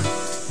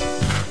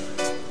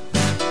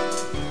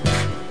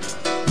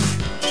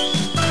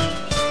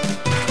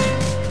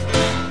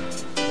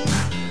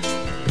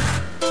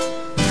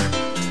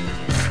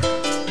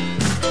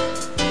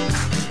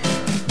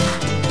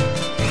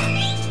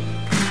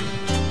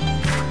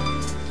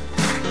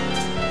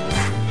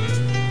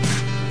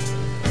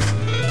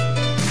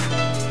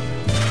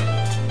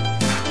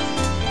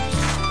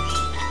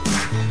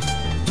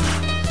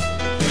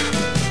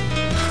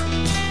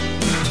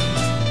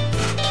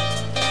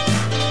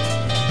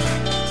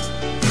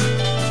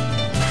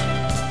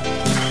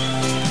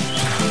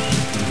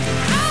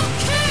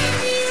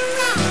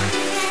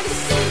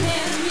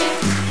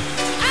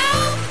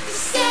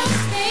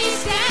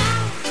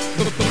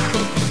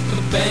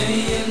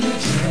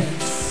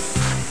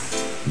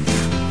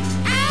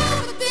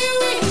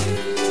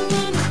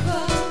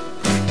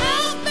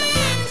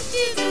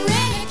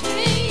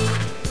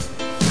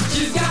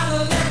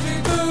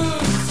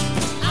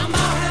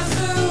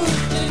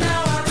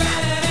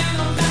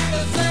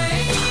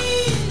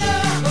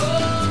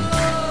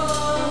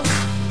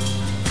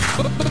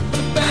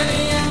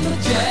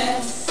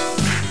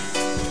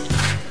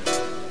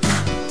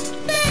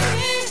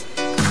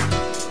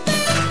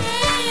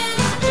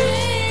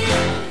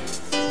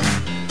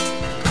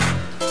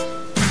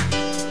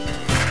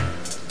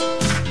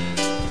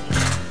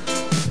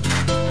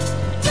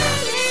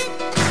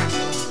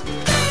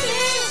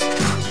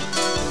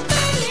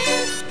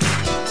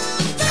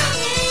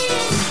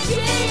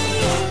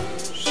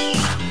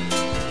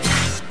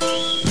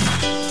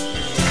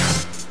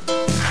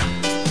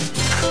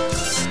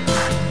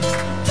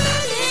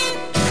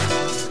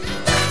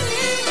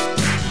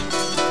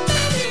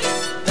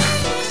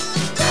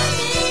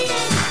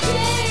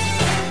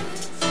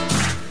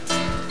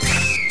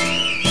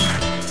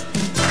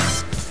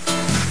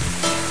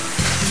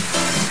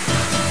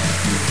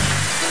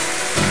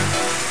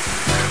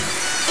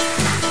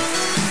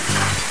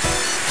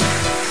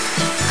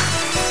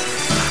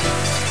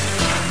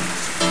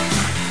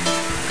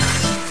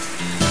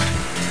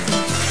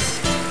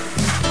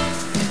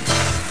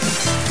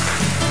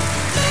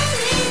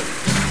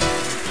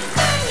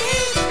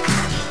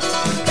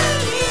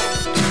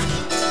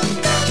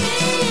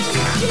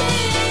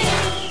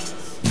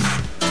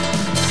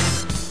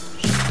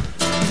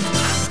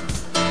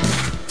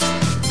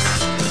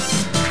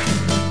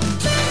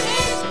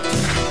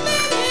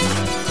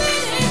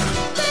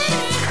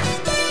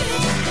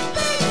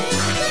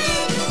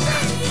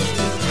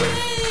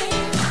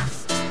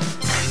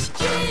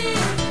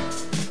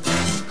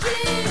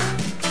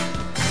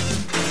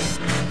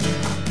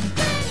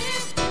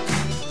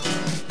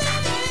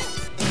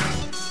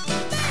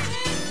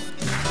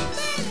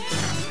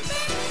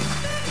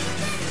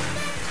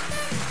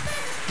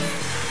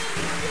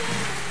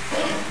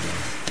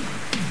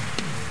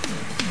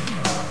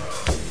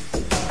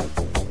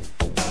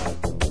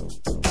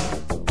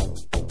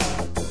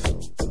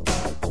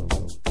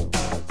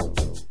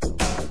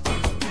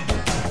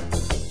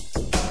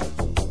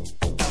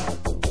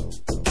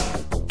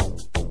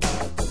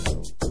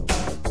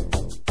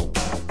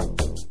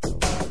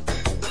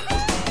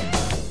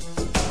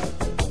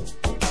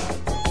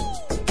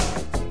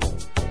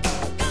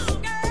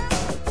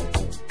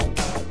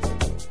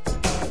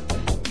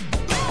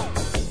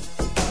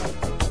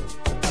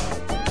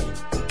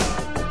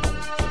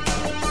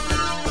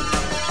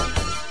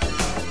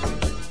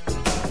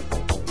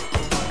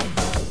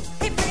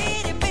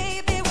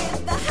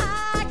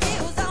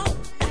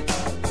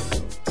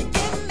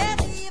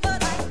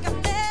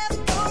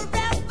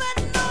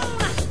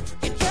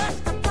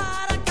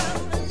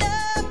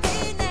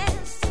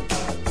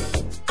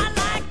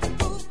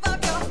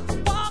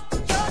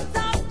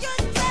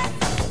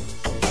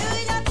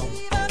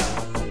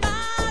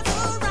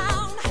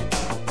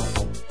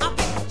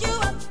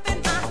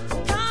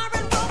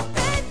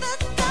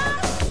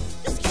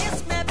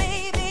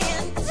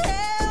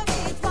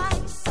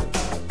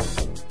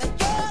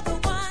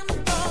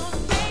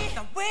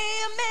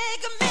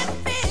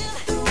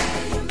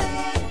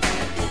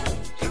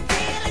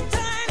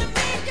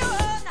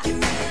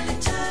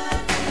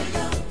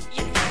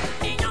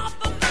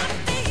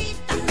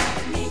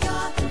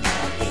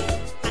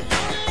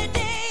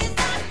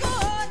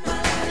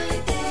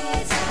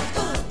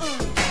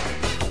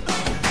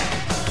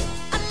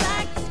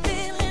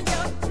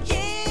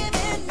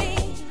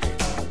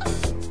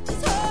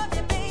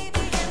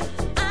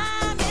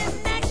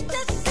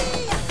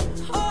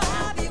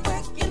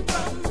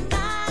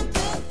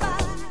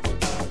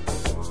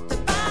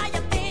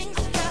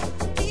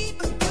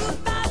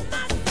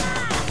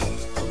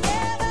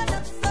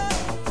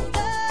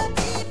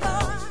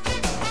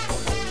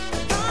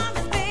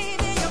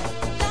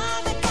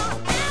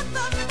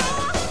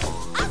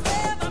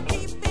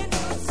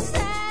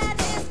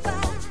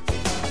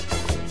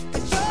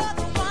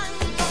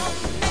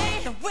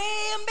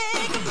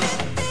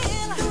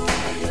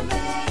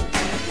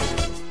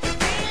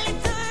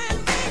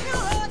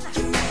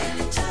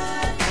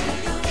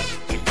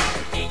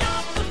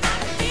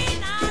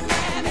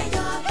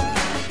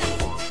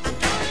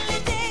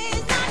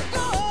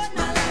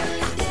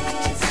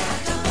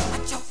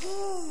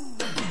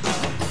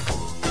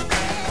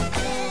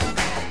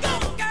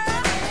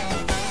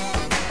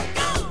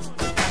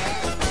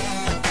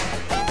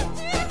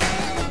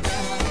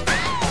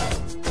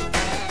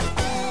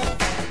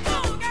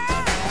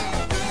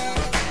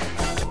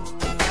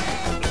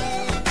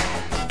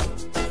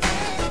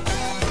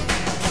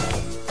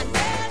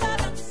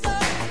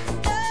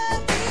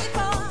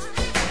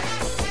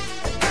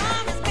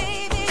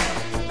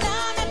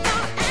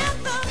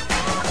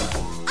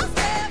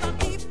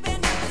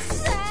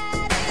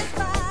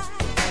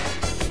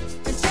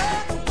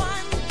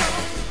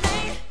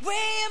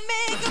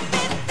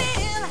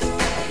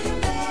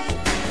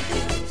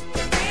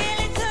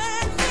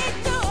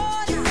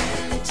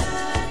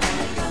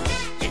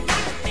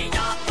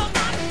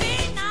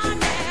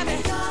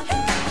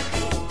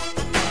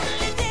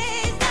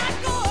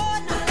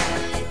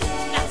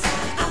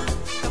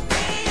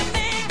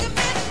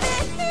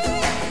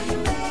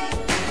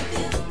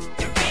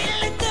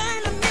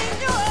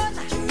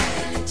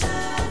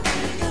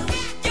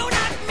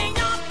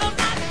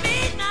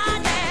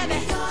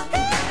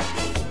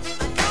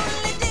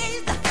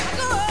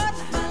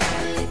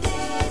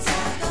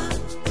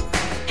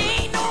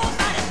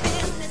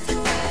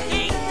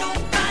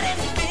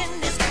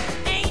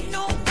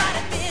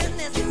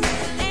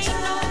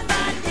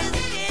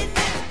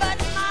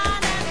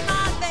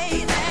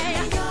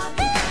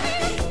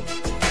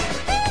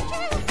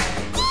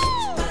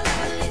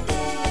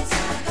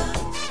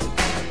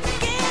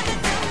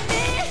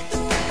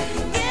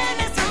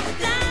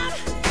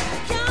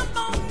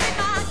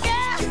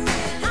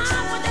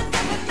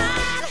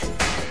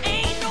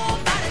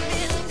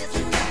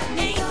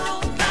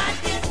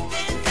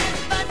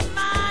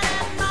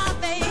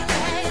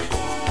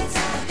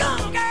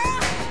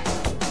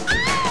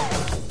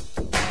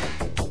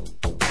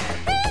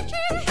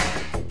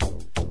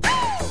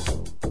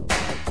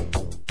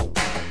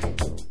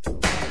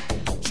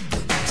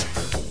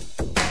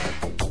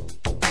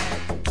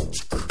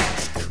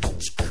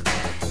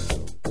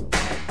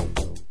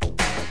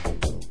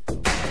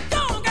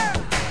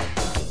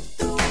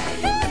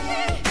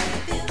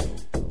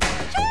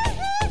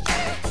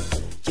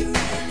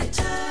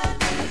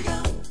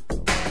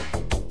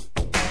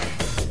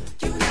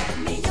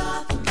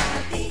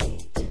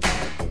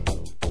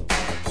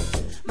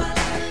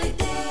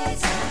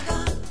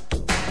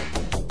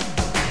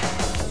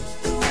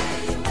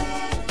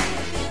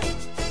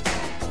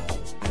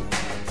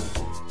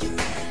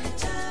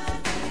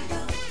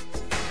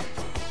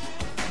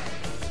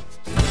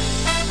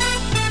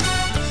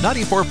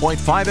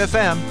 94.5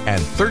 FM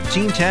and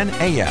 1310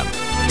 AM.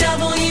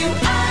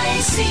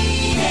 WICH.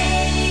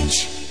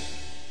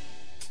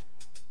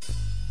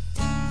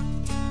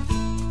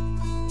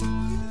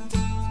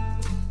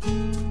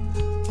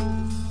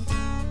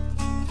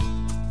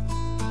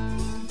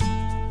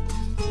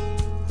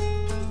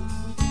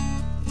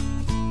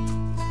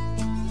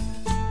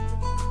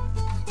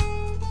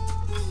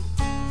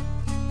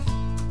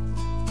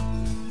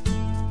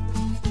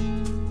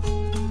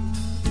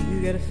 You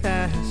get a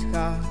fast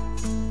car.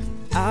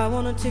 I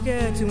want a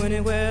ticket to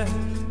anywhere.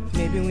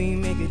 Maybe we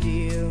make a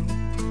deal.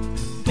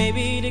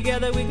 Maybe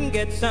together we can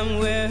get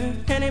somewhere.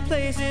 Any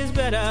place is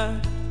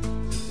better.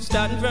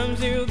 Starting from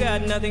zero,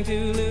 got nothing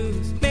to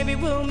lose. Maybe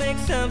we'll make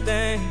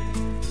something.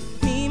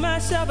 Me,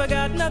 myself, I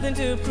got nothing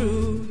to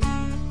prove.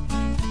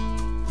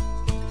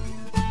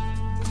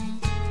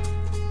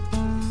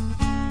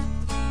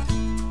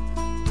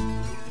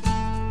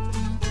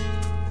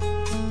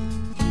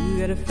 You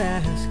got a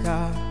fast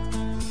car.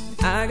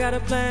 I got a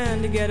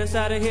plan to get us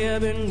out of here.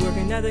 Been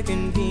working at the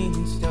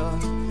convenience store.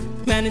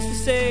 Managed to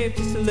save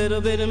just a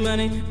little bit of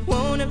money.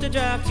 Won't have to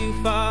drive too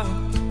far.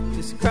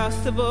 Just cross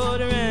the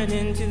border and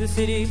into the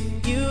city.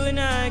 You and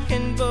I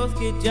can both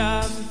get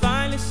jobs and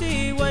finally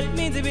see what it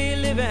means to be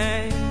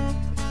living.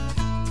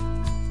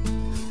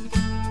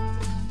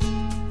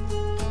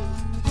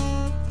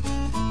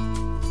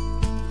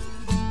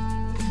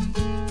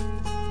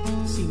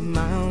 See,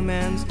 my old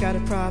man's got a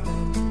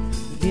problem.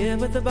 Yeah,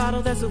 with the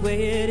bottle, that's the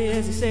way it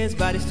is. He says his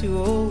body's too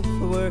old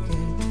for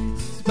working.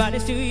 His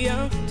body's too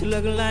young to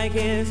look like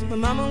his. My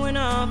mama went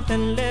off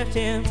and left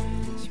him.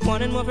 She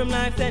wanted more from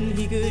life than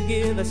he could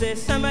give. I said,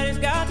 somebody's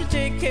got to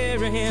take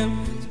care of him.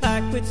 So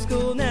I quit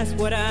school and that's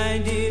what I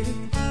did.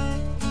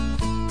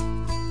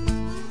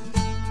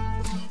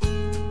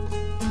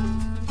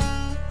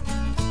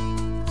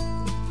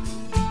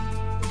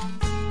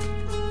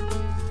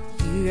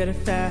 You got a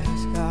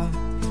fast car.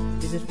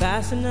 Is it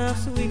fast enough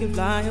so we can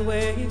fly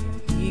away?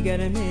 We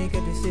gotta make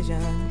a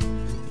decision.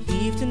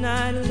 Leave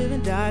tonight or live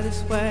and die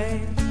this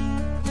way.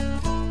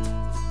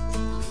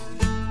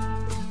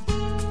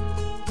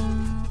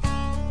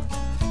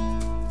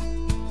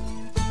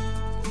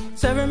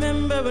 So I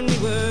remember when we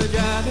were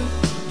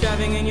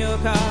driving in your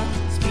car.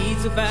 Speed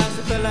so fast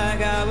I felt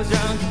like I was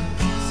drunk.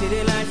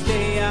 City lights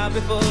day out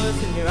before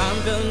us, and your arm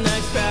felt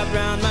nice wrapped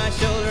around my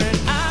shoulder. And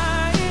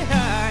I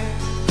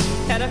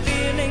had a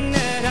feeling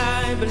that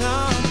I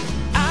belonged.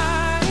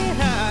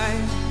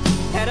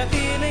 Had a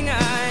feeling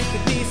I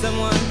could be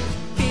someone,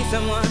 be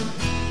someone,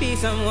 be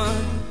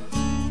someone.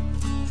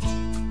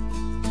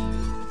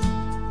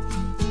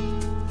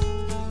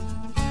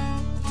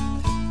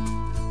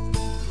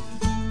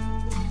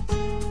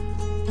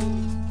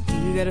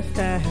 You got a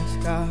fast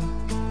car.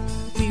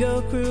 We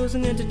go cruise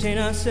and entertain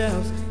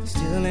ourselves.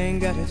 Still ain't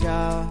got a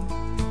job.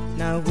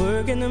 Now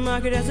work in the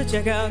market as a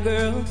checkout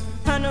girl.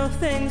 I know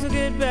things will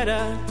get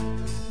better.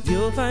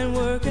 You'll find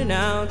work and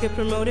I'll get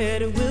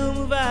promoted. And we'll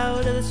move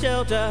out of the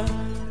shelter.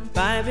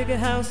 Buy a bigger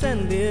house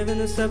and live in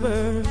the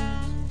suburbs.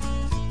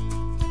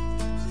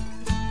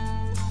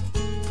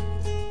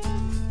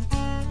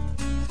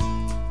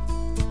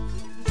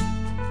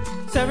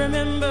 So I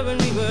remember when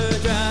we were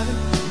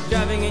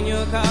driving in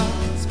your car.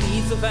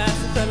 Speed so fast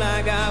I felt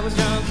like I was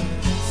drunk.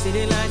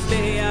 City lights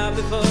lay out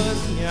before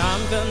us, and your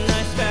arm felt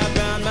nice wrapped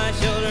around my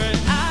shoulder. And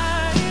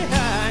I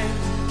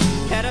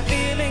had a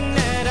feeling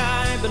that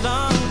I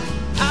belonged.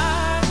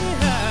 I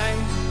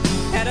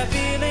had a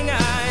feeling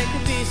I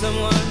could be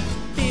someone.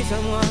 Be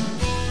someone,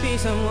 be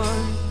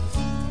someone.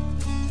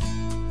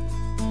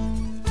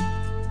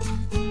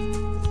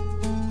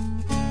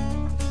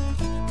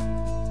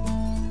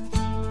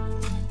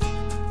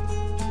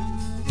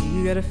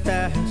 You got a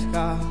fast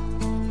car.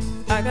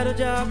 I got a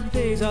job that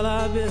pays all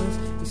our bills.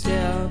 We stay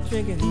out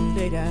drinking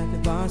late at the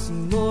bar. See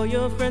more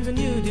your friends than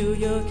you do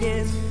your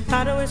kids.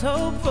 I'd always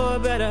hope for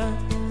better.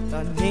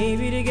 Thought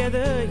maybe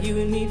together you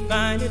and me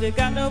find it. I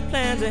got no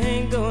plans, I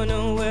ain't going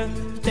nowhere.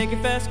 Take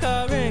your fast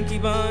car and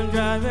keep on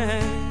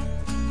driving.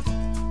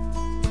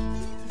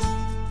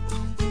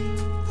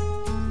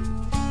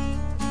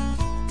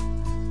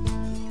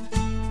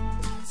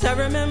 So I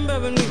remember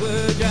when we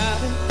were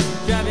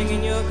driving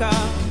in your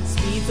car.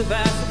 Speed so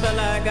fast I felt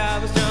like I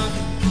was drunk.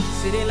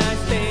 City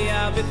lights lay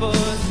out before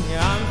us, and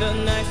your arm felt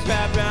nice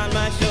wrapped around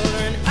my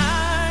shoulder. And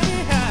I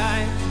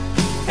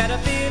had a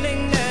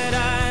feeling that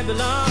I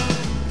belonged.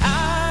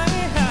 I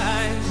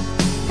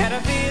had a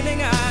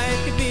feeling I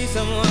could be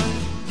someone,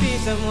 be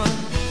someone,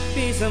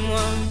 be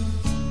someone.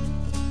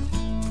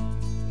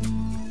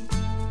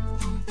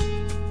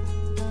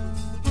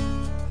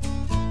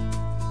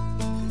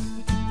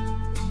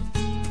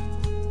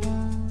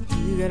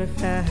 You got a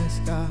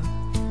fast car.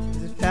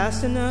 Is it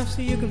fast enough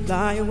so you can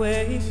fly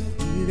away?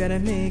 You gotta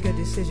make a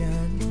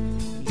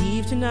decision.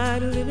 Leave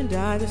tonight or live and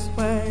die this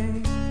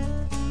way.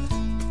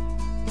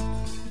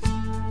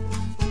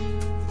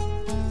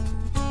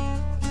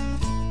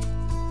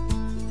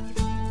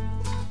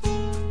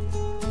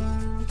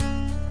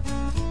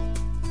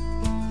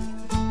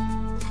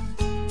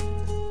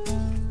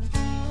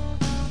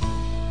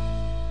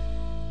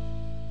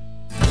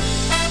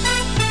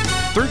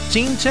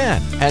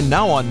 1310, and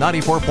now on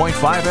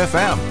 94.5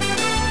 FM.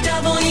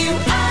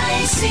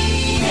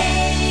 WICH.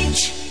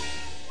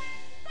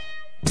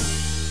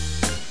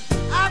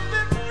 I've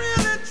been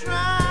really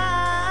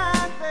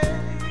trying,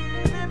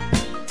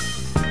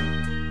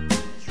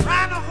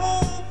 trying to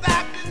hold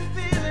back this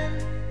feeling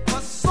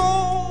for so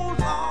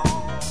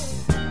long.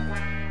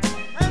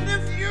 And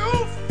if you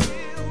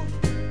feel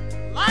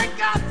like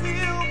I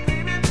feel,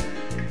 baby,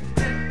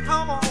 then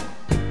come on.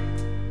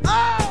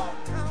 Oh,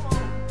 come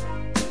on.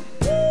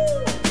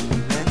 Woo.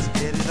 Let's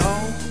get it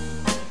on.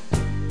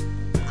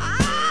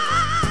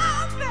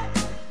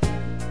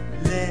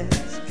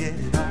 Let's get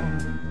it on.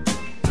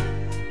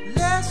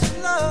 Let's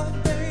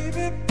love,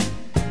 baby.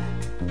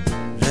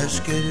 Let's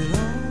get it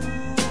on.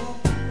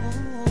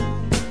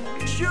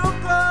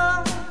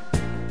 Sugar,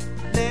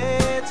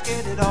 let's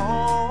get it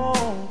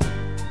on.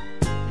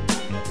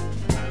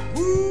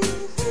 Ooh,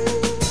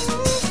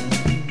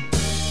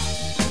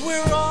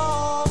 we're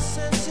all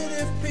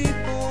sensitive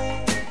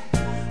people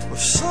with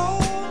so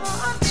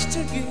much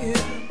to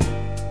give.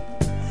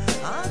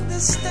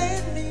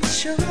 Understand me,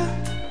 sugar.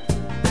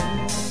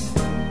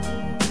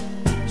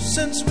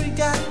 Since we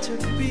got to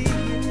be,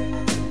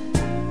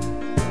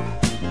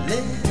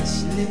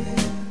 let's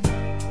live.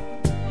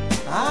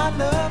 I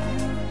love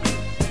you.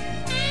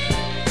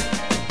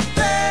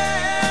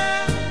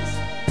 There's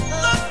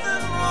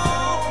nothing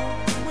wrong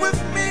with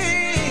me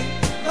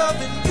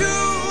loving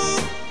you,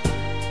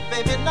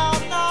 baby, no.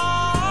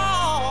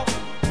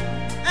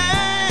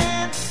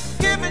 And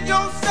giving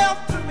yourself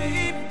to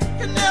me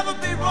can never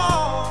be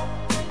wrong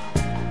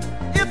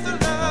if the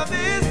love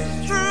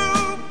is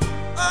true.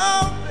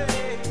 Oh, baby.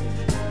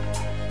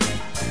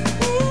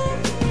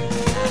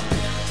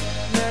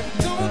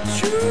 Don't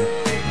you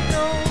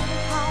know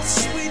how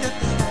sweet and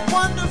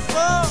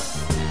wonderful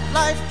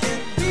life can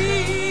be?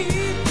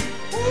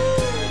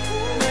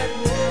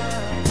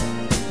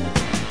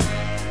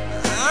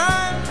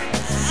 I'm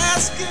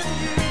asking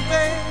you,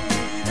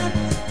 baby,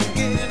 to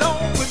get it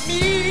on with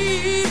me.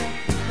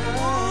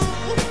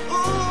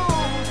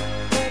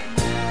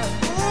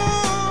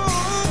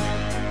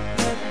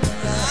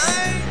 I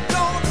ain't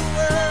gonna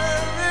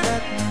worry,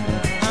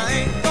 I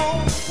ain't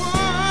gonna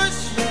push,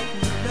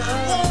 I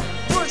won't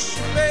push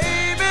you,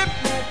 baby.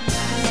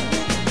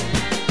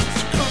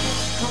 So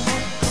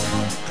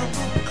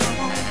come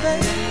on,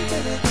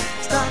 baby,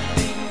 stop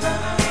being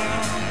around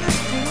and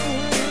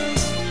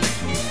push.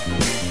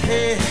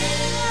 Hey,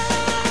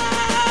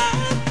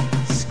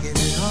 let's get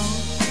it on.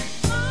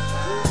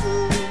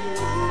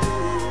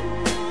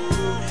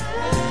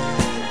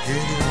 Get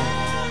it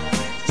on.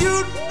 You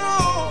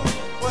know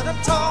what I'm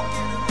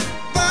talking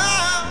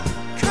about.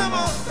 Come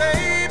on,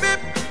 baby.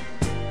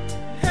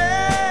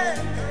 Hey,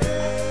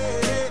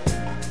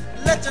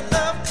 let your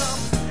love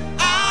come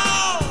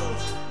out.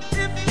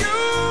 If you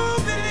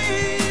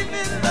believe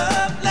in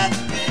love, let's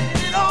get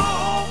it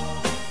on.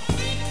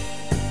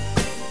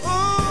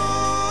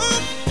 Ooh,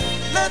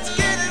 let's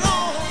get it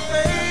on,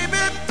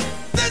 baby.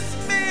 This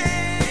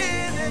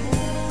minute,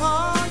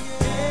 oh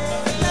yeah,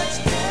 let's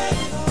get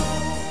it on.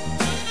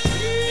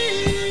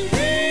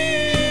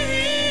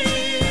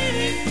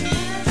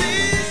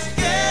 Please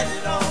get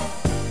it on.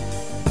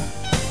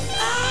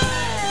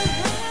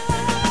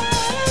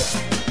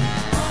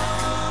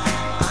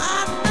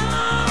 I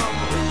know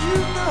you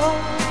know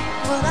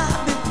what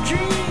I've been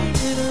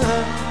dreaming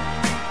of.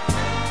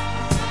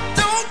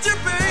 Don't you,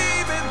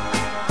 baby?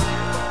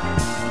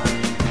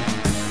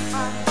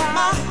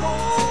 My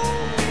whole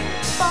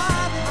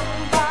body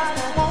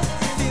wants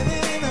a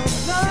feeling of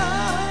love.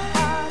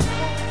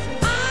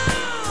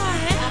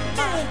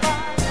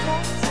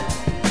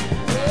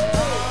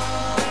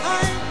 I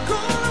ain't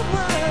gonna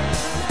worry.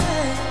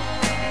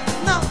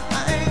 No,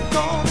 I ain't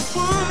gonna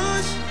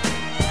push.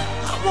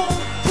 I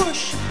won't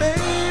push,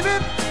 baby.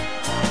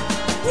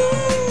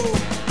 Woo!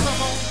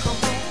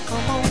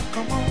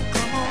 Come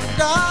on,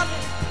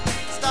 darling.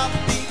 Stop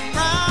beating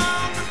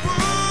around the bush.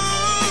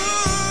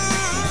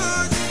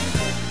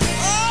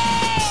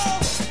 Oh,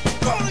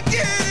 gonna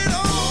get it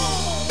on.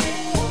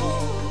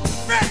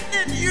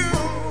 Threatening you,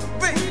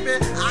 baby.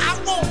 I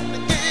wanna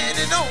get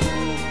it on.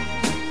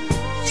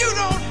 You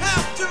don't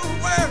have to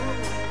worry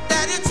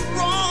that it's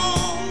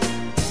wrong.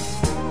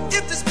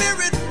 If the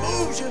spirit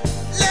moves you,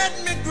 let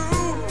me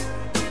groove.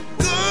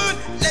 Good,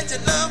 let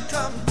your love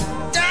come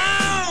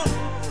down.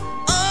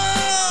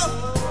 Oh,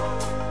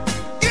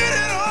 get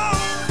it on.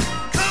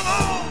 Come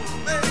on,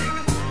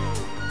 baby.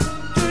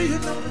 Do you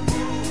know the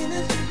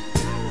meaning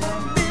of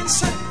being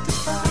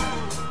sanctified?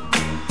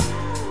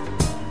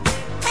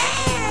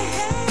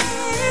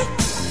 Hey,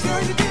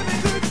 girl, you give me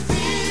good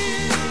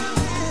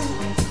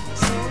feeling.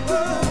 So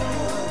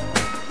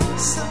good,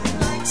 something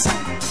like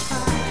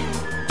sanctified.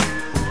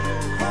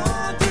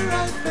 Oh, do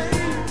right,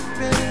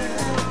 baby.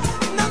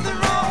 Nothing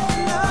wrong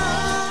with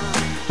love.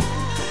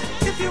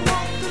 If you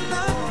want to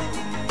love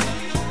me,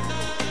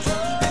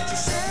 just let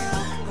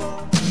yourself go.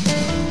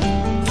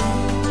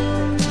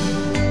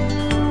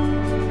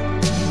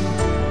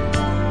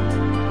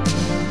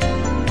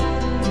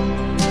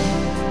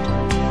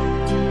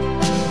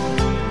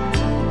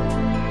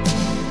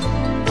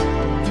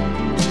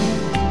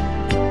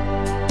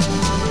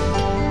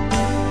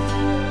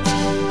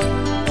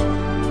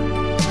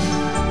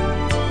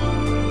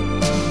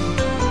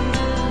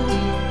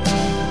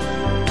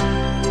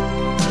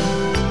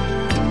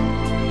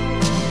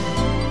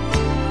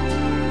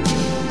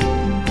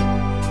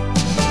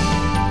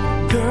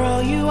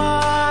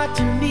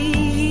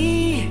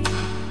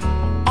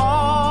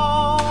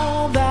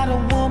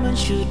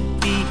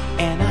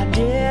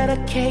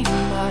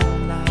 dedicate my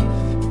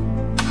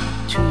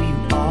life to you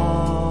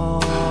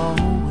always.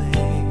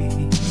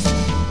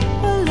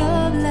 A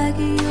love like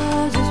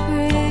yours is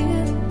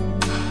rare.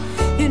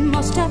 It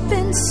must have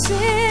been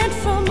sent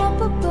from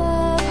up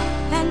above,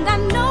 and I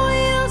know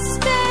you'll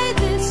stay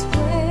this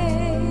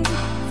way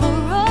for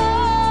always.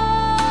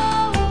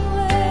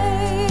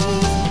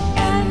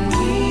 And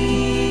we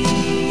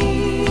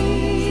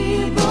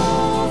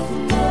both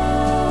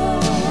know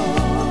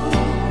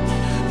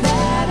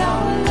that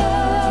our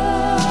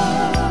love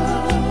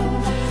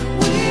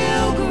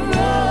will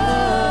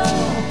grow,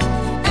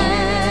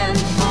 and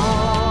forever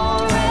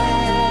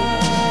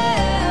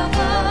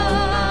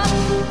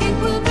it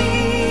will be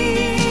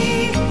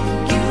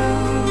you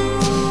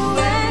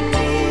and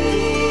me.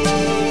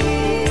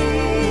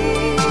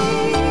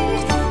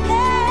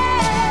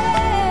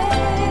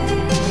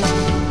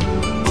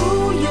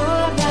 Ooh,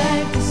 you're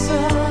like the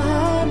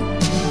sun,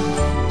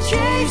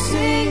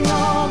 chasing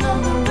all of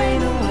the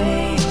rain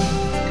away.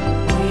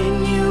 When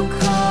you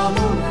come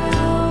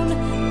around,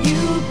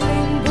 you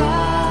bring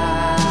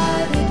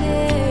brighter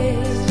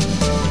days.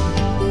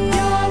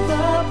 You're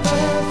the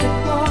perfect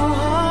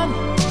one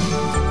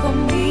for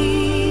me,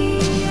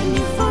 and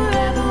you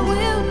forever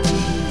will be,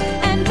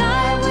 and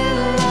I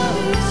will love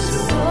you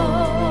so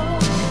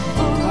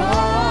for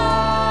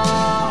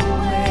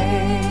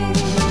always.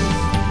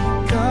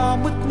 Come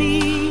with me,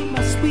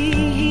 my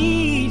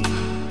sweet.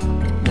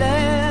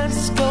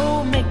 Let's go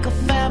make a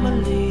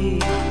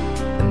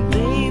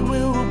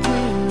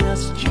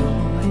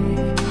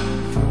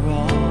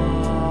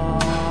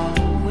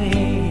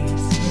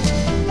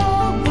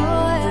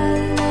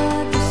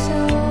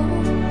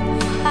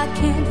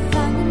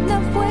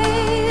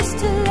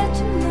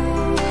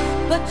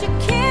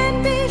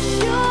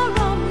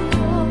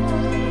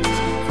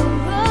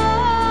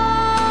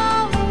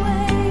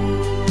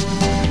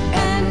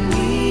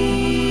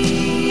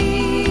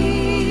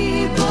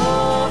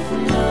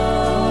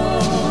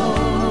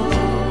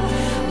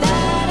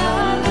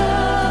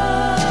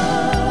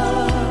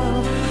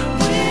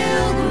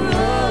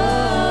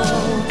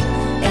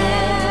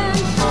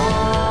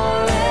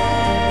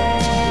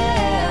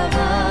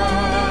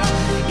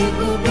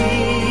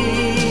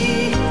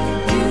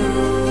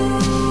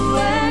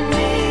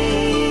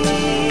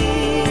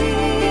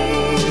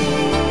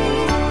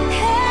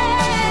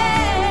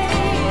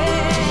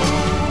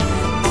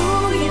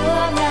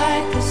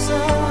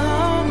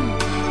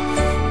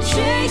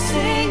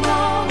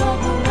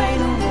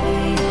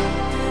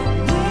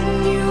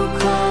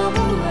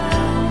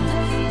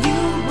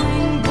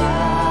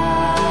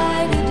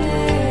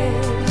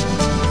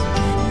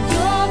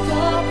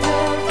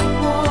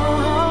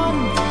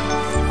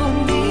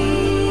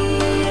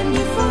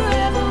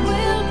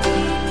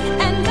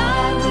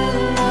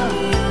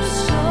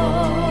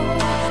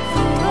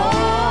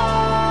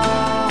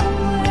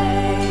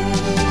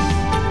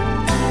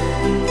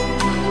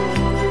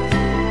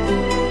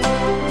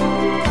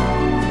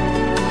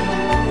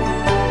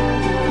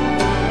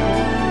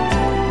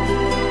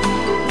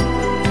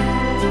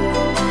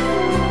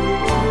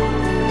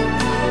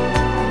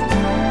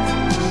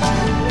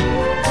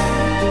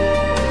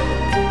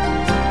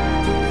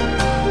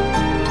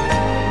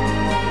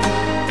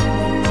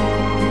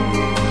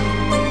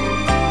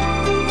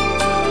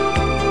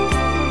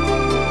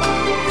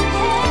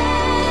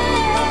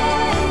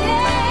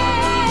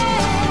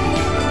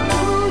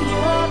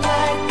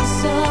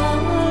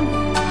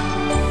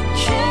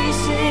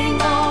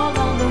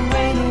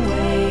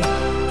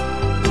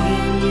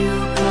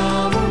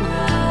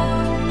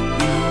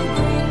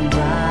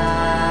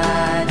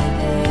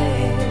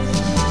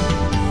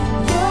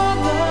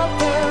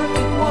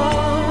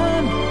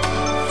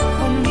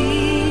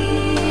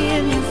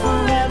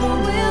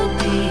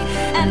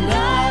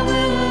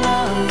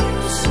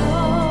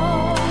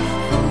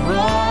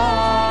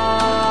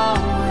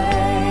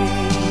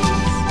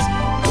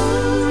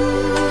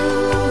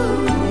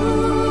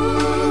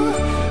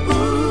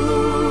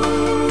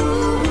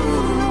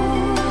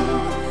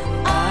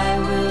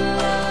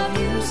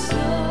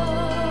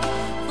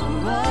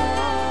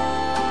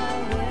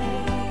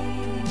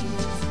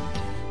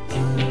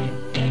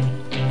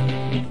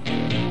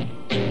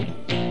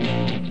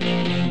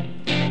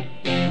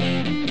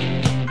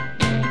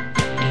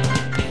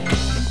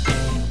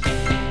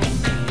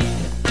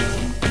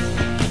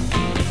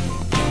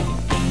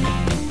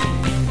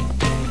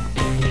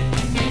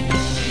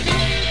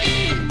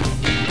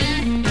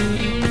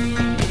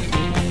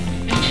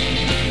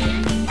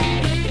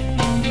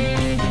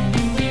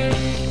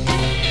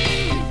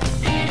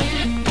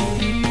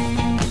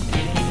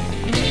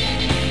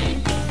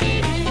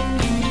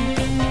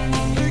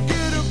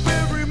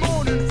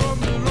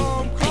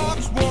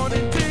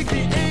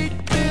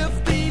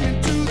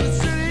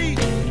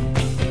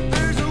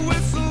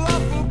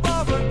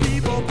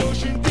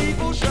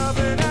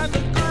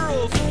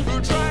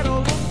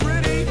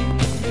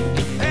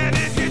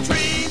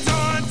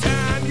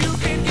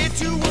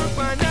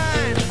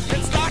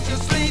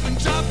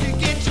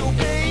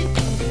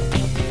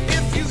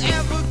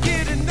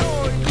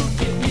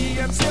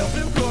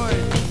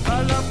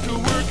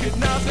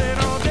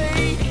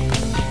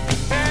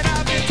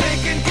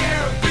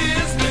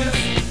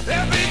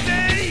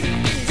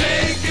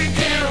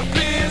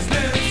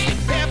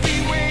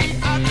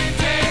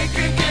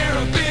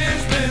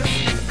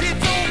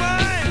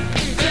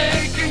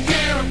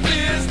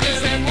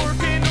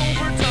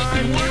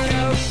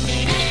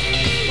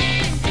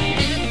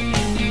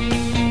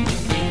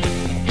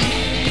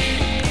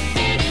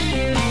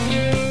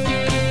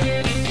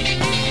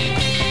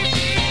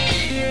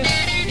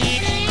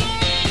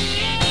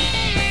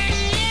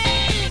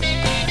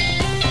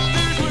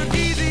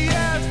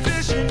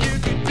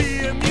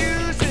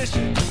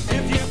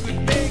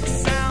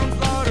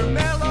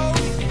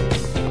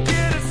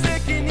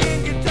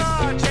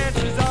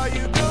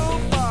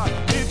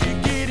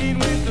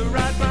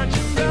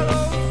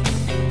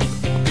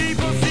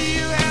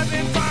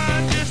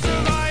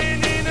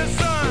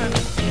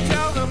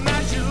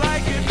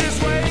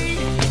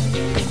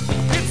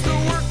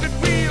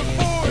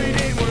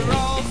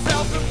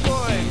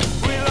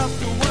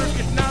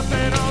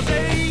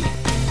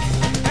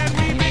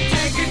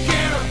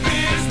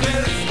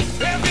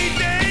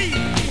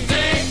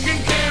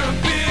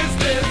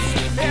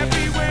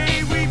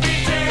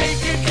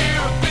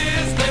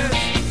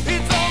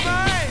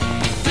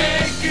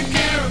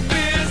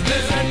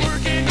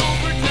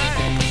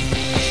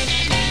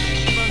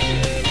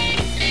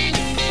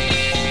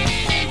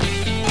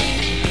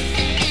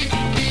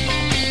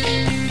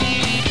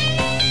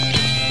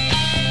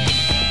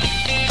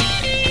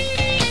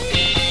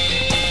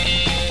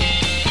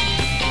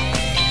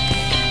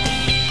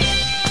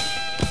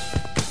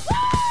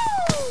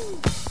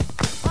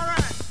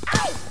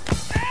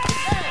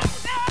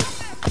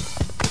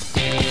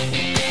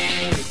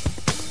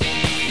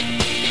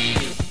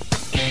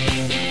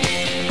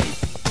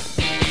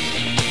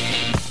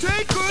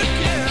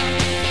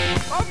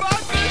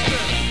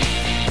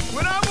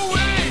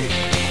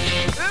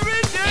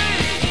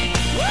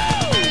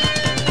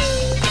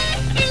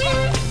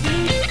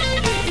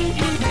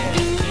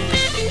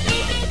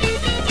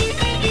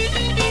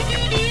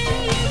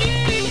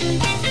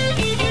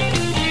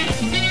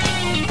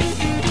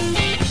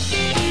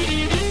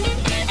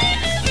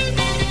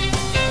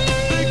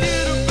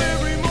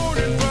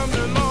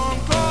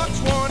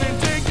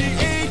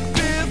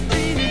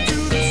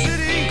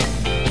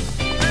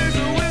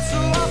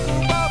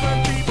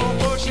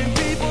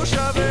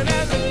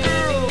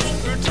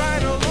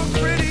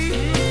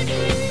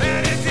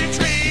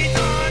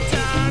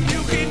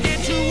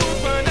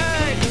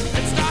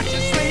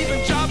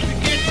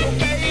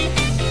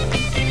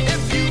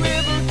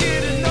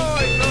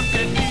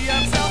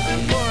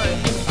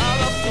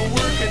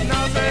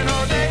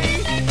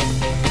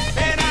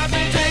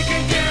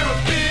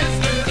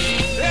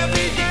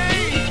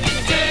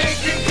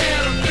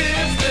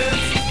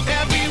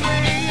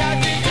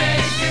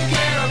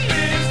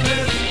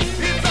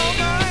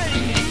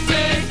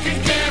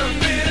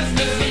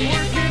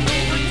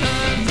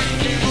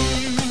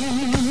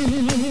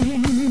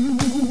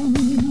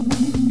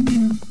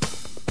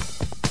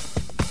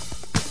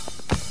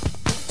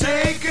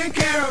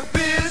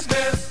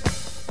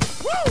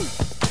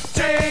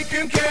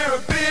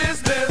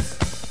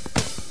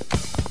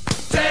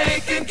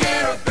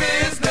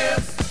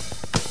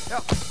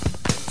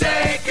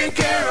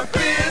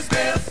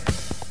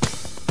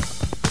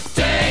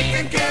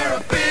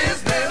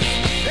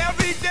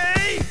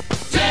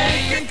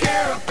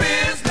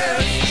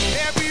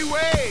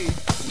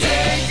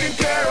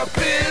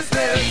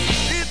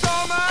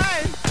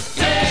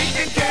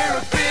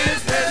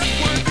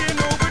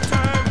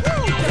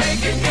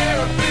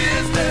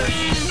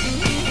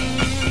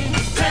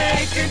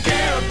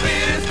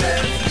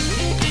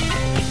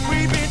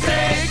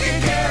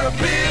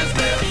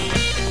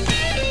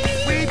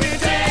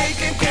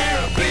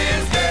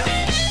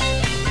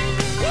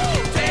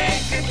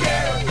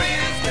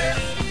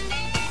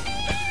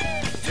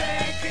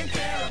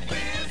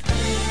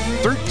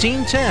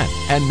 1310,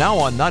 and now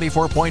on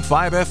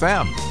 94.5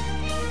 FM.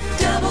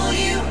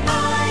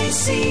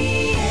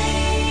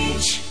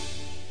 WICH.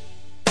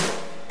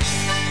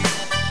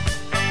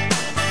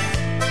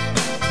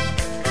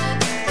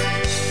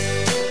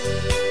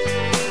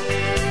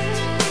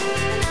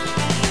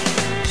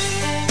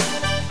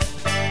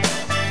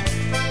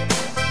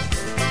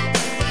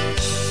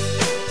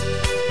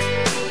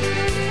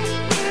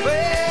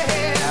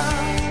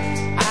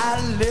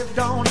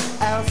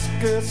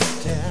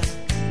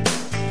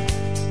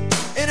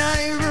 In a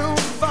eight-room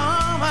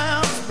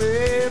farmhouse,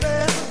 baby,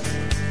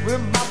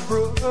 with my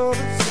brothers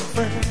and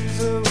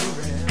friends around.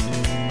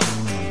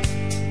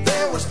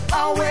 There was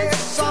always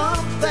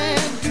something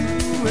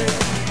doing.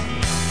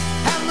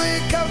 Had me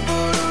a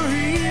couple of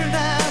real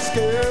nice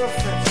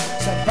girlfriends.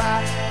 Stop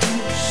by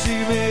to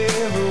see me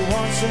every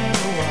once in a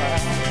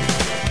while.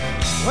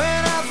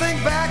 When I think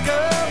back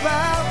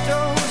about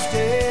those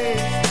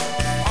days,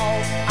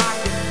 all I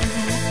can do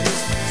is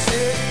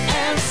sit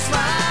and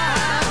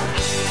smile.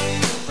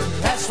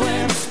 That's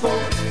when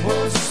sport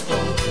was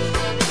sport,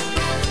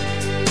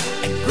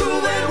 and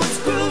grooving was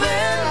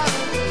grooving,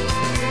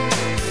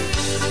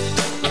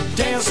 and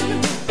dancing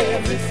with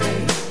everything.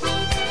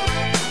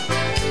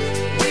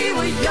 We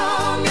were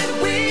young and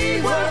we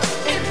were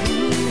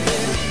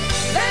improving,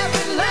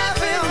 laughing,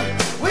 laughing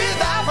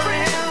with our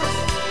friends.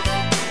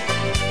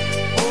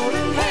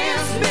 Holding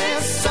hands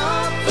meant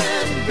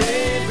something,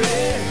 baby.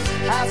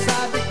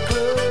 Outside the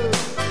club,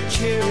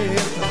 cherry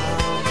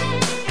bomb.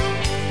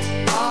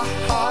 Our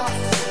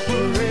hearts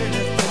were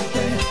really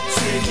thumping.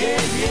 Say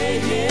yeah, yeah,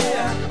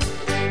 yeah.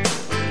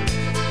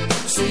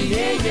 Say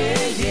yeah,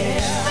 yeah,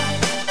 yeah.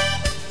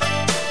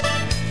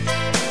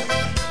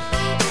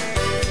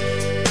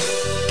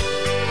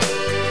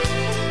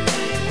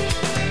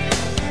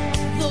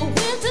 The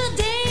winter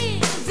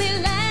days, they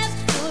last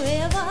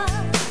forever.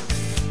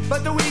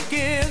 But the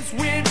weekends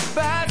went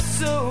by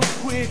so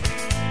quick.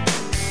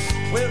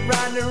 Went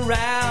riding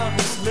around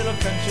this little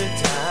country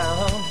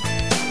town.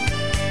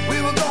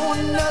 We were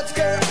going nuts,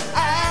 girl,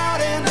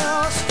 out in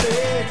the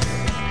street.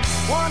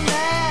 One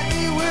night,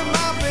 me with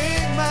my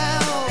big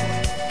mouth.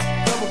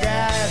 Couple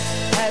guys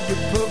had to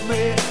put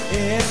me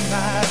in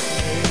my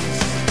place.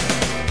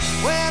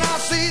 When I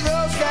see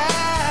those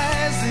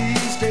guys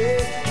these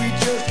days, we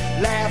just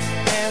laugh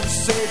and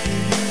say, do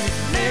you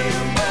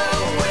remember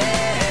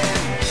when?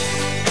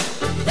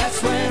 That's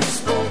when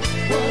sport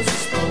was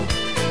sport,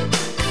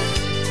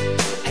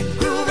 and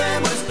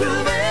grooving was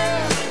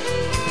grooving,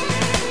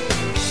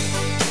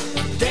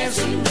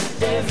 dancing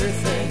with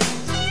everything.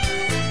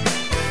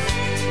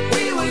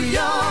 We were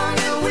young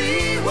and we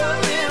were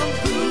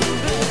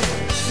improving,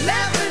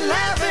 laughing,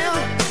 laughing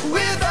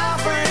with our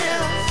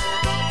friends.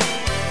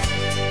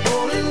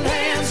 Holding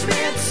hands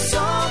meant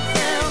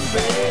something,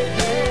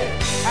 baby.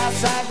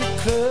 Outside the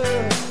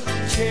club,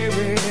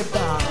 cherry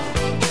bomb.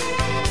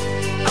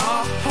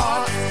 Our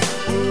hearts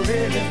were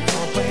really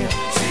pumping.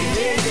 Say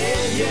yeah,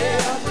 yeah,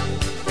 yeah.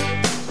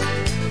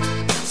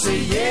 Say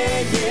yeah,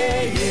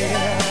 yeah,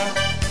 yeah.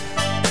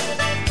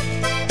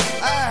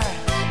 Aye.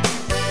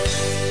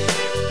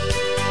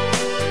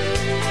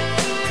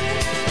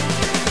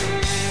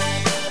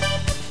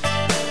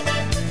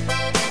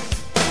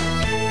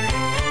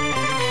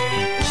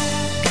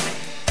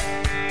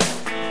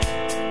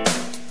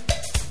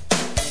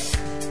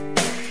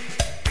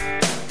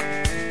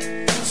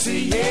 Say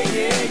yeah,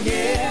 yeah,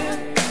 yeah.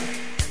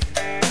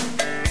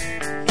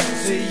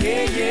 Say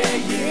yeah, yeah,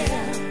 yeah.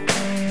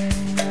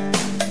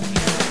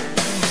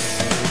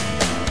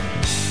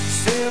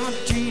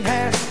 17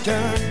 has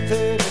turned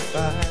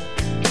 35.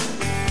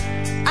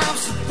 I'm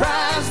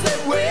surprised that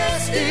we're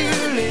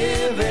still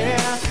living.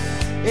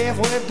 If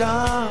we've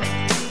done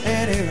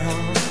any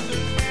wrong,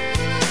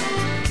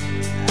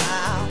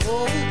 I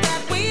hope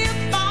that we're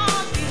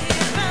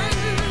forgiven.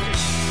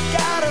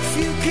 Got a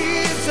few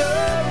kids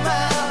of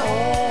my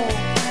own,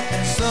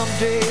 and some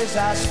days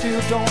I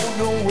still don't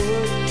know what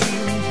to do.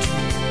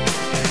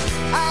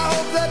 I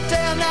hope that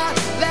they're not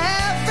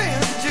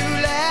laughing too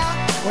loud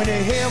when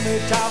they hear me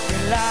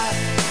talking like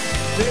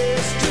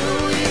this to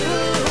you.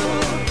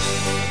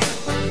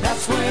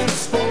 That's when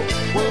sport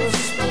was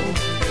sport,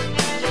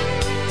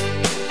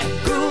 and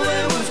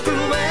grooving was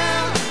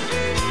grooving,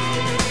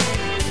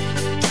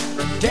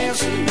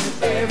 dancing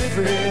with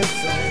everything.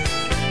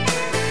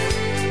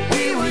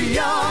 We were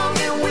young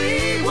and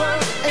we were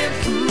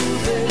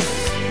improving,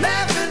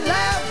 laughing,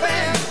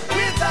 laughing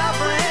with our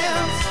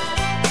friends.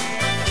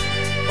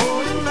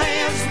 Holding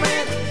hands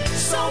meant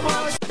so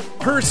much.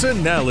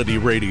 Personality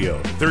Radio,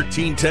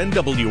 1310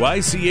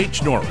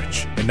 WICH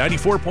Norwich, and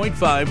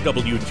 94.5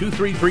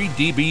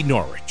 W233DB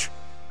Norwich.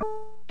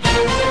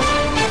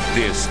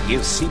 This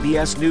is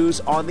CBS News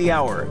on the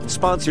Hour,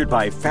 sponsored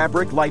by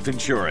Fabric Life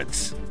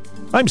Insurance.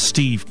 I'm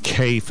Steve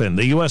Kathan.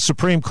 The U.S.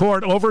 Supreme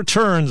Court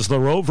overturns the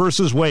Roe v.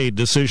 Wade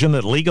decision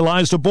that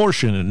legalized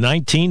abortion in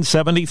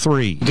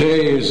 1973.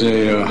 Today is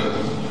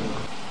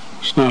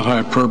it's not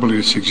hyperbole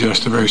to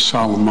suggest a very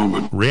solemn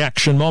moment.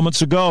 Reaction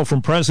moments ago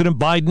from President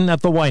Biden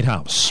at the White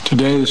House.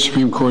 Today, the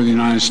Supreme Court of the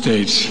United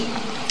States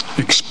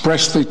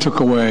expressly took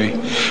away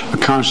a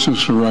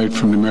constitutional right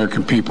from the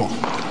American people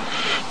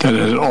that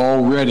it had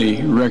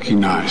already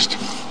recognized.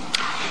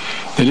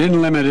 They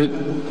didn't limit it,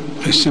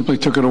 they simply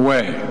took it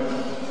away.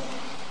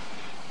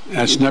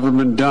 That's never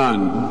been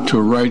done to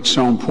a right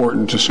so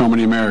important to so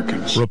many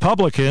Americans.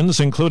 Republicans,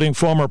 including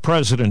former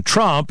President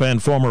Trump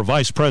and former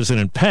Vice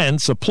President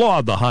Pence,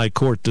 applaud the High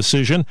Court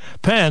decision.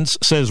 Pence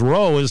says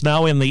Roe is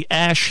now in the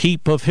ash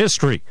heap of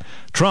history.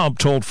 Trump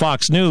told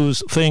Fox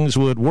News things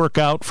would work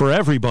out for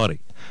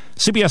everybody.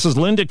 CBS's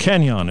Linda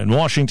Kenyon in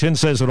Washington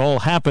says it all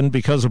happened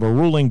because of a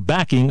ruling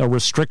backing a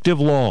restrictive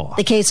law.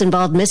 The case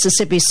involved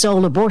Mississippi's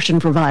sole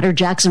abortion provider,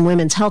 Jackson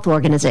Women's Health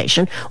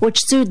Organization, which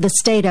sued the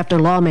state after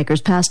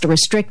lawmakers passed a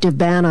restrictive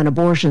ban on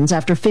abortions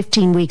after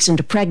 15 weeks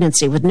into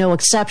pregnancy with no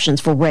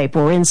exceptions for rape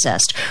or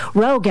incest.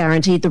 Roe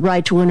guaranteed the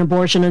right to an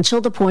abortion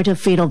until the point of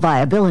fetal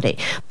viability,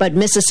 but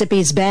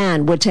Mississippi's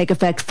ban would take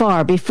effect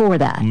far before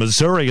that.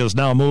 Missouri has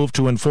now moved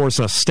to enforce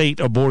a state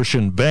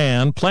abortion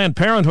ban. Planned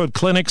Parenthood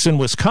clinics in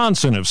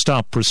Wisconsin have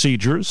stopped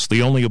procedures.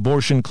 The only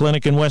abortion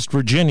clinic in West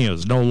Virginia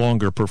is no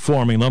longer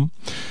performing them.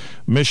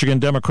 Michigan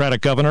Democratic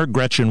Governor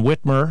Gretchen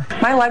Whitmer.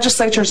 My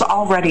legislature's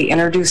already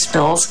introduced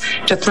bills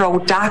to throw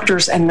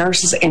doctors and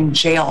nurses in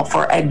jail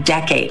for a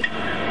decade.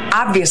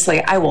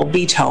 Obviously, I will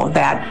veto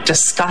that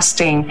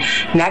disgusting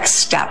next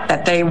step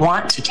that they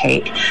want to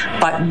take,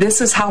 but this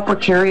is how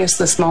precarious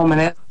this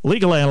moment is.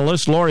 Legal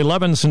analyst Lori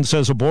Levinson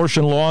says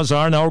abortion laws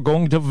are now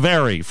going to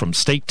vary from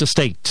state to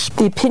state.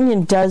 The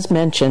opinion does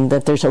mention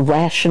that there's a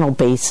rational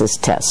basis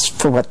test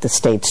for what the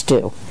states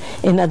do.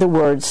 In other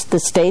words, the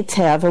states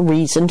have a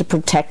reason to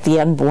protect the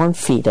unborn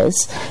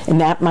fetus,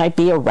 and that might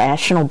be a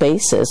rational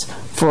basis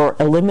for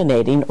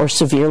eliminating or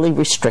severely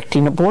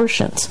restricting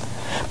abortions.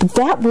 But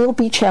that will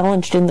be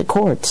challenged in the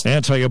courts.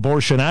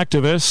 Anti-abortion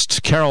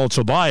activist Carol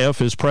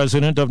Tobias is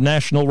president of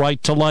National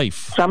Right to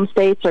Life. Some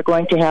states are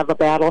going to have a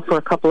battle for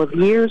a couple of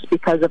years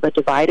because of a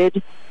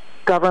divided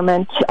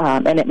government,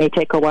 and it may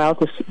take a while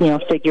to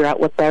figure out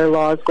what their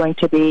law is going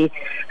to be.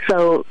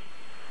 So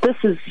this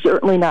is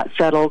certainly not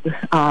settled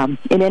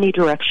in any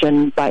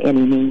direction by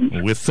any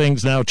means. With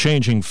things now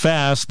changing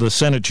fast, the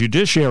Senate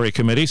Judiciary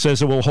Committee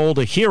says it will hold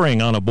a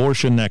hearing on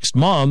abortion next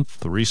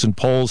month. The recent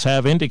polls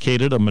have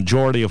indicated a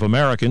majority of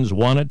Americans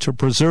wanted to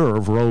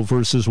preserve Roe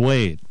v.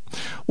 Wade.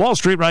 Wall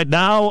Street right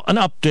now, an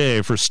up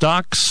day for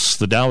stocks.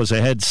 The Dow is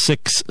ahead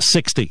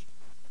 660.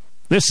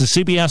 This is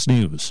CBS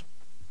News.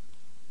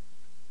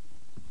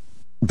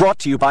 Brought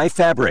to you by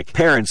Fabric.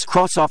 Parents,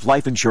 cross off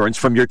life insurance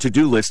from your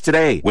to-do list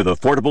today with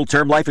affordable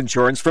term life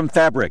insurance from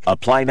Fabric.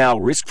 Apply now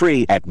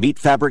risk-free at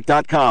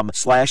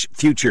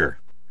meetfabric.com/future.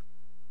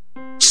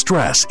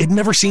 Stress. It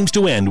never seems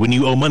to end when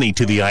you owe money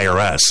to the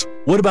IRS.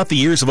 What about the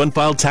years of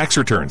unfiled tax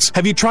returns?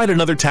 Have you tried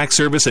another tax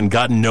service and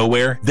gotten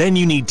nowhere? Then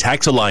you need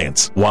Tax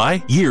Alliance.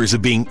 Why? Years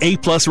of being A+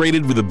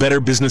 rated with a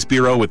Better Business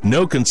Bureau with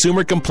no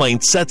consumer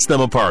complaints sets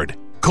them apart.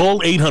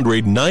 Call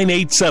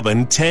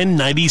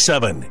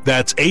 800-987-1097.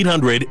 That's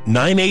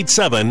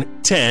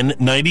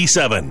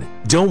 800-987-1097.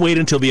 Don't wait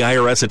until the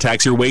IRS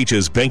attacks your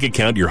wages, bank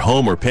account, your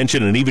home or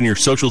pension, and even your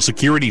Social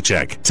Security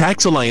check.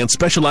 Tax Alliance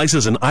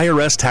specializes in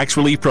IRS tax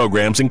relief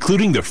programs,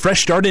 including the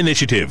Fresh Start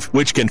Initiative,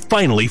 which can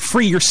finally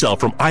free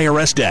yourself from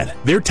IRS debt.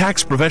 Their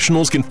tax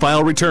professionals can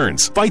file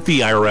returns, fight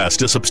the IRS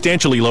to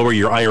substantially lower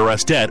your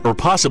IRS debt, or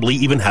possibly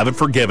even have it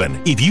forgiven.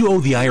 If you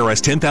owe the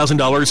IRS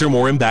 $10,000 or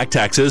more in back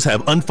taxes,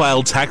 have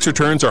unfiled tax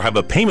returns, or have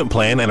a payment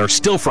plan and are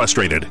still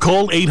frustrated,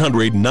 call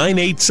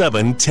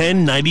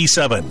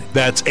 800-987-1097.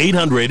 That's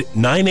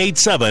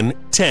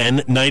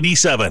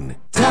 800-987-1097.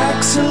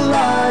 Tax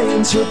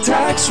Alliance, your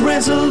tax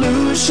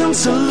resolution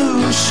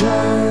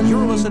solution.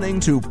 You're listening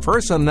to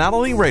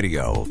Personality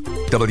Radio.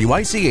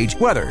 WICH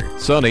weather.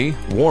 Sunny,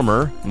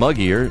 warmer,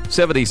 muggier,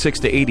 76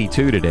 to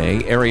 82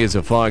 today. Areas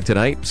of fog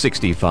tonight,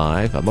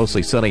 65. A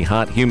mostly sunny,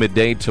 hot, humid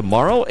day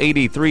tomorrow,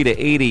 83 to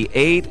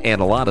 88, and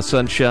a lot of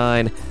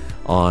sunshine.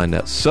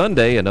 On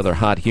Sunday, another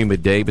hot,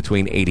 humid day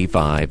between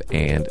 85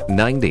 and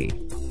 90.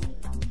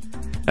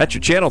 That's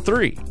your Channel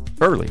 3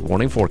 early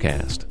warning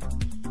forecast.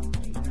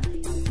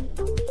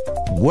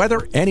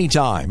 Weather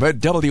anytime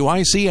at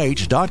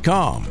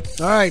WICH.com.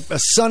 All right, a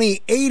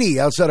sunny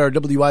 80 outside our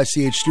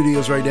WICH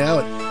studios right now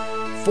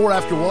at 4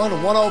 after 1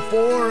 and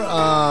 104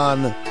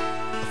 on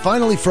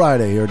Finally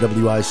Friday here at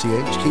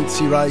WICH. Kate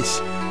C. Rice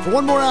for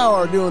one more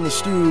hour doing the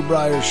Stu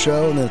Bryer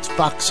Show, and then it's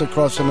Fox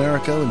Across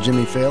America and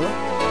Jimmy Fallon.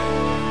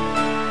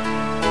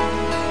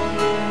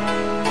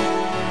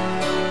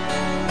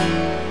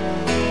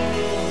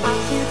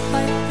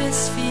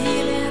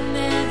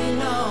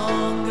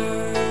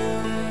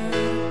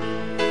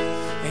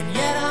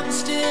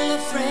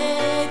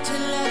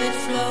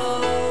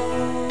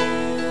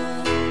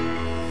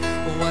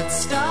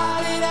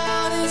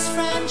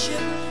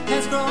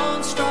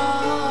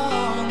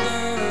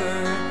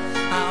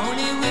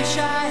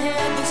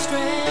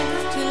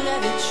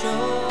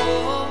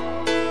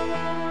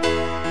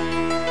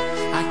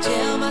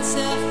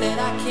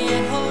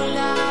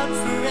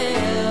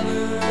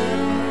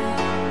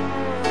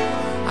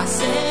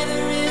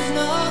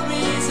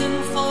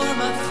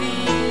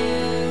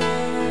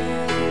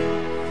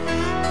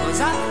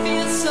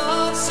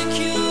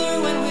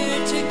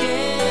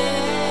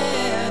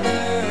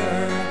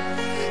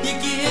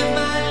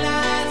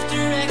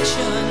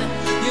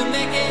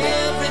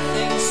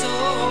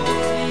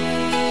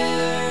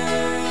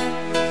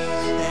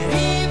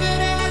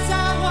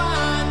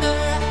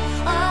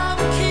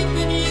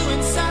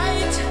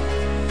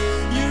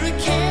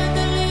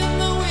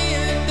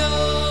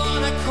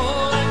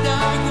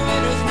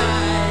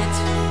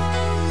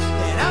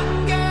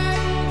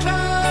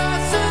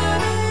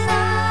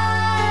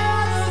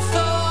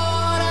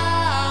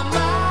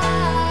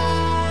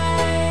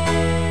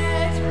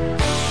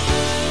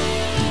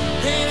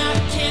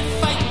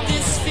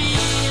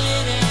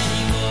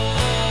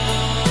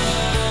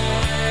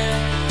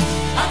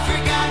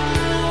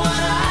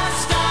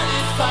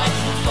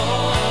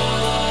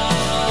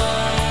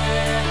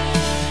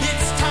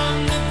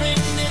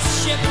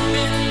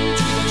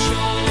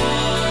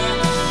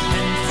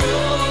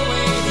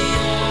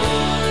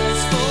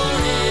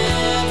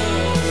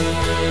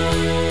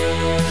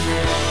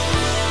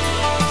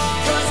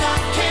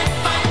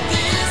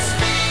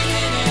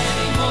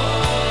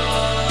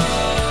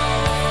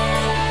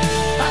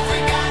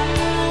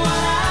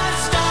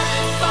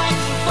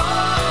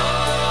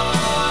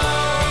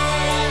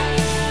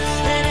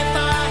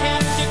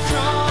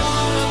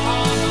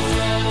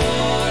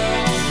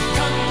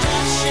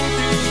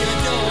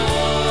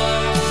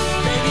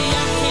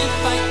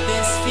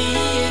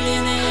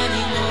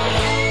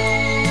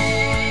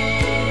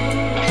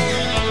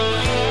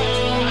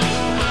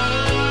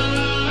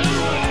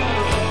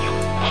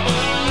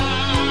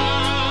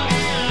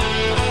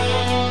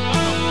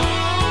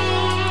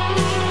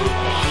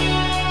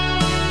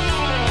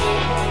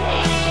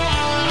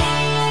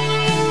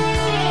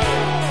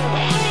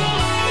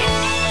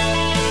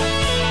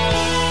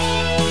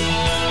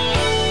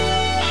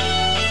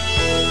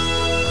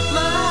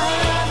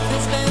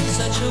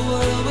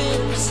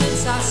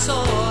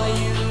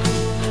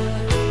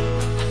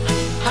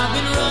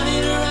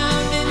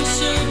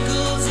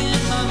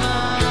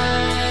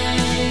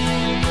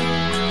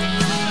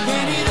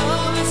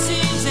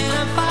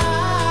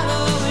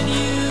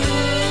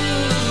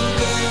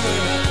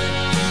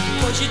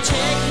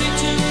 take me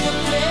to the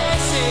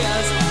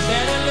places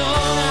that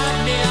alone I'd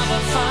never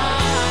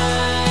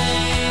find.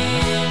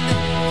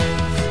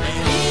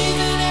 And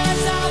even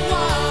as I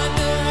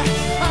wander,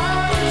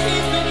 I'm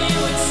keeping you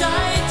in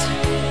sight.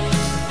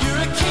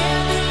 You're a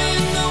candle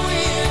in the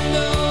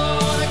window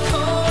on a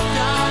cold,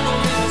 dark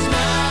winter's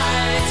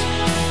night.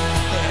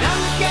 And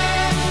I'm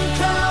getting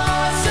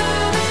closer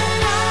than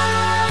I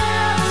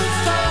ever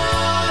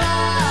thought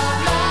I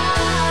might.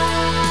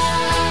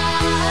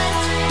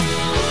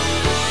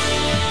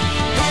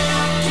 And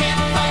I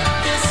can't fight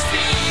this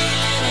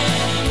feeling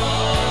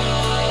anymore.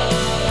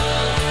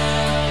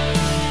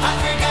 I've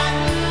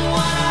forgotten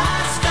what I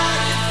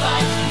started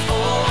fighting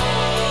for.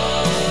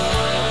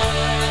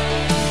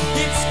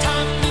 It's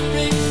time to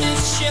bring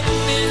this ship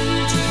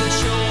into the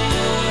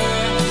shore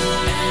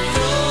and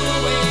throw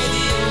away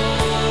the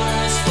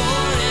oars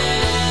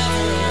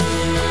forever.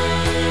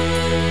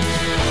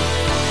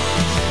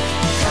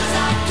 'Cause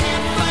I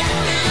can't fight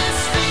this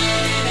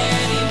feeling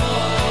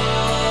anymore.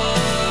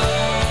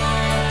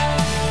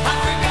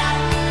 I've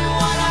forgotten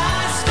what I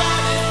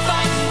started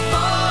fighting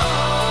for.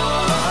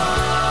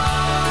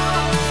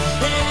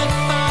 And if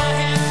I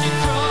had to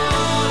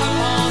crawl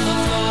upon the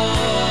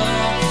floor,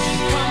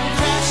 come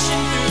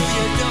crashing through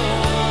your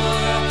door,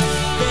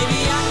 baby,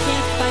 I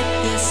can't fight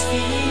this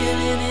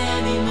feeling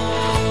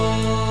anymore.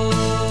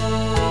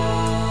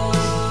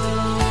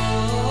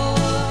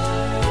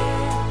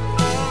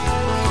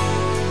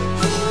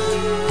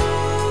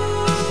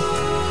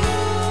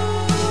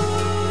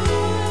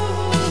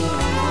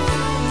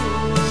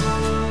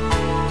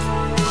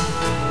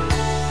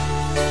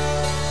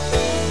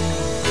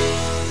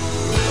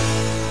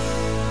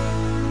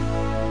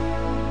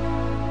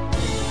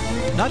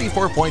 FM,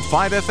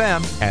 94.5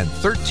 FM, and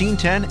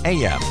 1310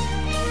 AM.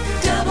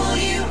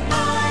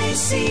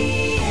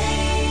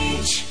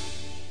 WICH.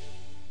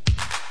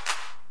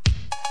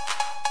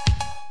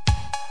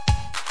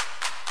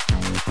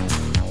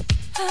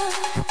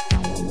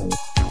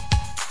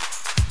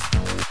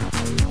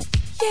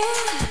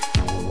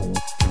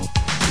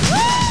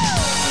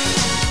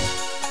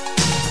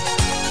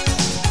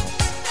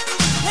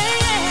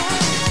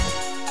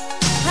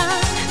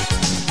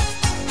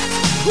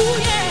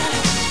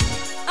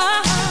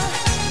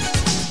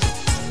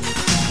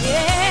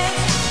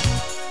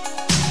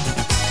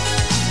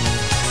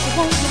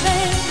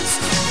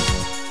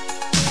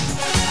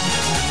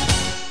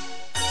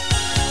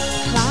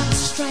 Clock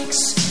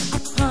strikes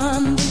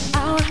upon the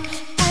hour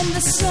and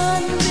the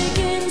sun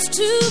begins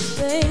to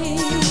fade.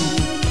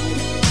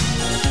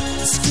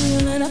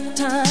 Still enough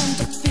time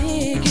to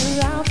figure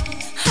out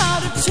how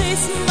to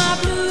chase my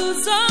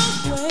blues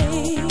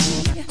away.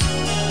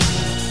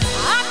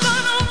 I'm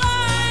gonna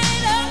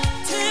ride up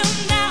till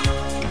now.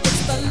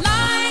 It's the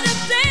light of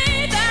day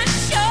that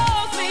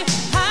shows me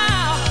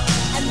how.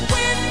 And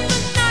when the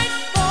night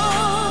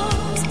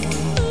falls,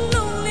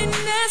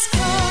 loneliness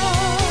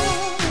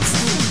calls.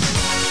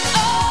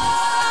 Oh,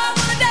 I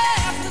wanna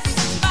dance with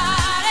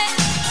somebody.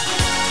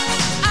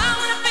 I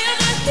wanna feel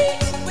the heat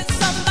with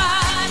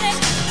somebody.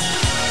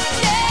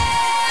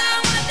 Yeah, I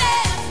wanna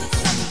dance with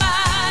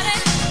somebody.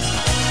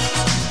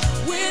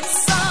 With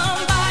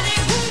somebody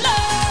who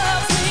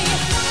loves me.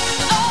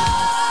 Oh,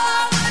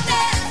 I wanna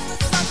dance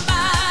with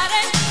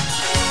somebody.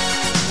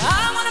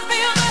 I wanna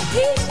feel the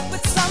heat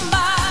with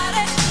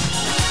somebody.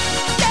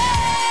 Yeah,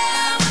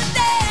 I wanna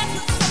dance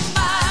with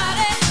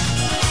somebody.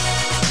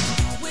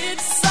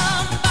 With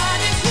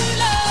somebody who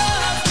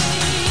loves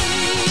me.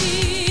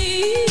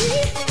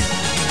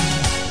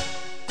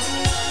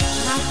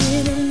 I've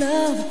been in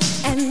love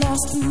and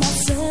lost my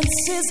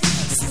senses,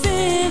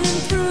 spinning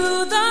through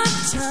the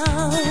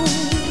town.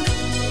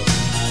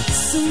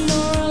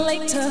 Sooner or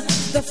later,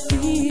 the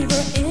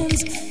fever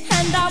ends,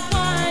 and I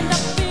wind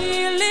up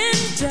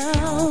feeling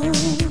down.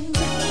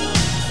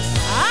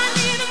 I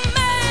need a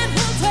man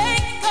who'll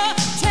take a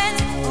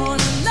chance on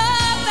a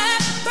love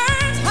that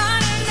burns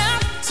hot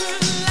enough to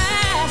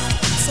last.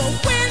 So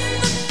when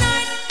the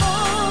night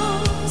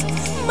falls,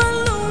 my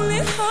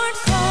lonely heart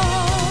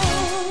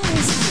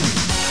calls.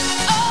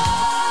 Oh,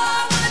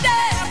 I wanna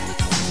dance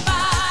with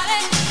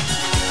somebody.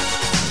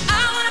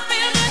 I wanna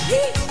feel the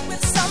heat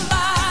with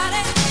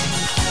somebody.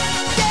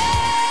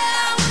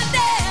 Yeah, I wanna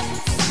dance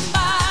with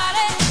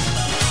somebody.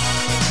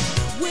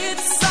 With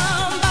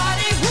somebody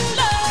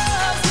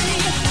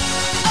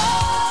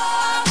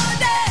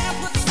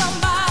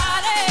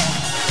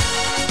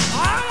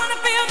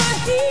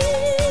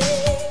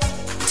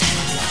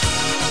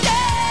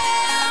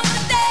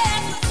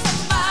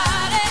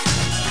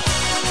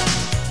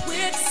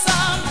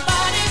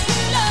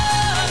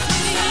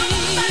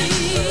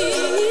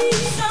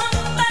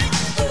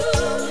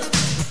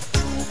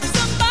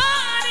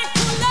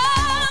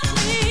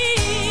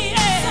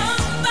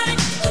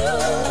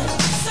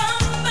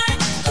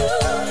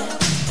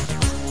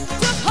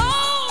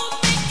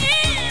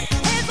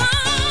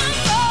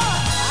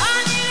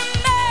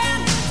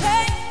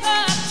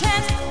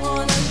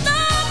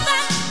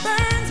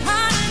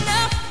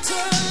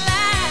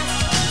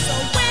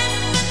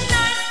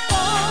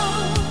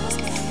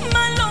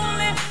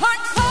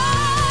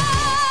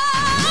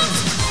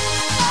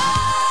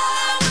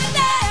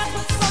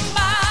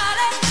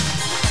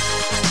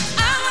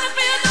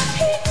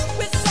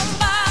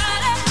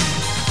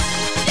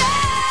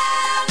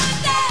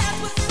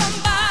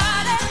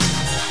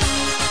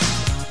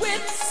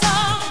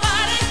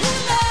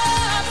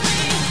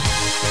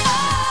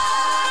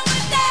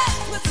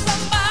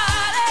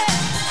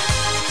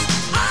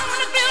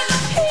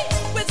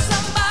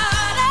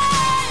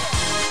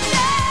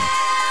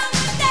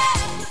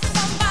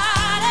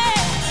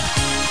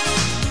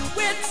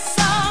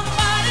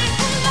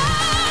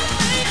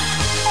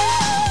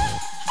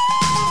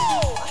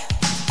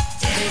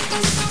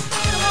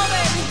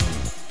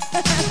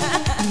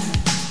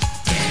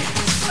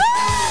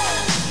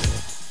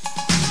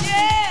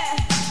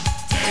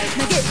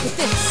hit with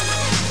this.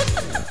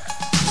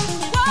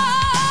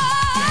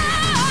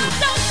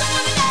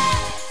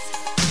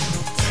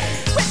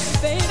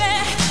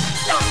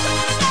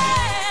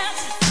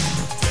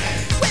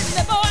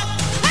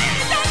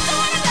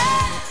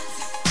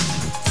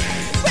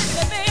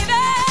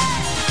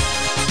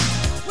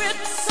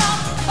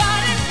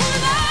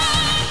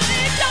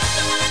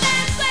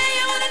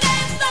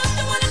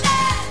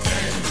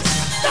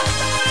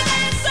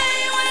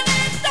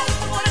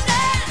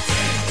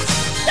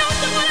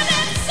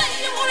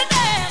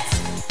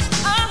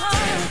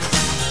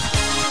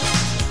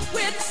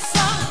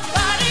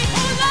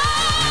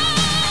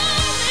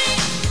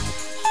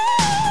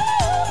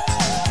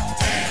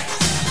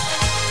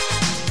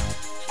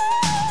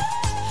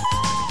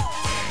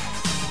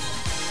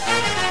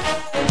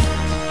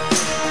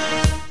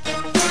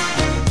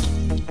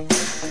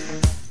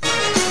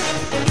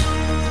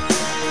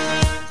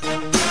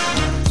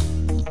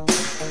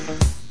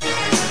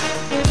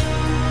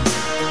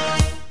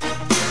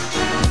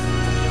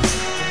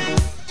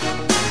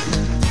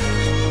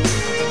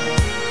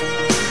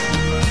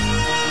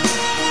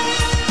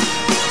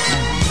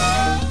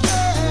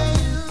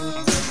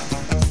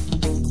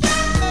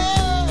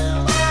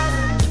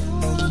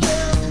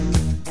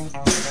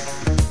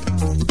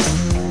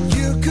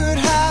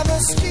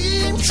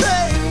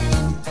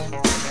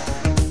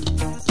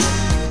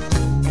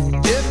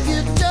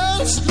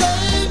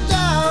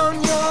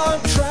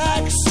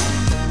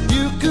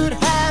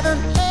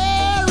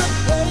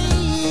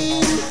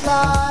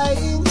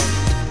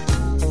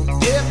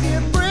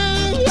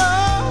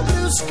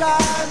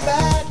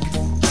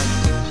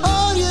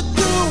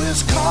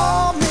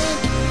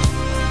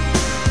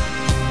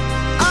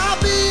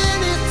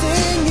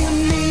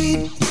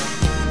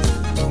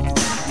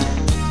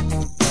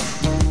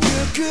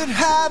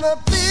 Have a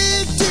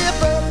big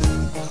dipper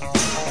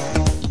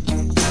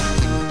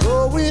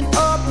going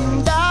up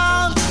and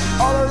down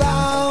all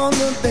around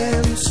the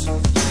bends.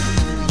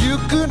 You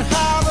could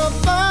have a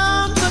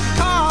bumper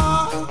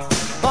car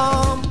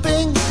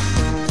bumping.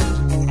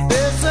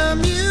 This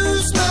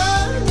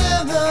amusement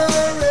never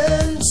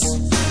ends.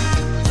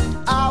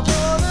 I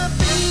wanna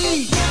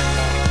be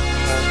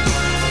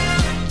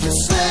the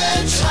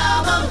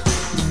sledgehammer.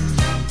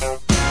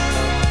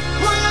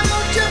 Why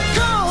don't you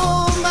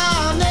call my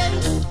name?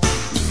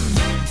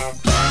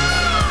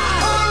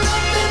 Oh,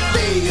 let me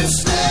be your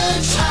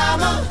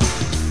sledgehammer.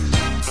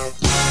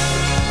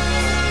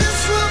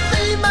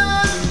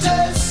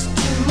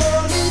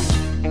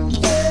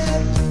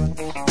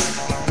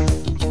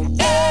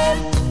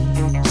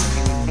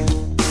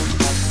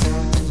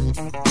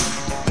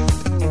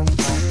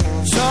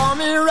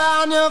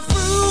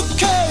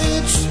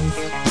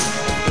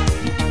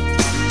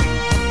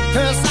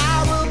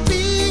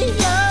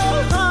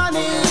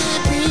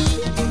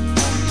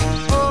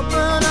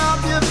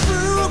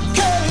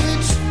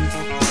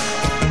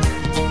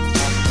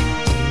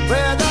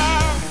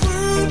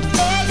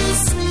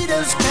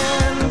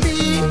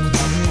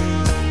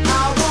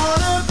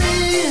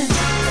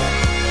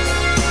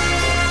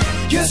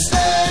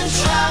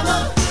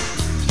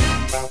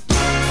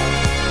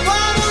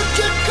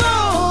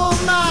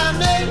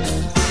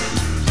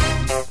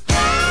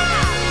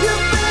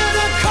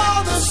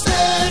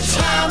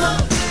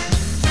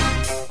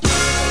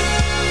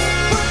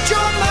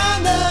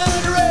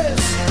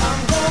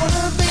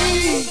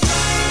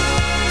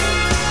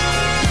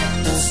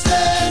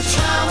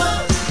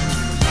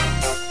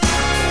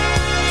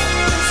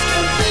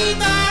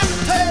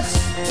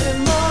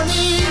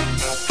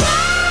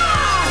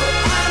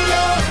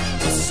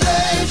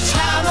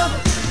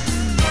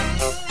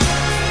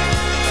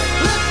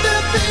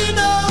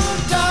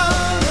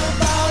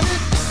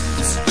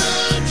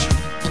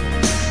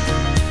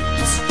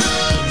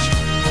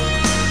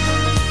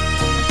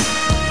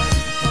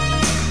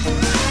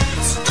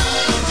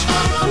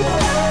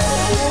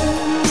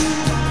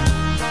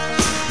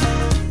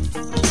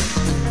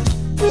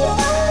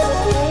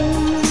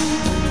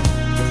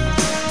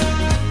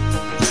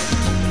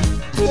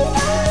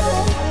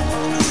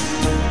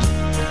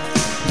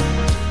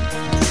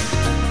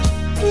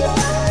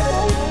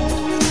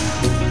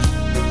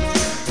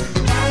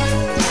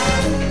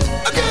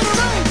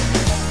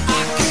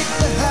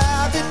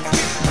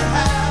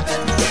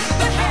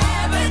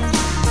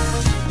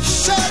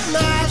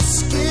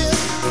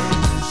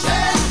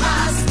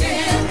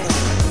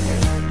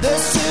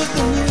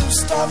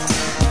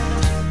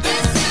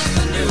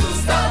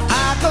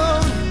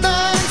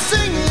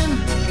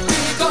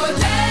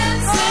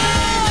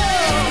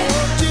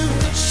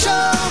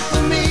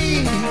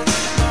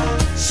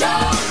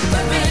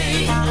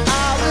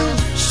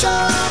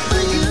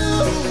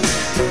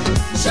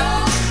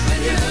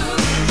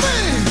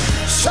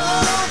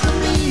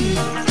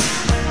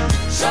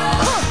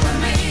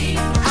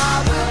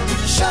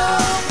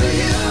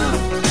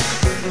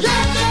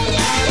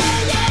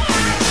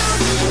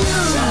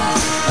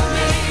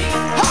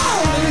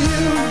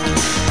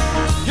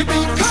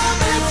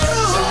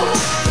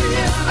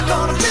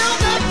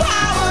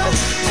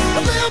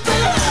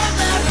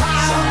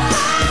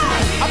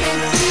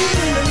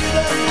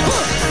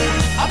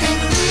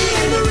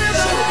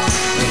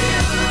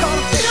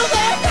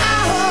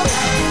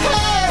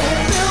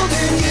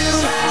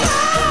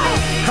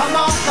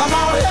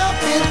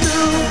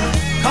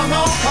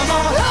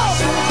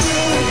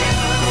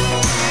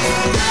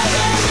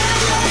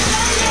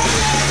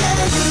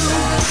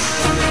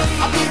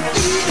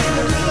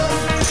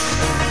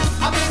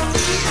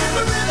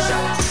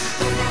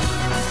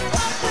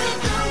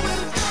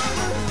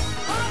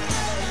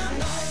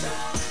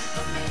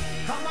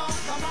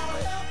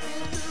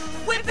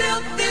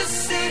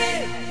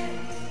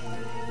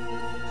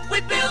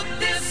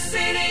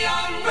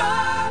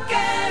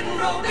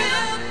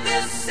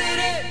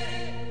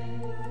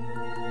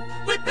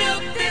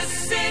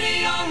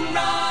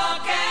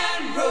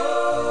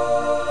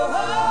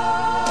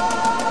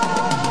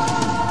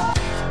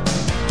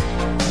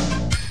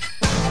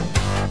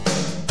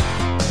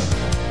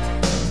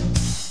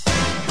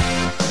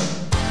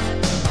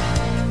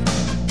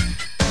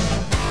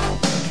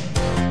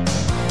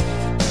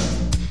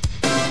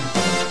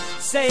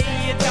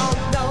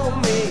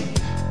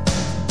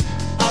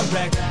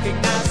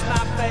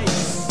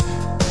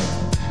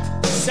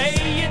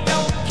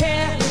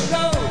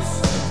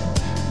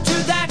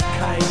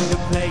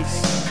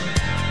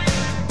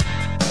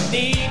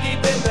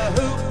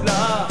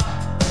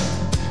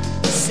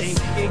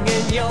 sinking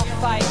in your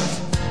fight.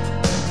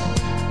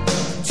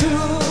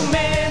 Too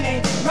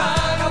many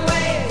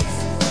runaways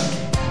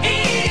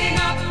eating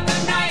up the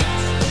night.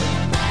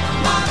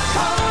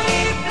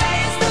 Marconi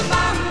plays the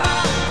mama.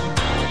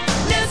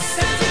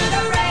 Listen to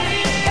the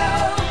radio.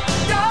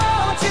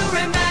 Don't you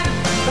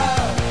remember?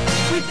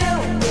 We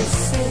built this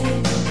city.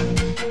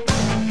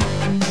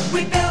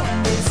 We built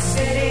this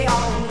city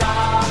on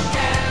rock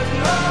and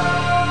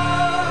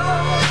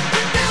roll.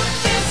 We built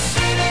this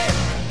city.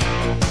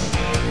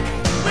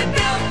 We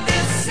built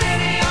this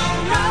city on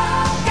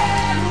rock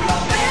and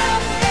roll.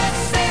 Built this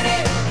city.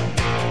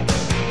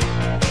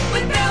 We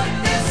built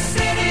this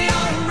city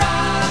on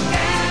rock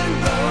and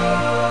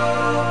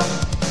roll.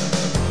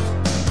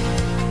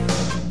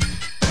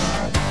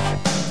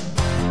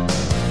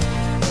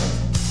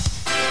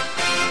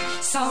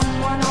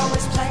 Someone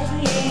always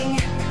playing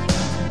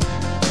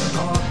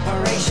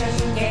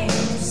corporation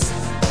games.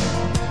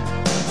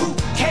 Who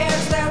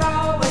cares? They're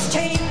always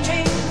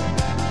changing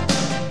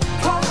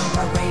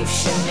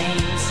corporation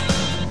names.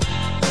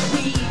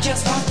 We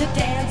just want to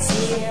dance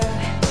here.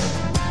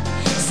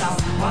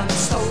 Someone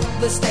stole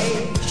the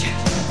stage.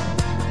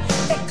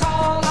 They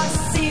call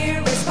us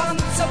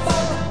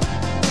irresponsible.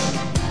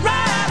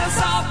 Write us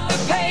off the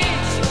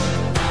page.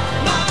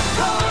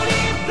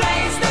 Marconi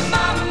plays the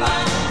mama.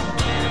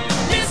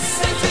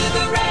 Listen to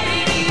the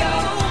radio.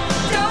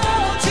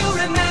 Don't you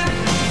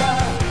remember?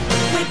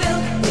 We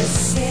built this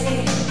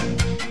city.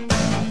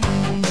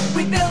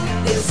 We built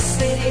this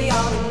city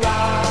on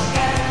rock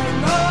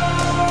and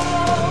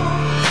roll.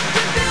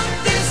 We built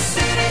this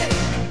city.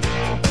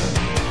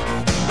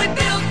 We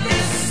built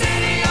this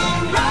city on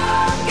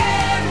rock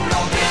and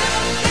roll.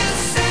 Built this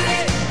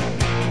city.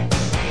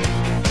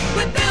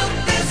 We built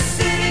this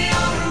city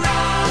on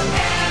rock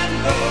and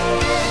roll.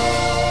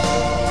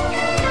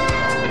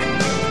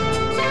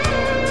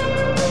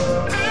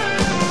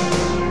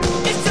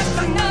 It's just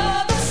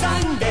another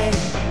Sunday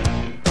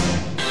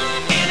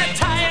in a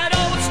tired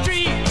old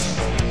street.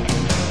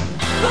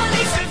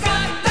 Police have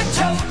got the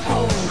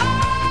chokehold.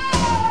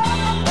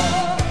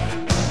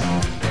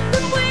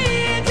 And we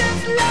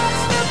just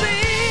lost the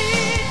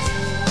beat.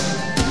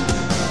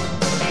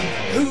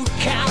 Who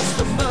counts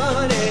the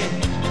money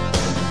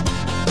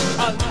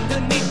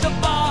underneath the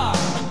bar?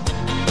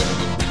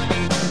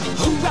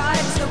 Who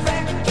rides the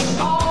wrecking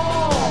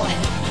ball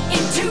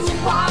into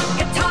our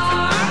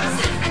guitars?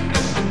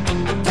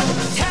 Don't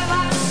tell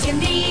us you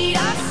need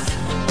us,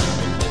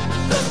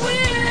 'cause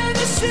we're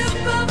the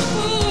ship of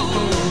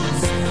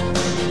fools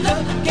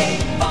looking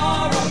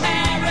for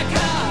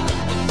America,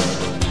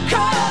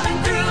 crawling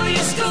through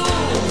your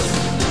schools.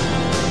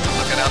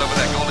 Looking out over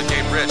that Golden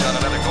Gate Bridge on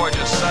another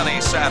gorgeous sunny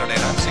Saturday,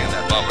 and I'm seeing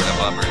that bumper to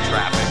bumper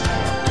traffic.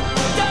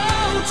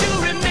 Don't you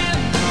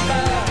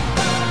remember?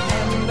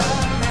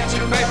 It's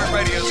your favorite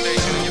radio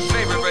station in your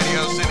favorite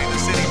radio city, the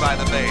city by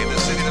the bay, the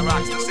city that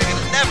rocks, the city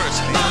that never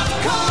sleeps.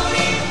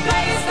 Marconi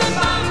plays the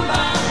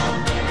mama.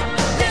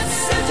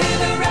 Listen to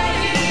the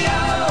radio.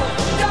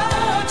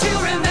 Don't you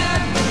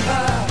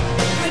remember?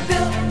 We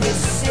built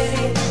this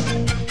city.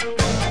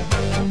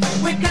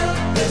 We built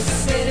this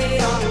city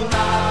on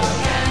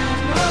rock and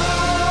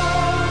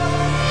roll.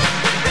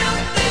 We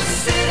built this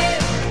city.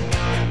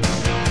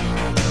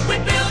 We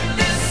built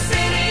this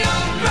city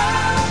on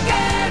rock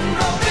and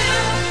roll.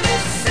 Built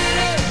this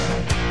city.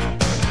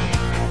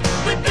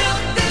 We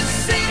built this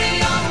city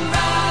on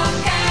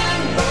rock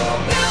and roll.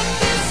 Built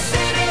this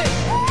city.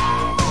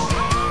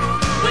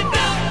 We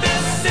built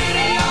this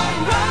city on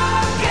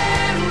rock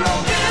and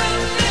roll.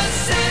 Built this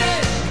city.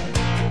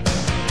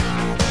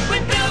 We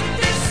built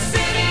this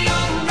city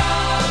on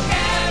rock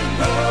and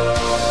roll.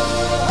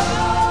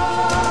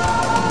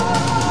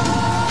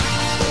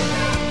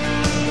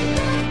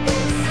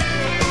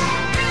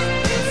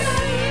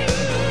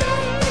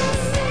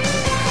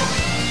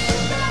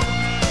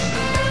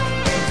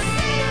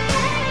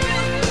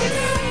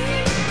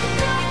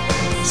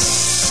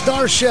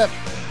 Starship.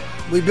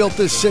 We built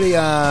this city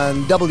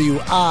on WICH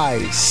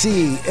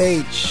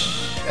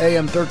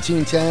AM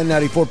 1310,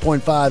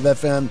 94.5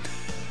 FM.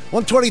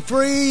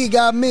 123, you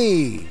got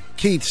me,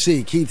 Keith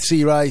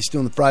C. Rice,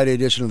 doing the Friday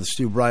edition of the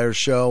Stu Bryer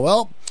Show.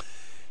 Well,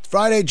 it's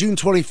Friday, June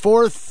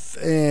 24th,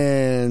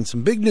 and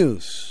some big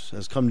news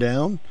has come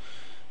down,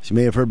 as you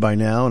may have heard by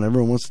now, and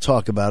everyone wants to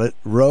talk about it.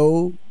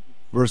 Roe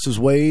versus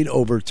Wade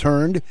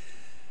overturned.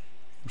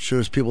 I'm sure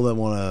there's people that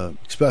want to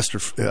express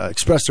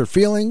their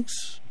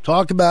feelings,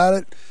 talk about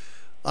it.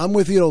 I'm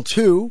with you till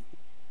 2,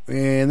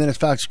 and then it's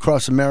Facts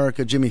Across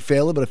America, Jimmy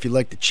Fallon. But if you'd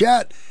like to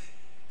chat,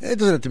 it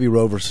doesn't have to be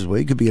Roe versus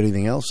Wade. It could be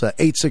anything else.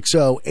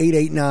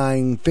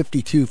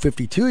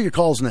 860-889-5252. Your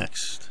call's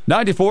next.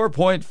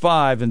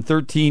 94.5 and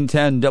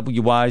 1310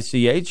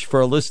 WICH. For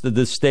a list of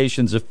this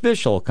station's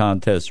official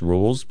contest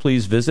rules,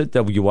 please visit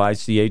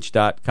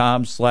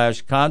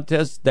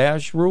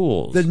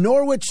WICH.com/contest-rules. The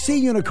Norwich Sea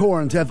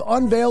Unicorns have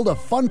unveiled a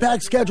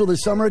fun-packed schedule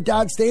this summer at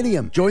Dodd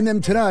Stadium. Join them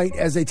tonight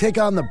as they take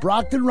on the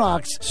Brockton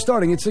Rocks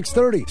starting at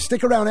 6:30.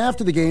 Stick around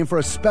after the game for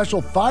a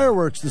special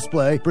fireworks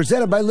display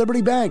presented by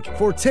Liberty Bank.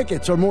 For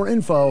tickets or more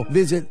info,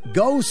 visit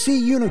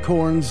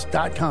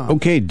GoSeaUnicorns.com.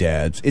 Okay,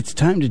 dads, it's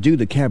time to do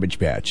the Cabbage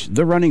Patch,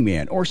 the Running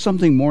Man, or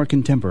something more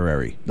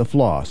contemporary, the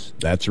Floss.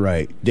 That's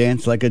right,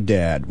 dance like a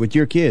dad with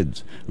your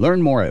kids.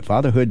 Learn more at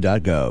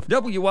fatherhood.gov.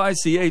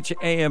 WICH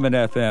AM and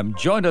FM.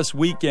 Join us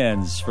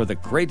weekends for the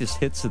greatest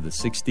hits of the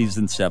 60s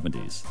and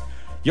 70s.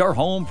 Your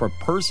home for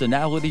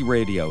personality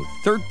radio,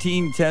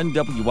 1310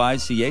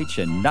 WICH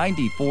and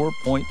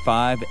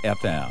 94.5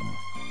 FM.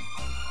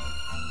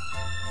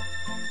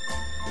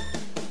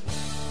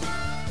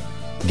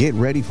 Get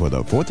ready for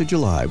the 4th of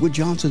July with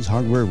Johnson's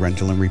Hardware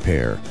Rental and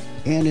Repair.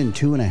 And in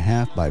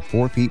 2.5 by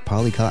 4 feet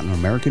polycotton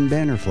American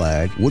banner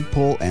flag, wood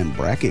pole, and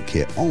bracket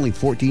kit, only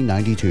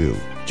 $14.92.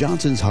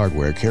 Johnson's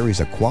Hardware carries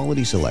a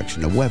quality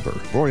selection of Weber,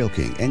 Royal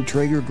King, and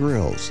Traeger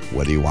grills.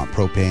 Whether you want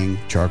propane,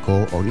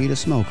 charcoal, or need a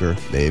smoker,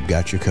 they've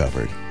got you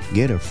covered.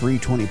 Get a free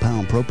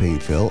 20-pound propane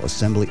fill,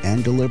 assembly,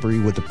 and delivery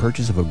with the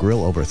purchase of a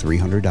grill over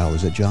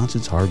 $300 at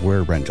Johnson's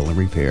Hardware Rental and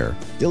Repair.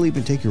 They'll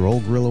even take your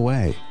old grill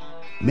away.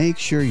 Make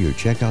sure you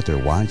check out their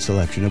wide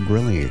selection of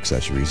grilling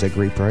accessories at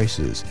great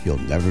prices. You'll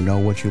never know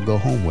what you'll go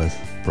home with.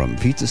 From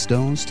pizza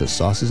stones to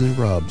sauces and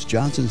rubs,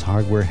 Johnson's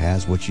Hardware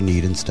has what you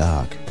need in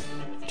stock.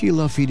 Do you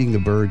love feeding the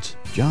birds?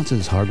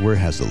 Johnson's Hardware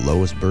has the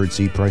lowest bird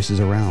seed prices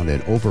around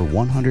and over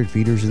 100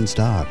 feeders in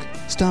stock.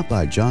 Stop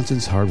by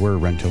Johnson's Hardware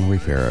Rental and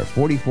Repair at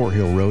 44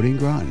 Hill Road in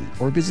Groton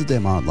or visit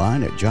them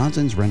online at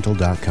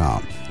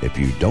johnsonsrental.com. If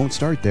you don't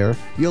start there,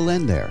 you'll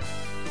end there.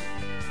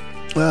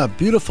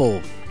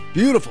 Beautiful,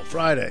 beautiful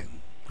Friday.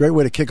 Great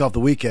way to kick off the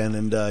weekend.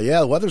 And,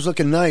 the weather's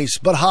looking nice,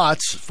 but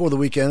hot for the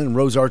weekend. And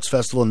Rose Arts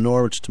Festival in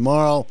Norwich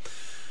tomorrow.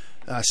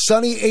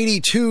 Sunny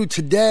 82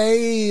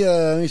 today.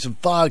 Maybe some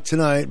fog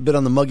tonight. A bit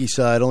on the muggy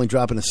side, only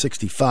dropping to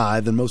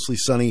 65. Then mostly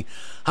sunny.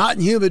 Hot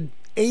and humid,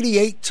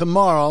 88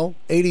 tomorrow.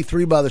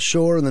 83 by the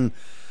shore. And then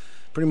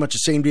pretty much the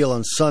same deal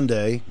on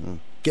Sunday.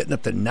 Getting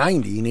up to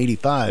 90 and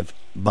 85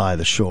 by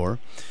the shore.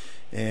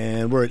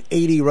 And we're at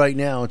 80 right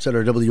now. It's at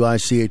our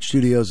WICH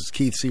studios. It's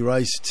Keith C.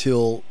 Rice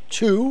till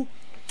 2.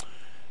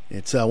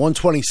 It's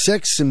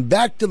 1:26, and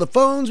back to the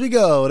phones we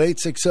go at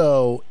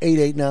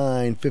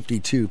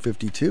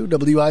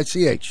 860-889-5252,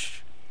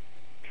 WICH.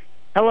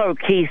 Hello,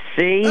 Keith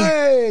C.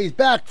 Hey, he's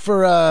back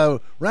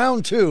for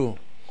round 2.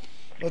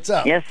 What's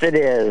up? Yes, it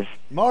is.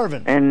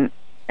 Marvin. And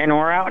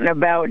we're out and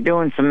about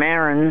doing some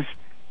errands,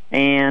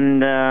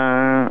 and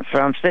so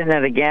I'm sitting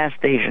at a gas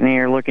station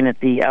here looking at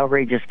the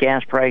outrageous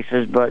gas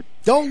prices, but...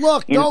 Don't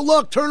look,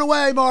 turn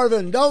away,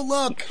 Marvin, don't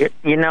look.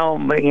 You know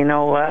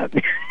what?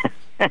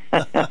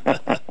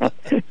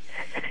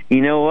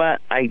 You know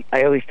what? I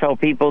always tell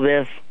people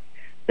this.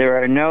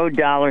 There are no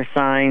dollar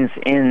signs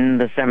in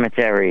the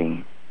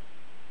cemetery.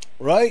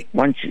 Right.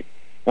 Once you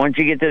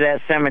get to that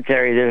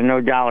cemetery, there's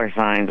no dollar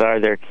signs, are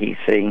there,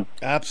 KC?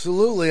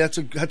 Absolutely.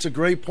 That's a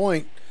great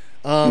point.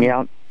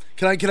 Yeah.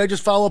 Can I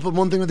just follow up on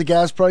one thing with the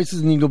gas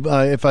prices, and you can go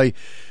I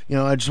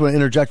just want to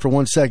interject for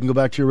 1 second, go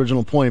back to your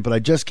original point, but I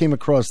just came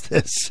across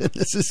this, and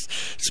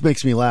this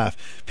makes me laugh.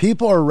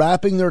 People are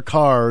wrapping their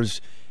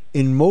cars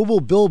in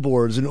mobile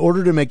billboards in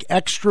order to make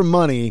extra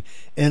money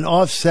and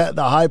offset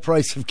the high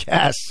price of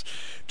gas.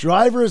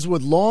 Drivers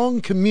with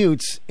long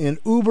commutes and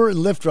Uber and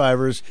Lyft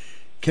drivers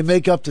can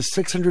make up to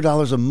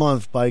 $600 a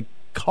month by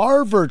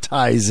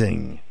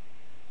carvertising.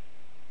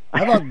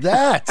 How about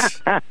that?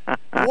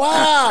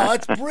 Wow,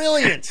 that's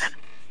brilliant.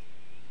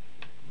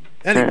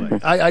 Anyway,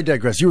 I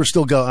digress. You were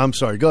still going. I'm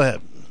sorry. Go ahead.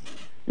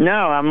 No,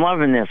 I'm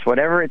loving this.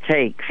 Whatever it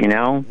takes,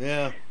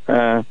 Yeah.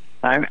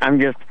 I'm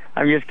just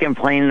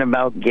complaining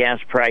about gas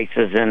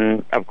prices,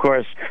 and of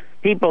course,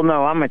 people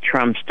know I'm a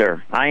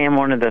Trumpster. I am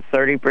one of the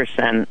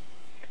 30%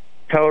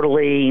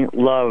 totally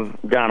love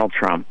Donald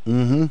Trump,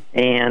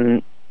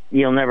 and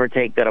you'll never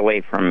take that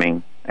away from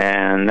me.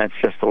 And that's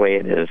just the way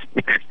it is.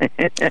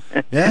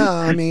 Yeah,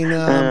 I mean,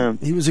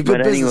 he was a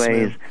good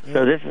businessman. But anyways,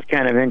 so this is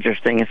kind of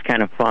interesting. It's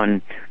kind of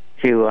fun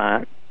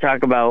to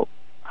talk about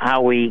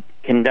how we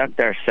conduct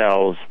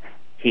ourselves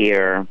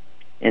here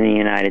in the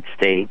United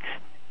States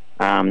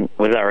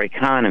with our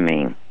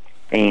economy.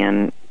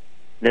 And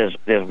there's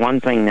one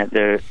thing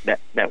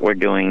that we're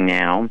doing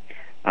now.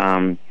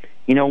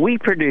 We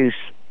produce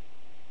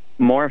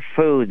more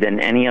food than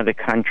any other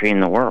country in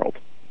the world.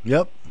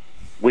 Yep.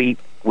 We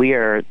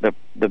are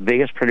the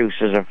biggest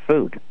producers of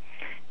food,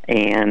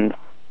 and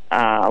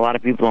a lot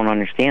of people don't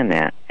understand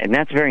that, and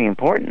that's very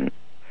important.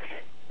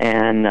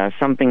 And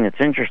something that's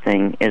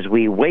interesting is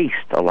we waste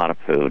a lot of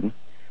food,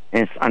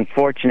 and it's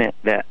unfortunate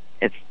that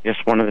it's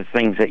just one of the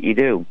things that you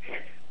do.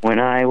 When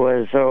I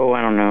was,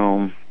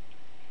 when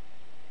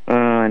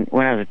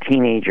I was a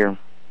teenager,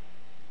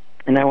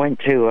 and I went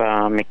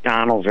to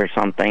McDonald's or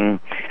something,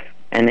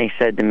 and they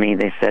said to me,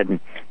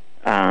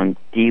 do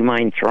you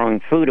mind throwing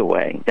food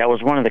away? That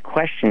was one of the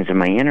questions in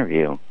my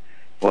interview.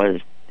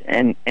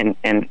 And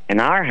in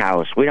our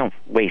house, we don't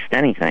waste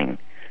anything.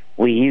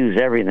 We use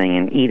everything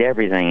and eat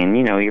everything, and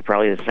you're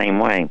probably the same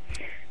way.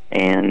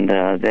 And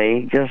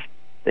they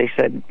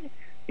said,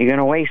 you're going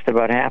to waste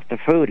about half the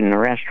food in the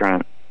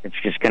restaurant. It's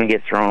just going to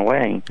get thrown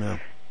away. Yeah.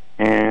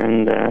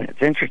 And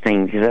it's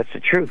interesting because that's the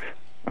truth.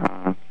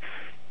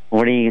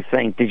 What do you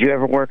think? Did you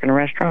ever work in a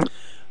restaurant?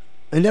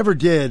 I never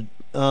did.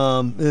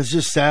 It's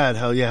just sad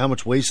how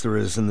much waste there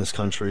is in this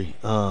country.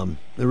 It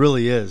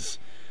really is.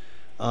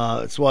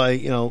 It's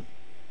why,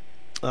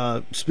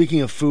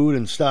 speaking of food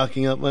and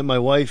stocking up, my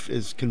wife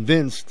is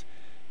convinced,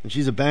 and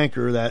she's a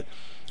banker, that,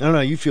 I don't know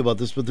how you feel about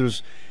this, but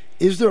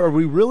are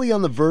we really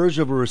on the verge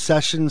of a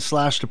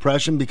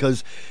recession/depression?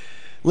 Because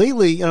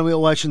lately,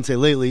 I shouldn't say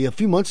lately, a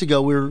few months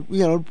ago, we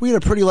had a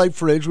pretty light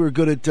fridge. We were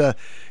good at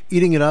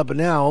eating it up, but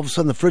now all of a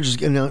sudden the fridge is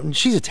getting, and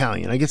she's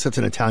Italian. I guess that's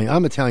an Italian.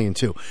 I'm Italian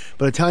too,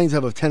 but Italians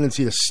have a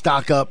tendency to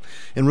stock up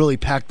and really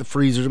pack the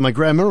freezers. I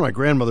remember my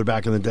grandmother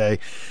back in the day.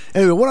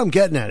 Anyway, what I'm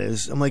getting at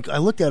is, I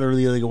looked at her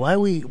the other day,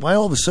 why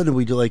all of a sudden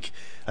we do, like,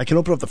 I can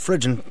open up the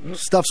fridge and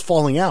stuff's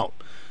falling out.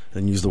 I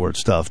didn't use the word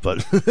stuff,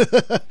 but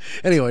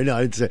anyway, no,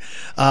 I didn't say.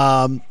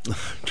 I'm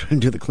trying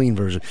to do the clean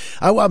version.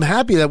 I'm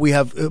happy that we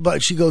have,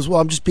 but she goes,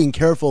 well, I'm just being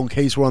careful in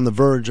case we're on the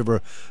verge of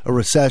a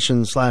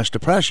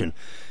recession/depression.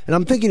 And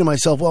I'm thinking to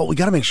myself, well, we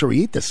got to make sure we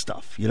eat this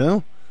stuff,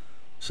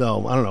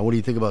 So I don't know. What do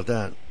you think about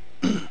that?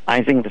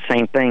 I think the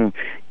same thing.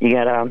 You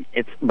gotta.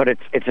 It's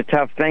a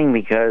tough thing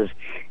because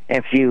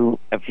if you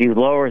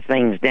lower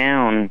things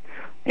down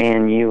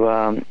and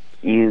you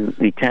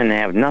tend to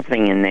have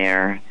nothing in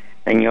there.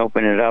 And you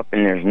open it up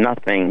and there's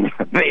nothing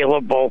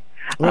available.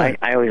 Right.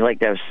 I always like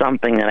to have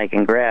something that I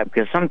can grab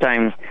because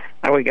sometimes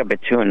I wake up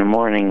at 2 a.m.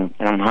 and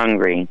I'm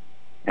hungry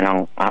and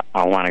I'll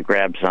want to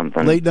grab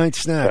something. Late night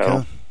snack,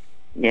 huh?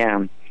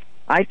 Yeah.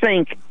 I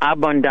think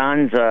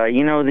abbondanza,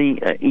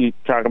 you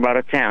talk about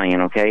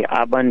Italian, okay?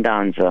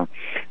 Abbondanza.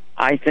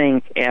 I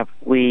think if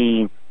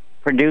we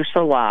produce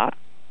a lot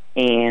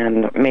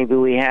and maybe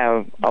we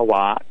have a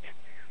lot,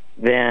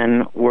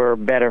 then we're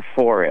better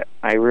for it.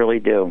 I really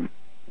do.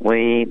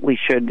 We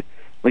should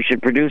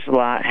produce a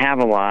lot, have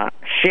a lot,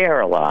 share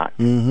a lot.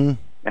 Mm-hmm.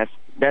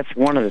 That's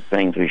one of the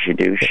things we should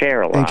do.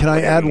 Share a lot. And can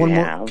I add one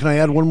more? Can I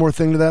add one more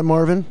thing to that,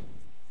 Marvin?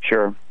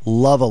 Sure.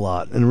 Love a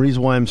lot, and the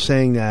reason why I'm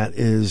saying that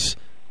is,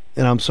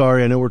 and I'm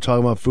sorry, I know we're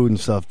talking about food and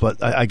stuff, but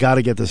I got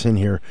to get this in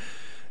here,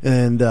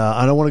 and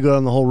I don't want to go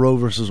down the whole Roe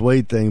versus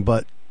Wade thing,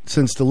 but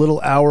since the little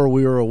hour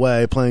we were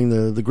away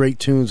playing the great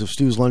tunes of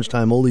Stu's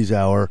Lunchtime Oldies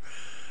Hour,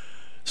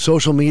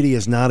 social media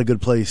is not a good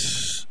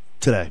place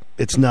today.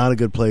 It's not a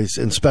good place,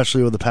 and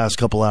especially over the past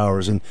couple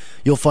hours. And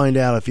you'll find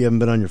out if you haven't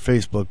been on your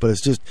Facebook, but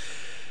it's just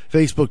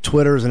Facebook,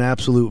 Twitter is an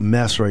absolute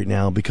mess right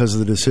now because of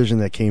the decision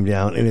that came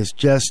down. And it's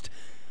just,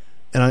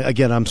 and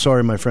again, I'm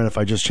sorry, my friend, if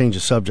I just change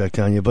the subject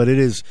on you, but it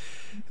is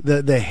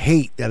the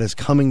hate that is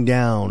coming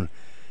down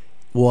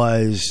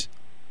was,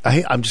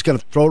 I'm just going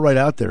to throw it right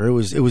out there. It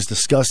was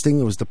disgusting.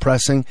 It was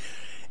depressing.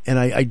 And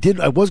I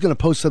was going to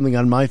post something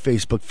on my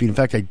Facebook feed. In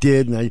fact, I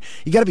did. And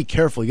you got to be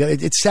careful.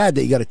 It's sad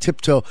that you got to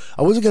tiptoe.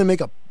 I wasn't going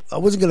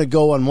to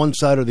go on one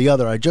side or the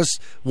other. I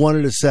just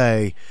wanted to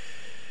say,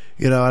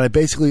 and I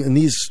basically,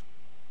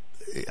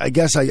 I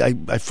guess I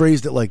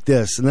phrased it like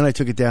this, and then I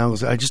took it down.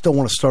 I just don't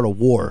want to start a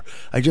war.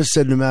 I just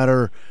said, no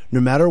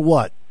matter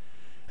what,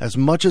 as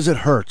much as it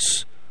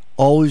hurts,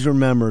 always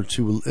remember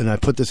to, and I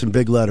put this in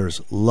big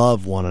letters,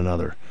 love one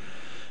another.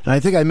 And I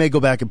think I may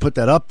go back and put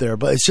that up there,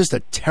 but it's just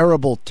a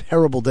terrible,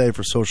 terrible day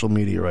for social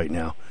media right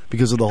now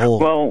because of the whole...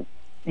 Well,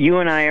 you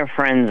and I are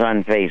friends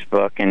on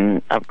Facebook,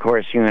 and of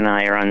course you and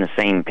I are on the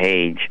same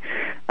page.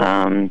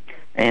 And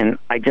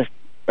I just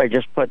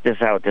put this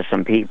out to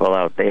some people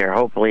out there.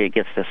 Hopefully it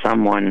gets to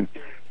someone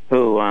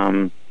who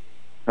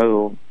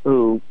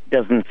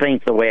doesn't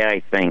think the way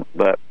I think.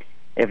 But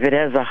if it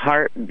has a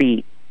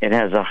heartbeat, it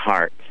has a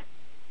heart.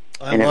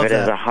 And if it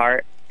has a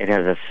heart, it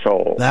has a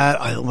soul.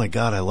 Oh my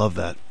God, I love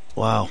that.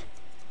 Wow.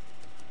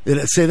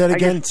 Say that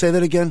again? Say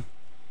that again?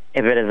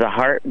 If it is a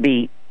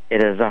heartbeat,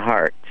 it is a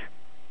heart.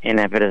 And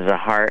if it is a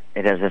heart,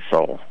 it has a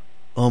soul.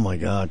 Oh, my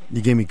God.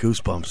 You gave me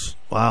goosebumps.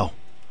 Wow.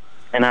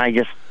 And I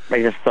just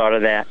thought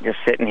of that just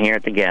sitting here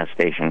at the gas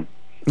station.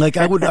 Like,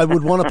 I would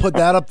want to put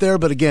that up there,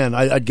 but again,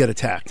 I'd get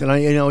attacked. And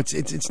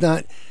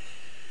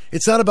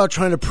it's not about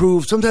trying to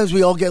prove. Sometimes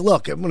we all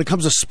look, when it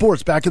comes to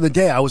sports, back in the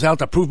day, I was out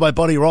to prove my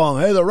buddy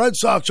wrong. Hey, the Red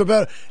Sox are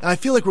better. And I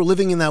feel like we're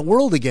living in that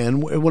world again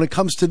when it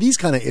comes to these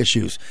kind of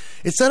issues.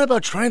 It's not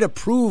about trying to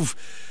prove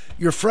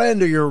your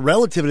friend or your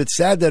relative. And it's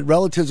sad that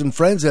relatives and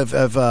friends have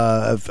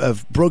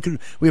broken.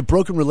 We have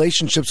broken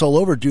relationships all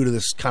over due to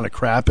this kind of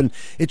crap. And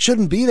it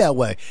shouldn't be that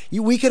way.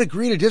 We could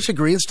agree to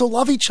disagree and still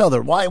love each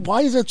other.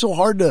 Why is it so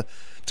hard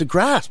to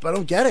grasp? I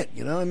don't get it.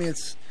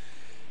 It's...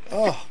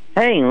 Oh.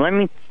 Hey, let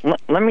me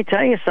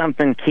tell you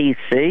something, Keith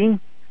C.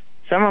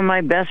 Some of my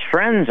best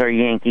friends are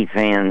Yankee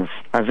fans.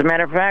 As a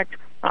matter of fact,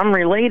 I'm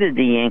related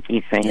to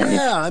Yankee fans.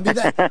 Yeah, I mean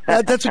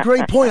that's a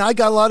great point. I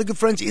got a lot of good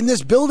friends in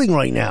this building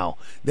right now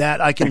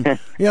that I can,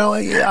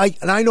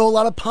 I know a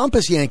lot of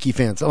pompous Yankee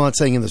fans. I'm not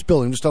saying in this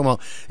building. I'm just talking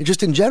about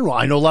just in general.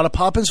 I know a lot of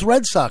pompous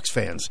Red Sox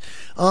fans.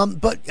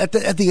 But at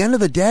the end of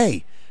the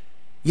day,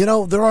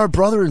 they're our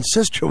brother and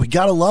sister. We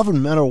got to love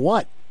them no matter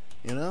what.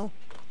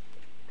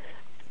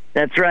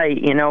 That's right.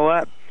 You know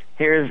what?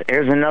 Here's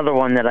another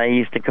one that I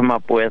used to come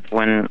up with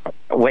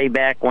way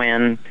back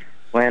when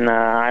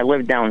I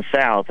lived down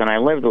south, and I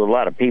lived with a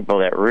lot of people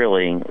that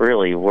really,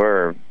 really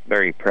were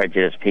very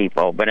prejudiced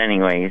people. But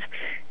anyways,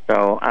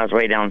 so I was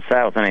way down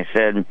south, and I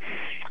said,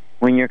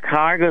 when your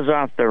car goes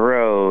off the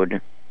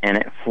road and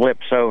it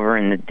flips over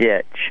in the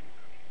ditch,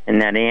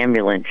 and that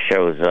ambulance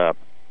shows up,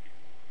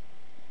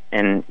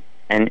 and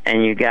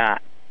you've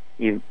got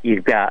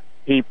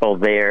people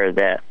there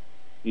that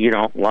you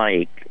don't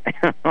like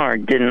or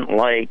didn't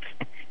like,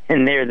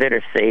 and they're there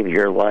to save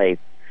your life.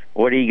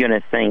 What are you going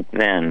to think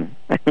then?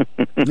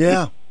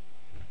 Yeah.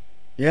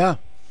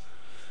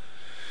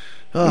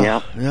 Oh,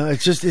 yeah.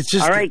 It's just.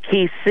 All right,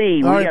 Keith C.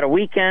 We got a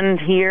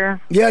weekend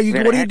here. Yeah,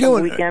 what are you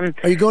doing? Weekend.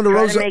 Are you going to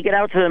Rosa? Try to make it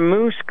out to the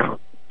Moose.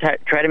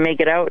 Try to make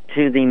it out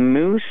to the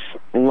Moose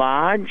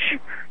Lodge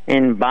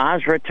in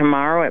Basra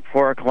tomorrow at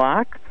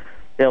 4:00.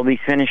 They'll be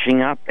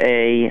finishing up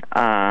a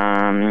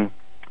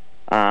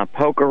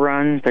poker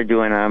run. They're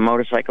doing a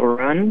motorcycle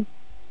run,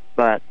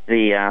 but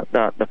the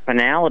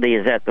finality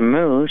is at the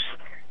Moose.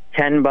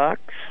 $10,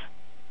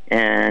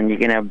 and you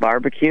can have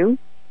barbecue,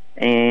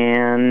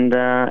 and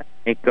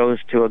it goes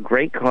to a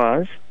great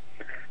cause.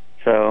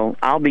 So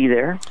I'll be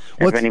there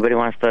if anybody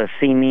wants to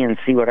see me and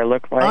see what I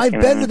look like.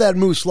 I've been to that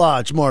Moose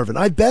Lodge, Marvin.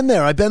 I've been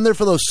there. I've been there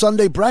for those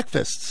Sunday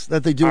breakfasts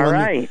that they do. All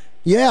right.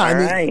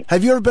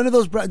 Have you ever been to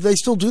those? Do they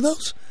still do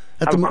those?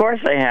 Of course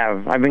I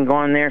have. I've been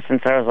going there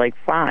since I was like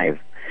 5.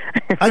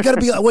 I got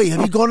to be. Wait,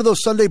 have you gone to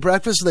those Sunday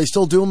breakfasts? Do they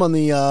still do them on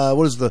the?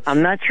 What is the?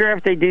 I'm not sure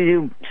if they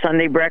do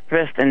Sunday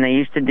breakfast, and they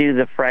used to do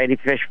the Friday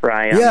fish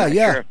fry. I'm not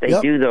sure if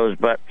they do those,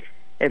 but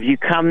if you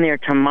come there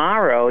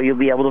tomorrow, you'll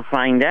be able to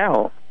find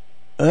out.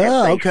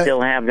 If they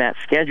still have that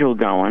schedule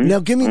going. Now,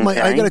 give me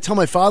I got to tell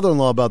my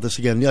father-in-law about this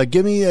again. Yeah,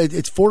 give me.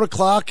 It's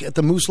 4:00 at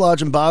the Moose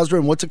Lodge in Basra,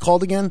 and what's it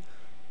called again?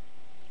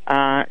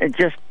 They're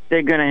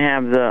going to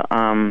have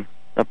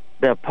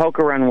the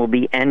poker run will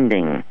be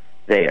ending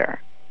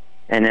there.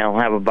 And they'll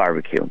have a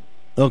barbecue.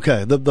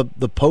 Okay,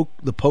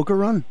 the poker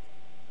run.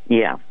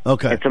 Yeah.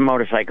 Okay, it's a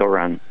motorcycle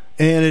run,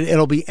 and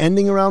it'll be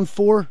ending around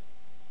 4.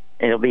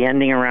 It'll be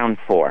ending around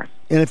 4.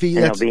 And if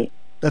that's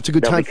a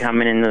good time. They'll be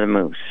coming into the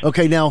Moose.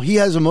 Okay, now he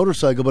has a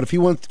motorcycle, but if he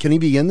wants, can he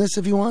be in this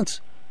if he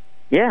wants?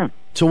 Yeah.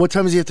 So what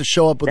time does he have to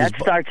show up with that?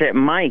 Starts at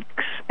Mike's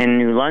in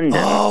New London.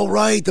 Oh,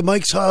 right, the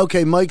Mike's.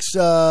 Okay, Mike's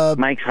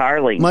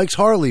Harley. Mike's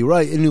Harley,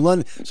 right, in New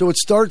London. So it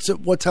starts at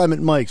what time at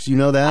Mike's? Do you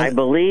know that? I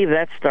believe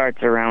that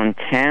starts around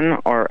 10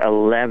 or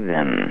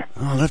 11.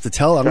 Oh, I'll have to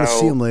tell. I'm going to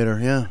see him later.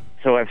 Yeah.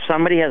 So if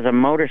somebody has a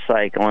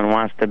motorcycle and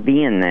wants to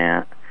be in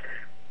that,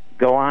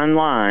 go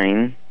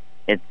online,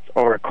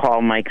 or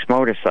call Mike's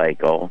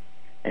Motorcycle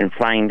and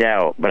find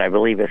out. But I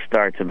believe it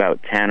starts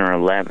about 10 or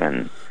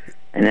 11.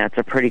 And that's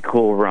a pretty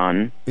cool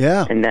run.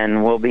 Yeah. And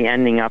then we'll be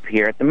ending up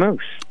here at the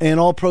Moose. And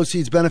all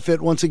proceeds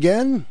benefit once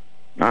again?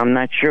 I'm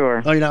not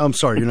sure. Oh, I'm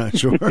sorry, you're not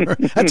sure.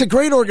 That's a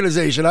great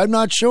organization. I'm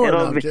not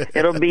sure.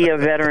 It'll be a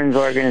veterans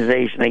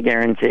organization, I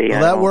guarantee.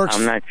 Well, that works.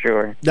 I'm not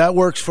sure. That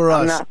works for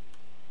us.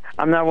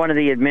 I'm not one of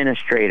the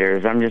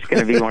administrators. I'm just going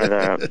to be one of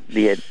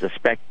the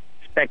spectators.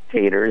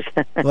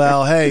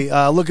 Well, hey,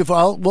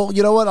 well,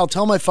 you know what? I'll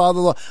tell my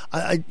father-in-law.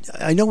 I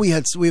know we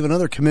have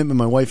another commitment,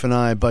 my wife and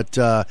I, but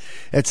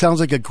it sounds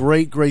like a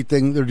great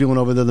thing they're doing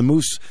over there. The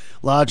Moose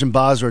Lodge and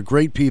Basra are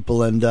great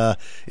people, and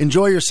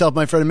enjoy yourself,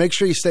 my friend, and make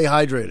sure you stay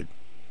hydrated.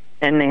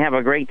 And they have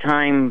a great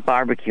time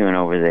barbecuing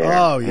over there.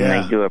 Oh yeah,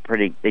 and they do a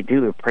pretty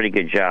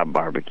good job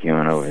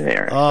barbecuing over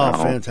there. Oh,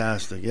 so,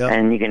 fantastic! Yeah,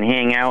 and you can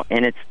hang out,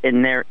 and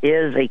there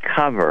is a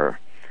cover.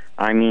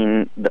 I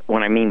mean,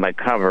 what I mean by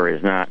cover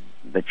is not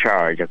the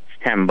charge. It's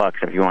 $10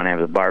 if you want to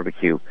have the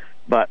barbecue,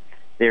 but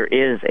there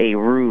is a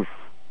roof.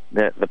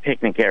 The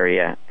picnic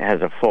area has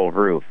a full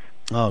roof,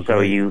 so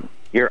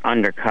you're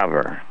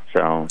undercover.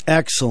 So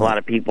excellent. A lot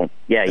of people.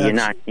 Yeah,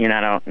 excellent. you're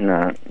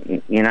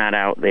not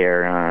out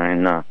there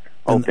in the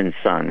open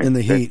sun in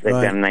the heat. They've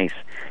got a nice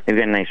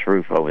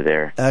roof over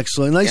there.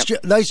 Excellent.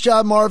 Nice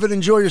job, Marvin.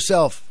 Enjoy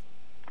yourself.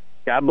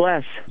 God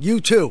bless.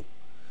 You too.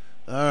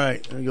 All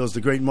right, there goes the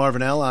great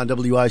Marvin L. on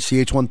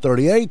WICH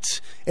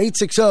 138,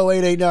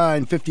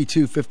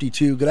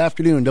 860-889-5252. Good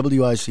afternoon,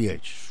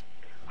 WICH.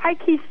 Hi,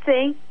 Keith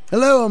C.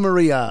 Hello,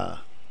 Maria.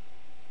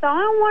 So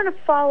I want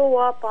to follow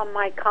up on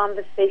my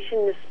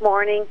conversation this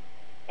morning,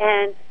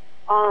 and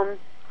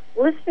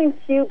listening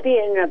to you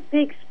being a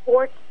big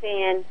sports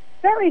fan,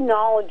 very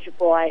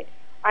knowledgeable.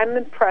 I'm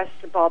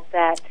impressed about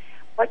that.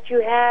 But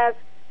you have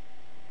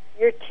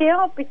your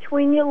tail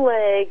between your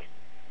legs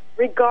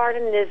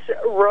regarding this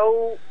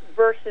Roe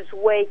versus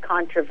Wade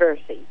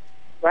controversy,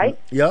 right?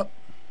 Yep.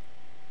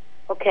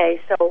 Okay,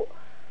 so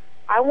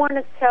I want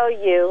to tell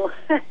you,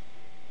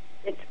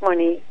 it's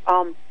funny,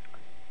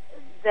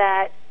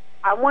 that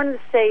I want to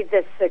say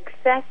the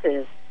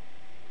successes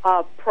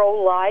of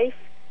pro-life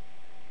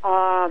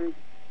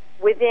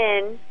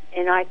within,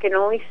 and I can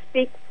only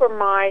speak for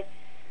my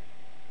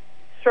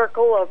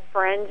circle of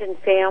friends and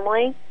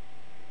family,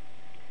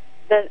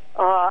 that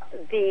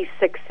the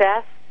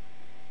success.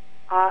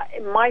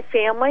 In my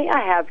family, I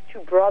have two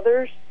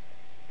brothers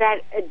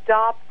that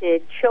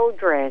adopted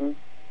children,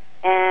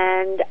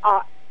 and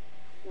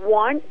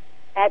one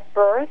at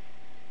birth,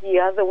 the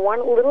other one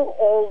a little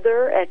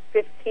older at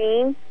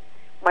 15.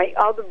 My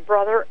other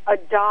brother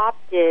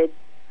adopted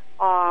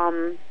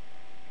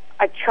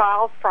a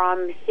child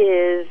from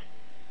his,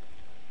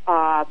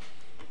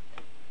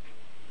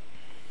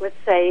 let's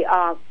say,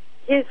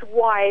 his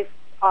wife,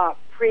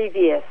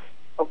 previous,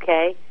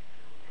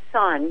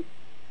 son.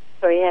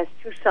 So he has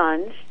two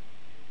sons.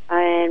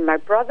 And my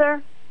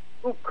brother,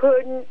 who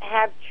couldn't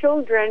have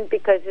children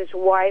because his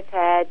wife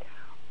had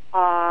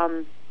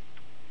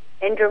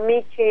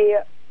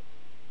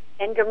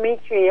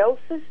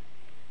endometriosis,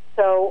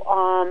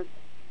 so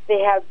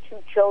they have two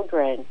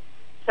children.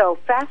 So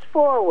fast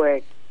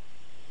forward,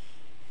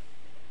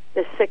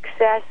 the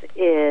success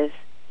is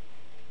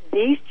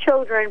these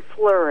children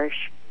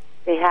flourish.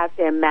 They have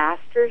their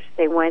masters.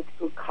 They went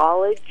through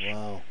college.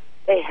 Wow.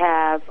 They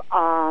have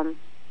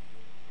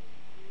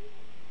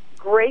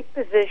great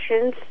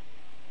positions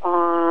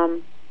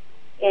and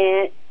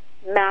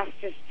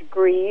master's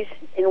degrees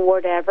in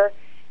whatever.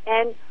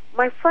 And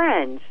my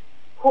friends,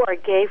 who are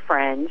gay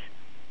friends,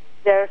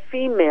 they're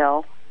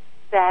female,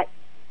 that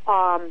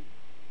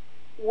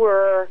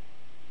were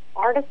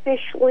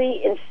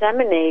artificially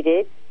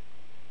inseminated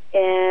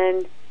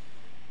and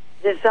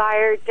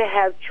desired to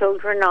have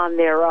children on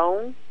their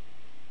own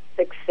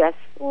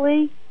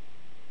successfully.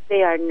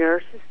 They are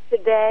nurses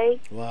today.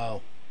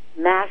 Wow.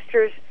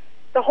 Masters,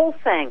 the whole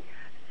thing.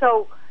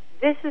 So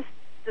this is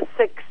the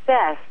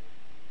success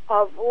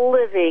of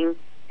living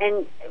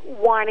and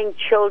wanting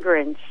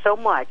children so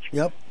much.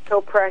 Yep.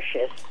 So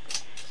precious.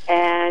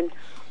 And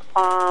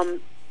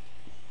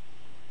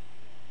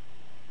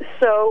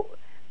so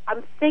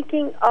I'm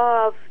thinking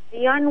of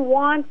the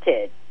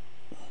unwanted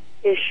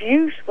is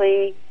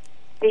usually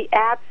the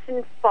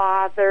absent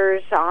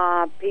fathers,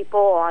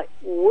 people like,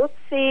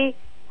 whoopsie,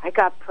 I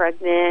got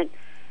pregnant.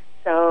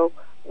 So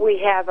we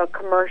have a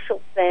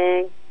commercial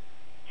thing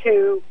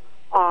to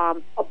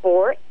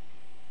abort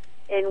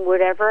and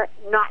whatever,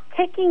 not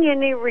taking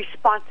any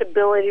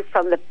responsibility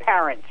from the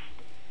parents,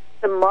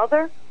 the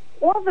mother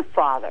or the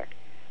father.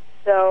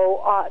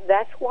 So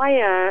that's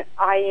why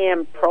I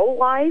am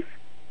pro-life.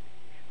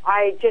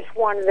 I just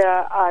wanted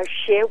to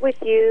share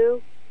with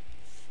you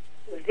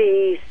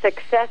the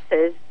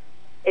successes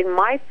in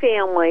my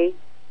family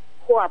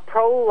who are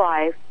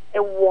pro-life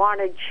and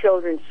wanted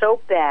children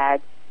so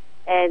bad,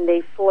 and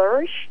they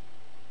flourish.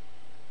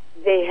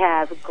 They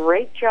have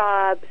great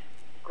jobs,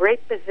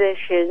 great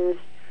positions.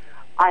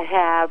 I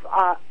have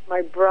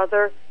my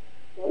brother,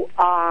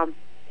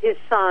 his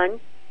son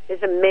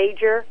is a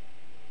major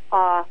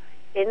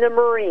in the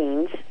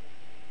Marines,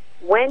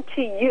 went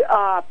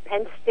to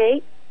Penn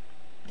State.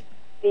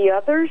 The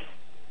others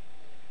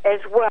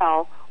as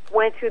well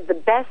went through the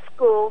best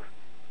schools,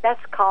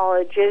 best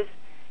colleges,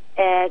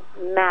 and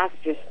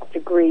master's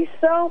degrees.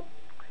 So,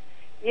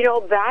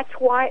 that's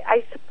why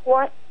I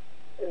support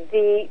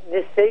the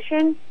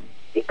decision,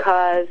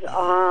 because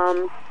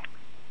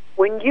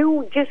when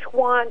you just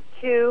want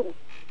to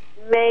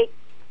make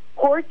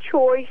poor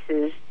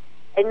choices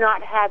and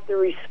not have the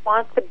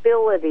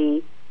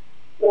responsibility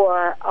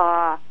or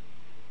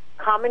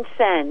common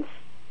sense,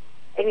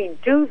 and you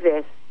do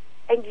this,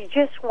 and you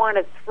just want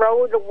to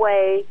throw it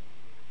away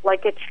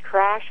like it's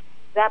trash,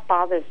 that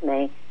bothers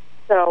me.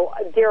 So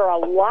there are a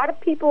lot of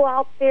people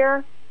out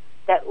there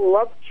that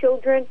love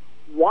children,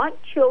 want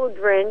to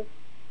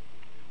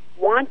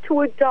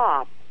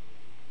adopt,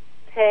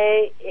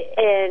 pay,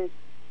 and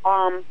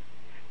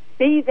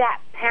be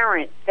that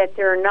parent that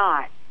they're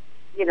not.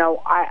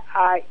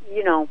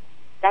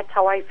 That's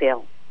how I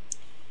feel.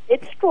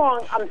 It's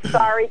strong. I'm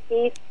sorry,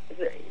 Keith.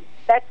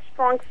 That's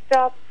strong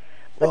stuff,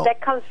 but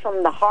that comes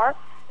from the heart.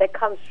 That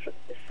comes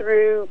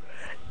through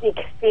the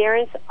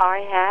experience I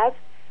have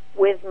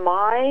with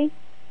my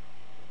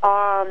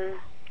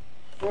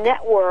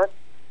network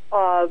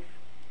of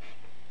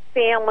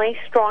family,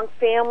 strong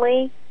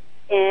family,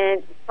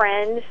 and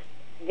friends,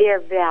 their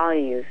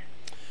values.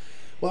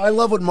 Well, I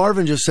love what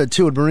Marvin just said,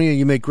 too. And Maria,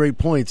 you make great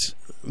points.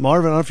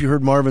 Marvin, I don't know if you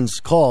heard Marvin's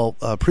call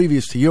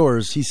previous to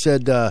yours. He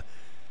said,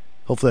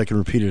 hopefully I can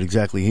repeat it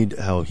exactly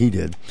how he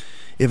did.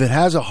 If it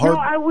has a heart... No,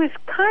 I was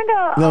kind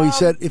of he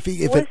said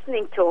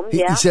listening to him,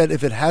 he said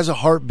if it has a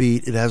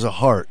heartbeat, it has a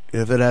heart.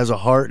 If it has a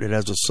heart, it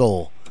has a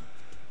soul.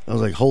 I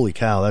was like, holy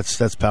cow,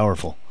 that's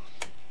powerful.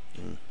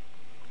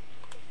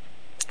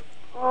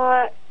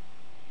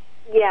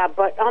 Yeah,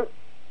 but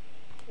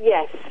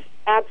yes,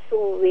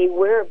 absolutely.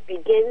 Where it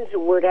begins or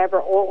whatever,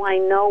 all I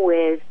know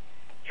is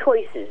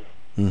choices.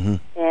 Mm-hmm.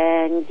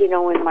 And,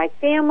 in my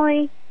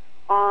family,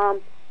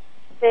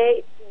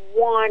 they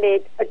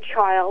wanted a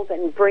child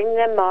and bring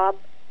them up,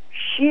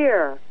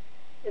 share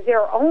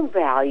their own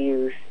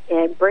values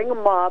and bring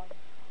them up,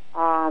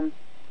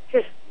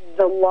 just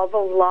the love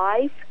of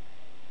life,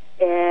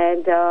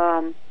 and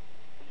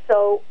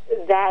so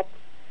that's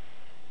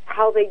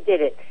how they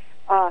did it.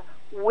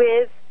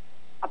 With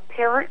a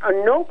parent or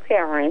no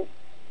parent,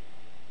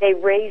 they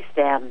raised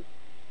them,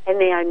 and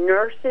they are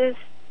nurses.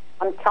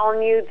 I'm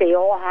telling you, they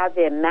all have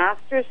their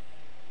masters.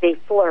 They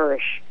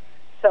flourish.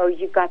 So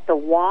you got the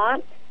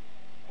want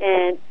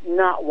and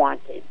not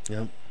wanted.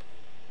 Yep.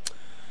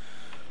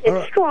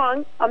 It's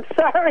strong. I'm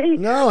sorry.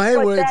 No, hey,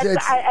 but well,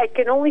 it's I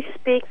can only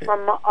speak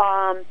from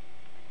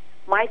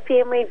my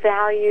family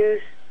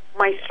values,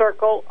 my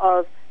circle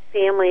of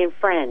family and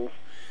friends.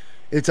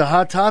 It's a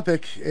hot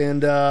topic,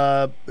 and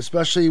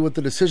especially with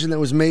the decision that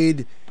was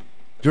made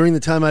during the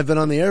time I've been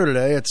on the air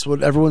today, it's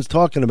what everyone's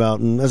talking about.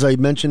 And as I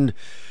mentioned,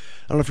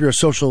 I don't know if you're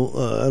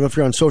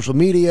on social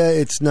media.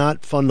 It's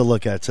not fun to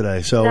look at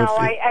today. So no,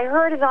 I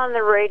heard it on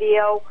the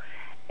radio,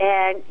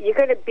 and you're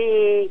going to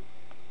be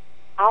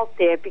out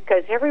there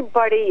because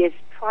everybody is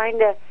trying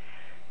to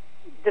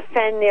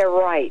defend their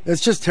rights.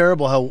 It's just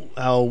terrible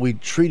how we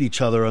treat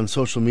each other on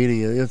social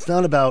media. It's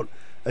not about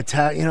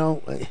attack,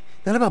 not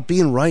about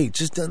being right.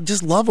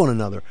 Just love one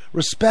another.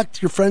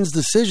 Respect your friend's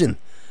decision.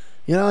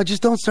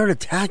 Just don't start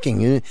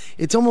attacking.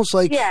 It's almost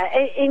like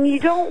and you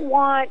don't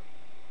want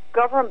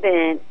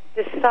government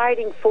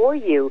deciding for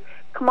you.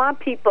 Come on,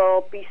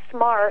 people, be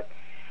smart.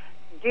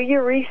 Do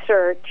your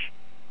research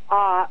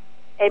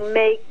and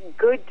make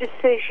good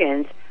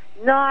decisions,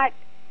 not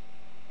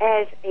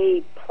as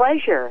a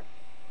pleasure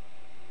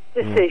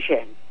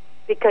decision,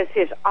 because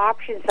there's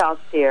options out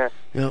there,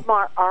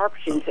 smart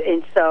options,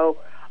 and so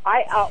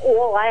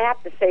all I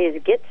have to say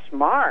is get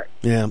smart.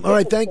 Yeah. All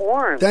right.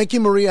 Thank you,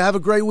 Maria. Have a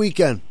great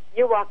weekend.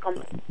 You're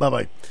welcome.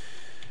 Bye-bye.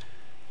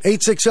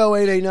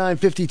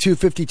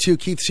 860-889-5252.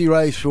 Keith C.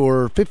 Rice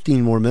for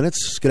 15 more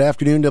minutes. Good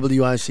afternoon,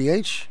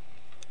 WICH.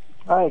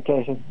 Hi,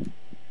 Casey.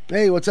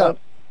 Hey, what's up?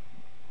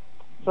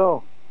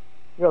 So,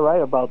 you're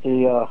right about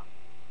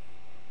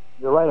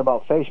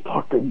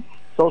Facebook and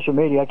social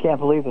media. I can't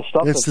believe the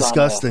stuff It's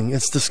disgusting.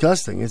 It's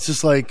disgusting. It's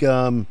just like,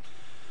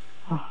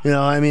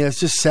 it's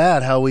just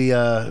sad how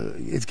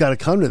it's got to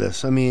come to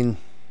this. I mean,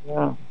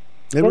 yeah,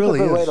 it really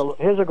is.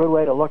 Here's a good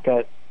way to look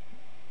at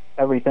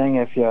everything.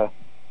 If you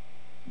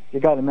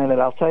got a minute,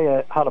 I'll tell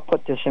you how to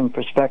put this in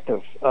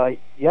perspective.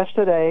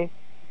 Yesterday,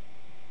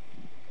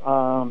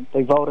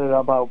 they voted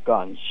about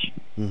guns.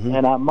 Mm-hmm.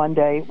 And on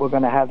Monday, we're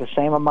going to have the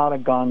same amount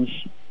of guns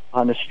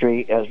on the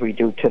street as we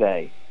do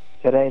today.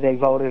 Today, they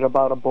voted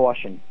about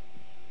abortion.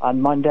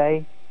 On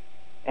Monday,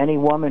 any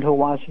woman who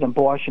wants an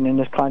abortion in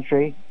this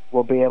country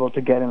will be able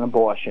to get an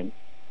abortion.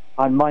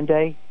 On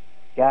Monday,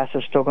 gas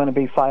is still going to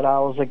be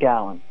 $5 a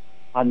gallon.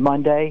 On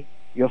Monday,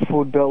 your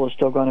food bill is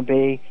still going to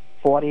be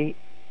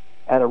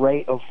at a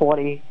rate of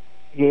 40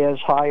 years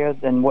higher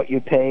than what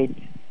you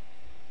paid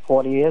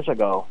 40 years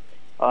ago.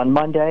 On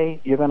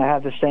Monday, you're going to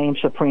have the same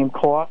Supreme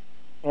Court,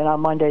 and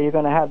on Monday, you're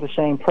going to have the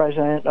same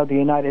President of the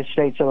United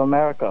States of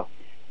America.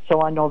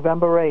 So on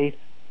November 8th,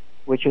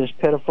 which is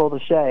pitiful to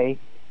say,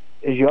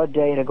 is your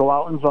day to go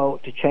out and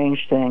vote to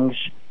change things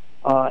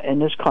in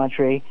this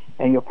country,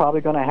 and you're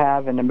probably going to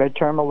have in the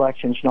midterm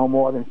elections no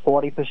more than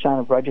 40%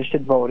 of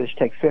registered voters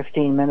take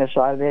 15 minutes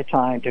out of their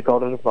time to go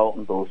to the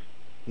voting booth.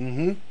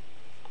 Mm-hmm.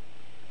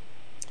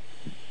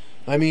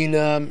 I mean,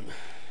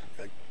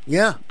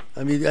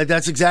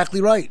 that's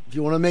exactly right. If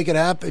you want to make it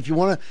happen, if you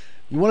want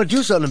to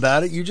do something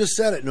about it, you just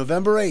said it.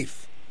 November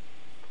 8th.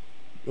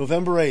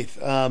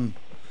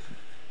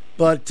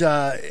 But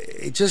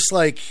it's just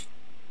like,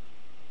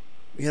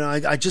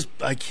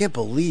 I can't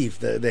believe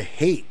the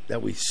hate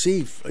that we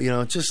see.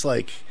 It's just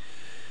like,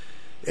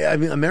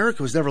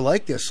 America was never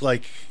like this.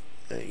 Like,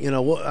 I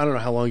don't know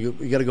how long you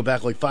got to go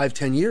back, like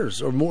 5-10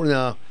 years or more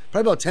now,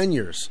 probably about 10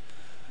 years,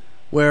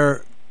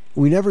 where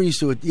we never used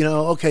to,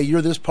 okay,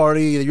 you're this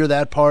party, you're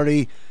that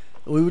party.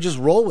 We would just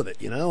roll with it,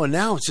 and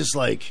now it's just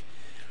like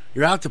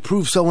you're out to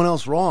prove someone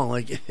else wrong.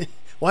 Like,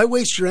 why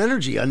waste your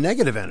energy on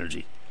negative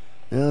energy?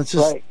 It's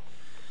just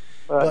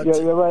right.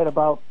 You're right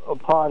about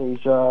parties.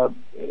 And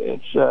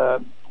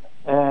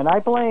I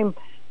blame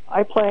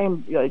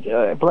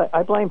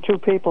two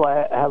people.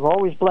 I have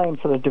always blamed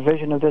for the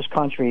division of this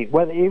country,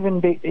 whether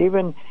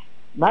even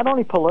not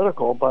only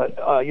political, but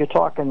you're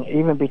talking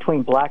even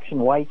between blacks and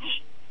whites.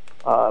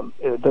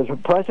 The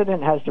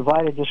president has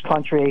divided this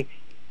country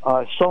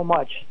so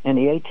much in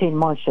the 18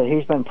 months that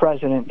he's been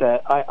president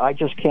that I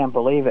just can't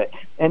believe it.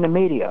 And the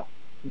media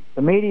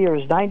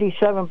is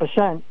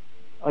 97%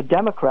 a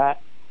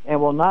Democrat and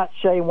will not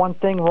say one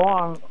thing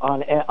wrong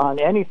on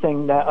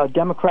anything that a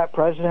Democrat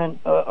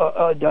president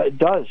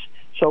does.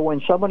 So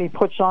when somebody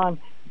puts on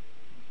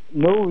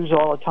news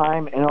all the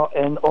time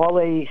and all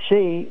they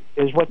see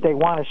is what they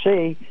want to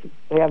see,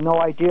 they have no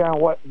idea on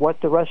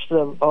what the rest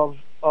of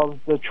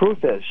the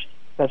truth is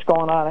that's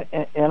going on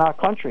in our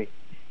country.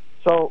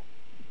 So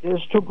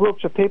there's two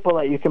groups of people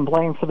that you can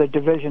blame for the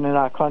division in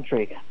our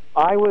country.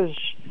 I was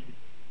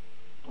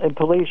in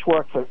police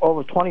work for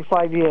over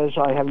 25 years.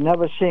 I have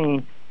never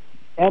seen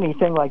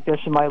anything like this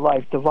in my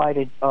life,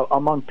 divided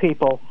among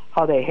people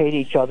how they hate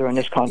each other in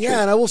this country.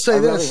 Yeah, and I will say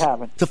this, really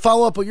haven't. to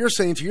follow up what you're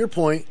saying, to your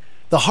point,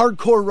 the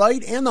hardcore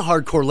right and the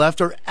hardcore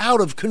left are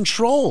out of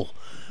control.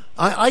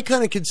 I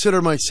kind of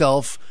consider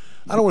myself,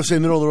 I don't want to say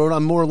middle of the road,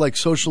 I'm more like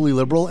socially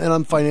liberal, and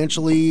I'm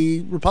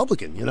financially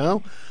Republican, you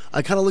know?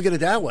 I kind of look at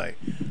it that way.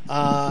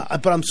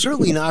 But I'm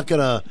certainly not going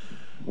to,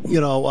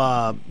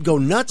 go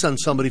nuts on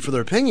somebody for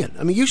their opinion.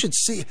 I mean, you should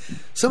see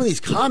some of these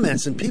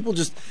comments, and people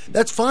just,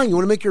 that's fine. You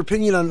want to make your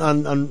opinion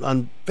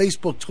on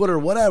Facebook, Twitter,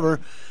 whatever,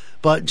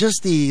 but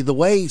just the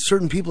way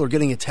certain people are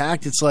getting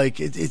attacked, it's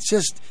like, it's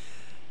just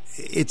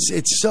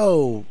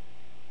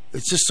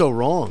so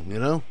wrong, you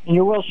know? And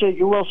you will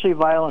see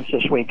violence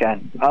this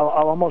weekend. I'll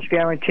almost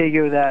guarantee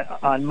you that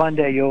on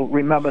Monday you'll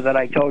remember that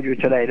I told you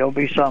today. There'll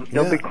be violence.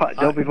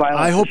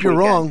 I hope you're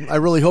wrong. I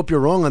really hope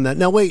you're wrong on that.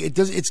 Now wait,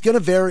 it's going to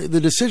vary.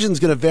 The decision's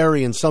going to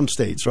vary in some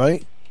states,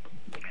 right?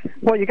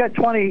 Well, you got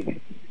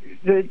 20.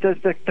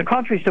 The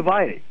country's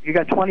divided. You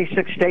got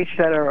 26 states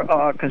that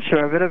are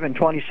conservative and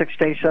 26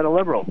 states that are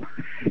liberal,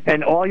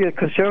 and all your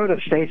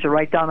conservative states are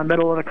right down the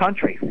middle of the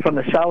country, from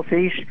the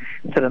southeast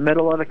to the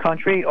middle of the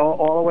country,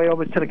 all the way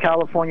over to the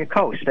California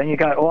coast. Then you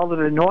got all of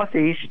the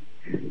northeast,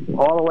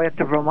 all the way up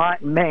to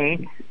Vermont and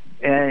Maine,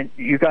 and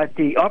you got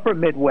the upper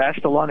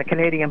Midwest along the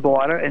Canadian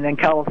border, and then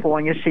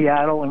California,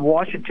 Seattle, and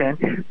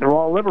Washington. They're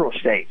all liberal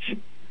states.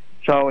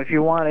 So if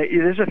you want to,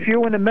 there's a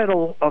few in the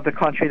middle of the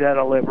country that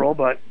are liberal,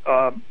 but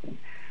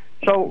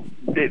so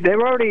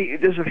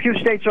there's a few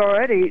states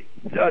already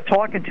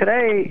talking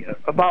today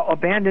about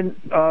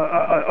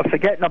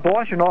forgetting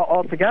abortion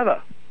altogether.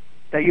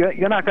 That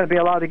you're not going to be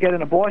allowed to get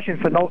an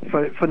abortion for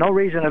no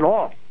reason at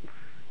all,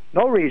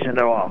 no reason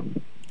at all.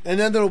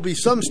 And then there will be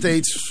some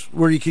states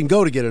where you can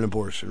go to get an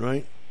abortion,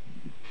 right?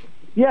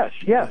 Yes,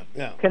 yeah.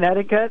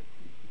 Connecticut.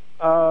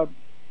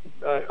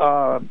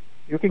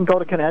 You can go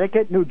to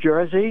Connecticut, New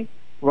Jersey,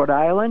 Rhode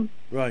Island,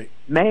 right,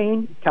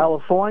 Maine,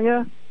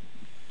 California,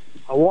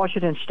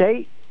 Washington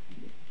State.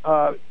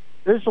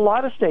 There's a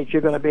lot of states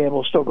you're going to be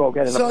able to still go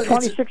get it.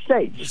 26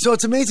 states. So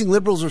it's amazing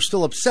liberals are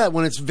still upset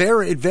when it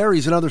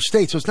varies in other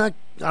states. So it's not,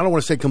 I don't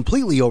want to say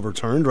completely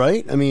overturned,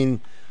 right? I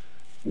mean,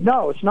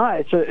 no, it's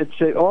not.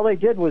 It's all they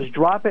did was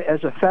drop it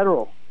as a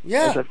federal.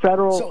 Yeah, as a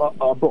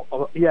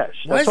federal. Yes,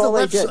 that's all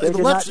they did. They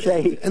did not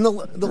say. And the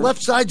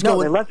left side's going.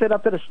 No, they left it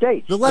up to the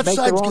states. The left to make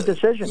side's their own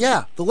decision.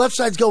 Yeah, the left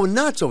side's going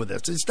nuts over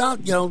this. It's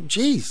not,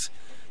 geez,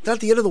 it's not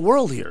the end of the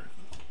world here.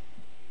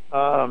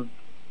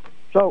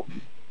 So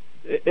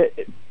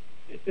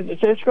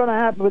it's going to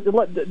happen. But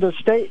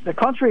the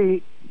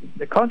country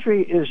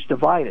is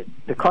divided.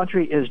 The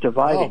country is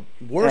divided. Oh,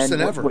 worse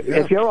than ever. Yeah.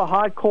 If you're a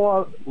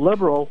hardcore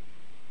liberal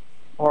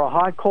or a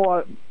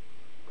hardcore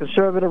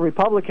conservative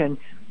Republican,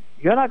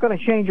 you're not going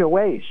to change your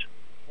ways,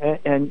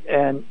 and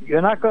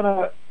you're not going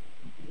to.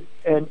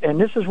 And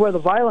this is where the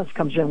violence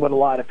comes in with a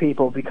lot of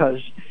people,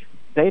 because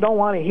they don't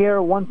want to hear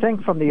one thing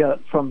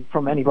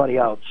from anybody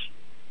else.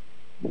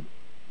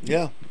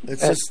 Yeah,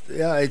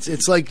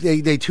 it's like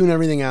they tune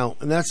everything out,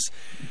 and that's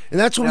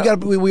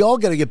what we all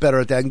got to get better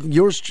at that.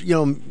 Yours,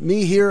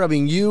 me here, I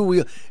mean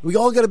you, we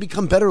all got to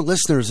become better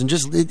listeners, and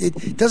just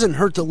it doesn't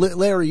hurt to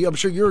Larry. I'm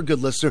sure you're a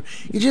good listener.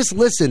 You just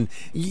listen.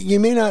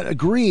 You may not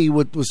agree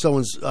with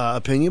someone's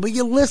opinion, but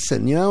you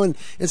listen, and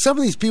some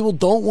of these people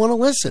don't want to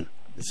listen.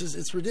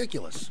 It's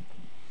ridiculous.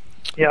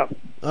 Yeah.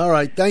 All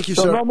right. Thank you,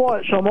 so sir.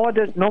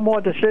 No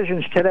more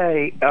decisions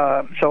today.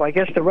 So I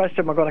guess the rest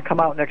of them are going to come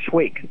out next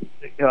week.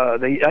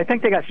 I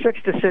think they got 6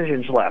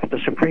 decisions left, the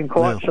Supreme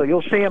Court. Yeah. So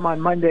you'll see them on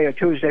Monday or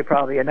Tuesday,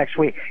 probably, or next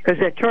week, because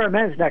their term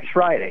ends next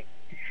Friday.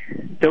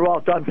 They're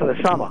all done for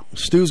the summer.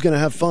 Stu's going to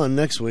have fun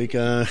next week.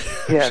 Yeah.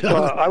 So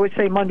I would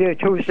say Monday or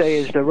Tuesday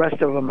is the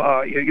rest of them.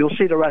 You'll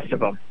see the rest of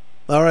them.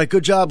 All right.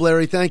 Good job,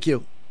 Larry. Thank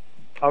you.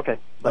 Okay.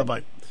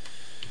 Bye-bye.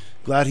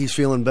 Glad he's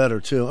feeling better,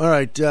 too. All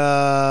right.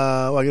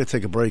 I got to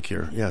take a break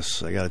here.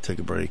 Yes, I got to take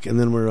a break. And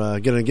then we're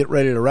going to get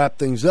ready to wrap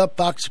things up.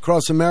 Fox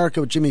Across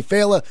America with Jimmy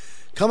Fallon.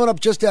 Coming up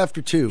just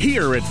after 2.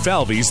 Here at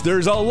Falvey's,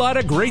 there's a lot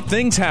of great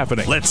things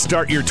happening. Let's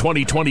start your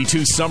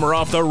 2022 summer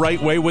off the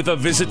right way with a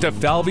visit to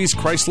Falvey's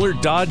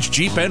Chrysler, Dodge,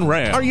 Jeep, and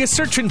Ram. Are you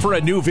searching for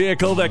a new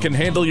vehicle that can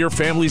handle your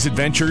family's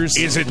adventures?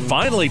 Is it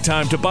finally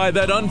time to buy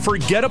that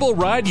unforgettable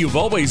ride you've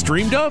always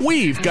dreamed of?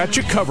 We've got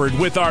you covered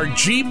with our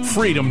Jeep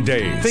Freedom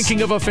Days.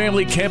 Thinking of a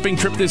family camping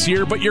trip this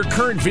year, but your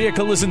current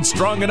vehicle isn't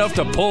strong enough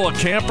to pull a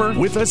camper?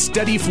 With a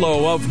steady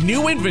flow of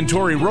new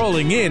inventory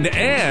rolling in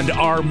and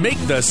our Make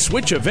the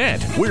Switch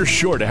event, we're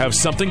sure to have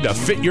something to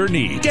fit your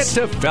needs. Get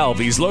to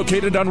Falvey's,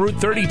 located on Route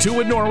 32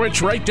 in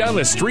Norwich, right down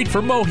the street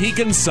from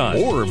Mohegan Sun.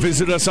 Or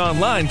visit us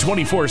online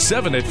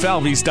 24/7 at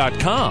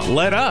falveys.com.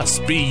 Let us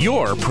be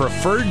your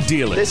preferred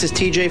dealer. This is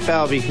TJ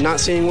Falvey.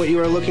 Not seeing what you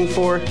are looking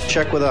for?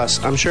 Check with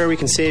us. I'm sure we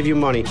can save you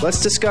money. Let's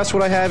discuss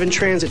what I have in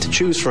transit to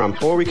choose from.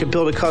 Or we could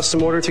build a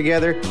custom order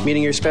together,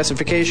 meeting your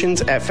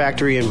specifications at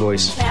factory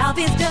invoice.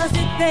 Falvey's does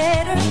it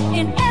better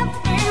in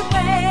every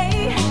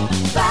way.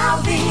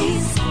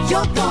 Falvey's,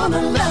 you're gonna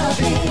love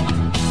it.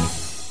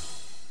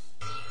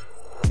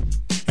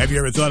 Have Have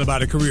you ever thought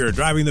about a career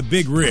driving the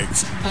big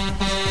rigs?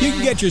 You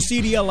can get your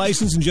CDL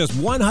license in just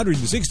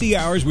 160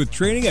 hours with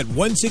training at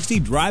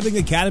 160 Driving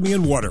Academy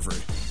in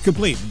Waterford.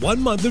 Complete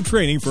 1 month of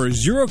training for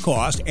zero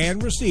cost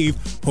and receive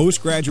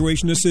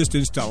post-graduation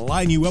assistance to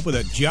line you up with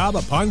a job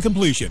upon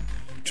completion.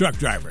 Truck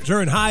drivers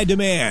are in high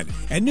demand,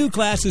 and new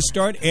classes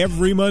start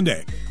every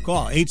Monday.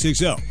 Call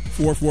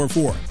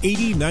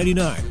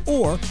 860-444-8099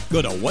 or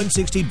go to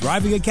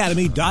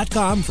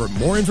 160drivingacademy.com for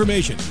more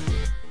information.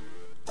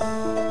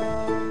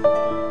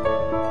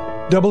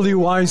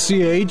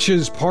 WICH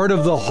is part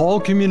of the Hall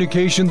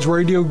Communications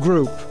Radio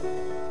Group.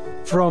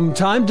 From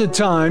time to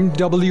time,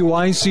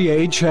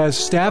 WICH has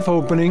staff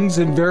openings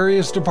in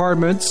various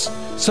departments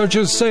such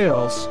as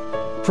sales,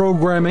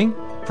 programming,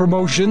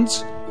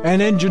 promotions,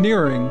 and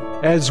engineering,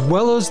 as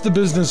well as the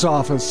business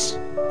office.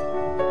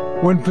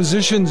 When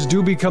positions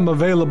do become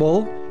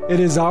available, it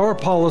is our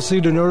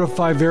policy to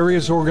notify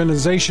various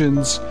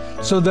organizations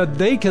so that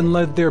they can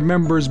let their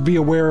members be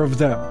aware of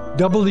them.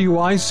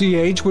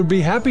 WICH would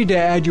be happy to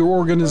add your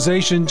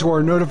organization to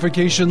our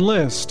notification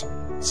list.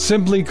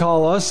 Simply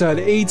call us at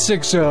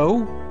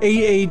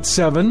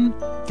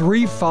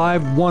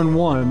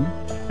 860-887-3511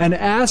 and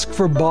ask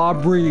for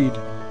Bob Reed.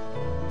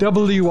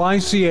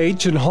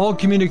 WICH and Hall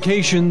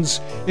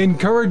Communications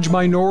encourage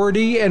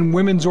minority and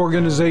women's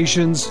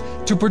organizations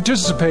to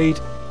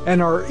participate and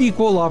are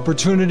equal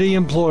opportunity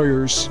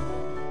employers.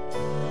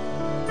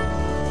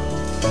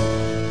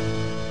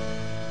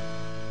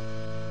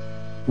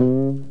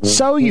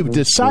 So you've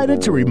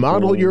decided to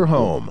remodel your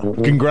home.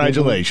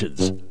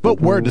 Congratulations.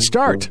 But where to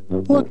start?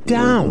 Look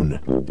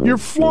down. Your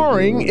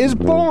flooring is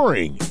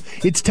boring.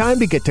 It's time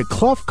to get to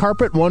Clough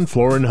Carpet One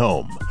Floor &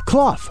 Home.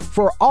 Clough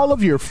for all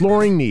of your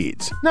flooring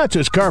needs. Not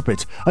just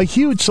carpets, a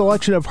huge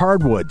selection of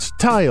hardwoods,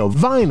 tile,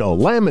 vinyl,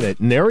 laminate,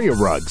 and area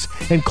rugs.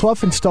 And Clough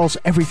installs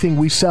everything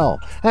we sell.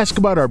 Ask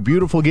about our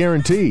beautiful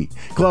guarantee.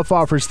 Clough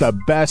offers the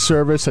best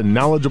service and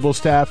knowledgeable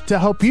staff to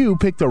help you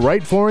pick the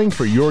right flooring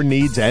for your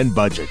needs and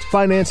budget.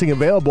 Financing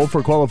available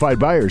for qualified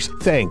buyers.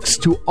 Thanks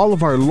to all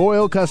of our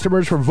loyal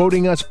customers for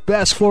voting us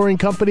Best Flooring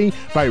Company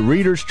by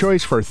Reader's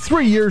Choice for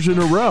 3 years in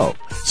a row.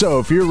 So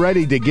if you're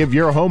ready to give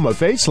your home a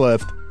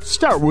facelift,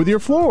 start with your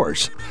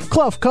floors.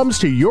 Clough comes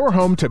to your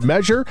home to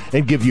measure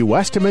and give you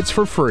estimates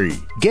for free.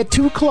 Get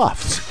to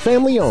Clough's,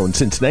 family owned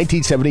since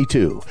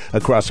 1972,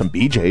 across from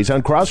BJ's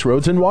on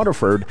Crossroads in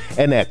Waterford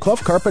and at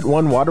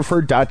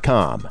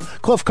CloughCarpet1Waterford.com.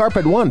 Clough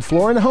Carpet One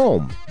Floor &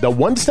 Home, the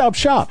one-stop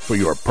shop for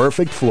your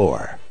perfect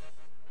floor.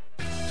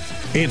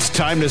 It's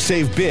time to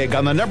save big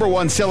on the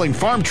 #1 selling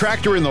farm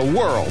tractor in the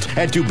world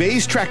at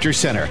Dubé's Tractor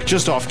Center,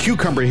 just off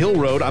Cucumber Hill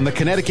Road on the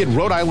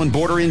Connecticut-Rhode Island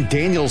border in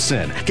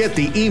Danielson. Get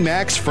the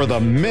E-Max for the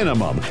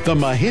minimum. The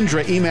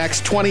Mahindra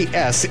E-Max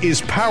 20S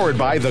is powered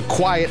by the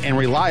quiet and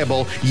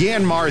reliable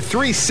Yanmar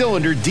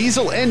 3-cylinder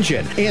diesel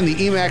engine, and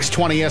the E-Max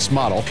 20S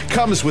model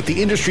comes with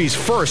the industry's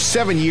first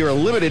 7-year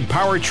limited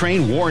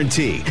powertrain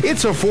warranty.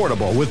 It's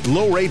affordable with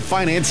low-rate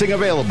financing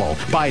available.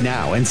 Buy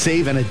now and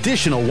save an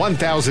additional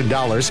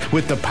 $1,000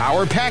 with the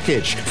Power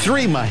Package.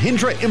 3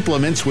 Mahindra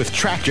implements with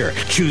tractor.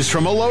 Choose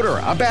from a loader,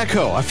 a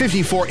backhoe, a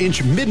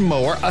 54-inch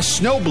mid-mower, a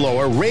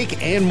snowblower,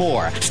 rake, and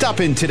more. Stop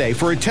in today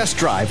for a test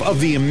drive of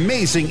the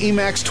amazing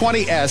E-Max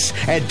 20S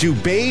at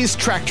Dubé's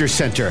Tractor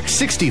Center,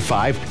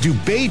 65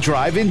 Dubé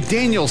Drive in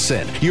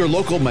Danielson, your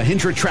local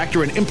Mahindra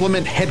tractor and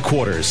implement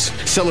headquarters.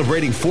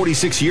 Celebrating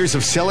 46 years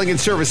of selling and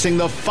servicing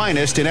the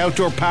finest in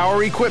outdoor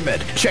power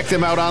equipment. Check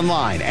them out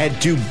online at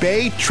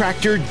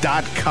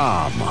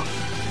DubéTractor.com.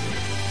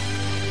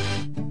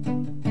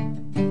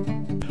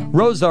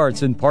 Rose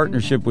Arts, in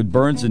partnership with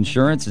Burns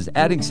Insurance, is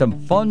adding some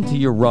fun to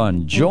your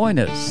run. Join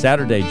us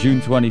Saturday,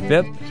 June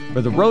 25th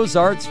for the Rose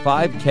Arts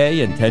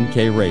 5K and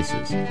 10K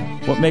races.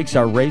 What makes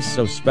our race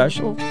so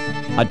special?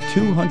 A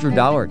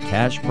 $200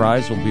 cash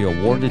prize will be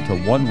awarded to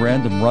one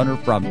random runner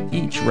from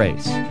each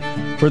race.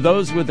 For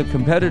those with a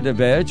competitive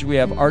edge, we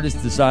have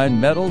artist-designed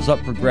medals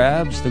up for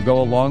grabs to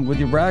go along with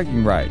your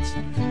bragging rights.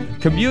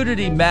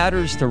 Community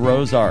matters to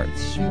Rose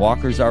Arts.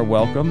 Walkers are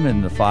welcome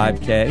in the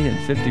 5K, and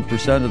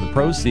 50% of the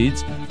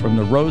proceeds from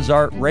the Rose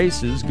Art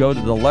races go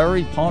to the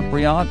Larry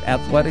Pompriant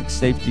Athletic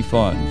Safety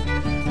Fund.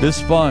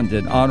 This fund,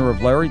 in honor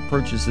of Larry,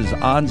 purchases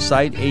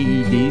on-site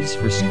AEDs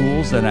for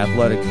schools and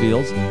athletic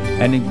fields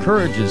and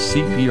encourages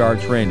CPR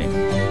training.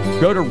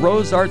 Go to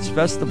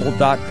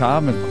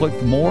roseartsfestival.com and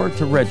click more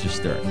to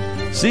register.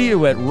 See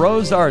you at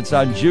Rose Arts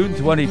on June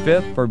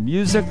 25th for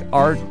music,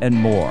 art, and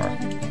more.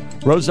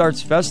 Rose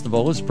Arts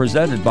Festival is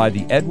presented by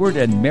the Edward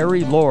and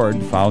Mary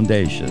Lord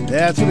Foundation.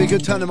 Yeah, it's going to be a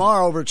good time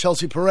tomorrow over at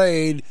Chelsea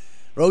Parade.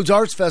 Rose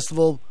Arts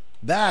Festival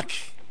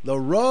back. The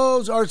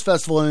Rose Arts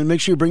Festival. And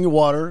make sure you bring your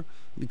water.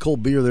 There'll be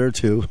cold beer there,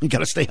 too. You got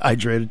to stay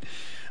hydrated.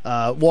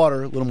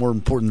 Water, a little more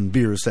important than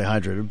beer, to stay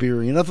hydrated.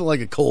 Beer, nothing like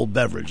a cold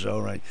beverage,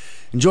 though, right?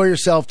 Enjoy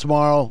yourself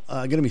tomorrow.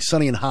 Going to be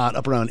sunny and hot,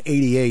 up around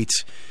 88.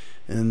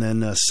 And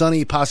then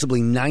sunny,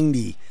 possibly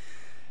 90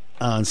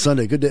 on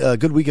Sunday.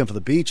 Good weekend for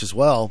the beach as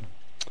well.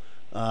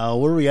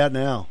 Where are we at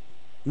now?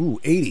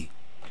 80.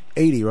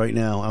 80 right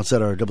now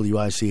outside our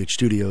WICH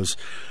studios.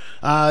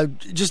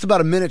 Just about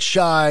a minute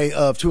shy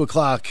of 2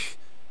 o'clock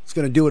It's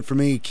going to do it for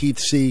me, Keith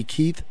C.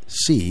 Keith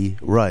C.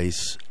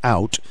 Rice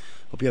out.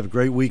 Hope you have a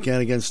great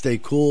weekend. Again, stay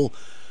cool.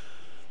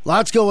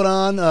 Lots going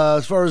on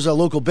as far as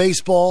local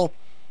baseball.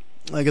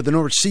 I got the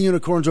Norwich Sea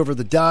Unicorns over at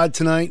the Dodd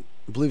tonight.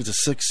 I believe it's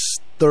a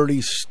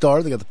 6:30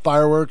 start. They got the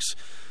fireworks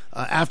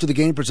after the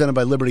game presented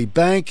by Liberty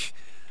Bank.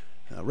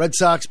 Red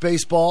Sox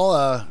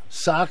baseball.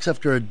 Sox,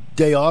 after a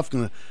day off,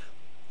 going to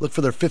look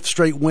for their 5th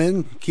straight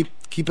win.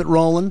 Keep it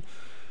rolling.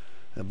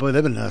 Boy,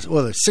 they've been they're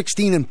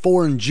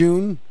 16-4 in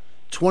June,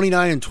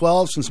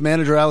 29-12 since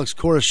manager Alex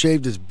Cora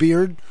shaved his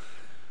beard.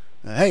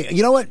 Hey,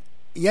 you know what?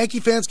 Yankee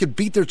fans could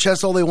beat their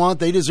chest all they want.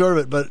 They deserve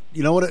it. But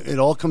you know what? It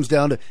all comes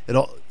down to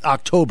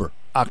October.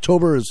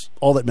 October is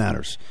all that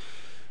matters.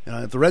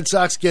 If the Red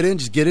Sox get in,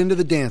 just get into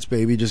the dance,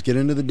 baby. Just get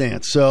into the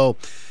dance. So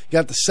you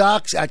got the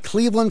Sox at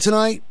Cleveland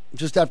tonight,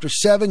 just after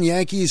 7.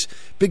 Yankees,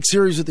 big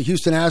series with the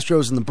Houston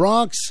Astros in the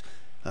Bronx.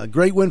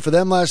 Great win for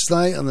them last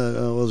night on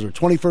the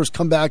 21st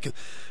comeback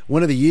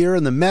win of the year.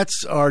 And the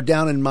Mets are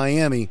down in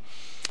Miami.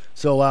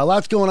 So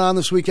lots going on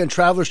this weekend.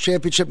 Travelers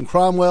Championship in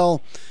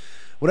Cromwell.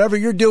 Whatever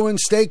you're doing,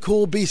 stay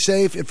cool, be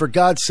safe, and for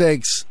God's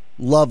sakes,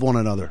 love one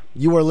another.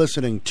 You are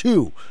listening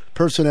to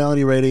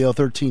Personality Radio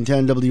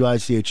 1310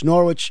 WICH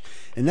Norwich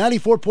and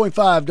 94.5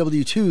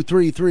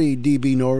 W233 DB Norwich.